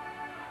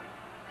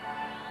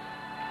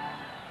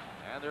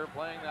 And they're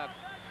playing that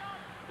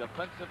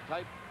defensive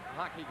type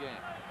hockey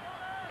game.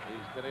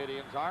 These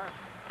Canadiens are.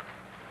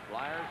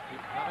 Flyers keep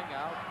coming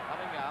out,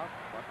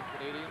 but the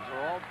Canadiens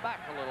are all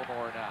back a little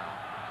more now.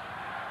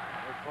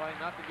 They're trying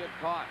not to get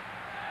caught.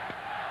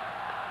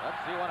 Let's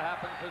see what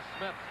happens as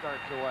Smith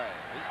starts away.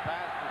 He's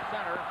passed the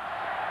center,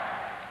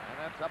 and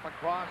that's up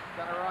across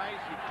center ice.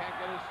 He can't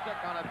get his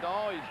stick on it,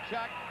 though. He's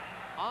checked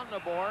on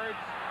the boards.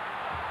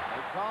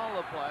 They call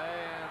the play,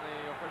 and the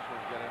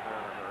officials get in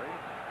there in a hurry.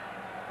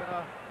 It's been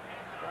a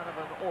kind of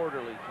an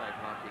orderly type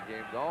hockey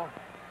game, though.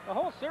 The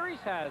whole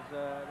series has.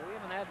 We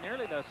haven't had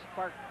nearly the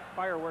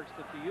fireworks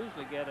that you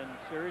usually get in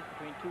series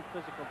between two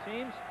physical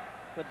teams.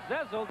 But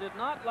Zezel did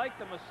not like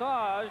the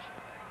massage,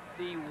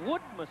 the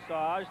wood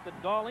massage that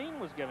Darlene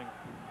was giving.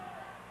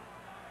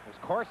 It was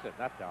Corson,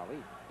 not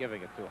Darlene,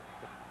 giving it to him.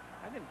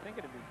 I didn't think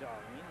it'd be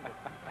Darlene, but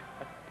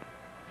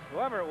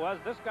whoever it was,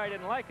 this guy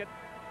didn't like it.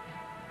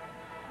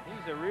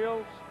 He's a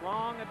real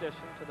strong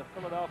addition to the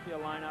Philadelphia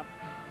lineup.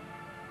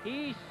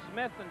 He,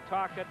 Smith, and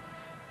Tocchet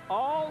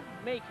all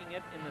making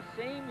it in the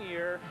same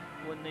year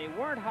when they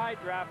weren't high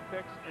draft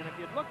picks. And if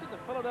you'd looked at the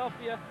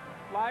Philadelphia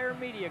Flyer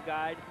media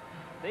guide,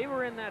 they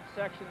were in that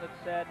section that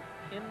said,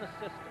 in the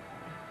system.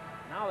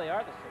 Now they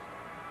are the system.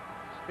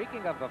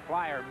 Speaking of the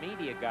Flyer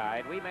media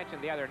guide, we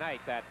mentioned the other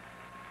night that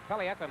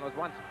Pelle Eklund was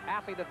once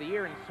Athlete of the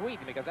Year in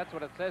Sweden because that's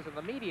what it says in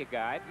the media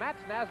guide. Mats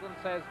Naslund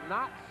says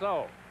not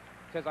so.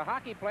 Says a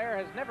hockey player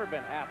has never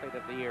been Athlete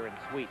of the Year in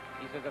Sweden.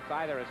 He says it's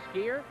either a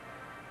skier,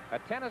 a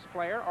tennis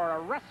player, or a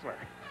wrestler.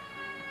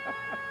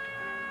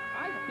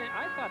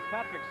 I thought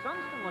Patrick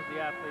Sundstrom was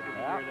the Athlete of the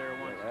Year there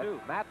once,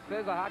 too. Matt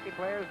says a hockey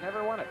player has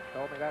never won it.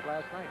 Told me that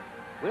last night.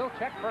 We'll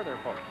check further,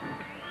 folks.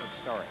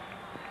 Good story.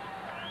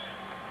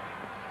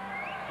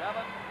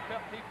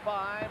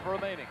 7:55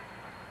 remaining.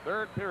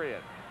 Third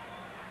period.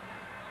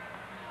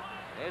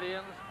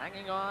 Canadiens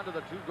hanging on to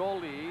the 2-goal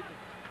lead.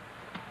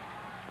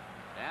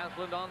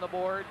 Naslund on the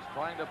boards,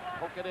 trying to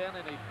poke it in,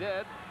 and he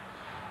did.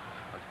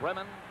 As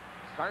Bremen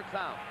starts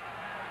out.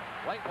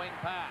 Right wing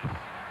pass.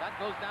 That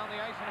goes down the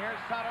ice, and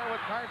here's Sutter with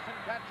Carson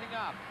catching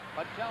up.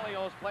 But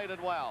Chelios played it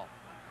well.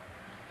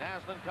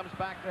 Naslund comes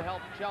back to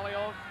help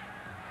Chelios.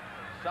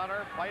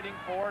 Sutter fighting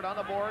forward on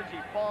the boards. He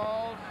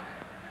falls.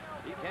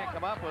 He can't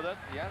come up with it.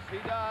 Yes, he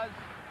does.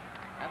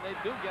 And they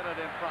do get it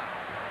in front.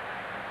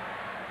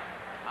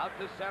 Out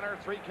to center,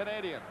 3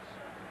 Canadiens.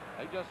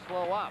 They just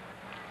slow up.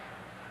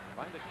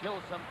 Trying to kill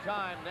some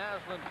time.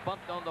 Naslund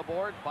bumped on the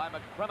board by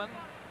McCrimmon.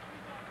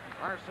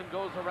 Carson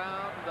goes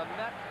around the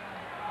net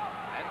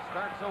and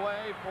starts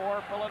away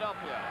for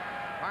Philadelphia.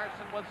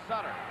 Carson with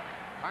Sutter.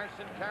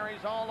 Carson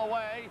carries all the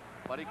way,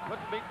 but he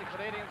couldn't beat the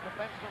Canadiens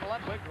defenseman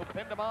Ludwig, who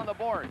pinned him on the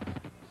boards.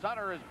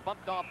 Sutter is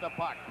bumped off the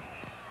puck.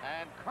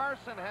 And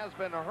Carson has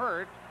been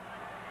hurt,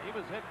 He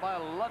was hit by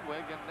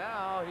Ludwig, and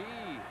now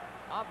he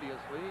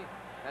obviously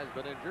has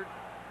been injured.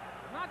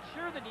 Not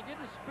sure that he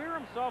didn't spear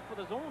himself with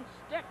his own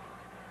stick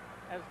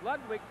as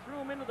Ludwig threw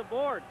him into the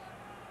boards.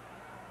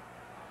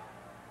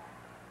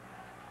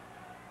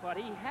 But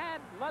he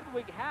had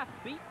Ludwig half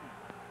beaten.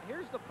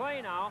 Here's the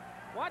play now.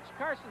 Watch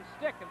Carson's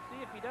stick and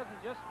see if he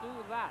doesn't just do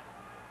that.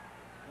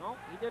 No,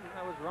 he didn't.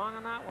 I was wrong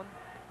on that one.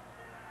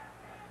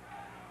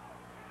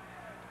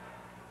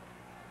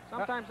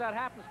 Sometimes that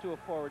happens to a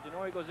forward. You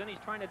know, he goes in, he's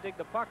trying to dig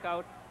the puck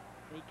out,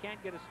 and he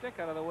can't get his stick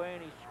out of the way,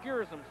 and he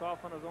skewers himself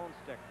on his own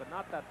stick, but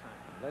not that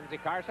time. Lindsey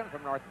Carson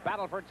from North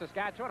Battleford,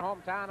 Saskatchewan,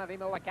 hometown of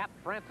Emil the Cat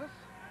Francis.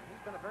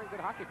 He's been a very good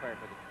hockey player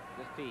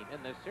for this team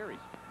in this series.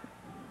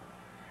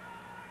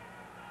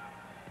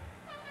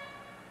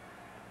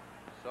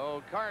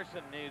 So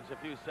Carson needs a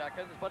few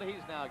seconds, but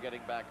he's now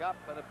getting back up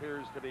and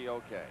appears to be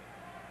okay.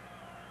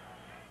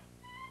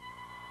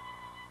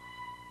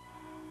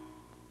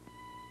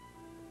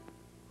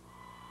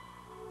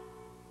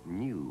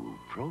 New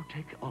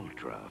Protec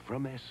Ultra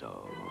from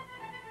Esso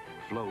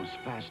flows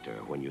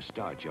faster when you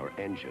start your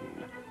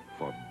engine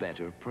for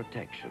better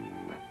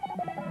protection.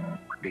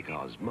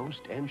 Because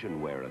most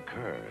engine wear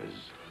occurs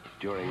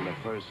during the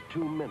first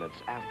 2 minutes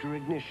after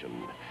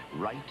ignition,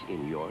 right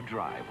in your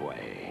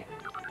driveway.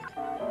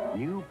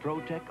 New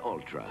Protec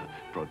Ultra,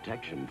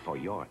 protection for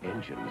your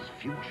engine's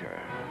future.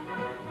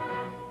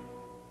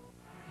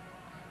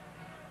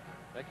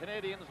 The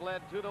Canadiens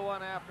led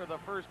 2-1 after the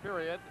first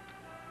period.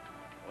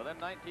 Within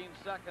 19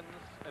 seconds,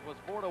 it was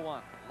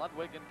 4-1.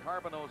 Ludwig and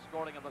Carbonneau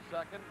scoring in the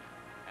second,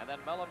 and then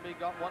Mellenby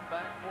got one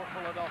back for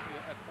Philadelphia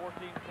at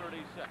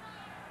 14:36.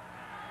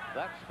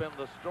 That's been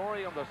the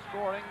story of the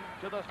scoring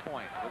to this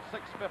point, with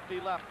 6:50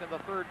 left in the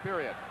third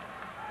period.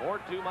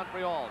 4-2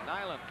 Montreal.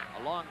 Nyland,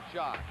 a long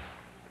shot.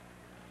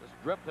 Just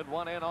drifted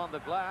one in on the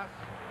glass.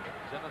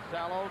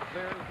 Sinisalo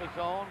clears the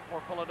zone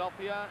for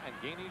Philadelphia, and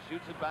Gainey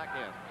shoots it back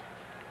in.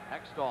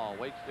 Hextall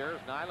waits there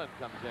as Nyland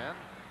comes in.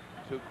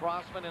 To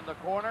Crossman in the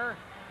corner,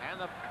 and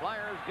the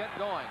Flyers get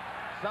going.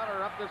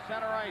 Sutter up the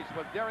center ice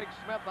with Derek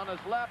Smith on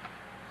his left.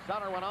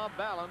 Sutter went off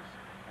balance,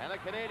 and the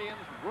Canadiens,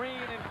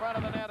 Green in front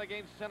of the net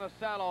against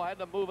Sinisalo, had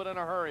to move it in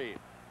a hurry.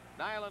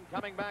 Nyland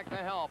coming back to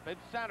help.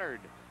 It's centered.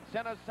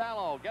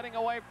 Sinisalo getting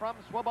away from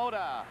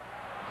Swoboda.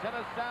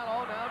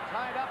 Sinisalo now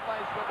tied up by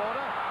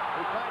Swoboda,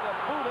 who tried to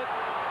boot it.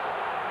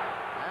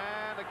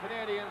 And the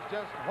Canadiens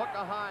just hook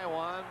a high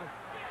one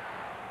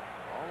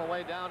all the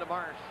way down to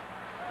Marsh.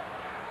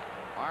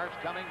 Marsh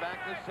coming back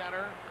to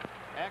center.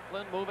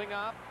 Eklund moving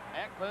up.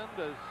 Eklund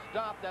is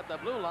stopped at the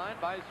blue line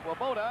by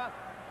Swoboda.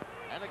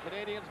 And the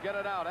Canadiens get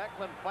it out.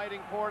 Eklund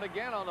fighting for it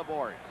again on the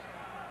boards.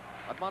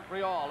 But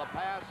Montreal, a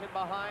pass in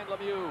behind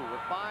Lemieux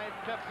with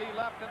 5:50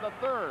 left in the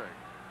third.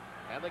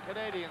 And the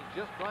Canadiens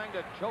just trying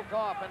to choke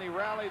off any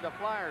rally the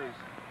Flyers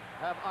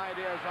have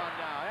ideas on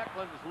now.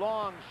 Eklund's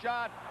long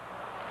shot.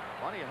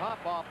 Funny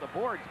hop off the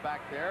boards back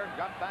there.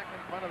 Got back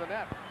in front of the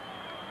net.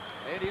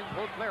 Canadiens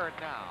will clear it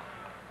now.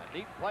 A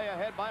neat play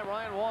ahead by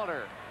Ryan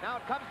Walter. Now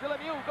it comes to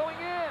Lemieux going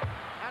in.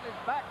 And his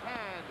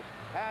backhand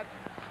had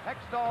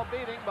Hextall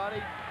beating, but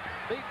he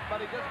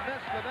just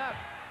missed the net.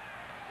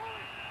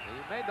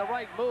 He made the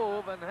right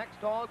move, and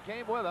Hextall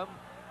came with him,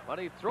 but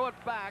he threw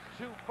it back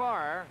too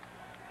far,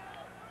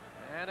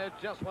 and it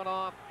just went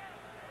off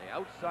the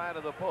outside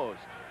of the post.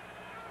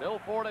 Still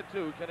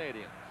 4-2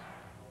 Canadiens.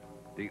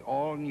 The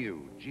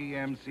all-new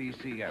GMC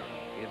Sierra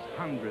is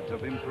hundreds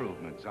of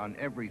improvements on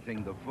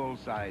everything the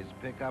full-size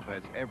pickup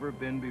has ever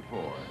been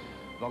before.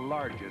 The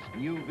largest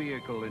new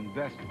vehicle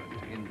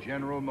investment in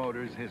General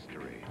Motors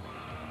history.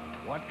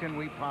 What can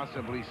we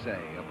possibly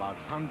say about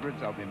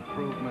hundreds of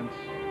improvements?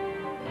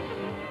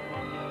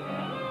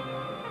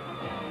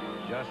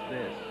 Just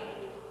this.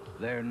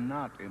 They're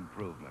not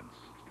improvements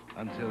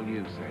until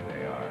you say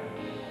they are.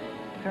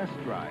 Test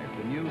drive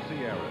the new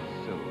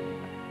Sierras soon.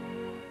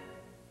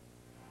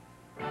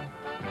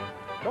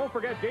 Don't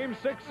forget Game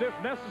 6 if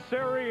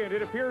necessary, and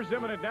it appears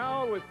imminent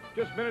now with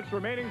just minutes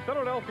remaining.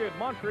 Philadelphia at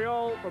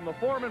Montreal from the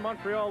Forum in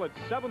Montreal at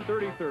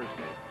 7:30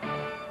 Thursday.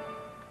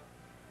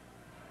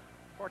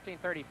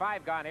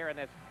 14:35 gone here in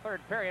this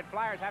third period.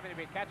 Flyers having to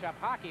be catch-up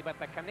hockey, but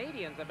the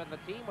Canadiens have been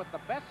the team with the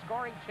best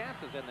scoring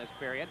chances in this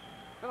period.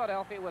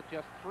 Philadelphia with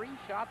just 3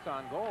 shots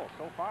on goal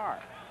so far.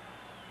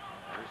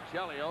 There's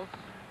Chelios.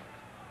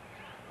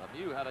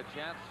 Lemieux had a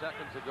chance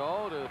seconds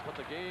ago to put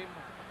the game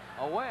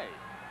away.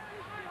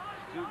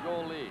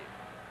 2-goal lead.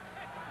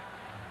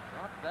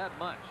 Not that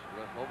much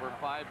with over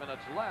 5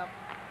 minutes left.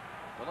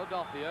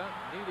 Philadelphia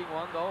needing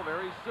one, though,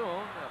 very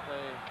soon if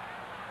they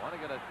want to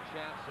get a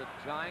chance at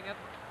tying it.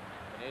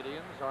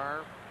 Canadiens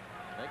are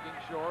making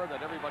sure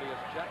that everybody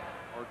is checked,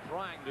 or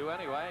trying to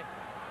anyway.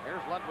 Here's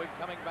Ludwig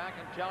coming back,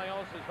 and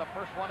Chelios is the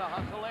first one to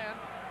hustle in.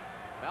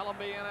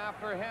 Mellenby in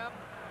after him.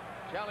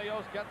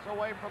 Chelios gets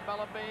away from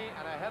Mellenby,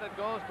 and ahead it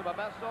goes to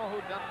Babesso,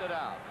 who dumped it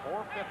out.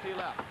 4:50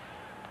 left.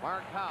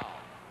 Mark Howe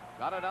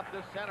got it up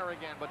the center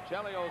again, but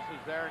Chelios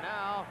is there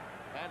now,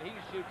 and he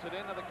shoots it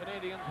in, and the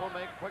Canadiens will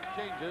make quick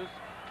changes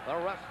the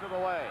rest of the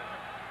way.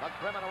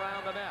 McCrimmon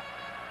around the net.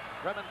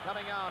 McCrimmon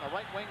coming out, a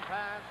right wing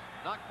pass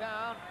knocked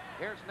down.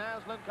 Here's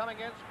Naslund coming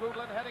in.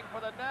 Skrugland heading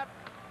for the net.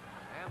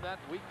 And that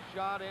weak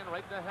shot in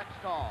right to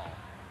Hextall.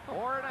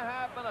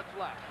 4.5 minutes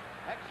left.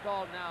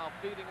 Hextall now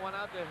feeding one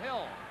out to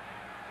Hill.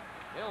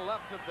 Hill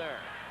left it there.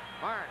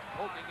 Mark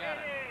poking at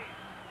it.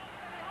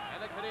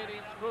 And the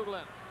Canadian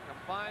Skrugland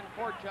combined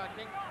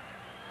forechecking.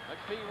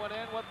 McPhee went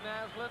in with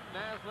Naslund.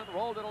 Naslund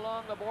rolled it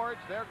along the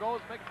boards. There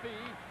goes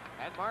McPhee.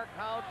 And Mark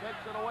Howe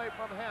takes it away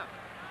from him.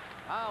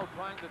 Howe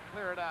trying to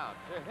clear it out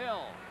to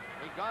Hill.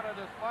 He got it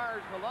as far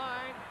as the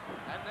line,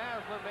 and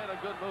Naslund made a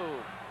good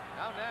move.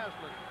 Now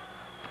Naslund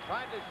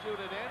tried to shoot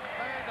it in,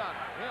 planned on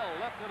it. Hill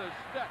lifted his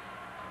stick.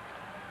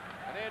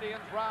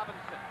 Canadians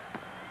Robinson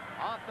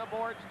off the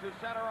boards to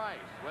center ice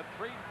with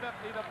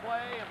 3:50 to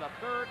play in the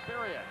third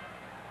period.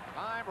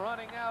 Time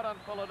running out on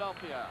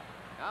Philadelphia.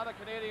 Now the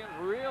Canadians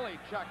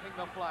really chucking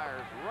the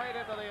Flyers right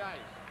into the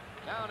ice.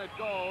 Down it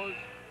goes,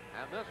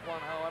 and this one,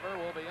 however,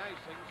 will be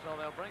icing, so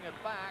they'll bring it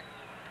back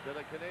to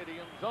the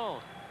Canadian zone.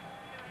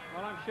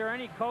 Well, I'm sure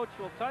any coach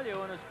will tell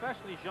you, and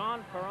especially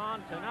Jean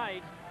Perron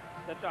tonight,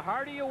 that the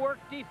harder you work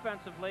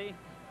defensively,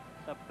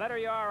 the better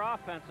you are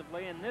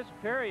offensively. In this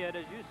period,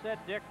 as you said,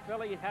 Dick,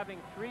 Philly having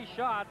 3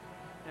 shots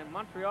and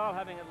Montreal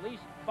having at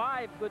least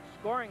 5 good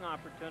scoring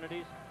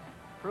opportunities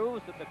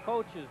proves that the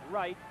coach is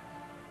right,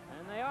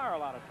 and they are a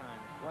lot of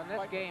times. When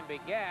this game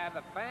began,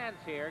 the fans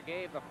here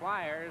gave the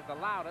Flyers the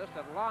loudest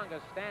and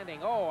longest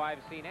standing "oh"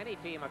 I've seen any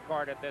team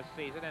accorded this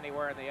season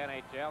anywhere in the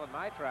NHL in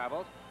my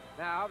travels.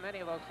 Now, many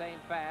of those same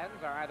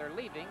fans are either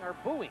leaving or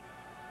booing.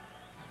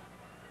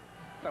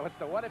 So it's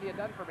the "what have you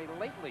done for me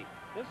lately"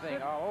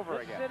 thing all over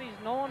again. This city's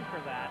known for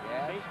that.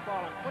 Yes.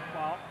 Baseball and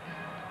football.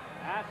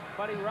 Ask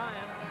Buddy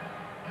Ryan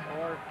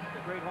or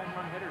the great home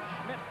run hitter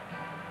Schmidt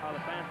how the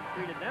fans have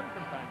treated them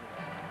from time to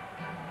time.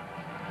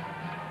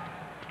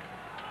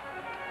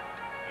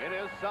 It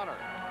is Sutter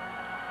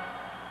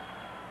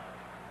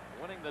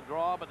winning the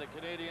draw, but the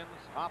Canadians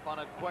hop on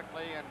it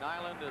quickly, and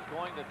Nyland is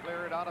going to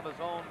clear it out of his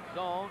own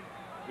zone.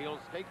 He'll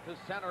skate to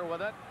center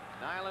with it.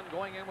 Nyland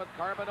going in with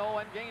Carbonneau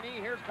and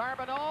Gainey. Here's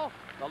Carbonneau.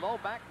 The low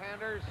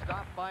backhander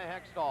stopped by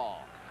Hextall.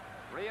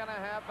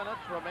 3.5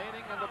 minutes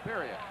remaining in the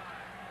period.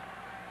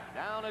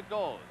 Down it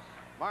goes.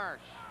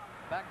 Marsh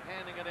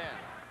backhanding it in.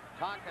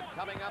 Tocchet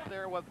coming up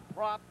there with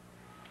Prop,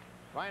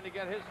 trying to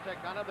get his stick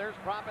on it. There's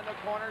Prop in the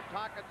corner.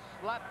 Tocchet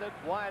slapped it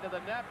wide of the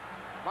net.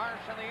 Marsh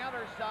on the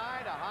other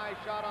side. A high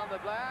shot on the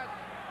glass.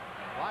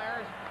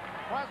 Flyers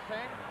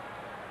pressing.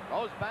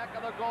 Goes back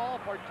of the goal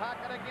for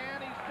Tocchet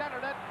again. He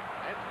centered it.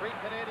 And 3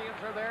 Canadians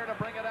are there to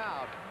bring it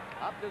out.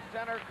 Up to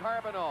center,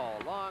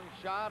 Carbonneau. Long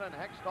shot, and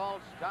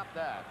Hextall stopped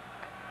that.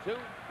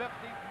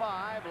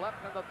 2:55 left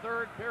in the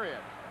third period.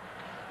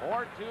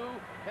 4-2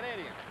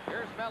 Canadians.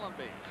 Here's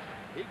Mellenby.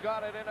 He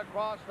got it in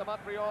across the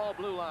Montreal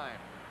blue line.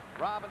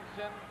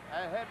 Robinson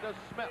ahead to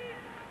Smith.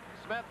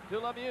 Smith to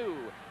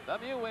Lemieux.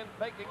 Lemieux in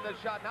faking the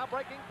shot. Now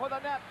breaking for the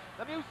net.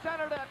 Lemieux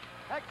centered it.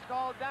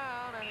 Hextall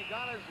down, and he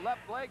got his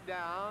left leg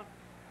down.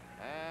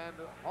 And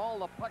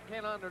hauled the puck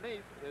in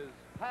underneath his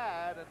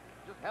pad and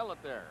just held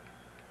it there.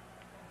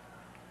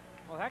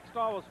 Well,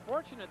 Hextall was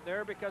fortunate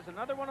there because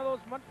another one of those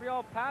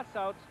Montreal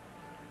pass-outs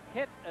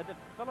hit a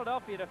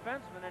Philadelphia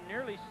defenseman and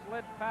nearly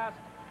slid past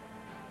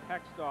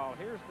Hextall.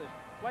 Here's the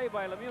play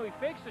by Lemieux. He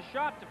fakes the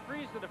shot to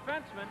freeze the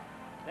defenseman.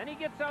 Then he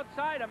gets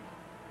outside him.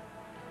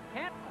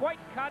 Can't quite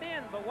cut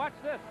in, but watch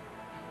this.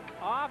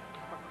 Off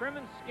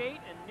McCrimmon's skate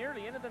and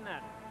nearly into the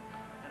net.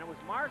 And it was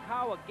Mark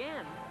Howe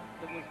again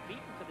that was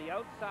beaten to the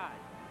outside.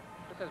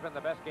 This has been the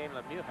best game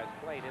Lemieux has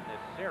played in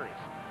this series.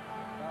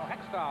 Well,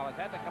 Hextall has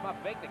had to come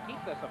up big to keep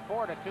this a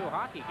 4-2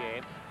 hockey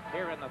game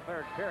here in the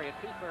third period.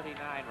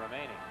 2:39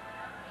 remaining.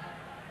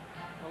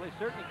 Well, they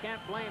certainly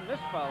can't blame this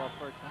fellow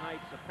for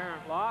tonight's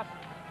apparent loss.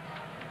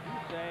 As you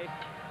say,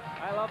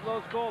 I love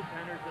those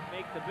goaltenders that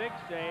make the big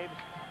saves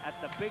at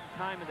the big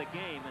time of the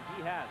game, and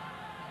he has.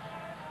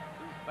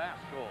 2 fast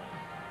goals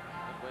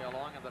midway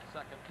along in the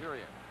second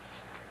period.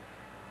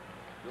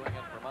 Doing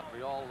it for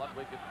Montreal,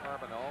 Ludwig and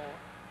Carbonneau.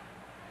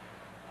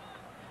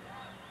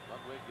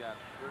 Ludwig at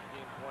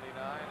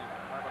 13:29 and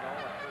Carbonneau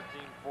at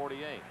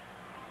 13:48.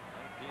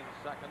 19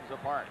 seconds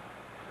apart.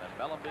 And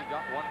Mellenby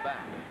got one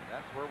back.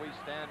 That's where we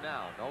stand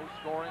now. No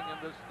scoring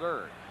in this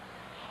third.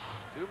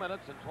 2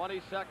 minutes and 20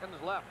 seconds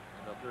left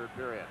in the third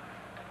period.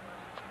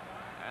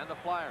 And the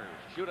Flyers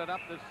shoot it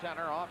up the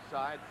center,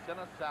 offside.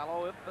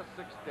 Sinisalo, if the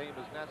 6th game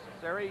is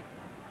necessary.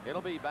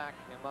 It'll be back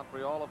in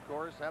Montreal, of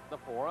course, at the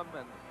Forum,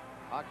 and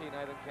Hockey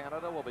Night in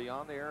Canada will be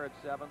on the air at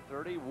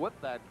 7:30 with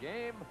that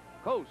game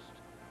coast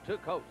to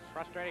coast.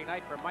 Frustrating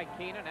night for Mike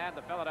Keenan and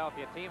the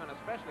Philadelphia team, and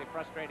especially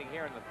frustrating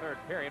here in the third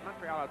period.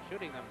 Montreal out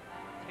shooting them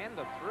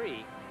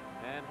 10-3,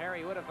 and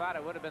Harry would have thought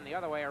it would have been the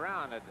other way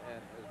around. And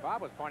as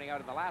Bob was pointing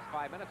out, in the last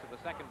 5 minutes of the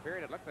second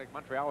period, it looked like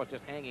Montreal was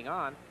just hanging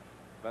on,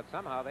 but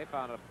somehow they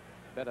found a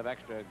bit of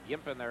extra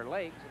gimp in their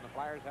legs, and the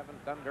Flyers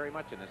haven't done very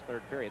much in this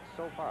third period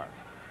so far.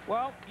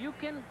 Well, you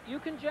can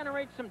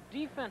generate some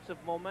defensive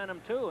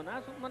momentum too, and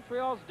that's what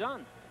Montreal's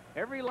done.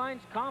 Every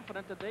line's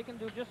confident that they can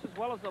do just as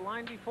well as the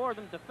line before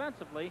them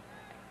defensively,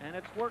 and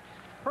it's worked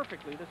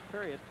perfectly this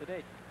period to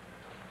date.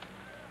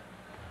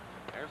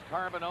 There's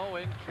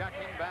Carbonneau in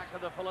checking back to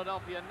the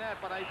Philadelphia net,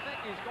 but I think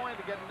he's going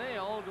to get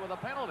nailed with a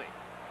penalty.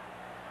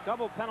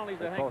 Double penalties,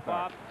 I think,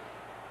 Bob.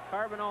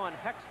 Carbonneau and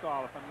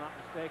Hextall, if I'm not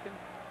mistaken.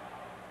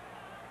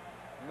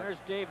 And there's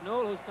Dave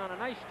Newell, who's done a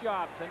nice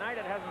job tonight.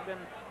 It hasn't been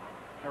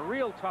a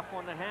real tough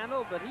one to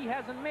handle, but he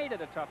hasn't made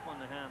it a tough one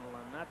to handle,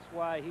 and that's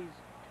why he's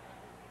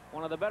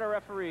one of the better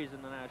referees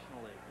in the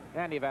National League.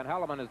 Andy Van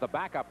Helleman is the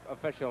backup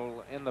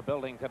official in the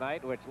building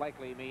tonight, which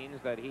likely means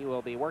that he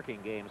will be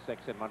working Game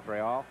 6 in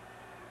Montreal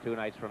 2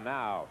 nights from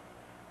now.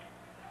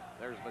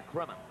 There's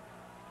McCrimmon.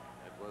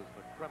 It was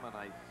McCrimmon,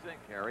 I think,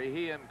 Harry.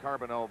 He and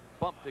Carbonneau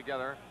bumped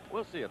together.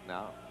 We'll see it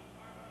now.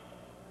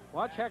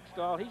 Watch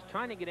Hextall. He's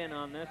trying to get in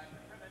on this.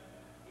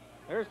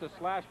 There's the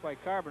slash by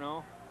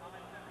Carbonneau.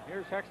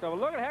 Here's Hextall.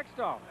 Look at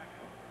Hextall.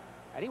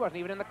 And he wasn't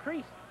even in the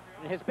crease.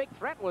 And his big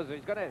threat was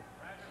he's going to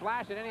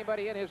slash at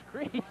anybody in his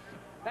crease.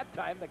 That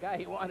time, the guy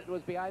he wanted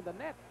was behind the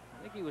net.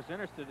 I think he was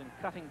interested in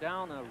cutting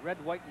down a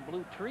red, white, and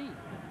blue tree.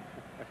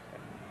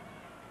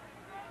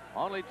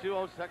 Only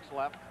 2:06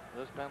 left.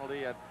 This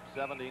penalty at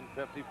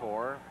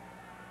 17:54.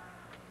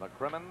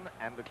 McCrimmon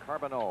and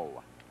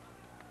Carbonneau.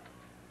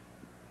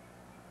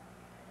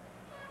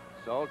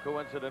 So,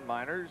 coincident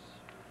minors.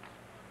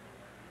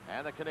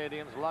 And the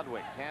Canadiens,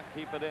 Ludwig, can't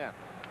keep it in.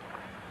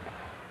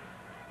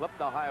 Flip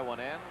the high one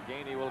in.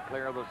 Gainey will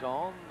clear the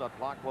zone. The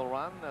clock will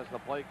run as the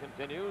play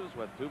continues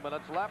with 2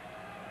 minutes left.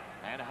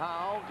 And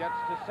Howe gets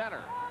to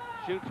center.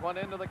 Shoots one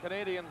into the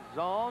Canadiens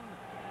zone.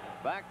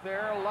 Back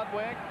there,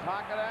 Ludwig,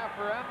 Tocchet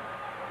after him.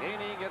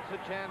 Gainey gets a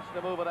chance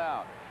to move it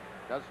out.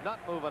 Does not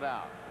move it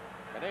out.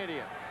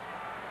 Canadiens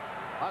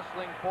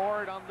hustling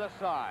forward on this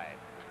side.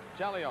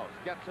 Chelios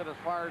gets it as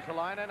far as the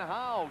line, and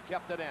Howe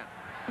kept it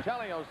in.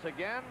 Chelios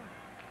again.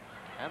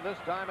 And this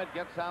time it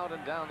gets out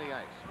and down the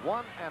ice.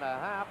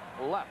 1.5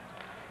 left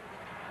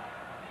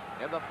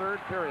in the third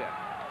period.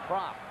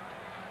 Propp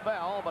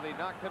fell, but he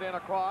knocked it in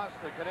across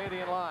the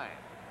Canadian line.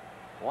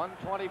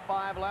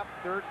 1:25 left,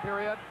 third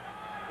period.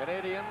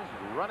 Canadiens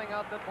running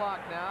out the clock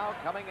now.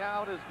 Coming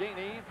out is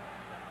Gainey.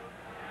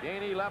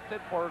 Gainey left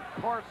it for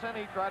Corson.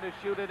 He tried to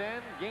shoot it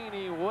in.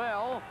 Gainey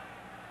will.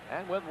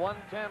 And with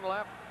 1:10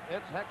 left,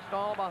 it's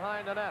Hextall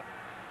behind the net.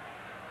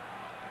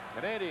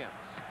 Canadiens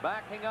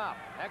backing up.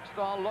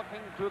 Hextall looking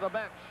to the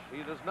bench.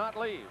 He does not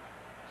leave.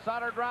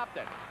 Sutter dropped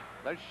it.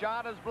 The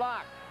shot is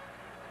blocked.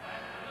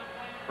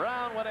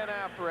 Brown went in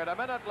after it. A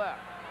minute left.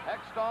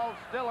 Hextall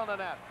still in the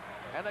net.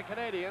 And the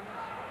Canadiens,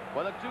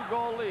 with a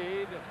 2-goal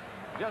lead,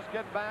 just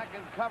get back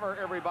and cover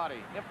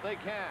everybody if they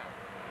can.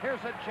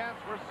 Here's a chance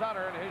for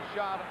Sutter and his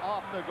shot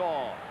off the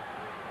goal.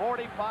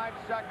 45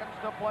 seconds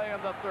to play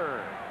in the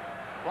third.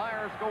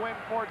 Flyers go in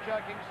for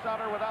checking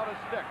Sutter without a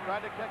stick.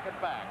 Trying to kick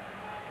it back.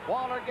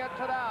 Waller gets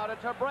it out.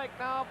 It's a break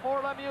now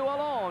for Lemieux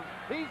alone.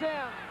 He's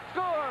in.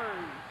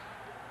 Scores!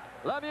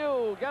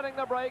 Lemieux getting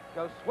the break.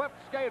 A swift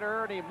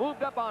skater, and he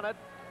moved up on it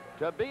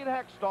to beat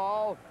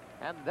Hextall,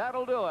 and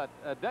that'll do it.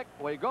 Dick,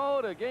 we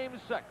go to Game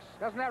 6.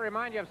 Doesn't that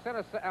remind you of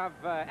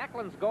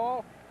Eklund's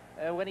goal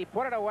when he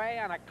put it away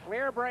on a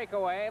clear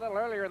breakaway a little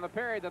earlier in the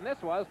period than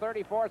this was?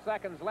 34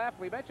 seconds left.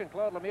 We mentioned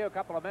Claude Lemieux a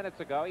couple of minutes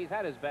ago. He's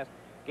had his best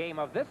game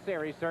of this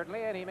series,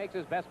 certainly, and he makes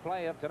his best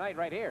play of tonight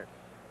right here.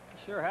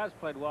 Sure has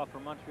played well for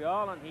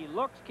Montreal, and he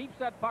keeps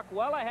that puck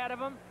well ahead of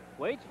him,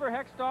 waits for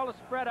Hextall to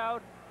spread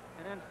out,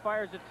 and then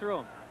fires it through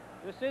him.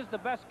 This is the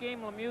best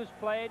game Lemieux's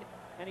played,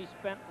 and he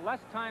spent less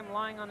time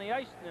lying on the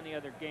ice than any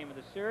other game of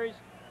the series.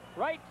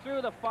 Right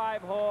through the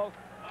 5-hole,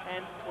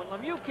 and when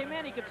Lemieux came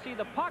in, he could see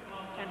the puck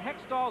and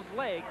Hextall's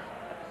legs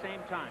at the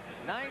same time.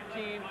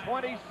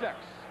 19:26.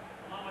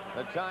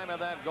 The time of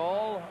that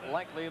goal,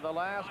 likely the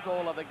last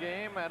goal of the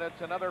game, and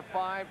it's another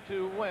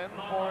 5-2 win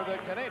for the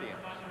Canadiens.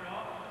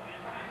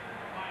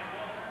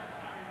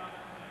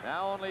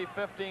 Now only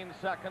 15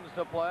 seconds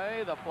to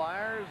play. The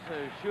Flyers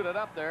shoot it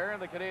up there,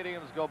 and the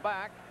Canadiens go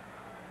back.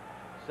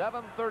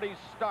 7:30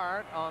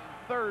 start on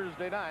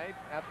Thursday night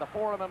at the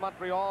Forum in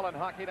Montreal, and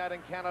Hockey Night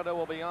in Canada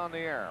will be on the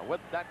air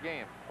with that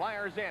game.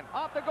 Flyers in,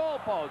 off the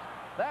goalpost.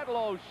 That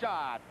low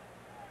shot.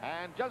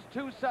 And just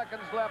 2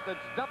 seconds left. It's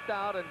dumped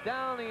out and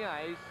down the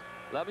ice.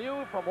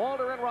 Lemieux from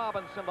Walter and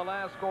Robinson, the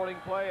last scoring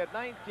play at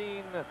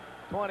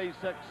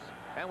 19:26.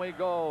 And we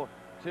go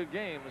to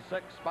Game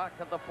 6 back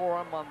at the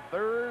Forum on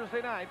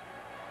Thursday night,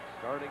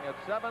 starting at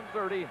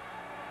 7:30.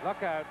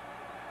 Look out.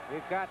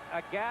 We've got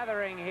a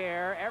gathering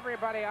here.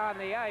 Everybody on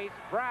the ice.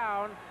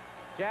 Brown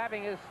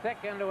jabbing his stick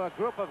into a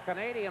group of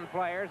Canadian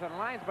players, and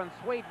linesman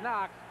Sweet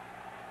Knox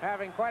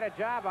having quite a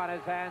job on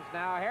his hands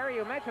now. Harry,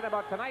 you mentioned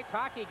about tonight's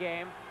hockey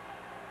game.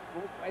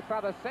 I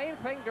saw the same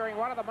thing during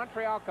one of the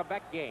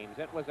Montreal-Quebec games.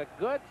 It was a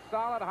good,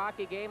 solid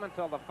hockey game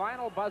until the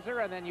final buzzer,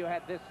 and then you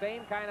had this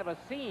same kind of a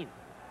scene.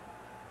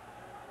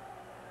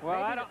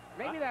 Well,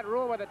 maybe that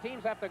rule where the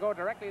teams have to go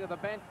directly to the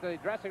bench, the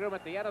dressing room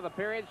at the end of the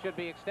period, should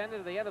be extended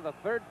to the end of the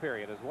third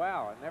period as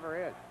well. It never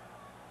is.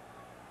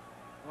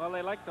 Well,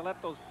 they like to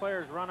let those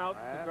players run out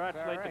and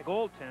congratulate the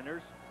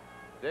goaltenders.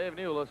 Dave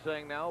Newell is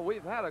saying now,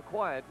 we've had a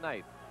quiet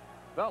night.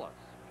 Fellas,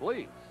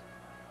 please,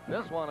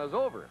 this one is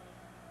over.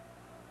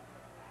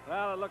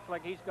 Well, it looks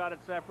like he's got it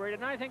separated.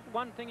 And I think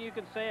one thing you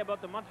can say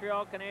about the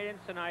Montreal Canadiens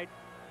tonight,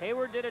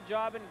 Hayward did a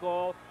job in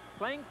goal.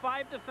 Playing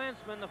 5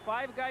 defensemen, the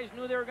 5 guys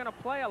knew they were going to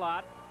play a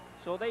lot,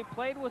 so they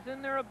played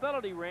within their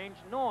ability range,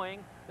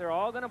 knowing they're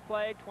all going to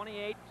play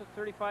 28 to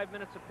 35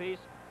 minutes apiece,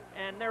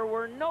 and there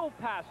were no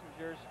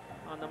passengers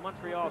on the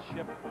Montreal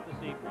ship this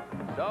evening.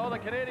 So the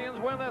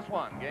Canadiens win this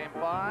one. Game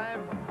 5,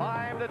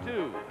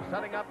 5-2,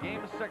 setting up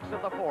Game 6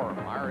 of the fourth.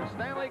 Our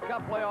Stanley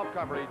Cup playoff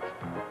coverage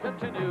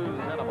continues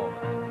in a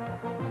moment.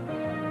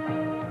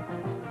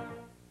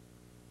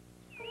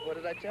 What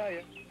did I tell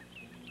you?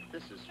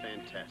 This is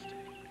fantastic.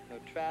 No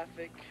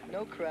traffic,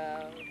 no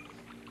crowds.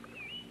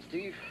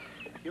 Steve,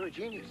 you're a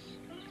genius.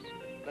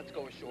 Let's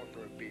go ashore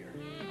for a beer.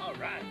 All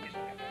right.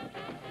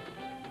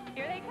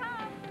 Here they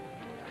come.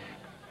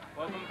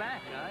 Welcome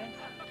back, guys.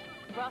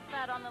 Rough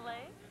that on the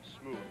leg?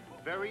 Smooth,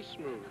 very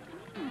smooth.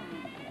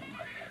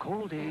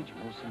 Cold Age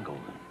Molson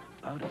Golden.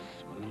 About as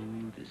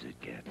smooth as it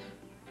gets.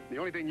 The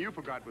only thing you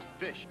forgot was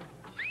fish.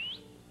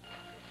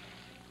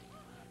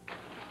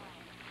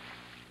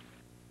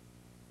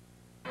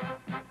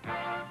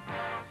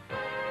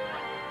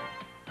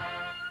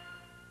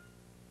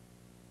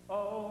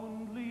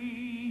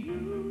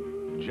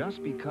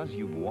 Just because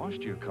you've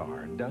washed your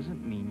car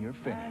doesn't mean you're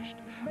finished.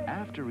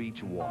 After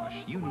each wash,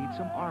 you need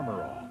some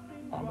Armor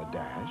All on the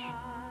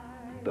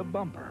dash, the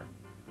bumper,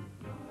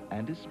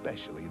 and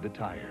especially the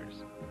tires.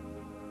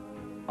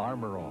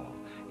 Armor All,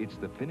 it's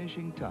the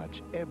finishing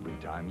touch every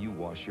time you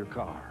wash your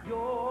car.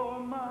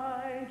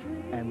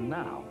 And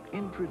now,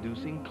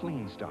 introducing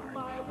Clean Start,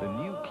 the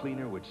new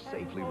cleaner which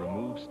safely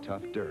removes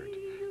tough dirt.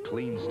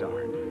 Clean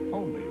Start,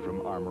 only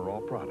from Armor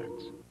All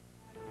products.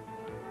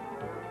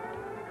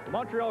 The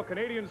Montreal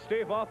Canadiens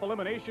stave off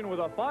elimination with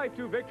a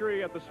 5-2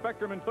 victory at the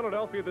Spectrum in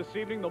Philadelphia this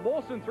evening. The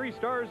Molson 3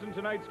 stars in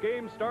tonight's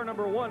game. Star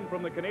number 1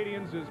 from the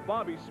Canadiens is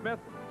Bobby Smith.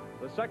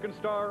 The second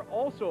star,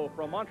 also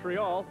from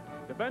Montreal,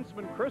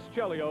 defenseman Chris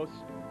Chelios.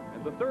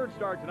 And the third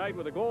star tonight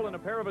with a goal and a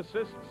pair of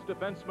assists,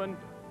 defenseman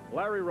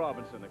Larry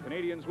Robinson. The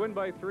Canadiens win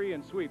by 3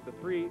 and sweep the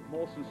 3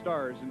 Molson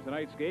stars in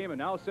tonight's game and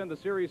now send the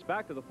series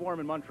back to the Forum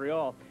in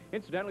Montreal.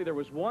 Incidentally, there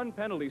was one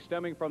penalty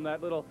stemming from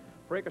that little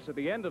fracas at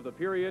the end of the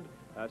period.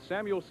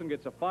 Samuelson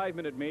gets a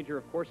 5-minute major.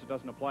 Of course, it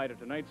doesn't apply to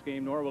tonight's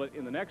game, nor will it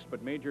in the next,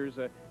 but majors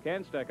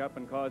can stack up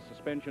and cause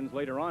suspensions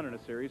later on in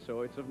a series,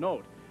 so it's of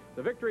note.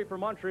 The victory for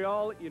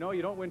Montreal, you know,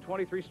 you don't win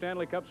 23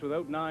 Stanley Cups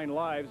without 9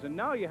 lives, and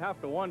now you have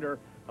to wonder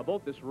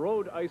about this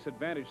road ice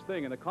advantage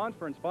thing. In the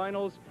conference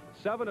finals,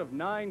 7 of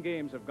 9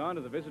 games have gone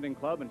to the visiting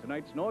club, and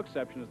tonight's no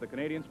exception as the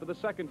Canadiens, for the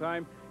second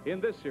time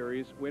in this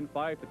series, win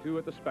 5-2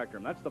 at the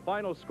Spectrum. That's the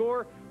final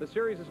score. The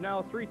series is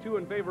now 3-2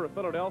 in favor of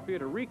Philadelphia.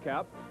 To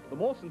recap, the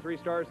Molson 3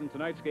 stars in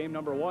tonight's game,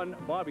 number 1,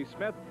 Bobby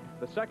Smith.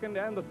 The second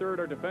and the third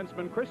are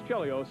defensemen Chris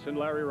Chelios and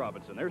Larry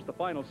Robinson. There's the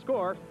final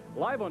score.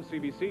 Live on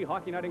CBC,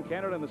 Hockey Night in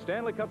Canada, and the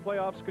Stanley Cup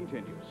playoffs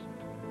continues.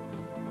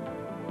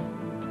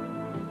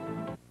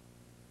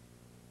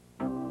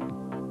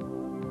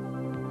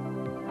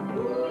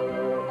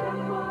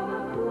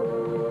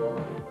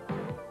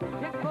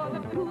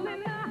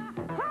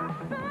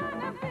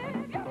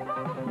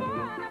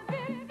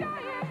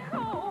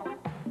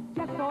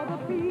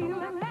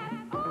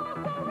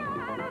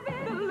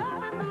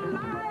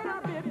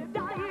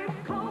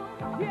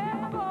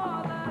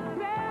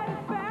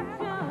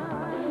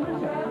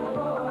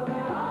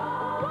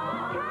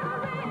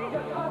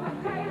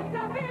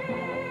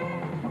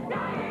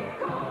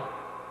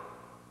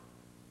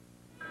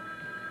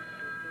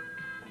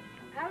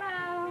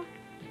 Hello?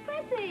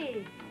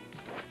 Chrissy!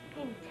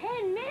 In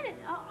 10 minutes?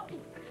 Oh,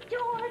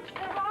 George,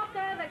 the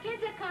rocker, the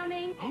kids are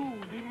coming.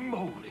 Holy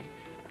moly.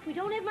 We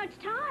don't have much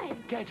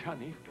time. Get,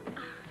 honey.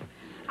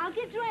 I'll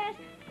get dressed.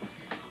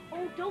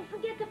 Oh, don't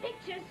forget the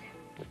pictures.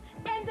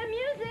 And the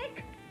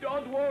music.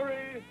 Don't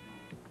worry.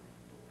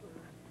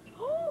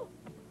 Oh!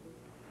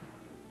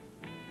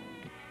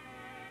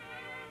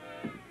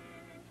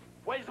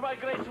 Where's my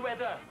gray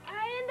sweater?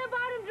 In the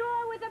bottom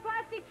drawer with the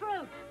plastic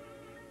fruit.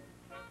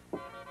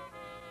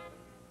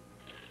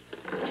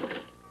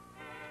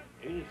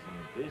 Isn't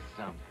this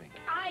something?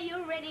 Are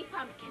you ready,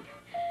 Pumpkin?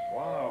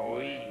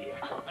 Wowee.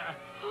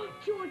 Oh,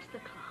 George, the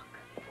clock.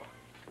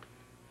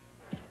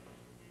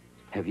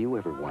 Have you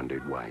ever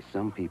wondered why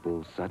some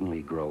people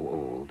suddenly grow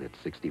old at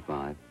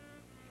 65?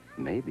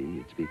 Maybe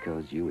it's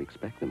because you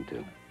expect them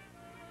to.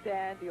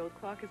 Dad, the old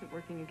clock isn't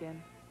working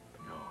again.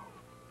 No.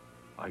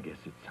 I guess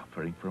it's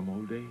suffering from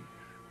old age.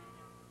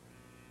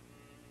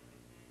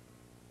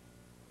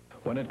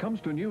 When it comes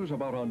to news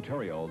about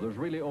Ontario, there's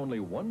really only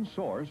one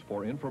source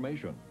for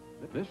information.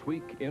 This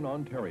Week in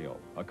Ontario,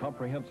 a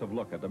comprehensive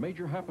look at the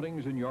major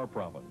happenings in your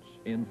province.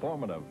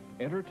 Informative,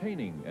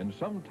 entertaining, and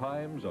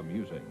sometimes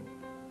amusing.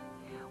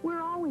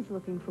 We're always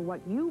looking for what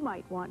you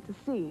might want to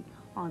see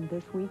on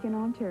This Week in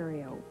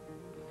Ontario.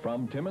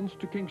 From Timmins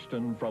to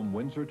Kingston, from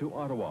Windsor to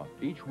Ottawa,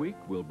 each week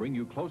we'll bring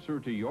you closer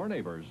to your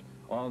neighbors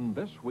on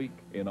This Week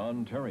in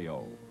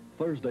Ontario.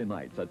 Thursday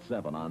nights at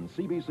 7 on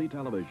CBC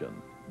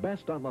Television.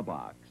 Best on the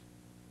Box.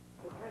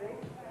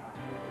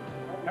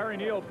 Harry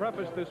Neal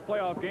prefaced this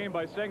playoff game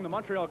by saying the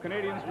Montreal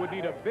Canadiens would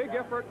need a big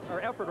effort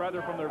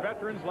from their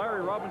veterans.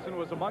 Larry Robinson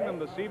was among them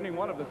this evening,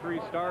 one of the 3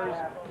 stars.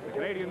 The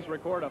Canadiens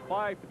record a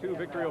 5-2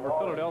 victory over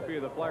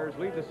Philadelphia. The Flyers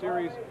lead the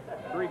series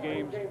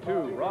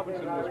 3-2.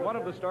 Robinson was one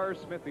of the stars,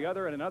 Smith the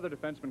other, and another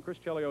defenseman, Chris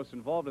Chelios,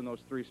 involved in those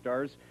 3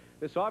 stars.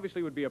 This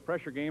obviously would be a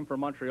pressure game for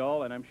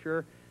Montreal, and I'm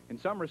sure in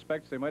some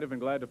respects they might have been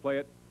glad to play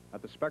it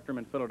at the Spectrum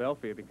in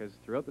Philadelphia, because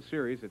throughout the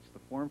series it's the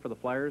Forum for the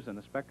Flyers and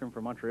the Spectrum for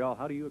Montreal.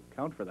 How do you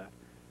account for that?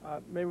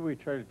 Maybe we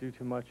try to do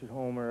too much at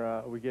home,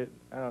 or we get,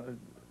 I don't know,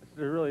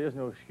 there really is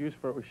no excuse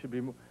for it. We should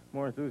be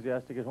more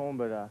enthusiastic at home,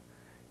 but,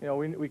 you know,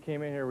 we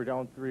came in here, we're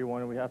down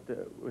 3-1, and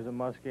it was a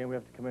must game. We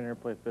have to come in here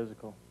and play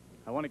physical.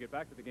 I want to get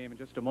back to the game in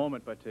just a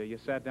moment, but you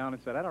sat down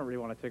and said, I don't really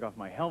want to take off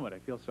my helmet. I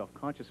feel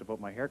self-conscious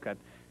about my haircut.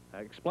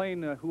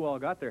 Explain who all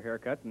got their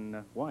haircut and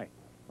why.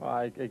 Well,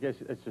 I guess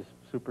it's just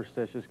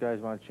superstitious. Guys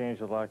want to change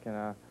the luck, and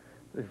I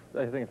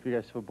think a few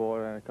guys feel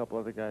bored and a couple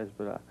other guys,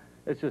 but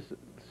it's just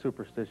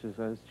superstitious.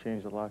 It's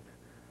changed the luck.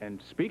 And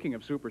speaking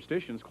of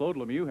superstitions, Claude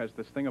Lemieux has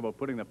this thing about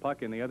putting the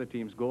puck in the other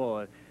team's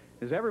goal.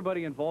 Is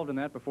everybody involved in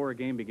that before a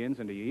game begins,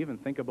 and do you even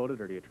think about it,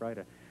 or do you try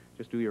to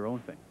just do your own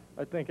thing?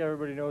 I think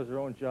everybody knows their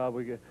own job.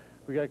 We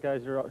got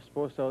guys that are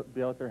supposed to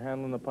be out there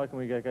handling the puck, and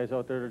we got guys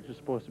out there that are just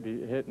supposed to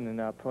be hitting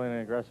and playing an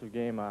aggressive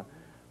game.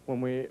 When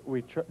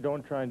we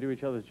don't try and do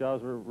each other's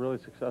jobs, we're a really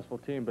successful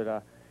team. But,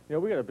 you know,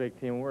 we got a big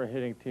team, and we're a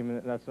hitting team,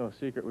 and that's no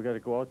secret. We got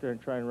to go out there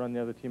and try and run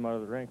the other team out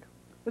of the rink.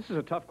 This is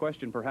a tough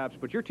question, perhaps,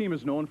 but your team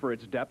is known for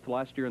its depth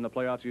last year in the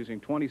playoffs, using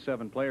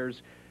 27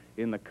 players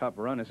in the Cup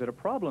run. Is it a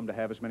problem to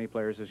have as many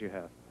players as you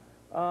have?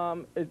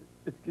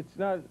 It's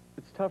not.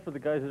 It's tough for the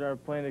guys that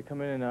aren't playing to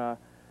come in and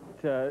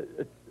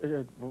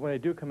when they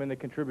do come in, they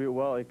contribute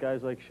well. Like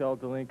guys like Shell,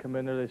 Deline come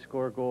in there, they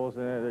score goals,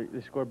 and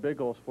they score big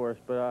goals for us.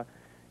 But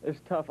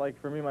it's tough.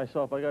 Like for me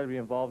myself, I got to be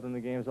involved in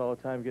the games all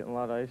the time, getting a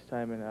lot of ice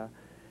time, and.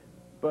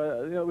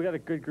 But, you know, we got a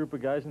good group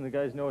of guys, and the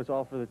guys know it's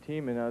all for the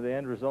team. And the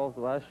end result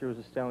last year was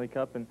a Stanley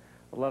Cup, and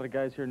a lot of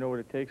guys here know what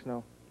it takes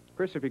now.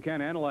 Chris, if you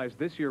can analyze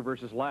this year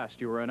versus last,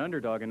 you were an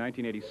underdog in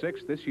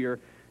 1986. This year,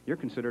 you're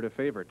considered a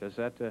favorite. Does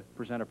that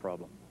present a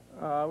problem?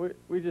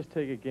 We just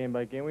take it game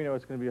by game. We know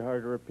it's going to be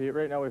hard to repeat.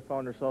 Right now, we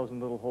found ourselves in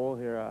a little hole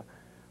here.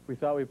 We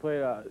thought we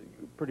played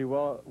pretty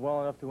well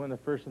enough to win the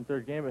first and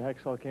third game, but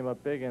Hextall came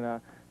up big,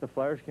 and the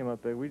Flyers came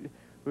up big. We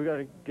got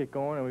to get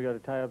going, and we got to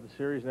tie up the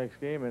series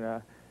next game.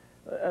 And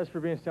as for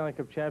being Stanley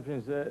Cup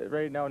champions,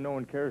 right now no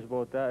one cares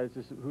about that. It's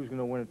just who's going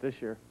to win it this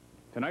year.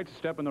 Tonight's a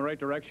step in the right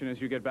direction as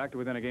you get back to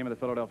within a game of the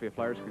Philadelphia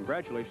Flyers.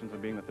 Congratulations on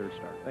being the 3rd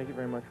star. Thank you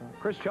very much, Ron.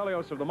 Chris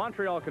Chelios of the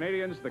Montreal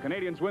Canadiens. The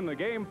Canadiens win the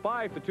game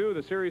 5-2.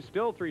 The series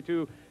still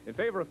 3-2 in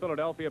favor of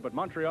Philadelphia, but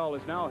Montreal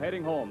is now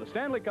heading home. The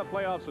Stanley Cup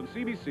playoffs on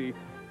CBC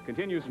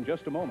continues in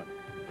just a moment.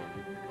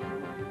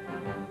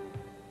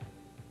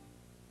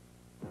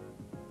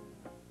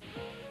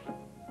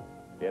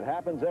 It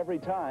happens every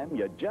time.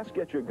 You just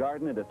get your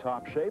garden into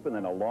top shape, and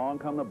then along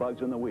come the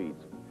bugs and the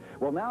weeds.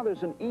 Well, now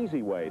there's an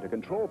easy way to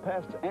control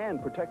pests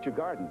and protect your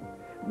garden.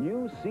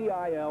 New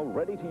CIL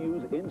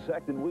ready-to-use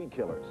insect and weed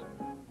killers.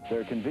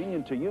 They're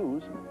convenient to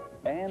use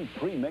and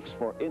pre-mixed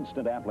for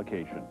instant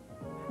application,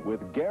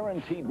 with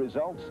guaranteed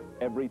results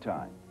every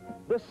time.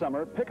 This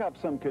summer, pick up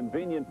some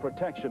convenient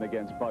protection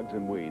against bugs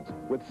and weeds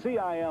with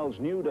CIL's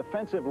new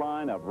defensive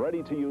line of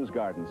ready-to-use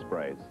garden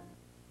sprays.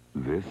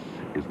 This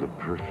is the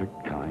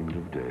perfect kind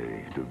of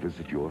day to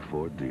visit your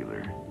Ford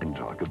dealer and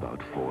talk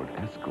about Ford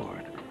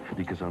Escort.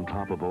 Because on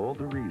top of all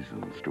the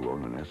reasons to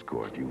own an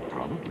Escort you've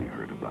probably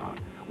heard about,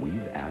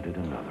 we've added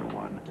another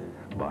one.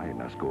 Buy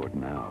an Escort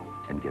now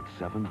and get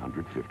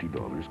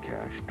 $750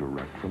 cash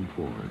direct from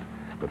Ford.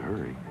 But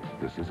hurry,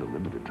 this is a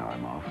limited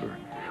time offer.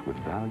 With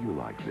value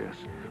like this,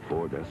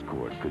 Ford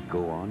Escort could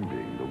go on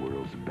being the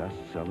world's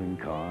best-selling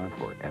car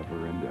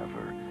forever and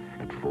ever.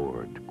 At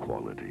Ford,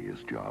 quality is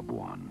job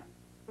one.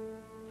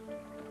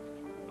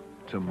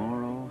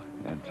 Tomorrow,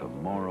 and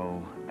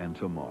tomorrow, and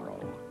tomorrow.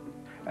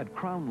 At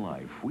Crown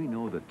Life, we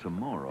know that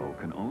tomorrow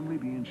can only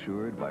be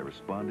insured by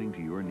responding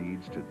to your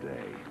needs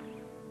today.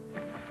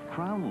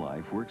 Crown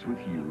Life works with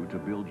you to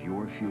build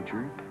your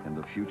future and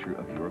the future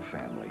of your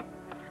family.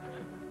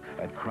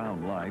 At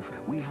Crown Life,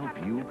 we help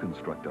you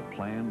construct a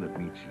plan that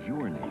meets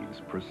your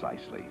needs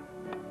precisely.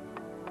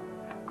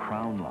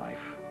 Crown Life,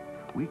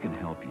 we can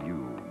help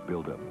you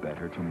build a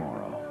better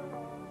tomorrow.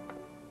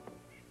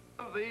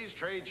 These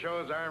trade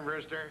shows,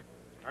 Armbruster.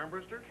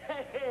 Armbruster?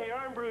 Hey,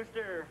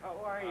 Armbruster. How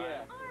are you?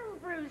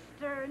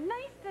 Armbruster,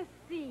 nice to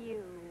see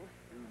you.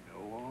 You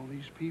know all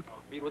these people?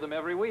 Meet with them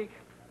every week.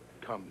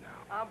 Come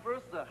now.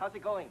 Brewster, how's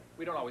it going?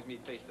 We don't always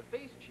meet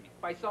face-to-face, Chief.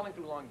 By selling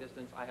through long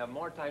distance, I have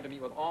more time to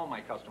meet with all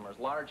my customers,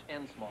 large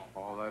and small.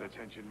 All that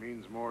attention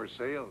means more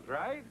sales,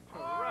 right?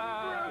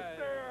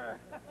 Brewster!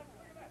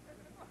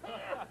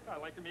 I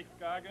like to meet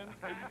Goggins.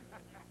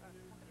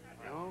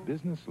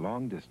 Business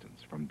long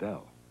distance from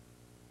Dell.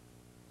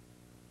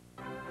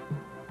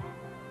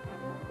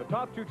 The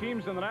top two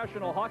teams in the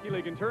National Hockey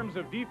League in terms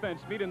of defense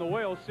meet in the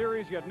Wales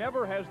series, yet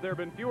never has there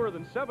been fewer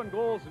than 7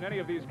 goals in any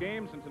of these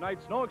games, and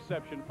tonight's no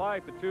exception.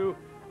 5-2,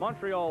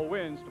 Montreal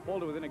wins to pull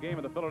to within a game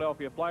of the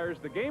Philadelphia Flyers.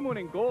 The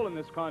game-winning goal in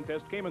this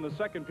contest came in the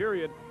second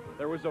period.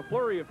 There was a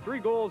flurry of 3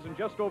 goals in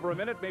just over a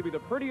minute, maybe the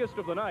prettiest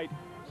of the night,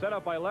 set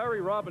up by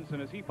Larry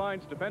Robinson as he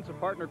finds defensive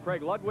partner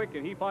Craig Ludwig,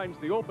 and he finds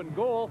the open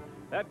goal.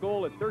 That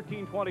goal at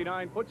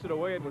 13:29 puts it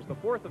away. It was the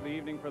third of the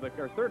evening for the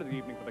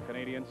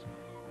Canadiens,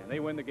 and they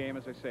win the game,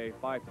 as I say,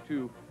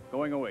 5-2,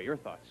 going away. Your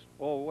thoughts?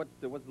 Well,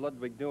 what's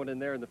Ludwig doing in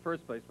there in the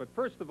first place? But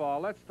first of all,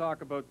 let's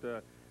talk about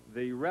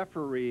the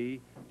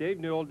referee. Dave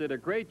Newell did a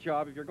great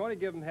job. If you're going to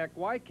give them heck,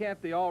 why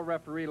can't they all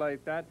referee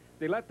like that?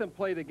 They let them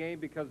play the game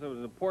because it was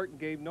an important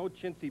game. No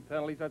chintzy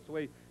penalties. That's the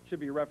way it should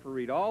be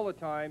refereed all the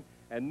time.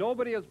 And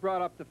nobody has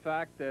brought up the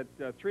fact that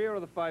 3 out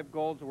of the 5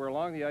 goals were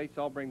along the ice.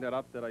 I'll bring that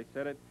up that I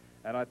said it.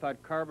 And I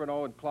thought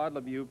Carbonneau and Claude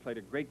Lemieux played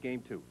a great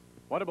game, too.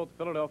 What about the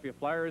Philadelphia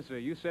Flyers?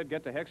 You said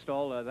get to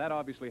Hextall. That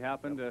obviously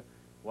happened.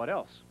 What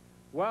else?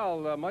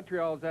 Well,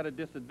 Montreal is at a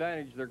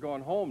disadvantage. They're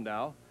going home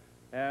now.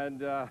 And,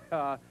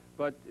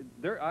 but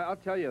I'll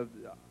tell you,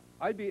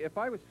 if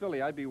I was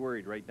Philly, I'd be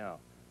worried right now.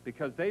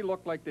 Because they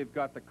look like they've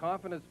got the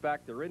confidence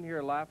back. They're in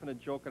here laughing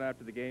and joking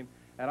after the game.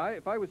 And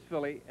if I was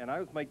Philly and I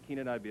was Mike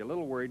Keenan, I'd be a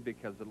little worried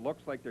because it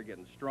looks like they're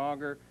getting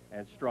stronger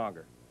and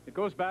stronger. It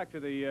goes back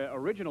to the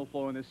original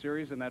flow in this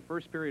series. In that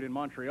first period in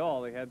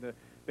Montreal, they had the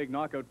big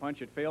knockout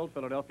punch. It failed.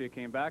 Philadelphia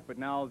came back, but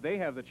now they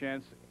have the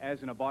chance,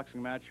 as in a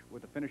boxing match,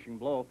 with a finishing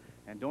blow,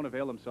 and don't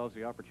avail themselves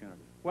the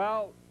opportunity.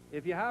 Well,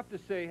 if you have to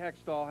say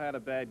Hextall had a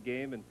bad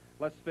game, and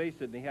let's face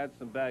it, and he had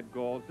some bad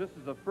goals, this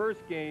is the first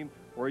game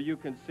where you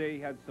can say he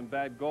had some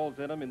bad goals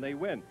in him, and they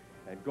win.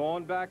 And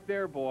going back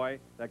there, boy,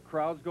 that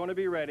crowd's going to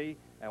be ready,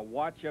 and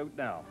watch out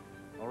now.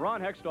 Well,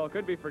 Ron Hextall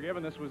could be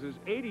forgiven. This was his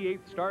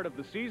 88th start of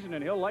the season,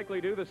 and he'll likely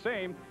do the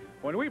same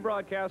when we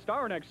broadcast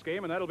our next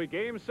game, and that'll be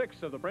Game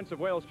 6 of the Prince of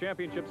Wales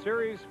Championship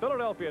Series,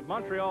 Philadelphia at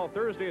Montreal,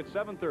 Thursday at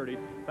 7:30.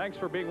 Thanks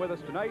for being with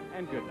us tonight,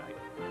 and good night.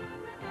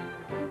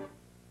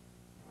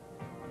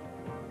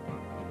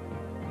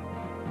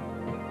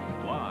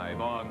 Live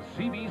on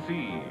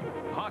CBC,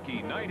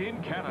 Hockey Night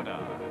in Canada.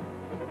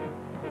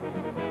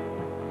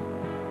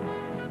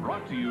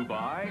 Brought to you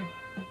by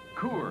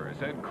Coors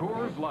and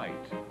Coors Light,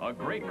 a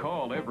great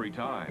call every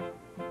time.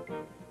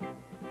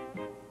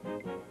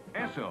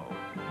 Esso,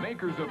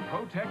 makers of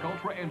ProTech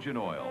Ultra Engine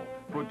Oil,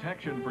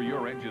 protection for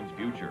your engine's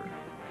future.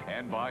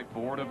 And by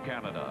Ford of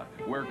Canada,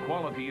 where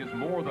quality is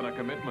more than a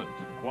commitment.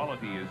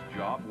 Quality is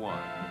job one.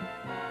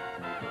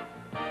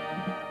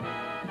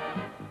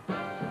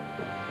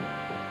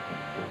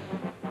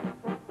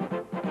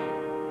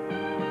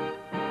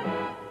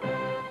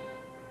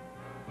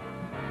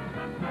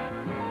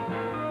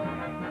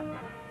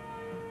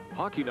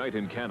 Hockey Night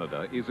in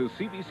Canada is a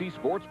CBC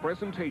Sports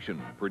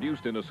presentation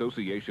produced in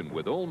association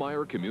with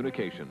Olmeyer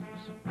Communications.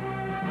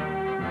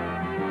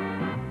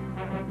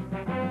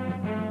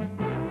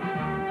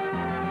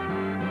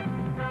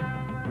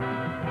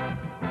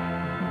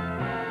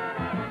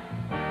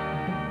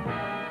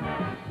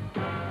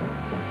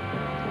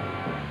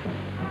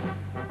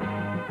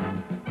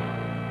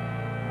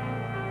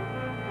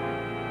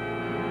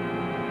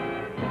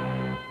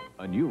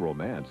 A new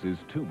romance is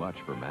too much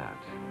for Matt.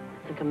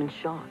 I think I'm in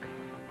shock.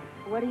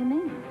 What do you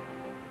mean?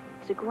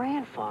 It's a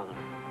grandfather.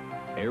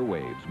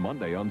 Airwaves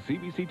Monday on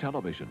CBC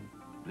Television.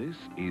 This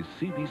is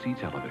CBC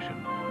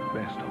Television.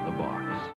 Best of the box.